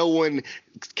said that no one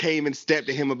came and stepped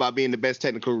at him about being the best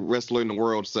technical wrestler in the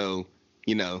world. So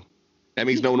that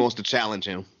means no one wants to challenge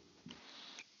him.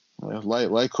 Well,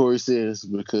 like Corey says,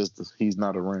 because he's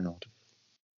not around.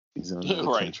 He's in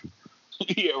another country.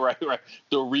 Yeah, right.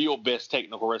 The real best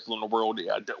technical wrestler in the world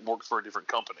works for a different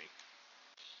company.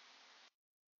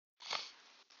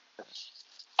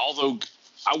 Although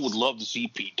I would love to see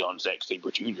Pete Dunne, Zack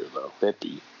Sabre Jr. though. That'd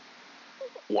be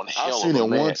one hell of a match. I've seen it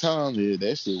one time. Yeah,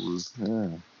 that shit was.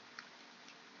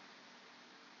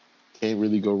 Can't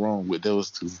really go wrong with those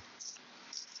 2.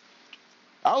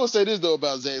 I would say this though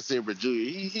about Zack Sabre Jr.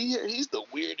 He's the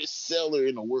weirdest seller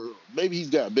in the world. Maybe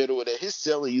he's got better with that. His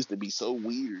selling used to be so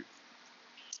weird.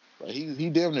 Like he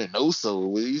damn near no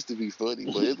soul. It used to be funny,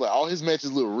 but it's like all his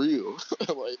matches look real.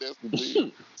 Like that's the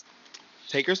thing.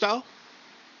 Taker style?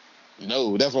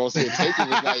 No, that's what I'm saying. Taker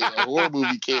was like a horror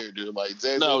movie character. Like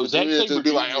Zack Sabre just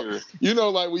be like,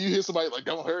 like when you hear somebody like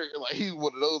don't hurt, like he's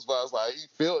one of those vibes. Like he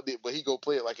felt it, but he go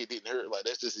play it like it didn't hurt. Like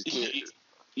that's just his character.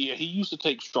 Yeah, he used to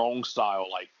take strong style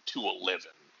like to 11.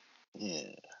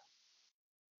 Yeah.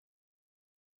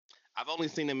 I've only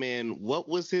seen him in what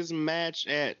was his match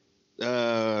at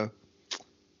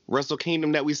Wrestle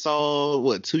Kingdom that we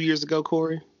saw 2 years ago,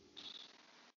 Corey?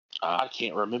 I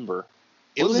can't remember.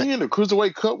 Wasn't he in the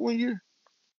Cruiserweight Cup one year?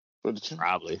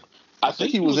 Probably. I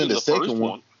think he was in the second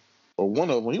one. Or one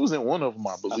of them. He was in one of them,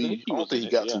 I believe. I don't think he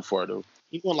got too far, though.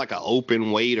 He won like an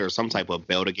open weight or some type of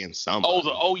belt against somebody.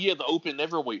 The open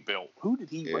neverweight belt. Who did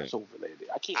he wrestle over there?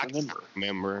 I can't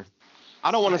remember.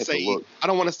 I don't want to say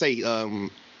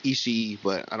Ishii,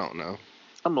 but I don't know.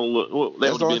 I'm gonna look. Well,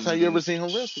 that's the only time you ever seen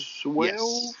him wrestle. 12.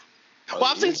 Yes. Well,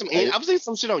 I've seen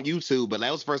some shit on YouTube, but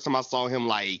that was the first time I saw him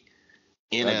like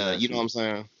in you know what I'm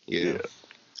saying? Yeah.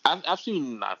 I've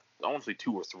seen I want to say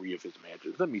 2 or 3 of his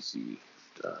matches. Let me see.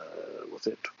 What's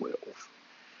that? 12.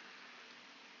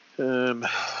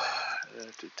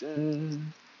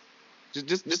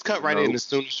 Just cut right in as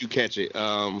soon as you catch it.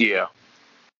 Yeah.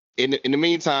 In the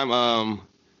meantime,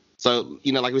 so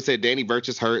like we said, Danny Burch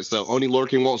is hurt, so Oney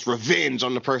Lorcan wants revenge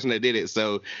on the person that did it.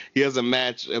 So he has a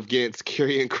match against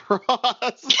Karrion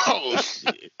Kross. Oh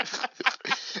shit!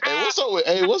 What's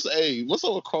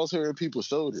up with Kross hurting people's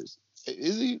shoulders?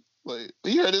 Is he like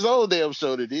he hurt his own damn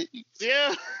shoulder? Did he?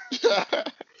 Yeah.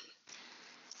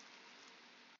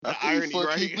 I think he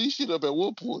fucked Keith Lee shit up at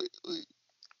one point. Like,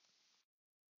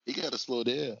 he got to slow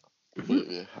down. But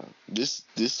this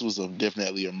was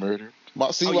definitely a murder.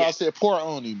 I said poor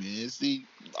Oni, man. See,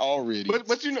 already.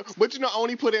 But you know,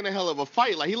 Oni put in a hell of a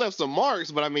fight. Like, he left some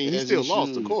marks, but I mean, he still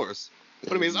lost, of course.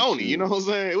 But I mean, it's Oni. You know what I'm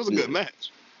saying? It was a good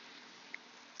match.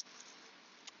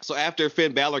 So after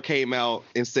Finn Balor came out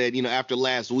and said, you know, after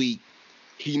last week,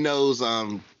 he knows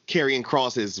Karrion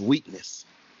Kross's weakness.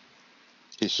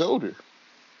 His shoulder.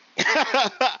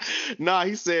 Nah,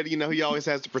 he said, you know, he always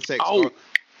has to protect.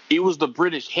 It was the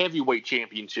British Heavyweight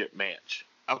Championship match.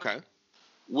 Okay.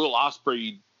 Will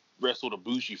Ospreay wrestled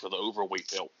Ibushi for the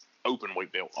open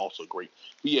weight belt, also great.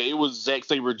 But yeah, it was Zack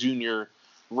Sabre Jr.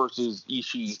 versus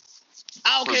Ishii.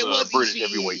 Okay, for the British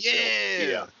Heavyweight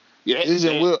belt. Yeah.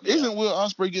 Isn't Will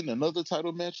Ospreay getting another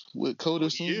title match with Kota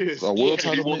soon? Yes. A world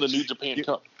title he won match? the New Japan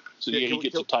Cup. So he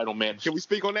gets a title match. Can we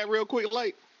speak on that real quick,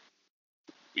 like?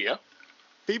 Yeah.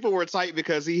 People were tight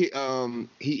because he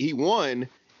won,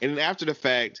 and then after the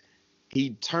fact,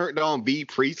 he turned on Bea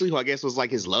Priestley, who I guess was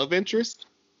like his love interest.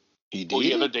 He did. Well,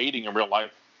 yeah, they're dating in real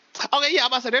life. Okay, yeah, I'm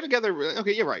about to say they're together.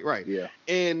 Okay, you're right. Yeah.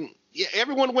 And yeah,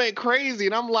 everyone went crazy,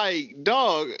 and I'm like,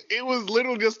 dog, it was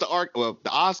literally just the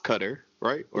Oz Cutter,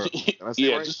 right? Or,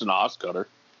 yeah, right? just an Oz Cutter.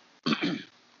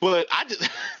 But I just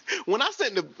when I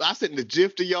sent the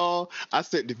GIF to y'all, I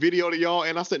sent the video to y'all,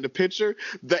 and I sent the picture.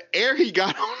 The air he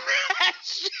got on that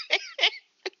shit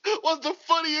was the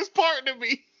funniest part to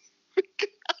me.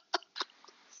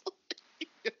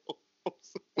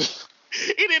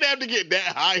 He didn't have to get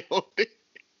that high on it.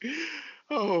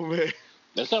 Oh man,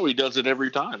 that's how he does it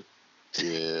every time.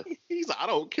 Yeah, he's like, I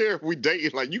don't care if we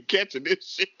dating, like you catching this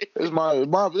shit. This might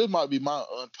be my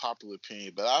unpopular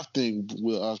opinion, but I think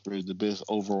Will Ospreay is the best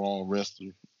overall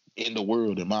wrestler in the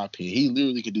world, in my opinion. He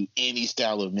literally can do any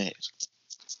style of match.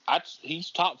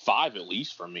 He's top 5 at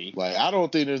least for me. Like, I don't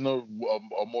think there's a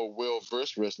more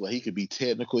well-versed wrestler. He could be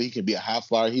technical. He can be a high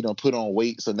flyer. He don't put on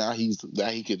weight, so now he's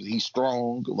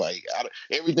strong. Like,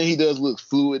 everything he does looks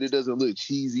fluid. It doesn't look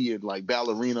cheesy and like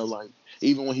ballerina. Like,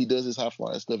 even when he does his high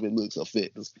flying stuff, it looks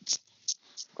effective.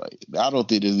 Like, I don't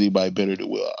think there's anybody better than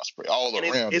Will Ospreay all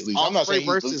around. At least I'm not saying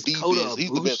he's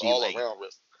the best all around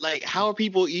wrestler. Like, how are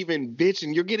people even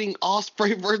bitching? You're getting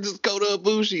Ospreay versus Kota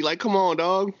Ibushi. Like, come on,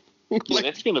 dog. Yeah,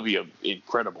 that's going to be an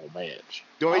incredible match.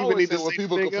 Don't even need to when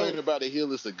people complain about a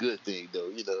heel, it's a good thing, though.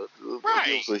 You know, right?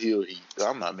 It's a heel heat.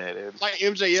 I'm not mad at it. Like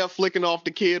MJF flicking off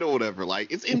the kid or whatever.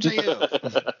 Like, it's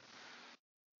MJF.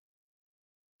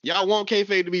 Y'all want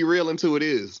kayfabe to be real until it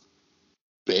is.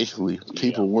 Basically,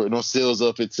 people work themselves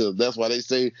up until that's why they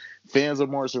say fans of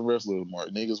Martian wrestlers,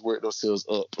 niggas work themselves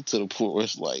up to the point where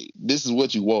it's like, this is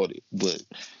what you wanted, but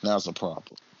now it's a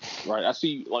problem. Right? I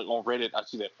see, like on Reddit, I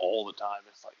see that all the time.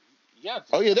 It's like,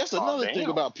 that's another thing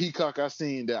about Peacock I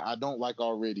seen that I don't like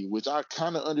already, which I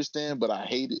kind of understand, but I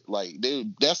hate it. Like,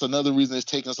 that's another reason it's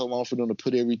taking so long for them to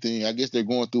put everything. I guess they're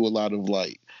going through a lot of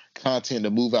like content to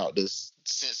move out this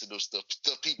sensitive stuff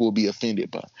people will be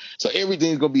offended by. So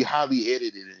everything's gonna be highly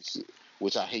edited and shit,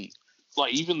 which I hate.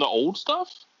 Like even the old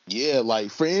stuff. Yeah,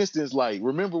 like for instance, like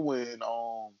remember when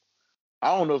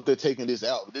I don't know if they're taking this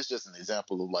out, but this is just an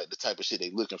example of like the type of shit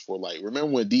they looking for. Like, remember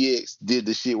when DX did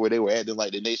the shit where they were acting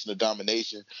like the Nation of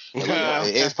Domination? And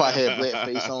like, X-Pac had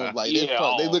blackface on. Like,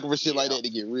 they looking for shit like that to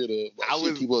get rid of.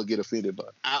 Like, people will get offended by.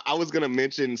 I was gonna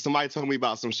mention, somebody told me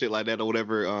about some shit like that or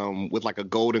whatever, with like a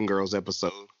Golden Girls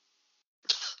episode.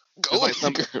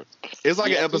 It's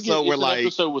like an episode where like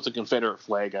episode with a Confederate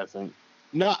flag, I think.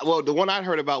 No, well, the one I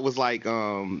heard about was like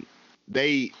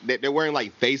they're wearing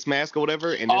like face masks or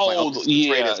whatever, and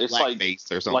it's like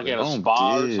face or something, like at a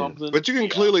spa or something. But you can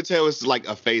clearly tell it's like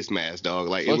a face mask, dog.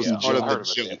 Like it was part of the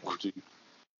joke.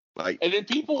 Like, and then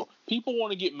people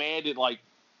want to get mad at like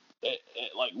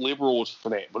liberals for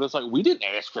that, but it's like we didn't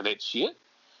ask for that shit.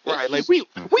 Right, like we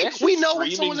know when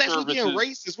someone's actually being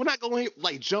racist, we're not going to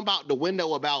like jump out the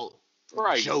window about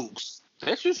jokes.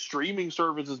 That's just streaming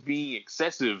services being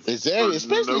excessive. Exactly,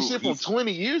 especially shit from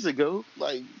 20 years ago.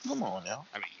 Like, come on now.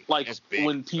 I mean, like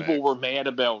when people were mad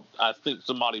about, I think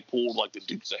somebody pulled like the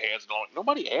Dukes of Hazzard on.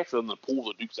 Nobody asked them to pull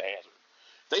the Dukes of Hazzard.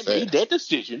 They made that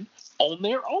decision on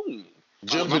their own.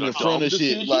 Jumping in front of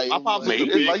shit, like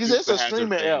it's a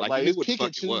streaming app. Like it's pick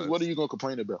and choose. What are you gonna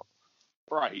complain about?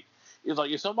 Right. It's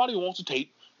like if somebody wants to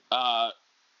take Gone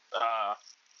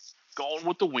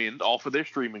with the Wind off of their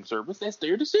streaming service, that's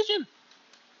their decision.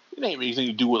 It ain't anything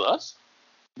to do with us.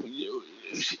 And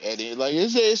then, like,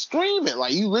 it's streaming.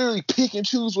 Like, you literally pick and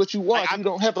choose what you watch. You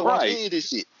don't have to watch any of this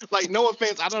shit. Like, no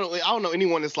offense, I don't know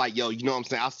anyone that's like, yo, you know what I'm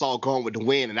saying? I saw Gone with the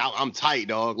Wind, and I'm tight,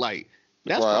 dog. Like,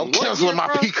 That's I'm canceling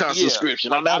my Peacock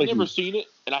subscription. Like, I've never seen it,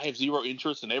 and I have zero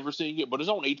interest in ever seeing it. But it's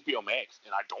on HBO Max,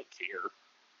 and I don't care.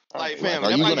 Like, fam,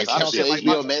 are you gonna cancel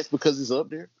HBO Max because it's up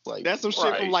there? Like, that's some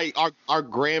shit from like our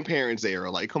grandparents'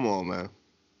 era. Like, come on, man.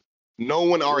 No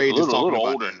one our age is talking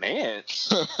about older than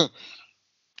that.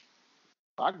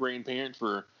 My grandparents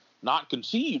were not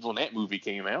conceived when that movie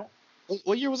came out.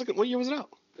 What year was it? What year was it out?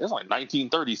 It was like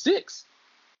 1936.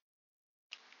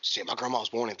 Shit, my grandma was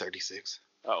born in 36.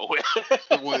 Oh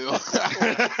well.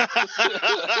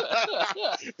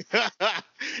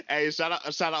 Hey,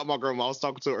 shout out my grandma. I was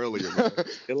talking to her earlier.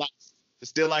 It's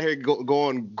still out here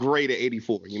going great at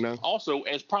 84. You know. Also,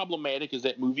 as problematic as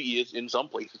that movie is in some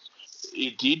places,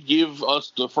 it did give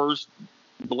us the first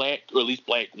black, or at least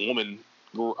black woman,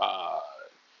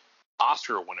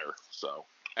 Oscar winner. So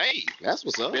hey, that's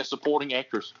what's up. Best supporting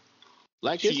actress.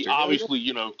 Black she history,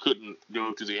 obviously, couldn't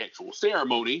go to the actual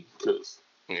ceremony because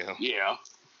yeah.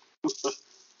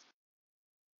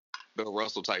 Bill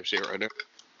Russell type shit right there.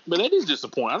 But that is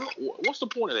disappointing. What's the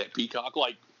point of that, Peacock?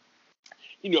 Like,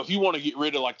 if you want to get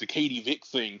rid of like the Katie Vick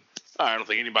thing, I don't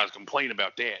think anybody's complaining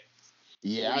about that.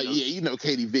 Yeah,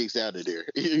 Katie Vick's out of there.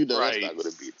 That's not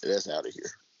going to be. That's out of here.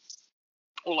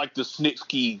 Or like the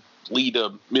Snitsky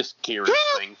Lita miscarriage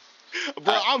thing.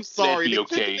 Bro, I'm sorry.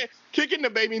 Okay. Kicking the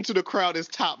baby into the crowd is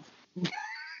top.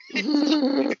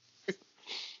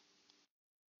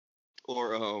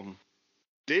 Or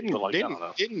didn't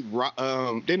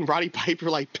Roddy Piper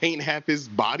like paint half his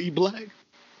body black?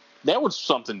 That was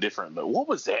something different though. What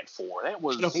was that for? That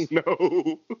was I don't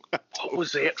know. What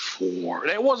was that for?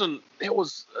 That was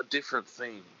a different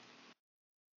thing.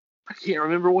 I can't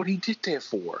remember what he did that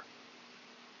for.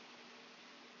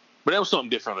 But that was something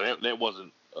different. That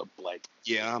wasn't a black.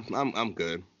 Yeah, I'm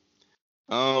good.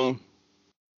 So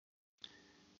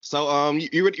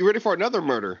you ready for another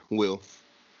murder, Will?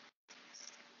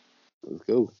 Let's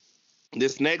go.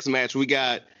 This next match we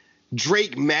got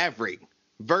Drake Maverick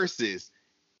versus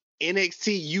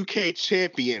NXT UK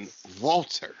champion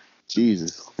Walter.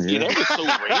 Jesus. Yeah, that was so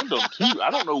random too. I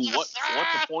don't know what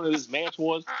the point of this match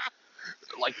was.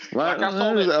 Like I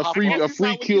saw that a free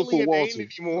kill for Walter.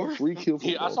 Anymore. A free kill for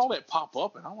Walter. I saw that pop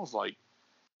up and I was like,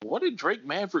 what did Drake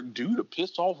Maverick do to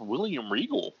piss off William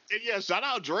Regal? And yeah, shout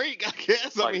out Drake, I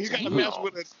guess. I mean,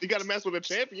 he got to mess with a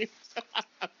champion.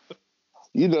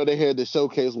 They had to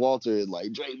showcase Walter and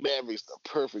like Drake Maverick's the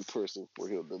perfect person for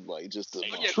him to like just to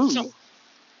true.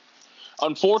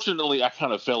 Unfortunately, I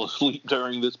kind of fell asleep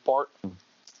during this part.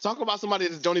 Talk about somebody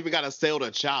that don't even got to sell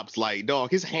the chops. Like, dog,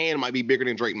 his hand might be bigger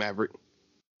than Drake Maverick.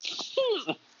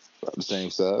 About the same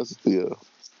size, yeah.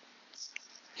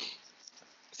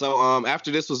 So after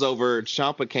this was over,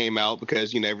 Ciampa came out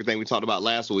because everything we talked about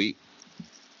last week,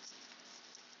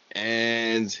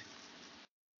 and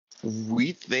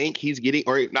we think he's getting,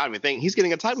 or not even think, he's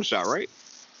getting a title shot, right?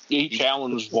 Yeah, he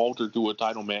challenged Walter to a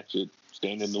title match at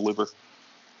Stand and Deliver.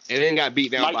 And then got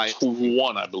beat down by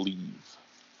one, I believe.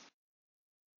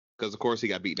 Because of course he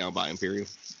got beat down by Imperium.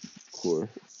 Of course.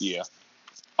 Yeah.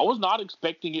 I was not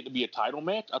expecting it to be a title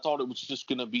match. I thought it was just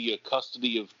going to be a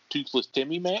custody of Toothless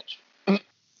Timmy match.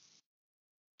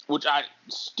 Which I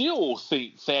still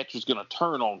think Thatcher's going to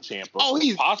turn on Ciampa. Oh,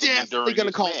 he's definitely going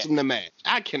to cost him the match.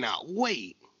 I cannot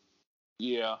wait.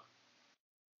 Yeah.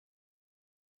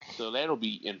 So that'll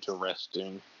be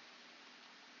interesting.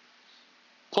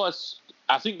 Plus,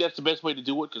 I think that's the best way to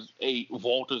do it because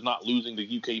Walter's not losing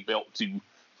the UK belt to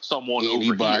someone over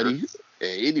here.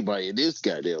 Anybody at this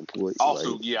goddamn point.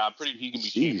 Also, he can be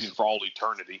champion for all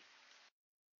eternity.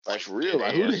 Like for real,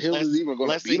 like who the hell is even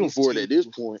going to beat him for it at this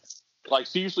point? Like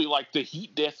seriously, like the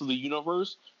heat death of the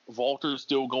universe, Walter's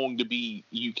still going to be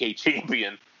UK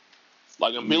champion.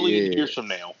 Like a million years from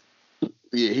now.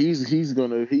 Yeah, he's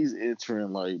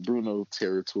entering like Bruno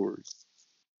territory.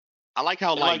 I like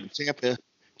how Ciampa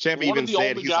even said he's like, one of the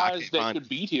only guys that could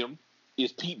beat him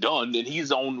is Pete Dunne, and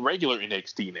he's on regular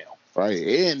NXT now. Right,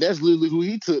 and that's literally who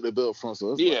he took the belt from.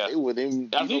 So yeah, like,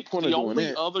 I think the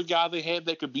only other guy they had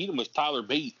that could beat him was Tyler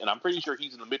Bate, and I'm pretty sure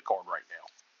he's in the mid card right now.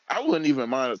 I wouldn't even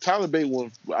mind Tyler Bate.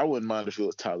 I wouldn't mind if it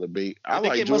was Tyler Bate. I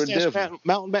like Jordan Devlin.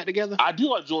 Mountain back together. I do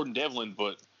like Jordan Devlin,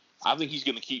 but I think he's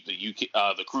going to keep the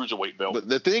the cruiserweight belt. But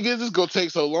the thing is, it's going to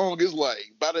take so long. It's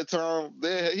like by the time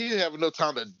he didn't have enough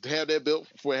time to have that belt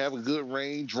before have a good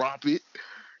reign, drop it,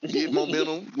 get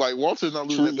momentum. Like Walter's not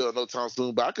losing that belt no time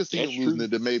soon, but I could see him losing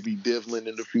it to maybe Devlin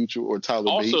in the future or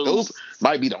Tyler Bate. Those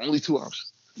might be the only two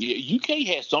options. Yeah, UK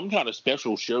has some kind of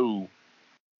special show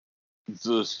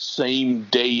the same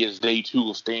day as day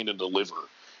 2 of Stand and Deliver.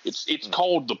 It's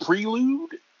called The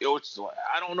Prelude. I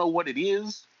don't know what it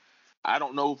is. I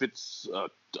don't know if it's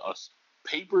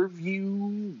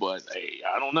pay-per-view, but hey,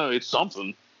 I don't know. It's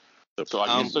something. So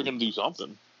I guess they're going to do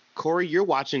something. Corey, you're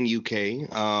watching UK.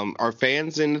 Are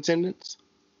fans in attendance?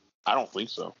 I don't think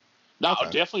so. No,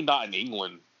 Okay. definitely not in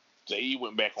England. They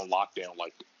went back on lockdown.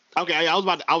 Okay, I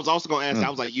was also going to ask. I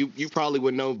was like, you probably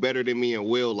would know better than me and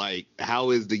Will. Like,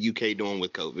 how is the UK doing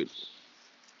with COVID?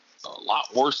 A lot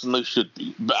worse than they should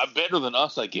be. Better than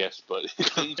us, I guess. But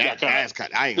things got kind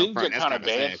of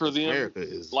bad for them.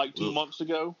 2 months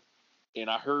ago, and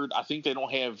I think they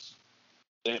don't have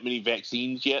that many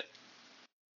vaccines yet,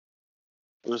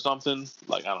 or something.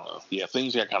 I don't know. Yeah,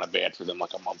 things got kind of bad for them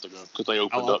a month ago because they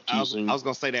opened up too soon. I was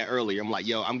gonna say that earlier. I'm like,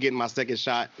 yo, I'm getting my second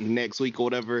shot next week or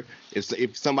whatever.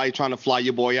 If somebody trying to fly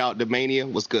your boy out to Mania,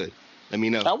 what's good? Let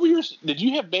me know. Did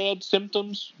you have bad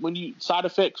symptoms side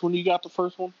effects when you got the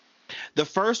first one? The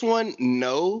first one,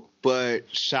 no, but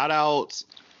shout out,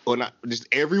 or not, just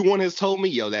everyone has told me,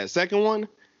 yo, that second one,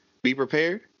 be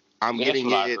prepared. I'm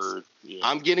getting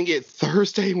it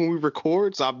Thursday when we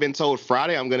record, so I've been told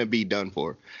Friday I'm gonna be done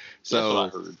for. So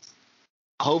that's what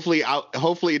I heard.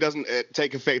 Hopefully it doesn't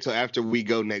take effect till after we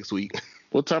go next week.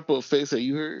 What type of effects have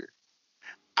you heard?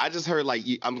 I just heard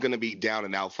I'm gonna be down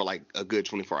and out for a good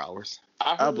 24 hours.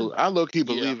 I low-key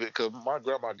believe it because my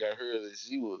grandma got hers and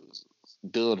she was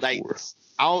done for.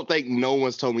 I don't think no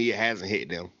one's told me it hasn't hit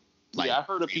them. I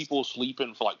heard of people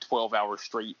sleeping for 12 hours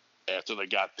straight after they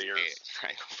got theirs. Yeah,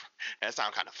 that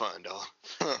sounds kind of fun, though.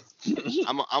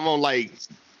 I'm on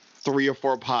 3 or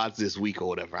 4 pods this week or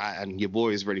whatever. And your boy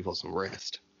is ready for some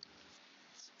rest.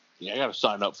 Yeah, I got to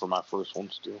sign up for my first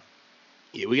one still.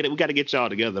 Yeah, we got to get y'all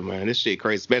together, man. This shit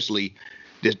crazy, especially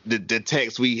the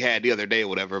text we had the other day or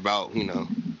whatever about,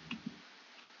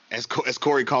 as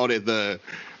Corey called it,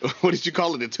 what did you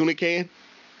call it, the tuna can?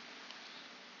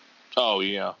 Oh,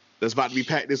 yeah. That's about to be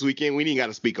packed this weekend. We ain't got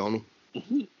to speak on them.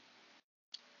 Mm-hmm.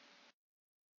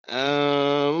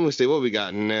 Let me see what we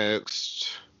got next.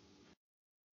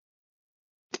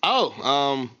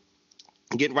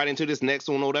 Getting right into this next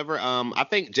one or whatever. I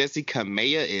think Jessi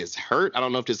Kamea is hurt. I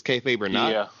don't know if it's kayfabe or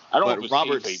not. Yeah, I don't know if it's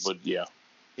kayfabe, but yeah.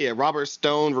 Yeah, Robert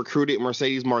Stone recruited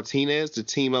Mercedes Martinez to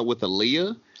team up with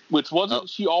Aaliyah. Which wasn't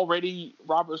she already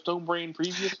Robert Stone brand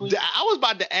previously? I was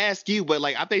about to ask you, but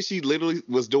I think she literally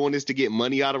was doing this to get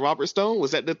money out of Robert Stone.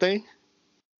 Was that the thing?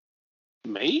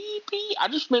 Maybe. I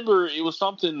just remember it was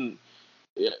something.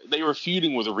 They were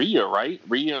feuding with Rhea, right?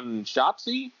 Rhea and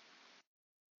Shotzi,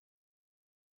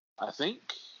 I think.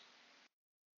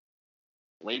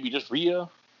 Maybe just Rhea.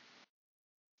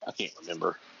 I can't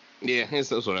remember. Yeah,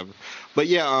 it's whatever. But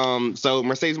yeah, so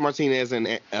Mercedes Martinez and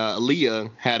Aaliyah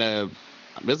had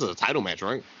this is a title match,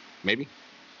 right? Maybe.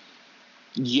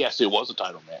 Yes, it was a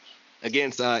title match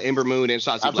against Ember Moon and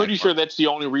Shotzi. I'm pretty sure that's the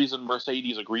only reason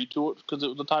Mercedes agreed to it, because it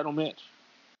was a title match.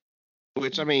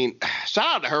 Which, I mean, shout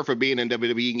out to her for being in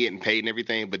WWE and getting paid and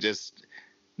everything, but just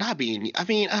not being. I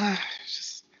mean, I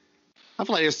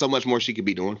feel like there's so much more she could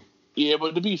be doing. Yeah,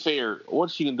 but to be fair,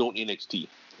 what's she gonna do in NXT?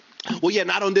 Well, yeah,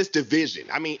 not on this division.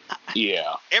 I mean,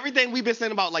 yeah, everything we've been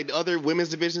saying about the other women's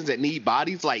divisions that need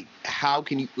bodies, how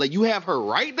can you you have her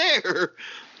right there,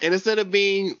 and instead of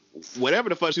being whatever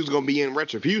the fuck she was gonna be in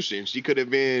Retribution, she could have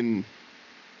been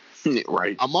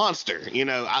right a monster.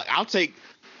 I'll take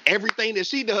everything that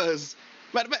she does.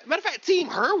 Matter of fact, team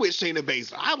her with Shayna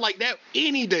Baszler. I'd like that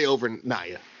any day over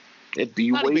Nia. It'd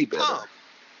be way better.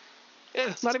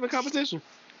 Yeah, it's not even competition.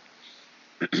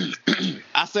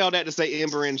 I say all that to say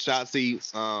Ember and Shotzi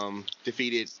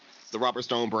defeated the Robert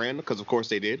Stone brand, because of course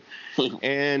they did.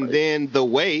 And then the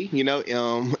way,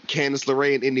 Candice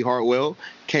LeRae and Indy Hartwell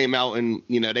came out and,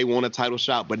 they won a title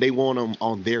shot, but they won them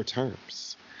on their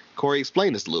terms. Corey,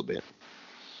 explain this a little bit.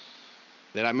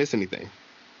 Did I miss anything?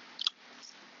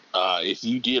 If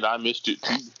you did, I missed it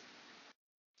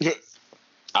too.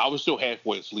 I was still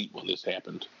halfway asleep when this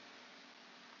happened.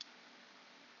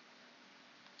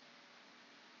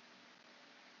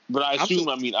 But I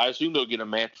assume they'll get a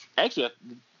match. Actually,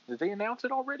 did they announce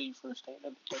it already for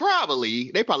stand-up?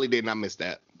 Probably. They probably did, and I missed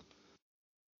that.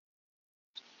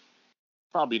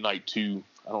 Probably night 2.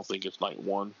 I don't think it's night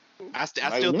 1. I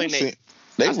still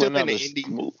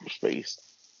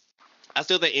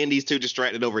think Indy's too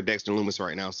distracted over Dexter Lumis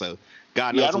right now, so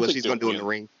God knows what she's going to do in the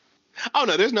ring. Oh,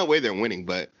 no, there's no way they're winning,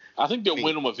 but... I think they'll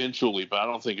win them eventually, but I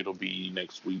don't think it'll be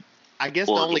next week. I guess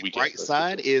the only bright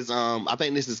side is I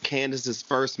think this is Candice's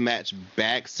first match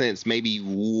back since maybe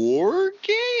War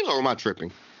Games, or am I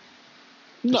tripping?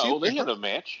 No, they had a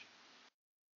match.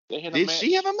 Did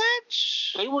she have a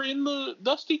match? They were in the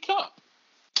Dusty Cup.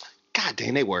 God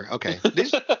dang, they were. Okay.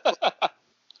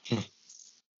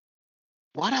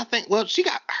 Why do I think? Well, she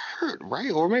got hurt, right?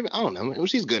 Or maybe, I don't know. Well,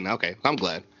 she's good now. Okay, I'm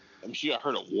glad. I mean, she got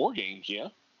hurt at War Games, yeah.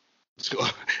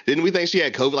 Didn't we think she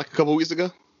had COVID like a couple weeks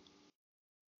ago?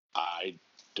 I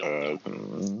don't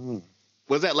know.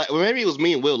 Was that well, maybe it was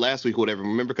me and Will last week or whatever.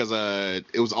 Remember, because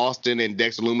it was Austin and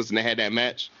Dexter Lumis and they had that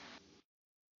match.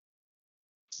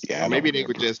 Yeah, maybe they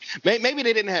were just maybe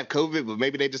they didn't have COVID, but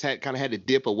maybe they just had to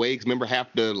dip away. Cause remember,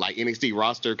 half the NXT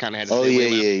roster kind of had to stay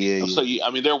away. Yeah. So I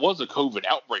mean, there was a COVID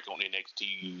outbreak on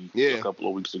NXT a couple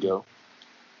of weeks ago.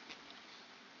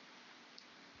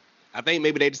 I think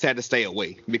maybe they just had to stay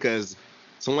away because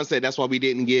someone said that's why we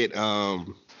didn't get Io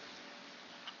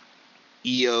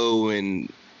and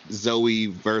Zoe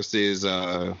versus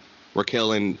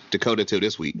Raquel and Dakota till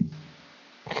this week.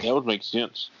 That would make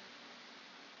sense.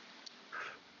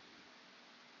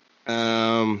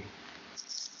 All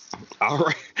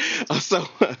right.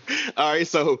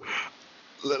 So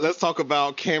let's talk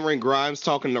about Cameron Grimes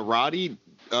talking to Roddy.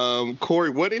 Corey,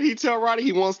 what did he tell Roddy?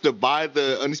 He wants to buy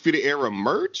the Undisputed Era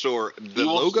merch or the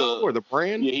logo or the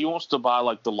brand? Yeah, he wants to buy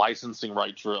like the licensing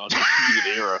rights for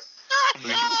Undisputed Era. So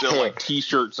he can sell like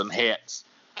T-shirts and hats.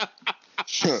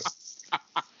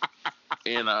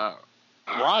 And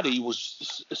Roddy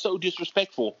was so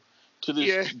disrespectful to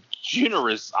this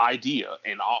generous idea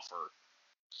and offer.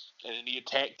 And then he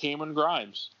attacked Cameron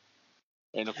Grimes.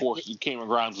 And of course, Cameron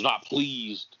Grimes was not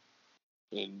pleased.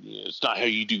 And it's not how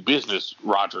you do business,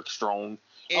 Roderick Strong.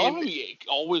 He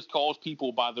always calls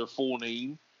people by their full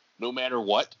name, no matter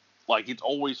what. Like, it's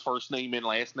always first name and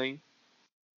last name.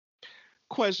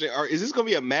 Question, is this going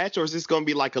to be a match, or is this going to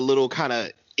be like a little kind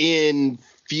of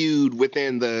feud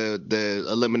within the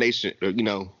elimination, or,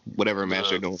 whatever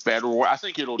match they're doing? Battle Royal. I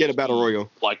think it'll get a Battle Royal.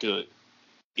 Like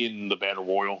in the Battle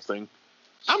Royal thing.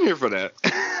 I'm here for that.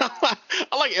 I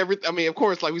like of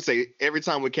course, like we say, every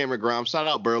time with Cameron Grimes, shout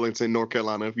out Burlington, North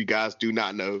Carolina, if you guys do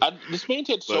not know. This man's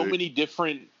had so many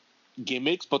different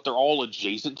gimmicks, but they're all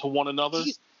adjacent to one another.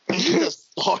 He's a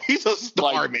star,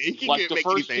 man. Like the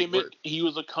first gimmick, he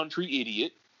was a country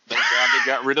idiot. Thank God they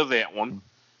got rid of that one.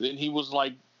 Then he was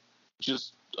like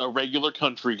just a regular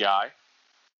country guy.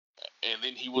 And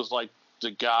then he was like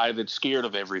the guy that's scared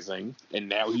of everything, and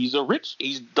now he's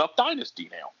Duck Dynasty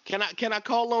now. Can I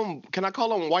call him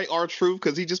White R-Truth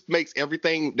because he just makes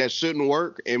everything that shouldn't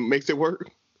work and makes it work?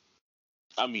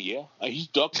 I mean, yeah, he's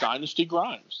Duck Dynasty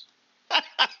Grimes.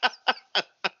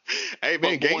 Hey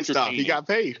man, GameStop, he got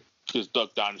paid because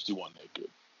Duck Dynasty wasn't that good.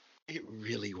 It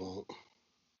really won't.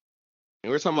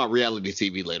 And we're talking about reality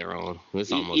TV later on.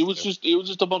 It was just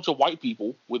a bunch of white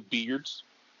people with beards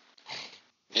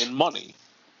and money.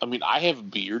 I mean, I have a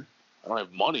beard. I don't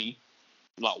have money.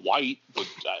 I'm not white, but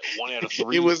 1 out of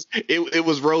 3. It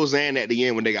was Roseanne at the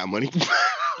end when they got money.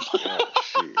 Oh, shit. I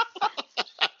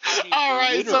mean, all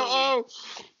right,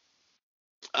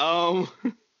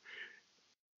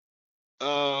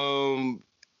 literally.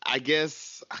 I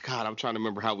guess. God, I'm trying to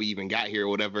remember how we even got here or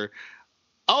whatever.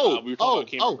 We were talking about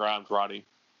Cameron Grimes, Roddy.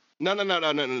 No.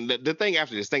 The thing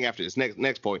after this.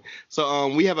 Next point.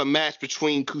 So we have a match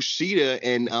between Kushida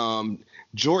and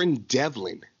Jordan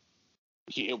Devlin.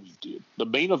 Yeah, we did. The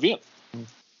main event.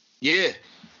 Yeah.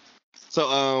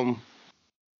 So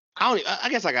I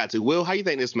guess I got to. Will, how you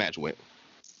think this match went?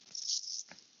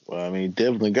 Well, I mean,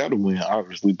 Devlin got to win,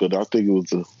 obviously, but I think it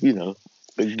was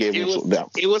they gave him some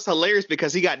doubts. It was hilarious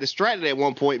because he got distracted at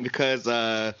one point because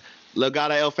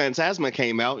Legado El Fantasma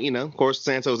came out, of course,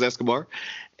 Santos Escobar,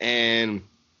 and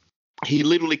he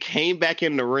literally came back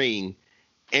in the ring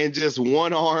and just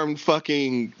one-armed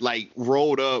fucking,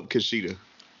 rolled up Kushida.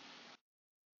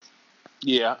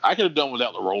 Yeah, I could have done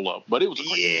without the roll-up, but it was a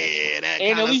great match. That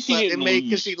and at least he didn't made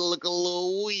Kushida look a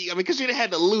little weak. I mean, Kushida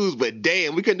had to lose, but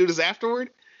damn, we couldn't do this afterward?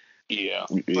 Yeah.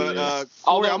 But,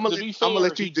 Corey, I'm going to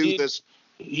let you do this.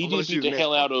 He did beat the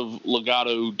hell out of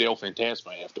Legado del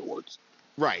Fantasma afterwards.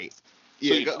 Right.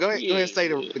 Yeah, so, go ahead say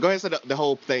the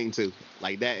whole thing too,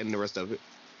 like that and the rest of it.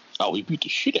 Oh, he beat the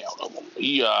shit out of him.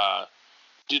 He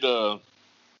did a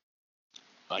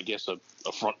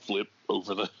front flip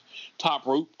over the top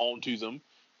rope onto them,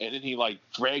 and then he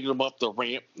dragged them up the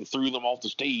ramp and threw them off the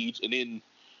stage, and then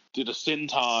did a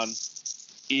senton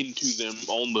into them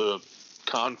on the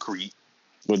concrete.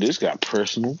 Well, this got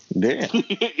personal. Damn.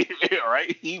 Yeah,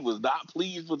 right? He was not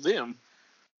pleased with them.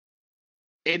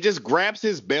 It just grabs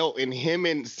his belt, and him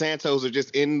and Santos are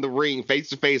just in the ring, face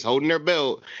to face, holding their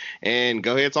belt. And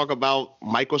go ahead and talk about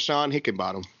Michael Shawn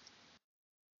Hickenbottom.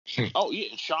 Oh,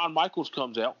 yeah. Shawn Michaels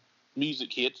comes out.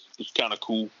 Music hits. It's kind of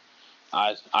cool.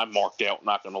 I marked out,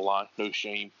 not going to lie. No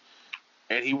shame.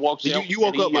 And he walks out. You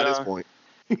woke up by this point.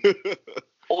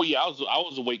 Oh, yeah. I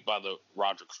was awake by the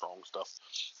Roderick Strong stuff.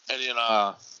 And then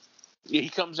he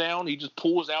comes down. He just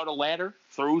pulls out a ladder,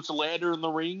 throws the ladder in the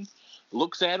ring,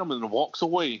 looks at him, and walks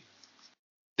away.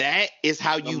 That is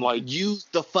how you use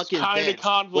the fucking vets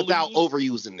without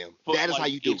overusing them. That is how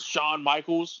you do it. It's Shawn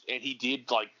Michaels, and he did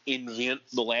invent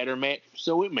the ladder match,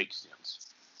 so it makes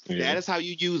sense. Yeah. That is how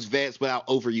you use vets without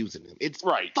overusing them. It's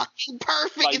fucking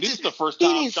perfect. This is the first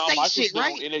time Shawn Michaels been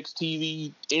on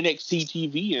NXT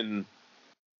TV in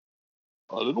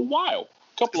a little while.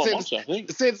 A couple of months, I think.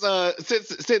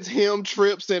 Since him,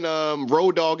 Trips, and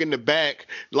Road Dogg in the back,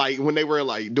 when they were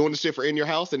doing the shit for In Your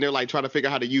House, and they're trying to figure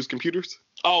out how to use computers.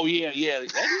 Oh yeah. That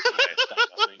is the last time,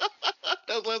 I think.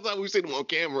 That's the last time we've seen him on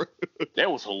camera. That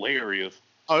was hilarious.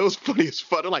 Oh, it was funny as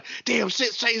fuck. They're damn,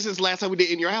 shit's changed since last time we did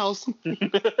In Your House. I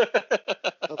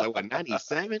was what,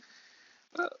 97?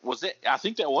 Was it? I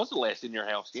think that was the last In Your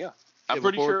House, yeah. I'm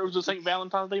pretty sure it was the St.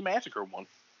 Valentine's Day Massacre one.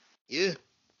 Yeah.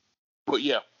 But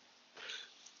yeah.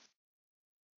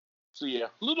 So yeah,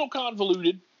 a little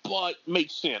convoluted, but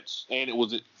makes sense. And it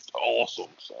was awesome,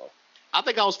 so. I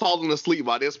think I was falling asleep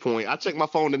by this point. I checked my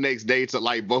phone the next day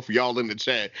to both of y'all in the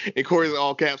chat. And Corey's in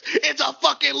all caps, it's a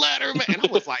fucking ladder, man. And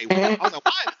I was like,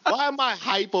 why am I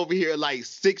hype over here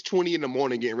 6:20 in the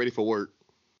morning getting ready for work?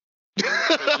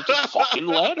 It's a fucking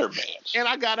ladder match. And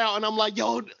I got out and I'm like,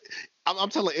 yo, I'm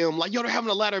telling him, yo, they're having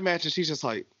a ladder match. And she's just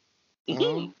like,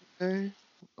 oh, okay.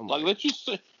 Let's just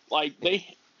say,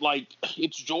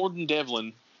 it's Jordan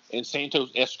Devlin and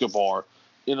Santos Escobar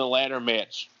in a ladder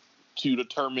match to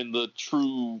determine the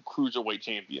true cruiserweight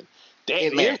champion.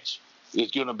 That match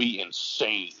is going to be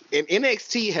insane. And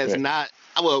NXT has not.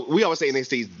 Well, we always say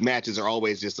NXT's matches are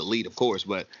always just elite, of course,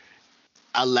 but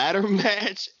a ladder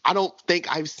match, I don't think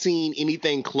I've seen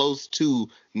anything close to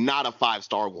not a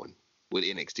 5-star one with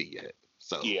NXT yet.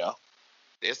 So yeah,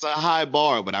 it's a high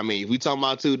bar, but I mean, if we talking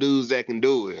about two dudes that can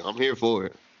do it, I'm here for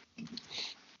it.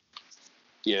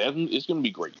 Yeah, it's going to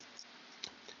be great.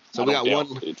 So we got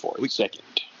second.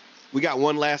 We got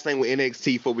one last thing with NXT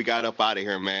before we got up out of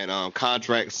here, man.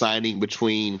 Contract signing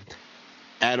between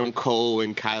Adam Cole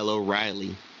and Kyle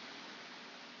O'Reilly.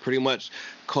 Pretty much,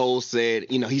 Cole said,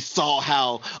 he saw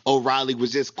how O'Reilly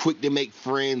was just quick to make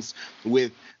friends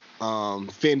with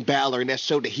Finn Balor, and that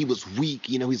showed that he was weak.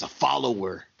 He's a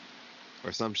follower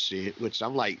or some shit, which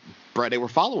I'm like, bro, they were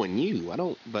following you.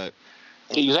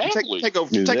 Exactly. Take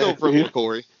over from here,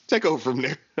 Corey. Take over from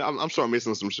there. I'm sure I'm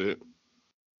missing some shit.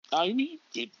 I mean,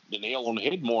 hit the nail on the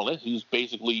head, more or less. He's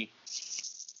basically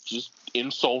just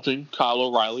insulting Kyle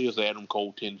O'Reilly, as Adam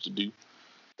Cole tends to do.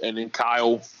 And then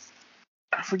Kyle,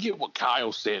 I forget what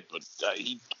Kyle said, but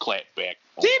he clapped back.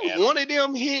 Didn't one of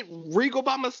them hit Regal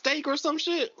by mistake or some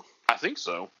shit? I think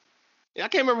so. Yeah, I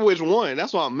can't remember which one.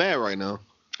 That's why I'm mad right now.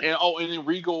 And then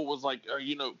Regal was like,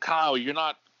 Kyle, you're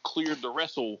not cleared to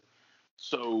wrestle,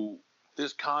 so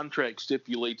this contract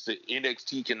stipulates that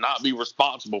NXT cannot be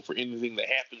responsible for anything that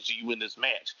happens to you in this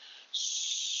match.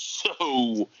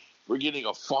 So we're getting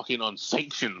a fucking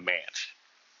unsanctioned match.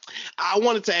 I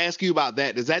wanted to ask you about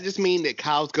that. Does that just mean that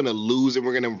Kyle's going to lose and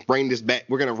we're going to bring this back?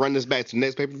 We're going to run this back to the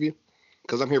next pay-per-view?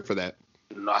 Because I'm here for that.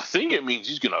 I think it means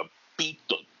he's going to beat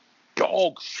the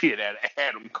dog shit out of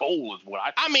Adam Cole is what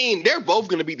I mean, they're both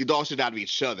going to beat the dog shit out of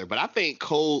each other. But I think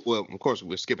Cole, well, of course,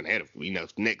 we're skipping ahead of,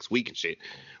 next week and shit.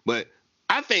 But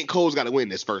I think Cole's got to win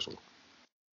this first one.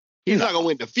 He's not going to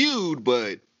win the feud,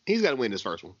 but he's got to win this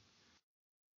first one.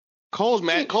 Cole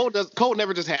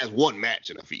never just has one match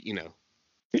in a feud,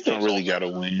 He don't really got to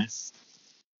win.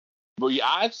 But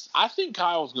yeah, I think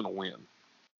Kyle's going to win.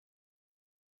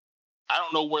 I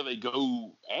don't know where they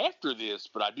go after this,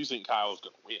 but I do think Kyle's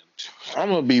going to win. I'm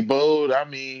going to be bold. I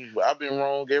mean, I've been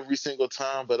wrong every single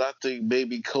time, but I think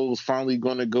maybe Cole's finally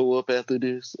going to go up after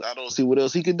this. I don't see what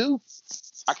else he can do.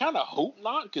 I kind of hope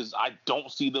not, because I don't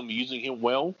see them using him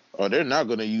well. Oh, they're not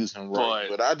going to use him right.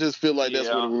 But I just feel like that's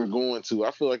what we're going to.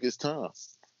 I feel like it's time.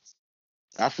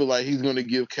 I feel like he's going to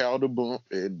give Kyle the bump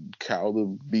and Kyle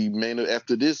to be main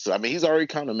after this. I mean, he's already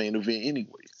kind of main event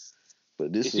anyway.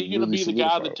 But this is he going to be the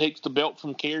guy that takes the belt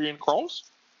from Karrion Kross?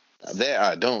 That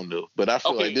I don't know. But I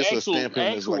feel like this will stamp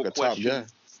him as like a top guy.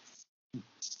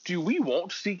 Do we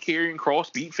want to see Karrion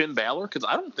Kross beat Finn Balor? Because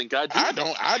I don't think I do. I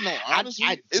don't.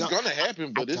 Honestly, it's going to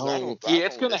happen, but it's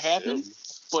going to happen.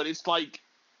 But it's like,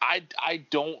 I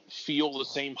don't feel the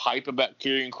same hype about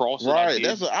Karrion Kross. Right.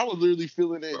 I was literally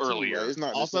feeling that earlier. Too, right? It's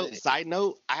not also, side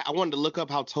note, I wanted to look up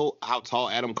how tall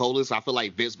Adam Cole is. I feel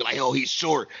like Vince be like, oh, he's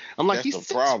short. I'm like, he's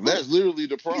the problem. That's literally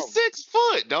the problem. He's 6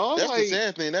 foot, dog. That's the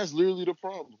sad thing. That's literally the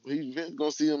problem. Vince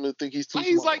gonna see him and think he's too small.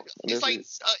 He's like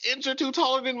an inch or two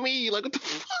taller than me. Like, what the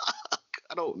fuck?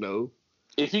 I don't know.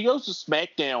 If he goes to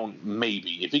SmackDown,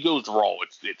 maybe. If he goes to Raw,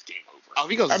 it's game over. Oh,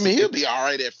 he'll be all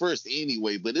right at first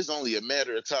anyway, but it's only a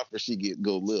matter of time for she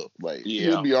go left. Like,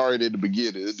 he'll be all right at the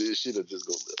beginning. This shit'll just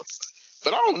go left.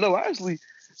 But I don't know. Actually,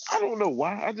 I don't know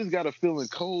why. I just got a feeling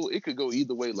Cole, it could go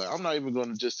either way. Like, I'm not even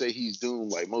going to just say he's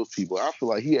doomed like most people. I feel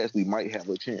like he actually might have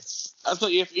a chance. I'd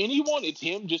say if anyone, it's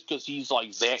him just because he's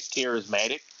like that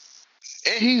charismatic.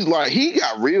 And he's like, he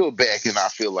got real back, and I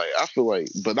feel like,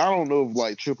 but I don't know if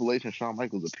like Triple H and Shawn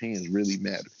Michaels' opinions really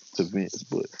matter to Vince,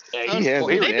 but he has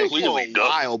they did for a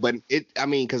while, but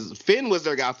because Finn was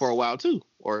their guy for a while too,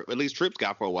 or at least Tripp's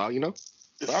guy for a while, you know?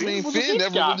 I mean, Finn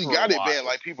never really got it bad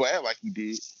like people act like he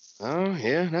did. Oh,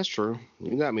 yeah, that's true.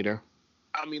 You got me there.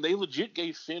 I mean, they legit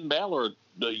gave Finn Balor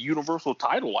the Universal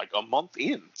title like a month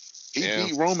in. He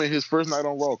beat Roman his first night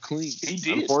on Raw clean. He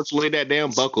did. Unfortunately, that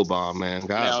damn buckle bomb, man.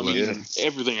 God,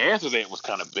 everything after that was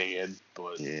kind of bad.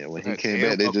 But when he came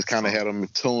back, they just kind of had him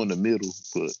toe in the middle.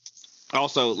 But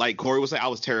also, like Corey was saying, I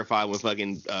was terrified when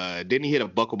fucking didn't he hit a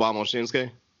buckle bomb on Shinsuke?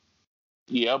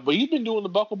 Yeah, but he's been doing the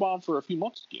buckle bomb for a few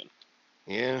months again.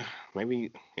 Yeah,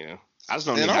 maybe. Yeah, I just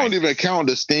don't. And I don't even count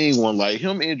the Sting one. Like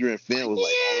him injuring Finn was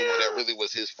like the only one that really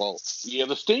was his fault. Yeah,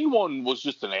 the Sting one was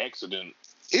just an accident.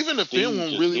 Even the Finn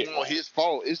one really wasn't his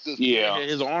fault. It's just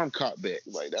his arm caught back.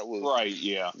 Like that was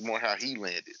more how he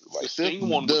landed. Like Sting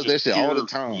one does that shit all the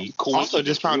time. Also,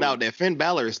 just found out that Finn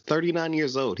Balor is 39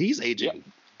 years old. He's aging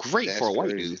great for a white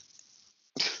dude.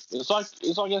 It's like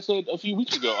I said a few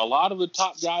weeks ago. A lot of the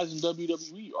top guys in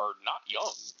WWE are not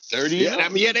young. 30. Yeah, I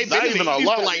mean, they've been in the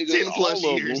for like 10 plus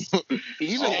years.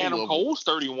 Even Adam Cole's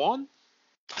 31.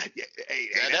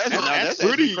 That's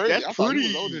pretty. That's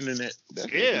pretty. Older than that.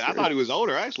 I thought he was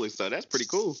older actually. So that's pretty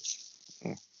cool.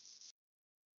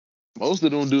 Most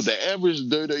of them do. The average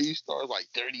WWE star is like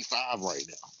 35 right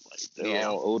now. Like they're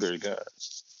all older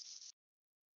guys.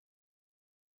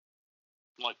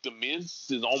 Like the Miz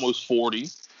is almost 40.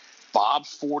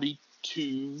 Bob's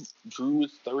 42. Drew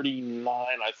is 39,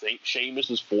 I think. Sheamus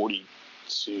is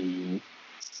 42.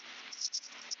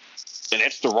 And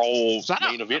that's the Raw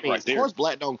main event right there. Of course,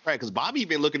 Black don't crack because Bobby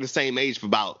been looking the same age for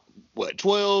about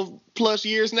 12 plus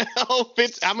years now.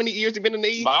 How many years he been in the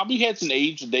E? Bobby hasn't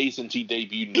aged a day since he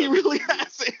debuted. He really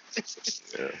hasn't.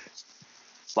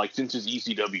 Like since his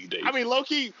ECW days. I mean,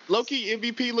 low-key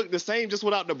MVP looked the same just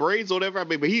without the braids or whatever. I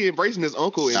mean, but he embracing his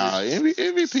uncle.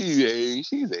 MVP age.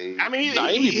 He's aged. I mean,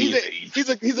 he's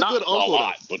a good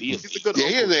uncle. But he's a good uncle.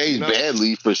 He hasn't aged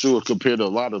badly for sure compared to a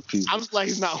lot of people. I'm just glad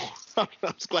he's not. I'm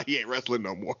just glad he ain't wrestling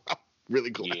no more. I'm really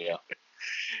glad. Yeah.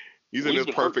 He's in his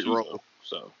perfect role.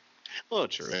 So. Well,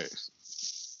 true.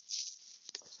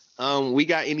 We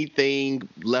got anything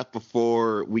left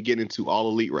before we get into All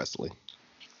Elite Wrestling?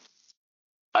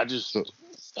 Has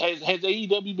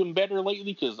AEW been better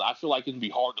lately? Because I feel like it'd be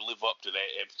hard to live up to that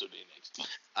episode of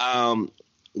NXT.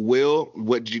 Will,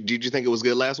 what did you think it was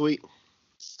good last week?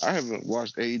 I haven't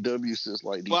watched AEW since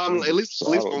like. At least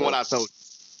from what I told you.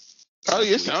 Oh,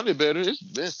 it sounded better. It's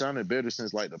been sounding better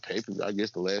since like the paper. I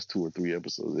guess the last 2 or 3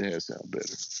 episodes it has sounded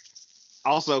better.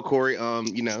 Also, Corey,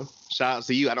 shout out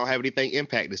to you. I don't have anything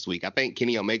Impact this week. I think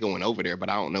Kenny Omega went over there, but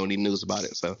I don't know any news about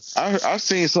it. So I've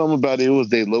seen something about it. It was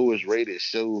their lowest rated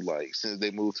show, like since they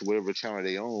moved to whatever channel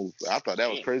they own. I thought that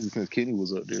was crazy since Kenny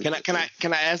was up there. Can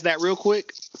I ask that real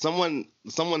quick? Someone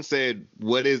said,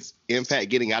 "What is Impact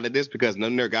getting out of this?" Because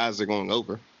none of their guys are going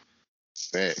over.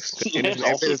 Facts. And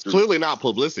it's clearly not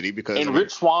publicity because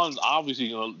Rich Swann's obviously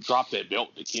gonna drop that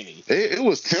belt to Kenny. It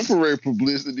was temporary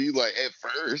publicity, like at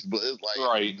first, but it's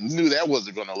like knew that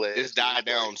wasn't gonna last. It's died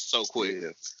down so quick.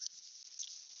 Yeah.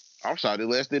 I'm sorry it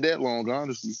lasted that long,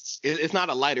 honestly. It's not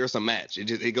a lighter, it's a match.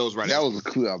 It goes right. That was a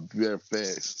clue out very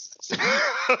fast.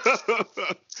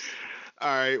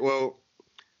 All right, well,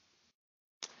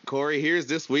 Corey, here's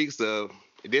this week's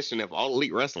edition of All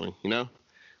Elite Wrestling.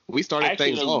 We started things off.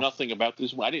 I actually know nothing about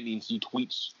this one. I didn't even see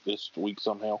tweets this week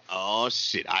somehow. Oh,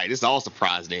 shit. All right, this is all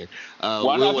surprise then. I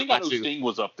think I know Sting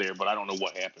was up there, but I don't know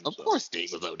what happened. Of course Sting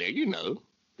was up there. Yeah,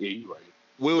 you're right.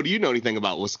 Will, do you know anything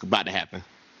about what's about to happen?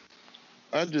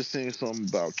 I just seen something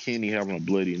about Kenny having a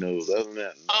bloody nose. Other than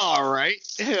that, no. All right.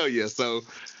 Hell yeah. So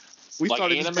we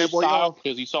started anime this style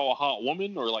because he saw a hot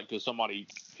woman or like because somebody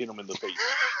hit him in the face?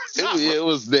 It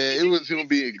was bad. It was him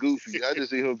being goofy. I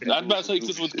just see him. I was about to say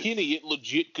because with Kenny, it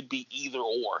legit could be either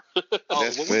or.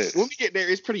 When we get there,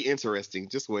 it's pretty interesting.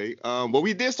 Just wait. But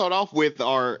we did start off with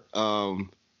our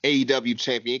AEW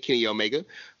champion Kenny Omega,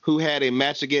 who had a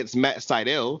match against Matt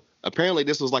Sydal. Apparently,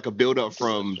 this was like a build up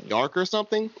from Dark or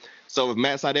something. So if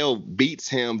Matt Sydal beats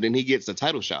him, then he gets a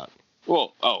title shot.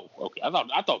 Well, okay.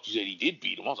 I thought you said he did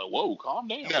beat him. I was like, whoa, calm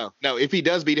down. No. If he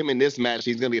does beat him in this match,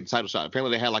 he's gonna get the title shot.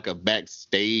 Apparently, they had like a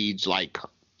backstage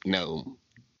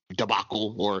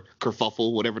debacle or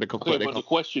kerfuffle, whatever they call it. But the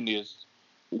question is,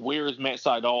 where is Matt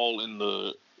Sydal in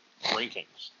the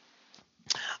rankings?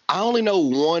 I only know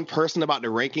one person about the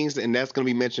rankings, and that's going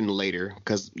to be mentioned later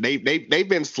because they've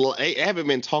been slow. They haven't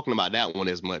been talking about that one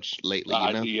as much lately.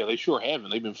 You know? Yeah, they sure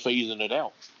haven't. They've been phasing it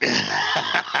out.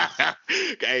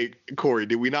 Hey, Corey,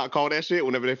 did we not call that shit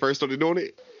whenever they first started doing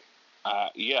it?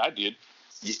 Yeah, I did.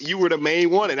 You were the main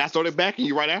one, and I started backing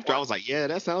you right after. I was like, yeah,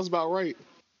 that sounds about right.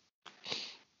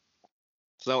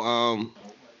 So,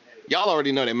 y'all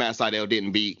already know that Matt Sydal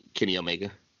didn't beat Kenny Omega.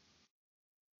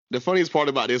 The funniest part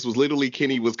about this was literally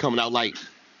Kenny was coming out like,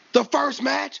 the first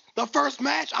match,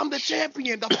 I'm the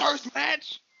champion, the first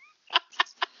match.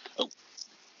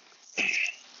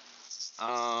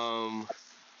 All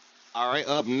right,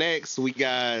 up next we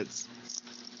got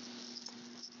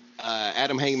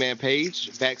Adam Hangman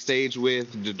Page backstage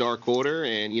with the Dark Order,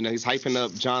 and he's hyping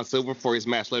up John Silver for his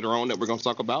match later on that we're going to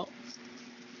talk about.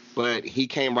 But he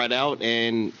came right out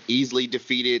and easily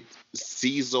defeated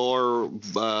Cesar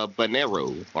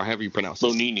Bonero, or however you pronounce it.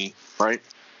 Bonini, right?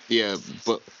 Yeah,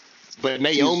 but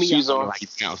Naomi, Cesar. I don't know how you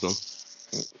pronounce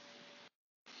him.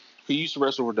 He used to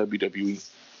wrestle for WWE,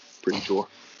 pretty sure.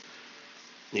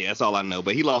 Yeah, that's all I know.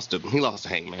 But he lost to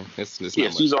Hangman. It's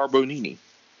Cesar Bonini.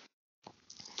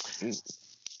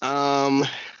 All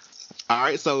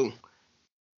right, so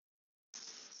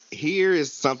here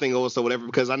is something also, whatever,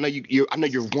 because I know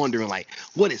you're wondering, like,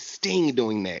 what is Sting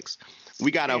doing next? We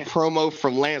got a promo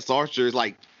from Lance Archer,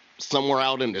 like somewhere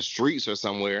out in the streets or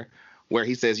somewhere, where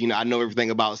he says, I know everything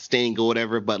about Sting or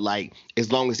whatever, but like,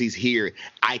 as long as he's here,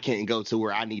 I can't go to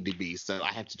where I need to be, so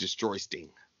I have to destroy Sting.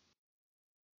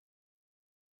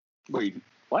 Wait,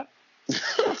 what?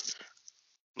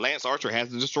 Lance Archer has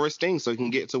to destroy Sting so he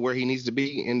can get to where he needs to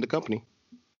be in the company.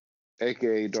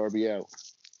 AKA Darby Allin.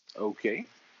 Okay.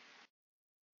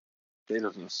 That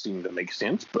doesn't seem to make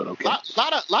sense, but okay. Lot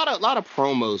of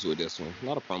promos with this one.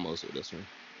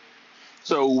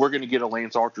 So we're gonna get a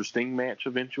Lance Archer Sting match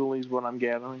eventually, is what I'm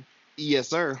gathering. Yes,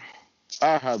 sir.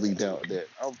 I highly doubt that.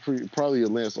 Probably a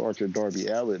Lance Archer Darby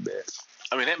Allin match.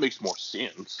 I mean, that makes more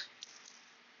sense.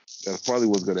 That's probably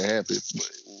what's gonna happen.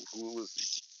 But we'll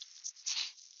see.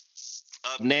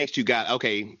 Up next, you got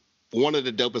one of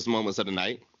the dopest moments of the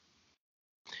night.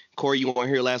 Corey, you weren't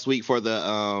here last week for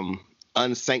the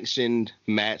unsanctioned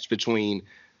match between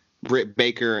Britt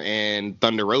Baker and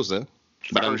Thunder Rosa,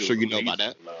 but I'm sure you know about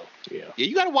that. No. Yeah,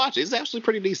 you got to watch it. It's actually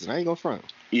pretty decent. I ain't gonna front.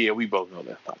 Yeah, we both know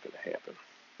that's not gonna happen.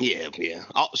 Yeah.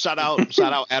 Shout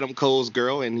out Adam Cole's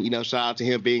girl, and shout out to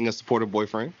him being a supportive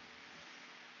boyfriend.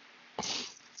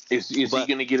 Is he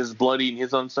gonna get his bloody in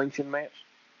his unsanctioned match?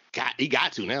 He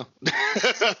got to now.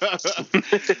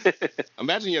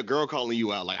 Imagine your girl calling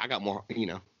you out like, I got more.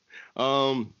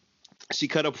 She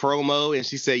cut a promo and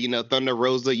she said, Thunder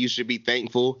Rosa, you should be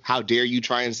thankful. How dare you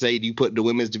try and say you put the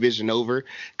women's division over?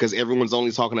 Because everyone's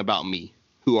only talking about me.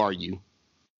 Who are you?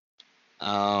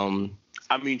 I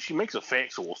mean, she makes a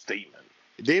factual statement.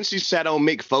 Then she sat on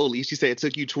Mick Foley. She said it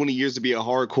took you 20 years to be a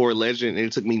hardcore legend, and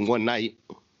it took me one night.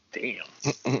 Damn.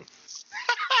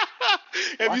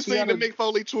 Have you seen the Mick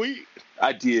Foley tweet?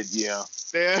 I did, yeah.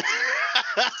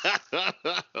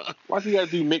 Why'd you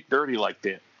gotta do Mick dirty like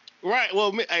that? Right.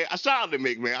 Well, I shout out to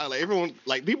Mick, man. Everyone,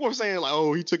 people are saying like,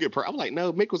 "Oh, he took it." I'm like,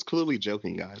 no, Mick was clearly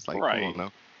joking, guys. Like, right. Come on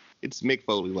now. It's Mick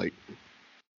Foley. Like,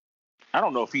 I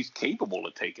don't know if he's capable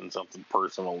of taking something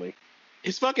personally.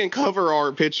 His fucking cover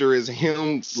art picture is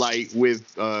him like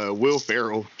with Will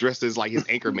Ferrell dressed as like his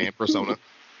Anchorman persona.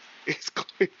 It's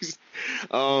crazy.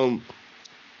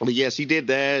 But yeah, she did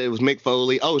that. It was Mick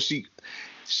Foley. Oh, she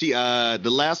the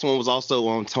last one was also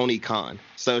on Tony Khan.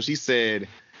 So she said,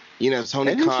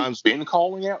 Tony Khan's been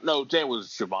calling out. No, that was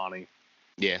Shivani.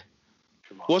 Yeah.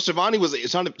 Well, Shivani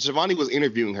was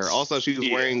interviewing her. Also, she was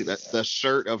wearing the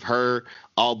shirt of her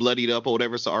all bloodied up or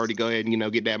whatever. So already go ahead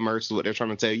and get that merch. Is what they're trying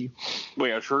to tell you.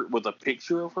 Wait, a shirt with a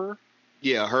picture of her?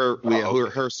 Yeah, her.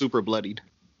 Her super bloodied.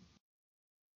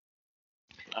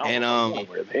 I don't know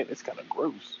where that. It's kind of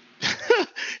gross.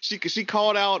 she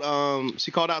called out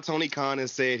Tony Khan and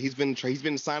said he's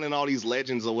been signing all these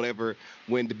legends or whatever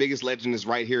when the biggest legend is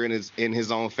right here in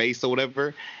his own face or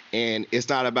whatever, and it's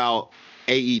not about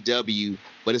AEW,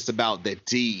 but it's about the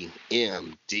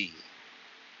DMD.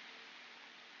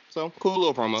 So cool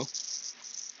little promo.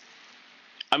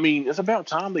 I mean, it's about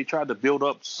time they tried to build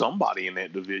up somebody in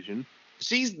that division.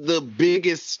 She's the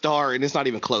biggest star, and it's not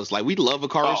even close. Like, we love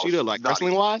Hikaru Shida, like,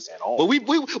 wrestling-wise. But we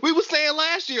were saying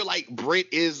last year, like, Britt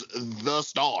is the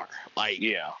star. Like,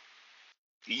 yeah,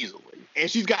 easily. And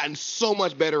she's gotten so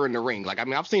much better in the ring. Like, I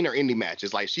mean, I've seen her indie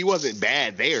matches. Like, she wasn't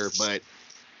bad there, but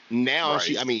now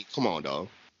come on, dog.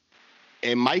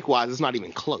 And mic-wise, it's not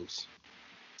even close.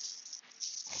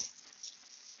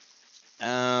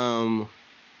 Skimming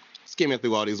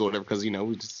through all these or whatever, because,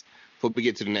 we just before we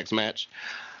get to the next match.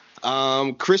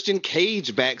 Christian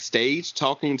Cage backstage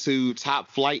talking to Top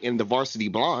Flight and the Varsity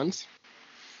Blondes.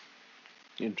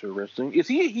 Interesting. Is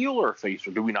he a heel or a face,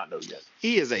 or do we not know yet?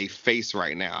 He is a face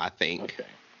right now, I think. Okay.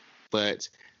 But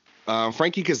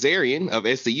Frankie Kazarian of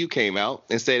SCU came out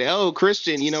and said, "Oh,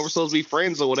 Christian, we're supposed to be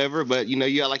friends or whatever, but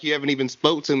you haven't even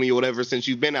spoke to me or whatever since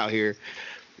you've been out here.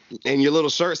 And your little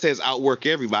shirt says outwork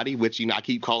everybody," which I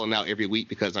keep calling out every week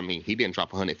because he didn't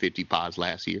drop 150 pods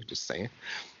last year. Just saying.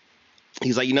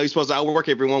 He's like, you're supposed to outwork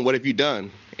everyone. What have you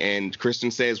done? And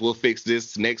Christian says, we'll fix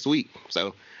this next week.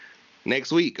 So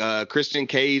next week, Christian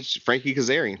Cage, Frankie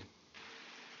Kazarian.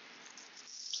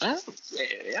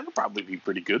 That'll probably be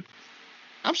pretty good.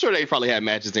 I'm sure they probably had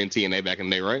matches in TNA back in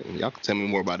the day, right? Y'all can tell me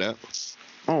more about that.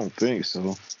 I don't think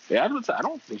so. Yeah, I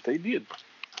don't think they did.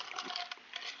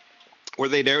 Were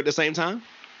they there at the same time?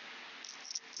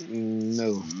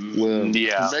 No. Well,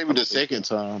 yeah, maybe the second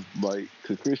time,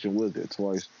 because Christian was there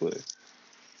twice, but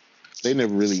they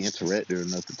never really interacted or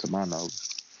nothing to my knowledge.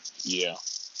 Yeah.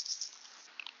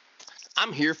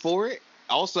 I'm here for it.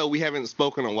 Also, we haven't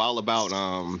spoken a while about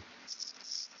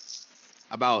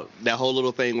that whole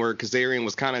little thing where Kazarian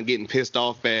was kind of getting pissed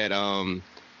off at God,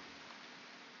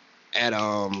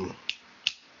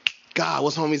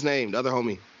 what's homie's name? The other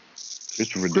homie.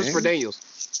 Christopher Daniels.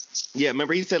 Yeah,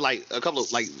 remember he said this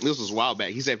was a while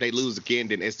back. He said if they lose again,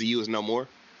 then SCU is no more.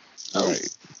 All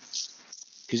right.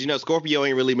 Because Scorpio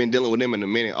ain't really been dealing with him in a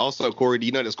minute. Also, Corey, do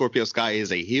you know that Scorpio Sky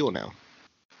is a heel now?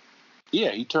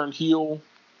 Yeah, he turned heel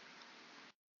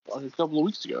a couple of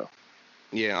weeks ago.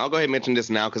 Yeah, I'll go ahead and mention this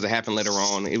now because it happened later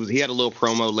on. He had a little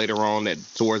promo later on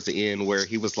towards the end where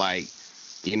he was like,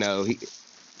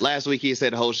 last week he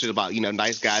said the whole shit about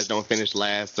nice guys don't finish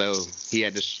last, so he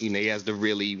had to he has to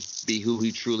really be who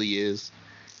he truly is.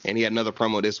 And he had another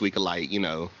promo this week of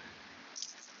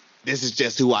this is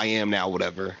just who I am now,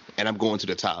 whatever, and I'm going to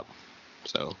the top.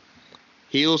 So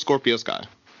heel Scorpio Sky.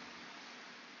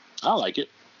 I like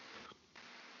it.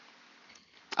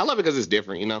 I love it because it's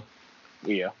different,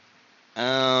 Yeah.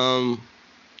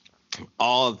 All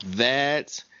of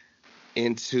that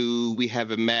into we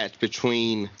have a match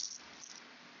between.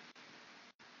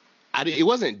 It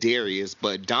wasn't Darius,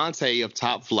 but Dante of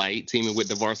Top Flight teaming with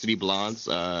the Varsity Blondes,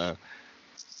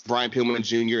 Brian Pillman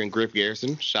Jr. and Griff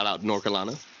Garrison, shout out to North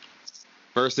Carolina,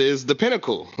 versus the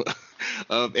Pinnacle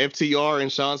of FTR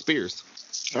and Sean Spears.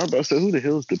 I was about to say, who the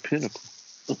hell is the Pinnacle?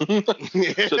 So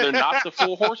they're not the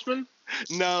Four Horsemen?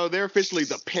 No, they're officially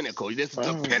the Pinnacle. This is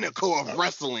the Pinnacle of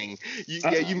wrestling.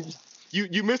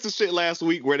 You missed the shit last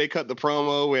week where they cut the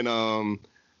promo and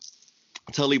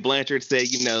Tully Blanchard said,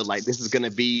 this is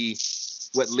gonna be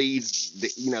what leads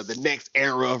the next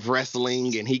era of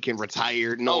wrestling, and he can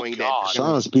retire knowing that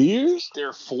Sean Spears,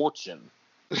 their Fortune.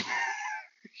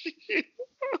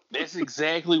 That's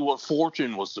exactly what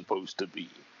Fortune was supposed to be.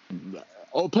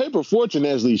 On paper, Fortune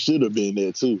actually should have been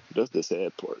there too. That's the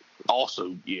sad part.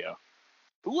 Also, yeah.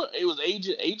 It was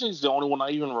AJ. AJ's the only one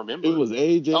I even remember. It was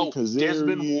AJ, Kazarian,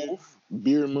 Desmond Wolf,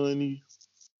 Beer Money.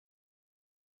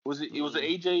 Was it? It was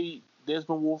AJ,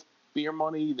 Desmond Wolf, Beer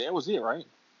Money. That was it, right?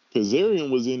 Kazarian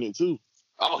was in it too.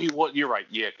 Oh, he was. You're right.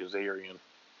 Yeah, Kazarian.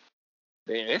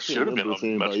 Damn, that should have been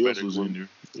a much better group.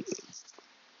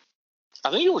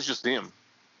 I think it was just them.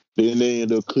 Then they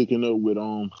ended up clicking up with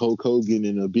Hulk Hogan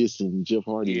and Abyss and Jeff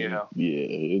Hardy. Yeah.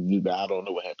 I don't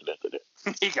know what happened after that.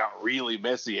 It got really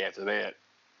messy after that.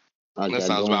 That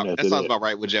sounds about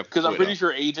right with Jeff. Because I'm pretty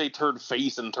sure AJ turned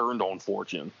face and turned on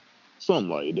Fortune. Something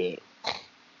like that.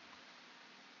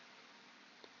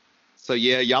 So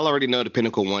yeah, y'all already know the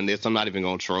Pinnacle won this. I'm not even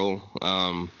gonna troll.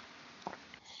 I'm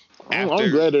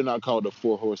glad they're not called the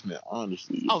Four Horsemen,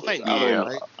 honestly. Oh, thank you.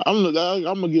 Right? I'm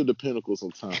gonna give the Pinnacle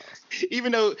some time.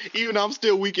 even though I'm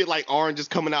still weak at Orange just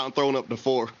coming out and throwing up the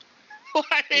 4.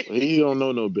 He don't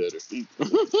know no better.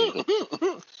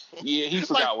 Yeah, he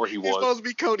forgot where he was. He's supposed to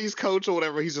be Cody's coach or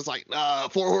whatever. He's just like,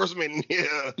 Four Horsemen.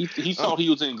 Yeah. He thought he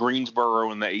was in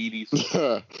Greensboro in the 80s.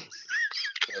 That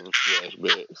was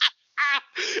flashback.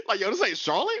 Yo, this ain't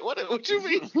Charlotte? What you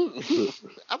mean?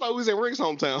 I thought we was in Rick's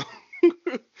hometown.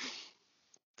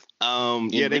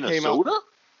 Yeah, they came out.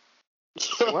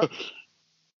 What?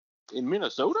 In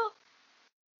Minnesota?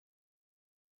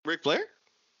 Ric Flair?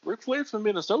 Ric Flair's from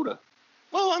Minnesota.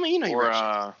 Well, he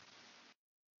or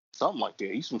something like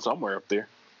that. He's from somewhere up there.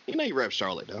 He reps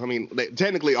Charlotte, though. They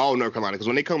technically all North Carolina, because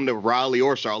when they come to Raleigh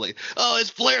or Charlotte, it's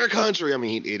Flair country.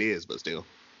 It is, but still.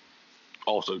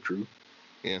 Also true.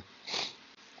 Yeah.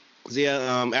 So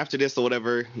yeah, after this or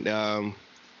whatever.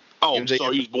 MJF,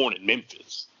 so he's born in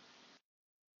Memphis.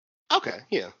 Okay,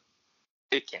 yeah.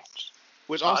 It counts.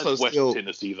 Which also West still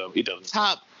Tennessee though. It doesn't.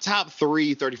 Top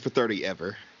 3 30 for 30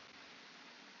 ever.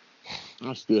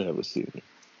 I still haven't seen it.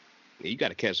 Yeah, you got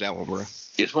to catch that one, bro.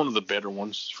 It's one of the better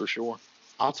ones for sure.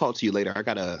 I'll talk to you later. I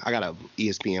got a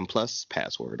ESPN Plus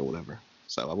password or whatever,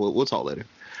 so we'll talk later.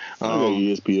 I got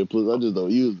ESPN Plus. I just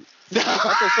don't use it.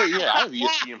 I have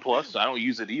ESPN Plus. I don't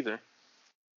use it either.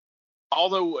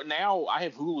 Although now I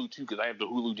have Hulu too because I have the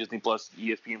Hulu Disney Plus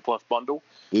ESPN Plus bundle.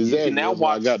 Exactly. You can now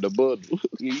watch. I got the bundle.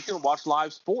 Yeah, you can watch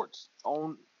live sports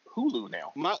on Hulu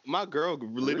now. My girl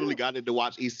literally got it to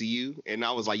watch ECU, and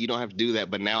I was like, you don't have to do that.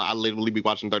 But now I literally be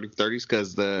watching 30-30s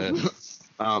because the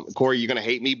Corey, you're gonna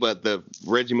hate me, but the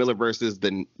Reggie Miller versus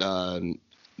the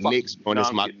Knicks one is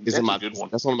good one.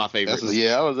 That's one of my favorites.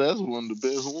 That's one of the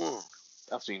best ones.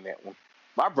 I've seen that one.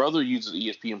 My brother uses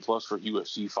ESPN Plus for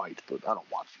UFC fights, but I don't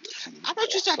watch UFC. I thought you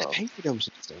just had to pay for them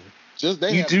shit. Just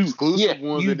they have exclusive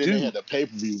ones, and then they had the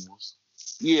pay-per-view ones.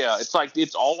 Yeah, it's like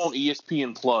it's all on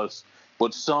ESPN Plus,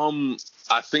 but some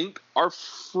I think are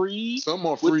free. Some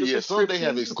are free. Yeah, some they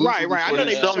have exclusive. Right. I know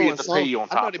they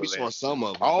be showing some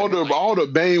of them. All the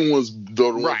main ones, the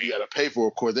ones you got to pay for.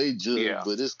 Of course, they just.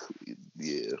 But it's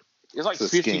It's like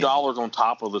 $50 on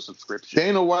top of the subscription.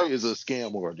 Dana White is a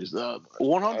scam artist.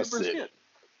 100%.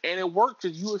 And it works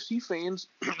as UFC fans.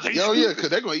 Because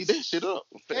they're going to eat that shit up.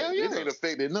 It ain't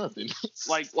affected nothing.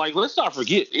 like, let's not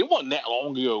forget, it wasn't that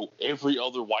long ago every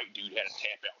other white dude had a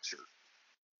tap-out shirt.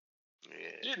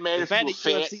 It didn't matter if you were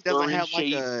fat or in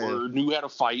shape or knew how to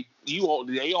fight.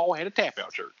 They all had a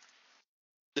tap-out shirt.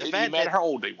 It didn't matter how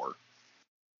old they were.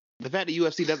 The fact that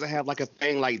UFC doesn't have like a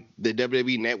thing like the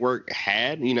WWE Network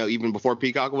had, even before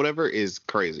Peacock or whatever, is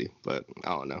crazy. But I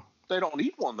don't know. They don't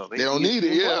need one though. They don't need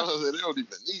it. Yeah, they don't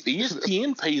even need it.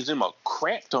 ESPN pays them a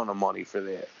crap ton of money for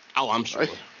that. Oh, I'm sure.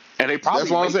 And they probably.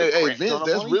 That's what I'm saying. Hey, Vince,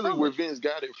 that's really where Vince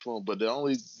got it from. But the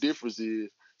only difference is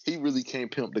he really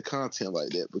can't pimp the content like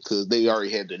that because they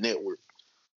already had the network.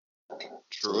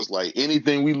 True. So it's like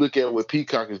anything we look at with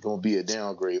Peacock is going to be a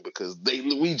downgrade because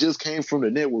we just came from the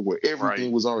network where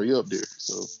everything was already up there.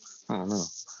 So I don't know.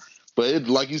 But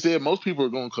like you said, most people are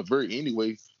going to convert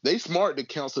anyway. They smart to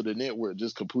cancel the network,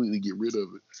 just completely get rid of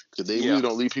it because they really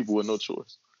don't leave people with no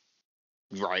choice.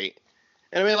 Right.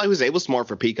 And I mean, like we say, it was smart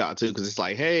for Peacock too because it's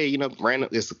like, hey, random.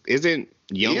 Isn't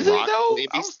Young Rock? Though?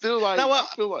 I'm still like, I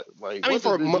feel like I mean,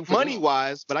 for money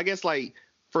wise, but I guess like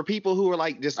for people who are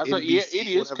like just NBC, it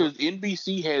is because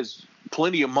NBC has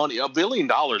plenty of money, $1 billion.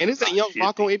 And isn't Young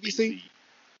Rock on NBC?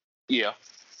 Yeah.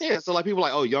 Yeah, so like people are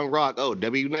like, oh, Young Rock,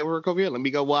 W Network over here. Let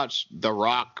me go watch The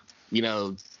Rock,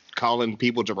 calling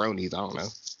people jabronis. I don't know.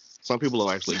 Some people will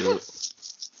actually do it.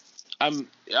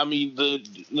 I mean, the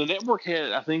network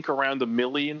had, I think, around 1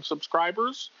 million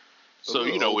subscribers. So,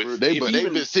 if they've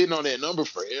been sitting on that number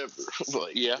forever.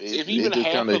 If even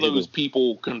half of those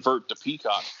people convert to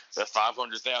Peacock, that's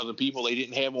 500,000 people they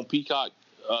didn't have on Peacock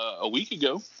a week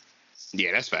ago.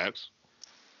 Yeah, that's facts.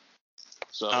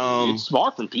 So it's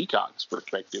smart from Peacock's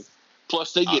perspective.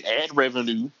 Plus, they get ad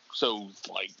revenue, so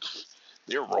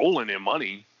they're rolling in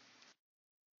money.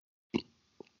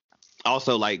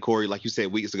 Also, like Corey, like you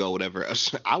said weeks ago, whatever,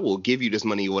 I will give you this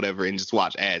money or whatever and just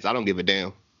watch ads. I don't give a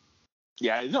damn.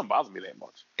 Yeah, it doesn't bother me that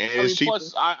much. And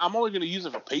plus, I'm only going to use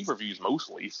it for pay-per-views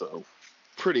mostly, so.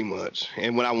 Pretty much.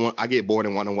 And when I get bored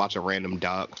and want to watch a random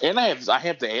doc. And I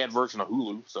have the ad version of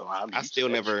Hulu, so I still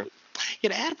never. Yeah,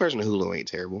 the ad version of Hulu ain't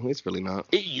terrible. It's really not.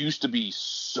 It used to be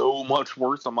so much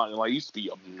worse. It used to be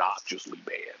obnoxiously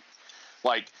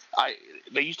bad.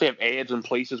 They used to have ads in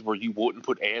places where you wouldn't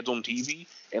put ads on TV,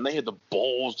 and they had the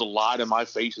balls to lie to my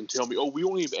face and tell me, "Oh, we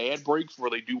only have ad breaks where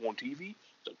they do on TV."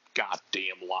 It's a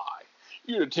goddamn lie.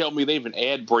 You're gonna tell me they have an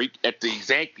ad break at the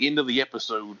exact end of the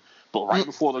episode, but right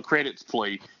before the credits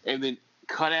play, and then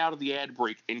cut out of the ad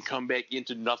break and come back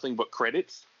into nothing but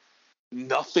credits?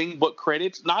 Nothing but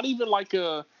credits. Not even like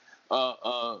a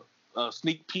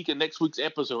sneak peek of next week's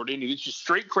episode. It's just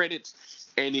straight credits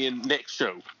and then next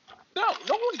show. No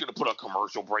one's gonna put a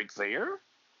commercial break there.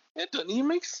 It doesn't even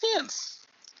make sense.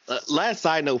 Last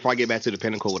side note before I get back to the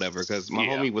Pinnacle, whatever, because my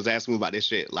homie was asking me about this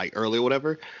shit earlier,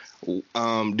 whatever. Do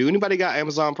anybody got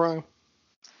Amazon Prime?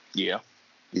 Yeah.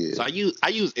 So I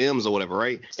use M's or whatever,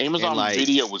 right? Amazon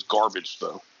Video was garbage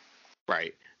though.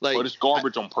 Right. But it's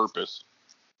garbage on purpose.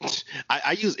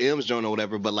 I use M's joint or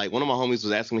whatever, but one of my homies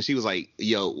was asking me, she was like,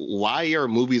 "Yo, why are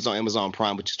movies on Amazon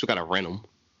Prime but you still gotta rent them?"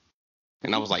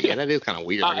 And I was like, "Yeah, that is kind of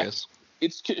weird, I guess."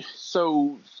 It's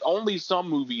so only some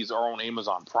movies are on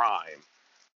Amazon Prime.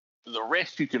 The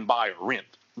rest you can buy or rent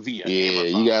via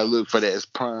Amazon. You gotta look for that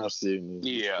Prime signal.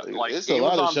 Yeah, it's a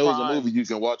lot of shows and movies you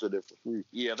can watch it there for free.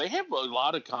 Yeah, they have a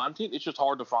lot of content. It's just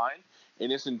hard to find,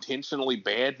 and it's intentionally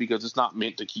bad because it's not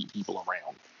meant to keep people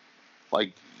around.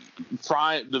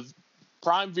 The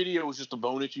Prime Video is just a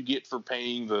bonus you get for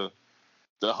paying the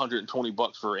the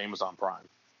 $120 for Amazon Prime.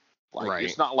 Like, right.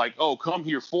 It's not like, oh, come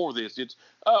here for this. It's,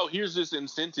 oh, here's this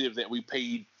incentive that we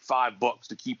paid $5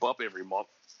 to keep up every month.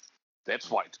 That's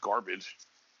why it's garbage.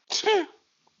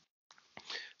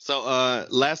 So,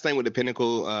 last thing with the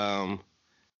Pinnacle,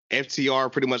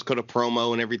 FTR pretty much cut a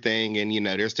promo and everything, and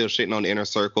they're still shitting on the Inner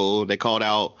Circle. They called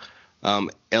out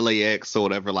LAX or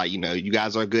whatever, like, you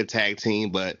guys are a good tag team,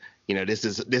 but this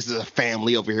is a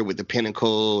family over here with the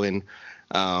Pinnacle, and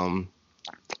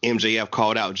MJF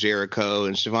called out Jericho,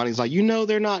 and Shivani's like,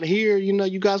 they're not here,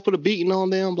 you guys put a beating on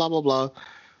them, blah blah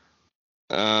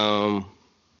blah.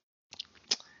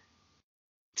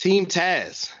 Team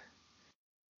Taz.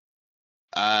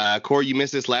 Corey, you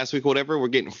missed this last week or whatever. We're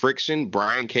getting friction.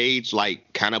 Brian Cage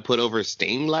kind of put over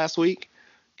Sting last week,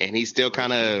 and he's still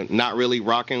kind of not really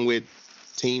rocking with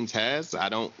Team Taz. I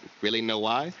don't really know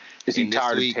why. Is he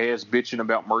tired of Taz bitching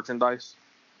about merchandise?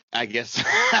 I guess.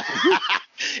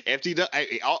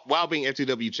 FTW, while being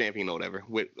FTW champion or whatever,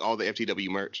 with all the FTW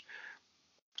merch.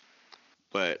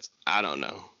 But I don't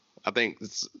know. I think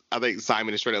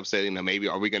Simon is straight up saying, maybe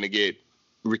are we going to get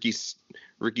Ricky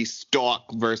Stark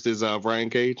versus Brian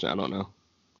Cage? I don't know.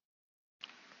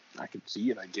 I can see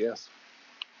it, I guess.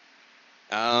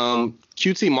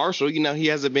 QT Marshall, he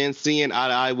hasn't been seeing eye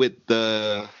to eye with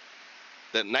the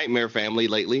Nightmare family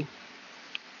lately.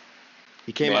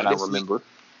 He came out this week.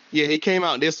 Yeah, he came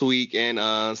out this week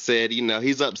and said,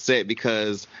 he's upset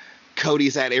because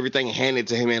Cody's had everything handed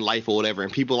to him in life or whatever,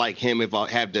 and people like him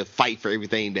have to fight for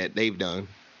everything that they've done.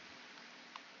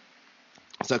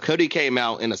 So Cody came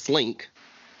out in a slink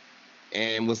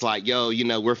and was like, yo,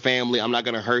 we're family. I'm not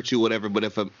going to hurt you, whatever. But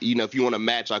if you want a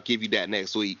match, I'll give you that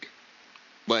next week.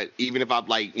 But even if I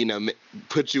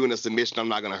put you in a submission, I'm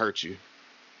not going to hurt you.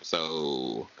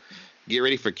 So get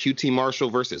ready for QT Marshall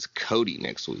versus Cody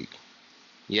next week.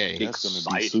 Yay. That's going to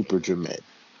be super dramatic.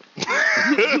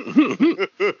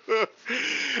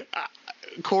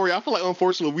 Corey, I feel like,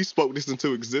 unfortunately, we spoke this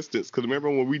into existence. Because remember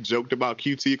when we joked about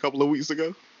QT a couple of weeks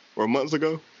ago? Or months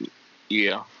ago?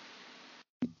 Yeah.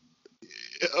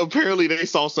 Apparently they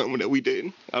saw something that we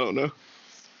didn't. I don't know.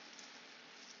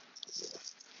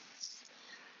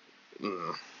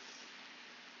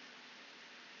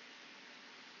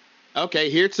 Okay,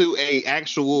 here to a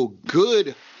actual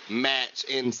good match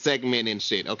and segment and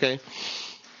shit, okay?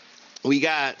 We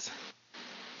got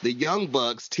the Young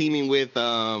Bucks teaming with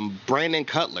Brandon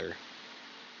Cutler,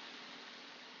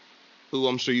 who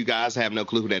I'm sure you guys have no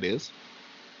clue who that is.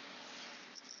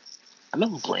 I know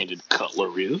who Brandon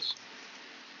Cutler is.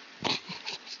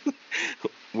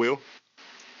 Will?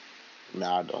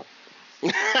 No, I don't.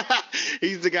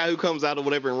 He's the guy who comes out or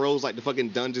whatever and rolls like the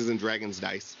fucking Dungeons and Dragons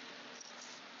dice.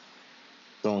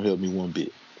 Don't help me one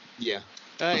bit. Yeah.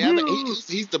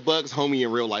 He's the Bucks homie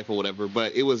in real life or whatever,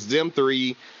 but it was them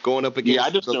three going up against... Yeah, I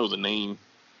just know the name.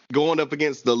 Going up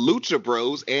against the Lucha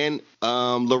Bros and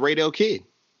Laredo Kid.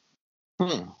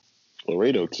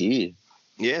 Laredo Kid?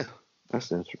 Yeah. That's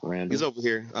random. He's over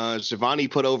here. Shivani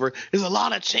put over. There's a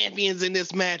lot of champions in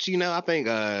this match. I think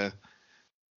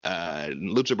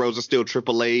Lucha Bros are still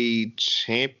AAA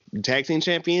tag team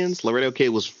champions. Laredo Kid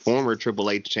was former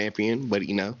AAA champion, but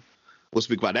we'll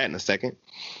speak about that in a second.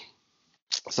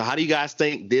 So, how do you guys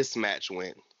think this match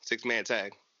went? 6-man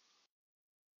tag.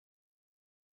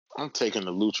 I'm taking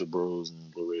the Lucha Bros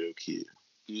and Laredo Kid.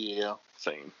 Yeah,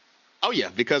 same. Oh yeah,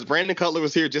 because Brandon Cutler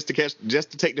was here just to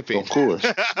take the pin. Of course.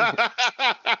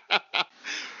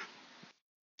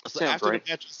 So after the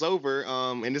match was over,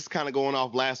 and this is kind of going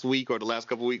off last week or the last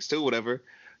couple of weeks too, whatever.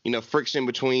 Friction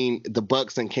between the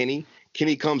Bucks and Kenny.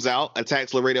 Kenny comes out,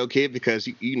 attacks Laredo Kid because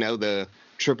the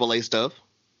AAA stuff.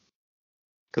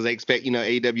 Because they expect,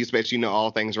 AEW expects all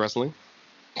things wrestling.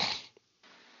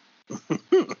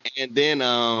 And then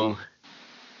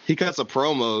he cuts a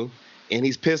promo. And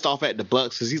he's pissed off at the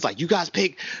Bucks because he's like, you guys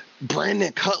picked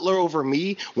Brandon Cutler over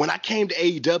me. When I came to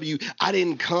AEW, I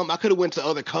didn't come. I could have went to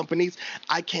other companies.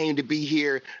 I came to be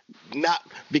here not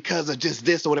because of just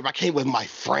this or whatever. I came with my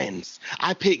friends.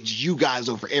 I picked you guys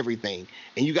over everything.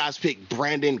 And you guys picked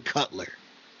Brandon Cutler.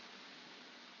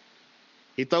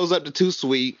 He throws up the Too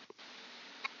Sweet.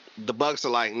 The Bucks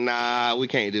are like, nah, we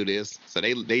can't do this. So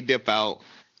they dip out.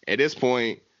 At this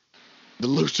point, the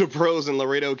Lucha Bros and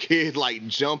Laredo Kid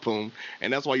jump him,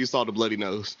 and that's why you saw the bloody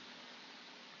nose.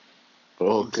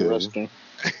 Okay.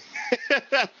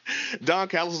 Don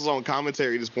Callis was on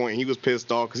commentary at this point, and he was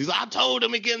pissed off because he's like, I told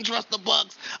him he couldn't trust the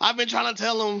Bucks. I've been trying to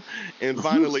tell him. And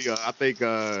finally, I think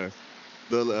the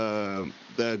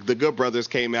Good Brothers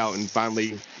came out and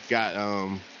finally got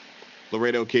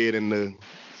Laredo Kid and the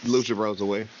Lucha Bros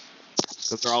away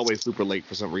because they're always super late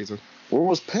for some reason. Where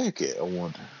was Pac at, I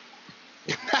wonder?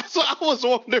 That's what I was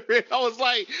wondering. I was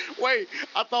like, wait,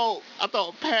 I thought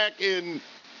Pac and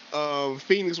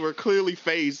Phoenix were clearly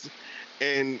face,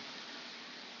 and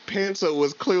Penta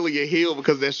was clearly a heel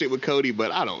because of that shit with Cody.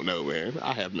 But I don't know, man.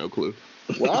 I have no clue.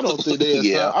 Well, I don't think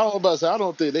they assign, I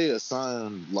don't think they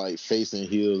assign like face and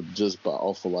heel just by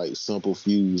off of like simple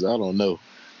feuds. I don't know,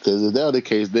 because if that were the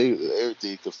case,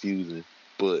 everything confusing.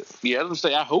 But yeah, I was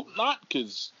gonna say I hope not,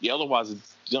 because otherwise it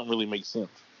don't really make sense.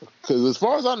 Because as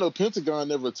far as I know, Pentagon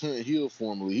never turned heel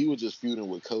formally. He was just feuding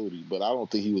with Cody, but I don't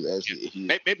think he was actually a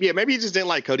heel. Maybe he just didn't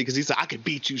like Cody because he said, I could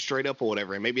beat you straight up or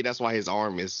whatever. And maybe that's why his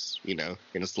arm is, in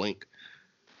a slink.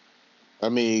 I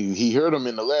mean, he hurt him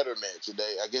in the ladder match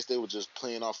today. I guess they were just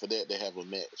playing off of that to have a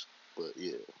match. But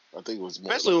yeah, I think it was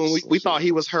more. Especially when we thought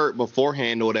he was hurt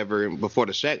beforehand or whatever, before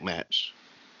the Shaq match.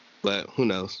 But who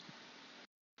knows?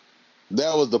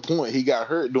 That was the point. He got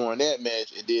hurt during that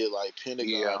match, and did like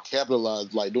Pentagon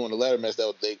capitalized like during the ladder match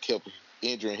that they kept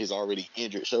injuring his already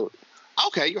injured shoulder.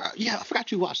 Okay, you're right. Yeah, I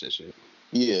forgot you watched that shit.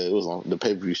 Yeah, it was on the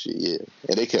pay-per-view shit. Yeah,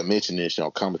 and they kept mentioning this shit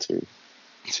on commentary,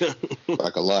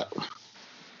 like a lot.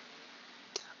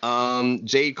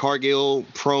 Jade Cargill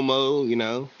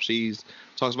promo. She's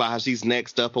talks about how she's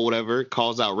next up or whatever.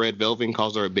 Calls out Red Velvet and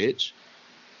calls her a bitch.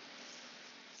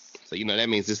 So that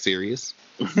means it's serious.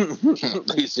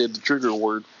 He said the trigger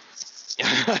word.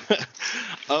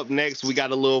 Up next, we got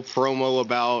a little promo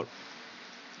about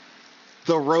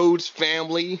the Rhodes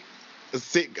family,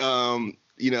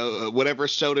 whatever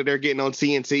show that they're getting on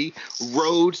TNT.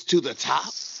 Rhodes to the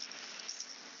top.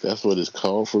 That's what it's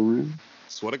called for real?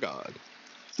 Swear to God.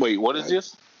 Wait, what is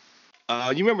this?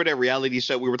 You remember that reality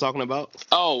show we were talking about?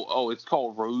 Oh, it's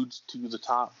called Rhodes to the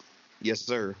Top. Yes,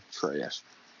 sir. Trash.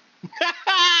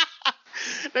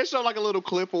 They showed like a little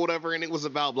clip or whatever, and it was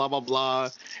about blah blah blah.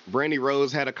 Brandy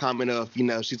Rhodes had a comment of,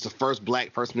 she's the first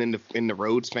black person in the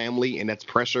Rhodes family, and that's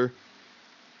pressure.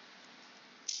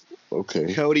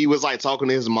 Okay. Cody was like talking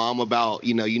to his mom about,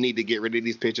 you need to get rid of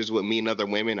these pictures with me and other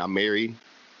women. I'm married.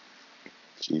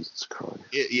 Jesus Christ.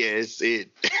 It's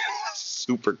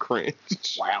super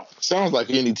cringe. Wow. Sounds like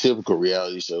any typical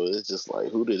reality show. It's just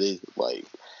like, who do they like?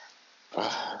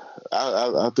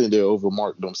 I think they're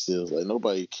overmarked themselves. Like,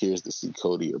 nobody cares to see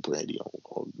Cody or Brandy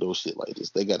on those shit like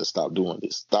this. They got to stop doing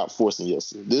this. Stop forcing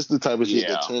yourself. This is the type of shit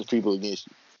that turns people against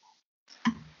you.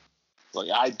 Like,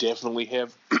 I definitely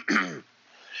have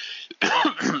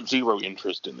zero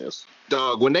interest in this.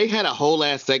 Dog, when they had a whole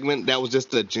ass segment that was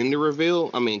just a gender reveal,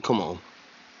 I mean, come on.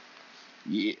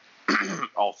 Yeah.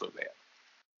 Also that.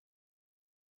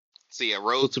 So yeah,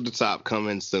 Rhodes to the Top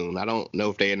coming soon. I don't know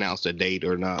if they announced a date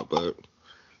or not, but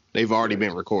they've already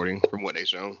been recording from what they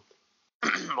shown.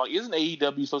 Like, isn't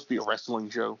AEW supposed to be a wrestling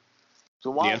show?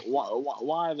 So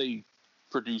why are they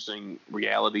producing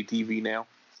reality TV now?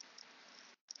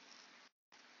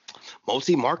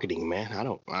 Multi-marketing,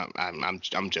 man.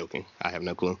 I'm joking. I have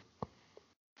no clue.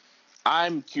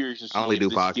 I'm curious to see I only do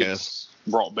this podcasts. Gets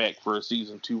brought back for a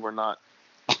season 2 or not.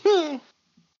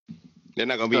 They're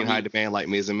not going to be in high demand like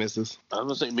Miz and Mrs. I was going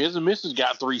to say, Miz and Mrs.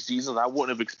 got 3 seasons. I wouldn't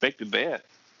have expected that.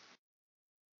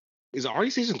 Is it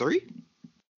already season 3?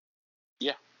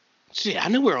 Yeah. Shit, I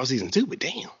knew we were on season 2, but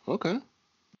damn. Okay.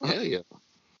 Hell yeah.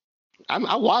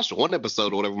 I watched one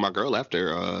episode or whatever my girl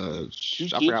after. I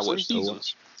forgot what show it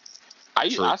was.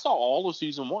 I saw all of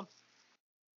season 1.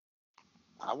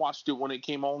 I watched it when it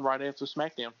came on right after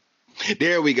SmackDown.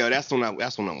 There we go. That's when I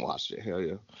watched it. Hell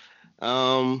yeah.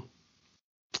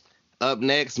 Up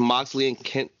next, Moxley and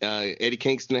Eddie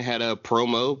Kingston had a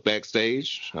promo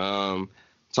backstage, talking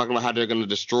about how they're going to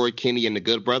destroy Kenny and the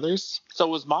Good Brothers.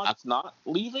 So is Mox not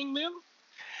leaving them?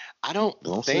 I don't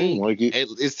think. Like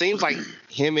it seems like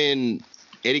him and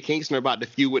Eddie Kingston are about to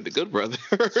feud with the Good Brothers.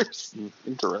 Interesting.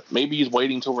 Maybe he's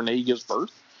waiting till Renee gives birth.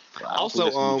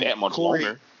 Also, that much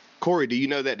longer. Corey, do you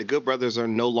know that the Good Brothers are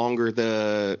no longer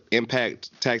the Impact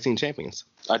Tag Team Champions?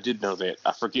 I did know that.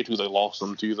 I forget who they lost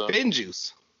them to, though.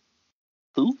 FinJuice.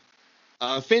 Who?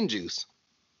 FinJuice.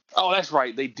 Oh, that's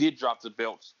right. They did drop the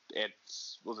belts at,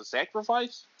 was it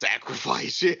Sacrifice?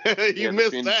 Sacrifice, yeah. You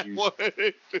missed that one.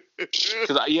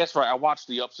 Yes, right. I watched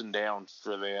the ups and downs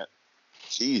for that.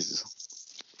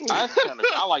 Jesus. I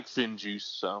like FinJuice,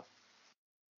 so.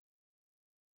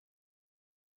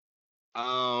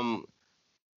 Promo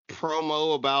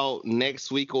about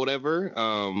next week or whatever.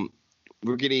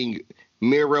 We're getting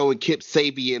Miro and Kip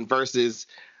Sabian versus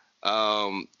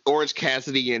Orange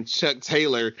Cassidy and Chuck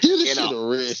Taylor in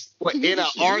an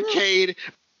arcade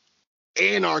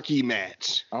anarchy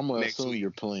match. I'm gonna assume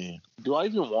you're playing. Do I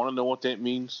even want to know what that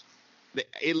means?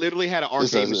 It literally had an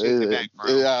arcade machine in the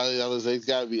background. It's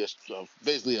got to be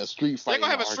basically a street fight. They're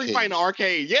gonna have a street fight in the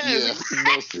arcade. Yes. Yeah,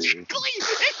 no serious.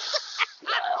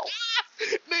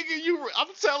 nigga, I'm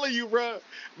telling you,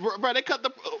 bro, they cut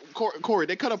the Corey.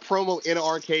 They cut a promo in an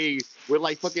arcade with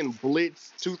like fucking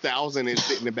Blitz 2000 and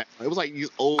shit in the back. It was like these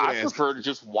old. I prefer to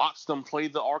just watch them play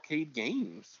the arcade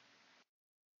games.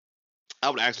 I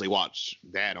would actually watch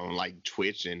that on like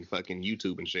Twitch and fucking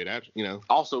YouTube and shit.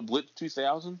 Also, Blitz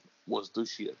 2000 was the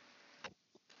shit.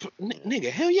 Nigga,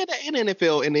 hell yeah, that in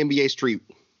NFL and the NBA Street.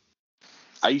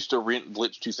 I used to rent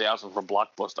Blitz 2000 from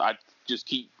Blockbuster. I just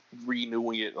keep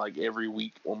renewing it like every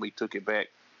week when we took it back.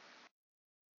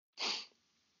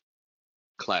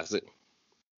 Classic.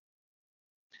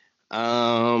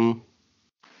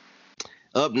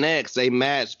 Up next, a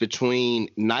match between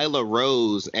Nyla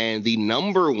Rose and the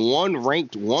number 1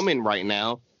 ranked woman right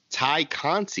now, Ty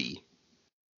Conti.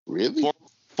 Really?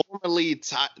 Formerly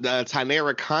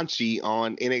Taynara Conti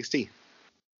on NXT.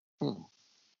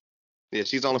 Yeah,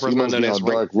 she's on the first one that's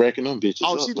Dark wrecking them bitches.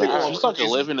 Oh, she's like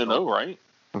 11-0, right?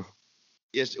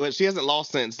 Yes, well, she hasn't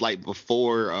lost since like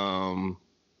before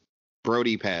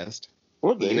Brody passed.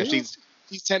 What the hell? She's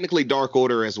technically Dark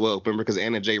Order as well. Remember, because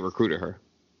Anna Jay recruited her.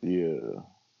 Yeah.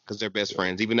 Because they're best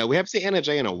friends. Even though we haven't seen Anna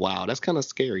Jay in a while, that's kind of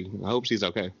scary. I hope she's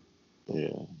okay.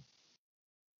 Yeah.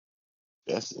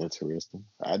 That's interesting.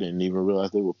 I didn't even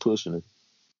realize they were pushing it.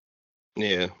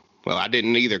 Yeah. Well, I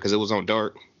didn't either because it was on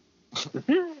Dark. I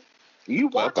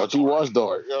thought you watched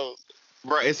Dark.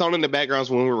 Bro, it's on in the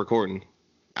backgrounds when we're recording.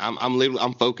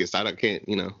 I'm focused. I can't,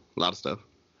 a lot of stuff.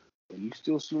 You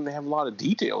still seem to have a lot of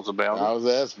details about it. I was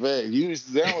asking back. You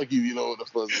sound like you know what the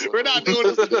fuck is going on. We're not doing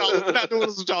this with y'all. We're not doing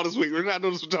this with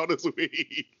y'all this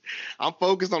week. I'm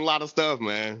focused on a lot of stuff,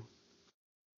 man.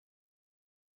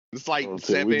 It's like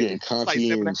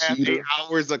 7.5, 8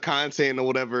 hours of content or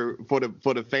whatever for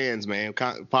the fans, man.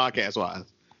 Podcast wise,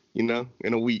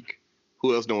 in a week.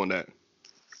 Who else doing that?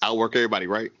 Outwork everybody,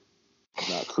 right?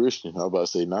 Not Christian. I was about to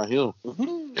say not him.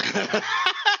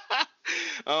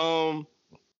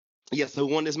 Yeah, so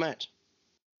who won this match?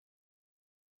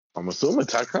 I'm assuming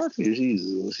Ty Conti.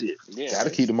 Shit. Yeah, gotta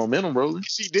keep the momentum rolling.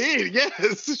 She did,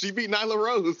 yes. She beat Nyla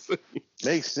Rose.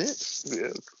 Makes sense.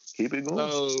 Yeah, keep it going.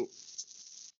 So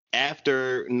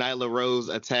after Nyla Rose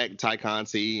attacked Ty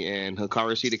Conti and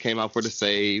Hikaru Shida came out for the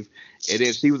save, and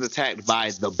then she was attacked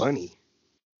by the Bunny.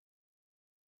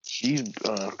 She's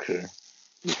okay.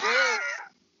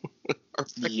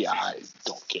 Yeah, I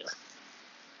don't care.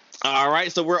 All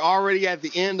right, so we're already at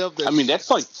the end of the. I mean, that's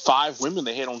like 5 women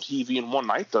they had on TV in one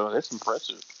night, though. That's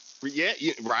impressive. Yeah,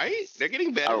 right? They're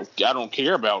getting better. I don't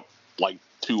care about like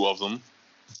 2 of them.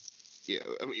 Yeah,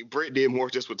 I mean, Britt did more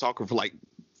just with talking for like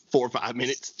 4 or 5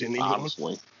 minutes.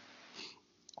 Honestly.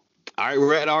 All right,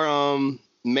 we're at our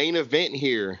main event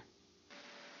here.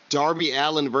 Darby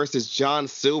Allin versus John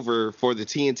Silver for the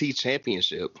TNT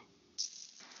Championship.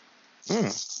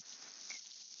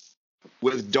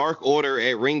 With Dark Order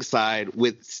at ringside,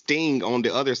 with Sting on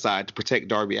the other side to protect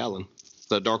Darby Allin.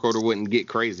 So Dark Order wouldn't get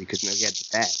crazy because he had the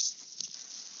bat.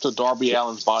 So Darby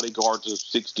Allin's bodyguard's a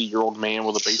 60-year-old man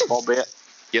with a baseball bat?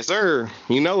 Yes, sir.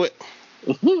 You know it.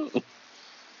 You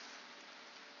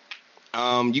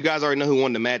guys already know who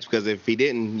won the match because if he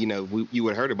didn't, you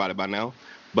would have heard about it by now.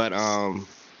 But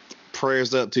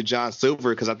prayers up to John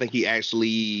Silver because I think he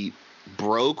actually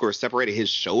broke or separated his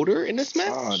shoulder in this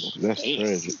match. Oh, that's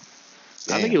tragic.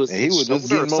 I think it was he was just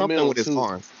getting something with his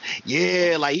arm.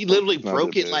 Yeah, like he literally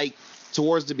broke it like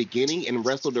towards the beginning and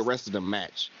wrestled the rest of the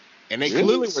match. And they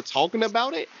clearly were talking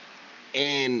about it.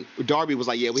 And Darby was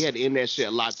like, yeah, we had to end that shit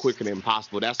a lot quicker than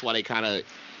possible. That's why they kind of,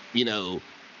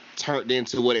 turned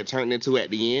into what it turned into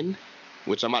at the end,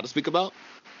 which I'm about to speak about.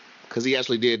 Because he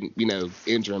actually did,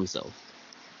 injure himself.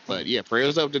 But yeah,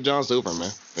 prayers up to John Silver, man.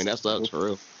 I mean, that sucks for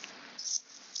real.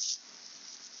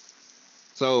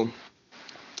 So,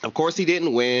 of course, he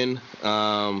didn't win.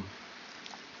 After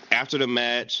the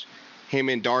match, him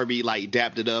and Darby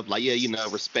dapped it up,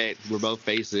 respect. We're both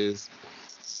faces.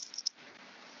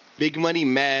 Big Money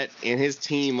Matt and his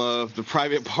team of the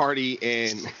Private Party,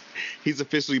 and he's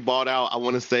officially bought out. I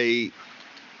want to say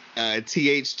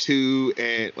TH2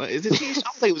 and is it TH?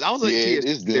 I was like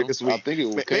TH2 this week. I think it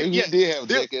was. He did have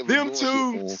Jack Evans them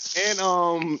two,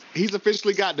 and he's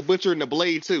officially got the Butcher and the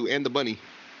Blade too, and the Bunny.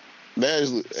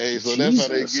 That's how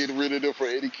they get rid of them for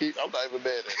Eddie King. I'm not even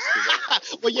mad at it.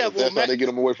 That's how they get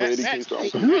them away from Eddie King.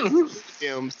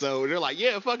 So they're like,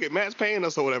 yeah, fuck it, Matt's paying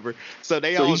us or whatever. So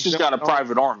they so all he's just got a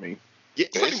private army. Yeah,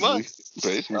 pretty much.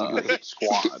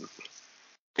 Squad.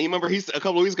 You remember a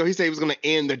couple of weeks ago he said he was going to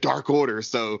end the Dark Order,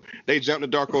 so they jumped the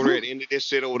Dark Order and ended this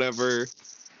shit or whatever.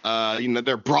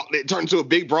 It turned into a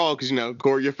big brawl because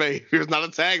Corey, your face. It's not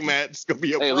a tag match. It's gonna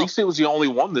be a brawl. At least it was the only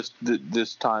one this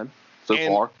time so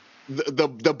far.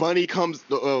 the bunny comes.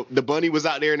 The bunny was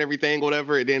out there and everything,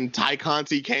 whatever. And then Ty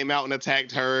Conti came out and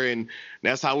attacked her, and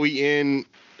that's how we end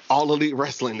All Elite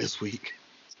Wrestling this week.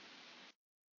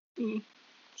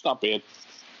 It's not bad.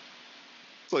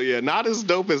 So yeah, not as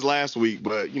dope as last week,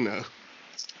 but you know.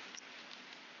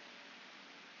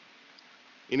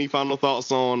 Any final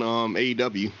thoughts on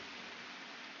AEW?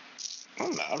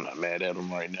 I'm not mad at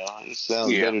him right now. It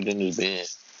sounds better than it's been.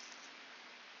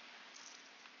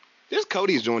 This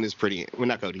Cody's joint is pretty. Well,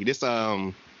 not Cody. This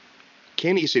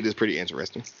Kenny shit is pretty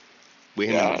interesting.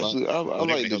 I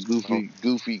like the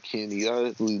goofy Kenny. I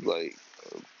actually like.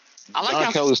 I like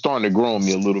how Kelly's starting to grow on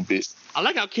me a little bit. I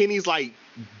like how Kenny's like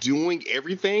doing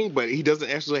everything, but he doesn't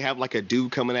actually have like a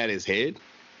dude coming at his head.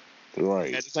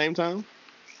 Right. At the same time.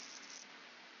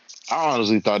 I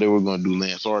honestly thought they were going to do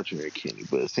Lance Archer and Kenny,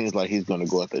 but it seems like he's going to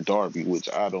go after Darby, which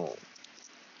I don't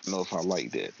know if I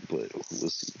like that, but we'll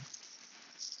see.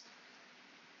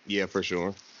 Yeah, for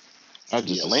sure.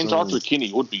 Lance Archer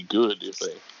Kenny would be good if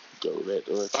they go that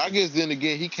direction. I guess then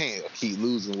again, he can't keep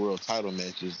losing world title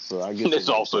matches, so I guess that's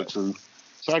also true.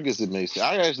 So I guess it makes sense.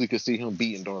 I actually could see him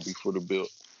beating Darby for the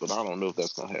belt, but I don't know if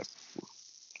that's going to happen.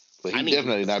 But he's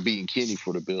definitely not beating Kenny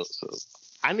for the belt, so.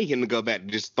 I need him to go back to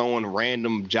just throwing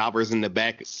random jobbers in the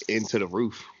back into the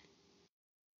roof.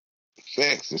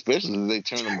 Facts, especially if they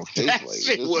turn him a face. Like,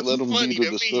 just let him be the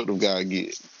destructive guy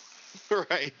get.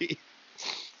 Right.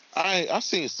 I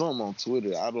seen something on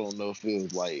Twitter. I don't know if it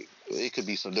was like, it could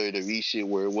be some WWE shit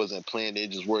where it wasn't planned.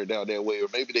 It just worked out that way. Or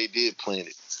maybe they did plan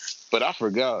it. But I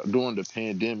forgot during the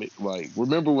pandemic, like,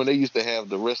 remember when they used to have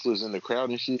the wrestlers in the crowd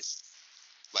and shit?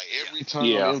 Like, every time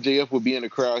MJF would be in the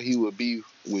crowd, he would be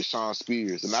with Shawn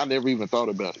Spears. And I never even thought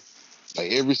about it.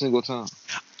 Like, every single time.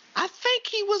 I think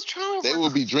he was trying to... They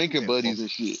would be drinking buddies and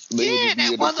shit.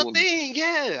 That was a thing.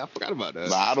 Yeah, I forgot about that.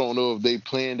 But I don't know if they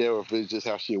planned that or if it's just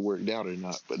how shit worked out or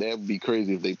not. But that would be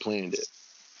crazy if they planned it.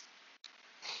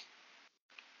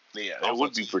 Yeah, that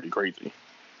would be pretty crazy.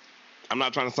 I'm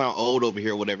not trying to sound old over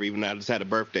here or whatever, even though I just had a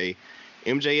birthday.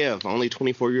 MJF, only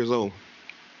 24 years old.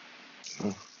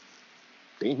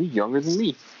 Damn, he's younger than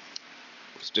me.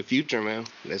 It's the future, man.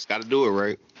 Let's got to do it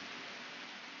right.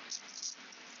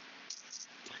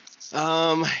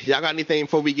 Y'all got anything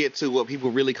before we get to what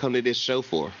people really come to this show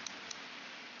for?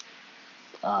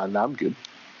 No, I'm good.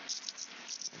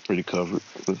 Pretty covered.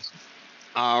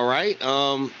 All right.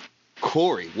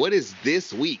 Corey, what is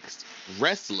this week's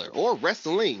wrestler or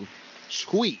wrestling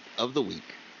tweet of the week?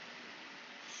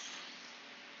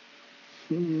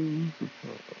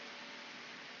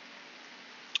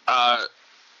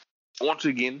 Once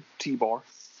again, T-Bar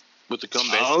with the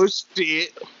comeback. Oh,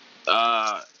 shit.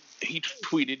 He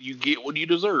tweeted, "You get what you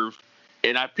deserve."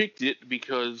 And I picked it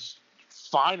because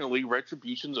finally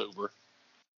Retribution's over.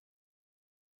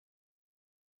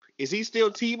 Is he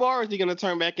still T-Bar or is he going to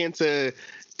turn back into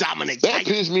Dominic? That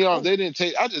pissed me off. They didn't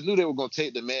take... I just knew they were going to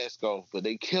take the mask off, but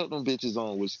they kept them bitches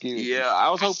on with scary. Yeah, I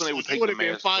was hoping they would take the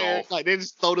mask off. Like, they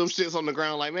just throw them shits on the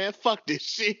ground like, man, fuck this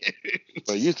shit.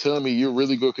 But you're telling me you're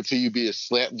really going to continue to be a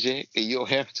slapjack and you don't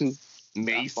have to?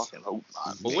 Mace. I fucking hope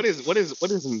not. But what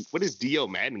is Dio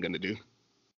Madden going to do?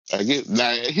 I guess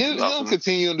now he'll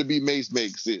continue to be Mace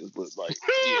makes sense, but like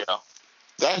yeah.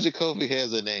 Dr. Kofi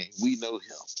has a name. We know him.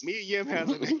 Me and Yim has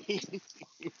a name.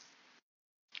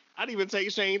 I'd even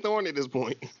take Shane Thorne at this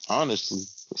point. Honestly.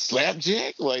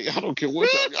 Slapjack? Like, I don't care what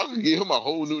y'all can give him a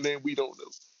whole new name we don't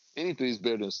know. Anything's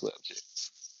better than Slapjack.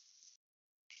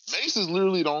 Mace is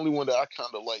literally the only one that I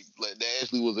kind of like that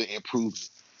actually was an improvement.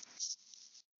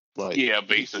 Like, yeah,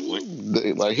 basically.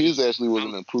 Like, his actually was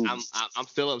an improvement. I'm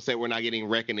still upset we're not getting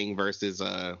Reckoning versus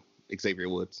Xavier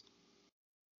Woods.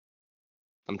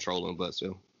 I'm trolling, but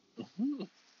still.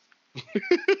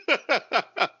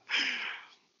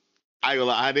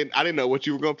 I didn't know what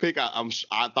you were gonna pick. I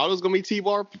thought it was gonna be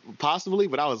T-Bar possibly,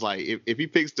 but I was like, if he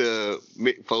picks the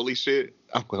Mick Foley shit,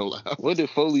 I'm gonna laugh. What did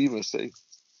Foley even say?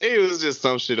 It was just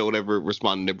some shit or whatever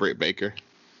responding to Britt Baker.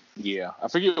 Yeah, I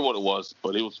forget what it was,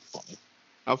 but it was funny.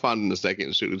 I'll find it in a second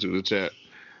and shoot it to the chat.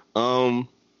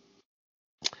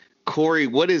 Corey,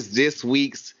 what is this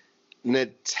week's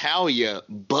Natalya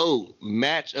Bo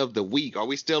match of the week? Are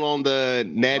we still on the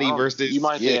Natty versus? You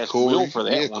might ask Corey, Will for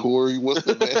that one. Corey, what's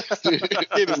the match?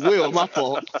 It was Will, my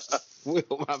fault.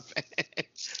 Will, my bad.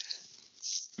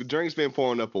 The drink's been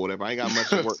pouring up or whatever. I ain't got much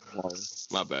to work on.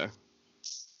 My bad.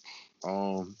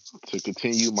 To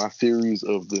continue my series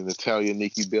of the Natalya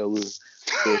Nikki Bella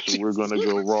special, we're gonna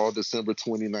go Raw December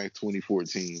 29th,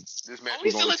 2014. This match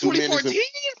was only 2 minutes.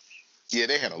 Yeah,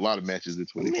 they had a lot of matches in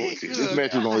 2014. This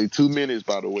match was only 2 minutes,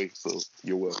 by the way, so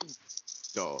you're welcome.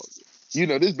 Dog. You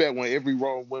know, this back when every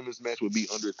Raw women's match would be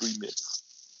under 3 minutes.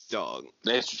 Dog.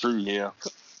 That's true. Yeah.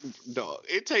 Dog.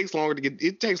 It takes longer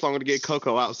to get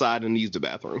Coco outside and use the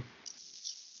bathroom.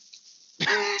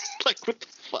 Like, what the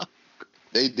fuck?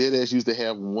 They used to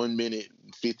have 1 minute,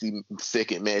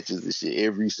 50-second matches and shit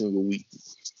every single week.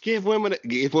 Give women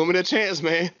a chance,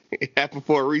 man. It happened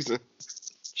for a reason.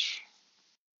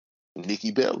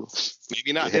 Nikki Bella.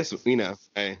 Maybe not this,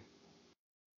 hey.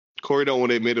 Corey don't want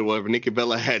to admit it, whatever. Nikki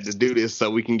Bella had to do this so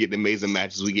we can get the amazing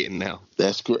matches we getting now.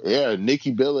 That's correct. Yeah,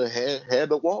 Nikki Bella had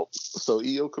to walk so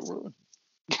EO could run.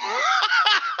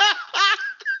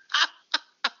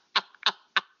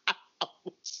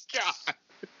 God.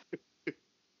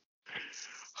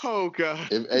 Oh God.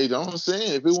 I'm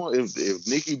saying if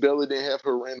Nikki Bella didn't have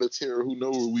her reign of terror, who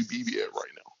knows where we be at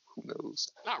right now? Who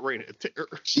knows? Not reign of terror.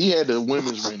 She had the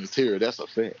women's reign of terror. That's a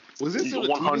fact. Was this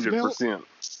 100%?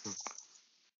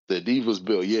 The Divas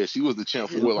belt. Yeah, she was the champ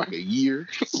for like a year.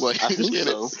 Like I think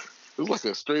so. It was like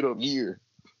a straight up year.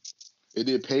 And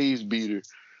then Paige beat her.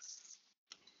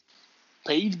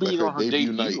 Paige beat her on her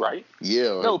debut night. Right?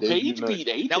 Yeah. No, Paige beat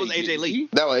AJ. That was AJ Lee.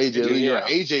 That was AJ Lee. Yeah. Right.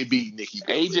 AJ beat Nikki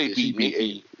Bella. AJ beat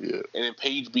Nikki. Yeah. And then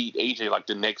Paige beat AJ like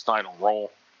the next night on Raw.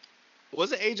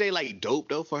 Wasn't AJ like dope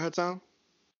though for her time?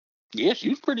 Yeah, she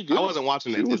was pretty good. I wasn't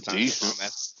watching it this time.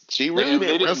 Decent. She really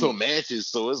didn't wrestle matches,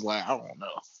 so it's like, I don't know.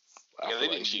 Yeah, they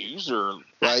didn't use her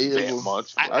like, that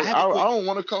much. I don't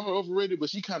want to call her overrated,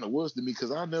 but she kind of was to me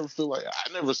because I never saw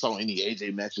any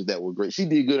AJ matches that were great. She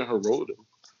did good in her role though.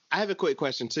 I have a quick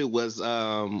question too. Was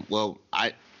I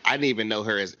didn't even know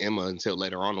her as Emma until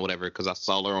later on or whatever because I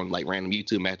saw her on like random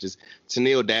YouTube matches.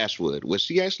 Tenille Dashwood, was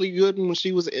she actually good when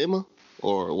she was Emma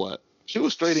or what? She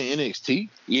was straight in NXT.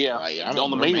 Yeah, on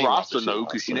the main roster no,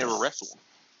 because she never wrestled.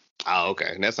 Oh,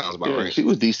 okay, that sounds about right. She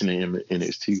was decent in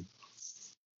NXT.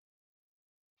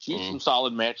 She had some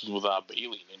solid matches with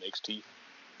Bayley in NXT.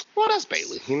 Well, that's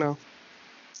Bayley,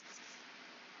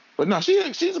 But no,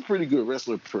 she's a pretty good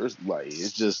wrestler. Like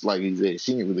it's just like he said,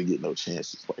 she didn't really get no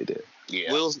chances like that.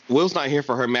 Yeah, Will's not here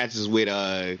for her matches with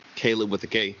Caleb with a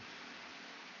K.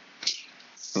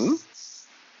 You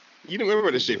don't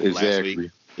remember the shit from last week?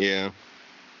 Yeah,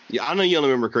 I know you don't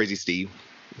remember Crazy Steve.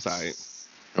 It's all right.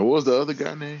 And what was the other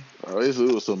guy name? Oh, it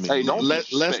was so many. Hey,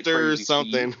 Lester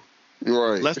something. Steve.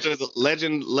 Right. Lester the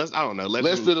Legend. I don't know.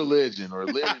 Lester the Legend or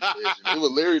Larry the Legend. It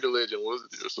was Larry the Legend,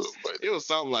 wasn't it, or something like that? It was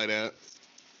something like that.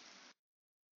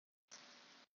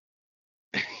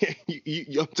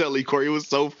 I'm telling you, Corey, it was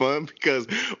so fun because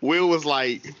Will was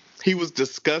like, he was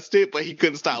disgusted, but he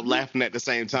couldn't stop laughing at the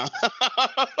same time.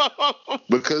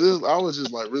 Because I was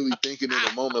just like really thinking in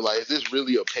the moment, like, is this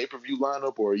really a pay-per-view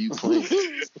lineup or are you playing?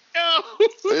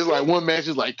 It's like one match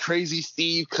is like Crazy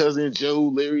Steve, Cousin Joe,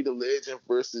 Larry the Legend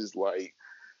versus like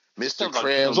Mr.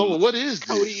 Krabs. What is this?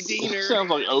 Cody Deaner. Sounds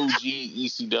like OG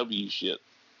ECW shit.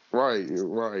 Right,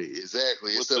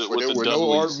 exactly. Except for there were no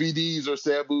RVDs or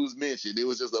Sabu's mentioned. It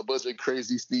was just a bunch of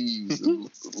Crazy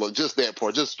Steves. Just that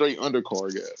part, just straight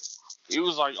undercard guys. It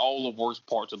was like all the worst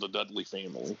parts of the Dudley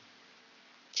family.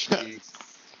 Oh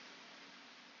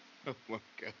my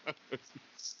God.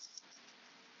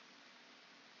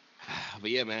 But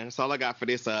yeah, man, that's all I got for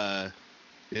this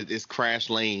Crash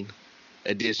Lane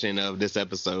edition of this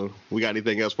episode. We got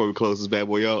anything else before we close this bad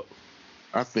boy up?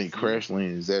 I think Crash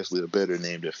Lane is actually a better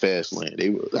name than Fast Lane. I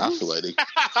feel like they.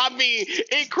 I mean,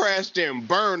 it crashed and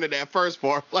burned in that first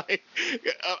part. Like,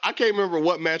 I can't remember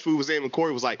what match we was in, and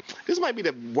Corey was like, "This might be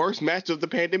the worst match of the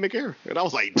pandemic era," and I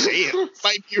was like, "Damn,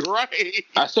 like you're right."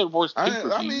 I said worst.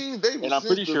 I mean, and I'm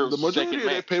pretty sure the majority of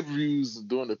their pay-per-views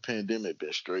during the pandemic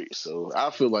been straight. So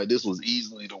I feel like this was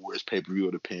easily the worst pay-per-view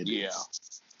of the pandemic. Yeah,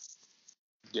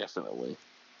 definitely.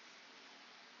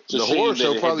 The horror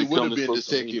show probably would have been the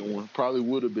second one. Probably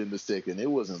would have been the second.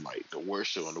 It wasn't like the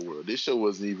worst show in the world. This show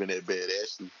wasn't even that bad,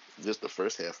 actually. Just the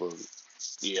first half of it.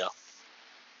 Yeah.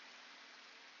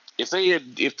 If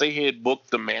they had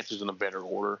booked the matches in a better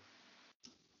order.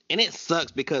 And it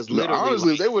sucks because literally,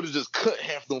 honestly, if they would have just cut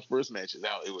half those first matches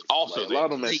out, it would also a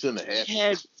lot of them shouldn't have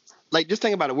happened. Like, just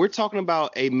think about it. We're talking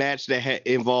about a match that had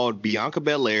involved Bianca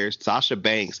Belair, Sasha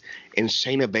Banks, and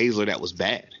Shayna Baszler that was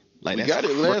bad. Like, we got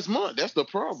it last month. That's the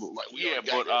problem. Like, Nia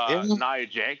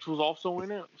Jax was also in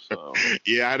it. So.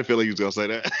 Yeah, I had a feeling you was gonna say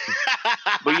that.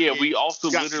 But yeah, we also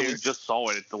literally just saw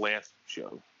it at the last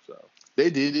show. So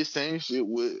they did this same shit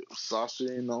with Sasha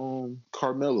and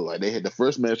Carmella. Like, they had the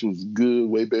first match was good,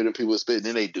 way better than people expected.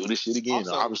 Then they do this shit again.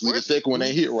 Also, obviously, the second one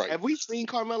ain't hit right. Have we seen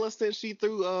Carmella since she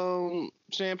threw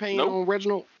champagne on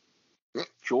Reginald?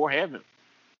 Sure haven't.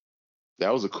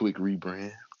 That was a quick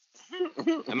rebrand.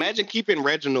 Imagine keeping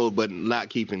Reginald but not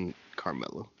keeping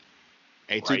Carmella.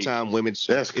 A two-time women's.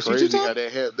 That's crazy how they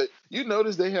have that. You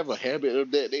notice they have a habit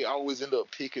of that. They always end up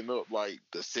picking up like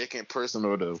the second person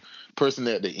or the person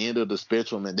at the end of the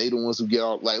spectrum, and they the ones who get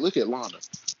all. Like, look at Lana.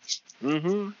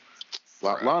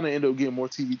 Lana ended up getting more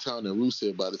TV time than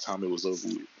Rusev by the time it was over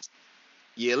with.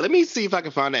 Yeah, let me see if I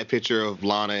can find that picture of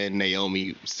Lana and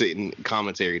Naomi sitting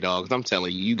commentary, dog. 'Cause I'm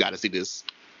telling you, you got to see this.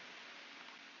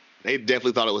 They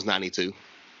definitely thought it was 92.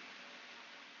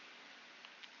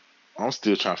 I'm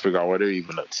still trying to figure out why they're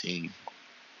even a team.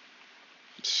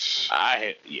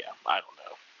 I don't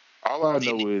know. All I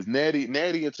know is Natty and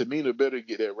Tamina better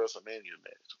get that WrestleMania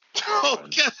match. Oh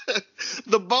God,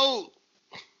 the boat.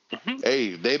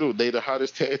 Hey, they the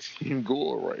hottest tag team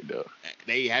going right now.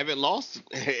 They haven't lost.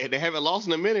 They haven't lost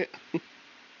in a minute.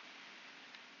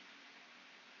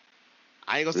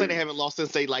 I ain't gonna say they haven't lost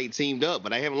since they like teamed up,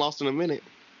 but they haven't lost in a minute.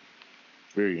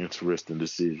 Very interesting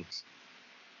decisions.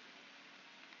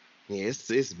 Yeah,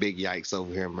 it's big yikes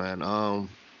over here, man.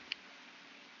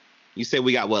 You said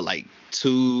we got what, like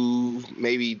 2,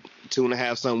 maybe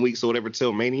 2.5 some weeks or whatever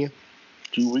till Mania?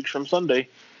 2 weeks from Sunday.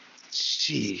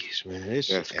 Jeez, man,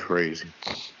 that's crazy.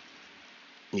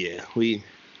 Yeah, I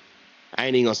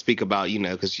ain't even gonna speak about,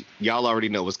 because y'all already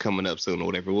know what's coming up soon or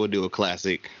whatever. We'll do a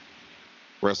classic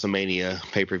WrestleMania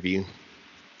pay-per-view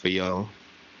for y'all.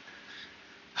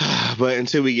 But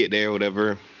until we get there,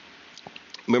 whatever.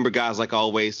 Remember, guys, like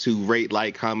always, to rate,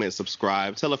 like, comment,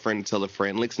 subscribe, tell a friend.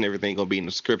 Links and everything gonna be in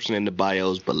the description and the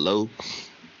bios below.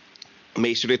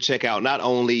 Make sure to check out not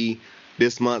only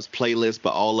this month's playlist,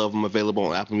 but all of them available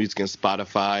on Apple Music and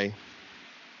Spotify.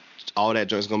 All that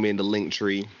joint's gonna be in the link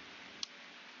tree.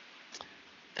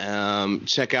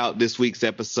 Check out this week's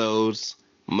episodes.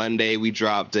 Monday, we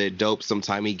dropped a Dope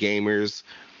Sometimey Gamers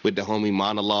with the homie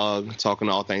Monologue, talking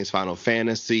all things Final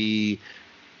Fantasy,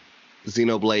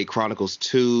 Xenoblade Chronicles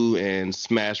 2, and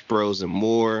Smash Bros. And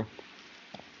more.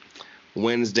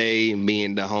 Wednesday, me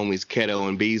and the homies Keto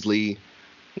and Beasley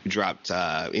dropped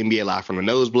NBA Live from the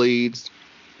Nosebleeds,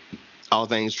 all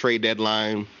things trade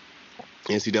deadline,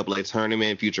 NCAA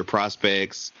tournament, future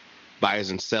prospects, buyers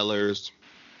and sellers.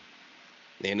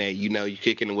 And then, you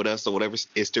kicking it with us or whatever.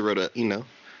 It's the real,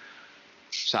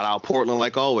 shout out Portland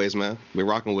like always, man. We're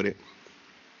rocking with it.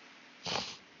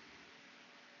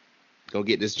 Gonna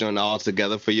get this joint all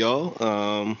together for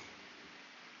y'all.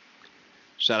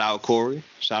 Shout out Corey.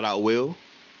 Shout out Will.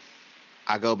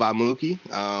 I go by Mookie.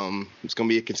 It's gonna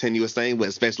be a continuous thing, but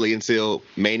especially until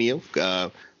Mania.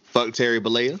 Fuck Terry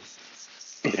Bollea.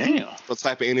 Damn. What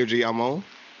type of energy I'm on?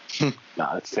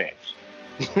 Nah, it's facts.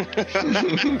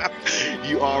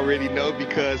 You already know,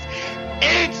 because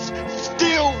it's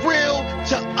still real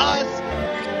to us.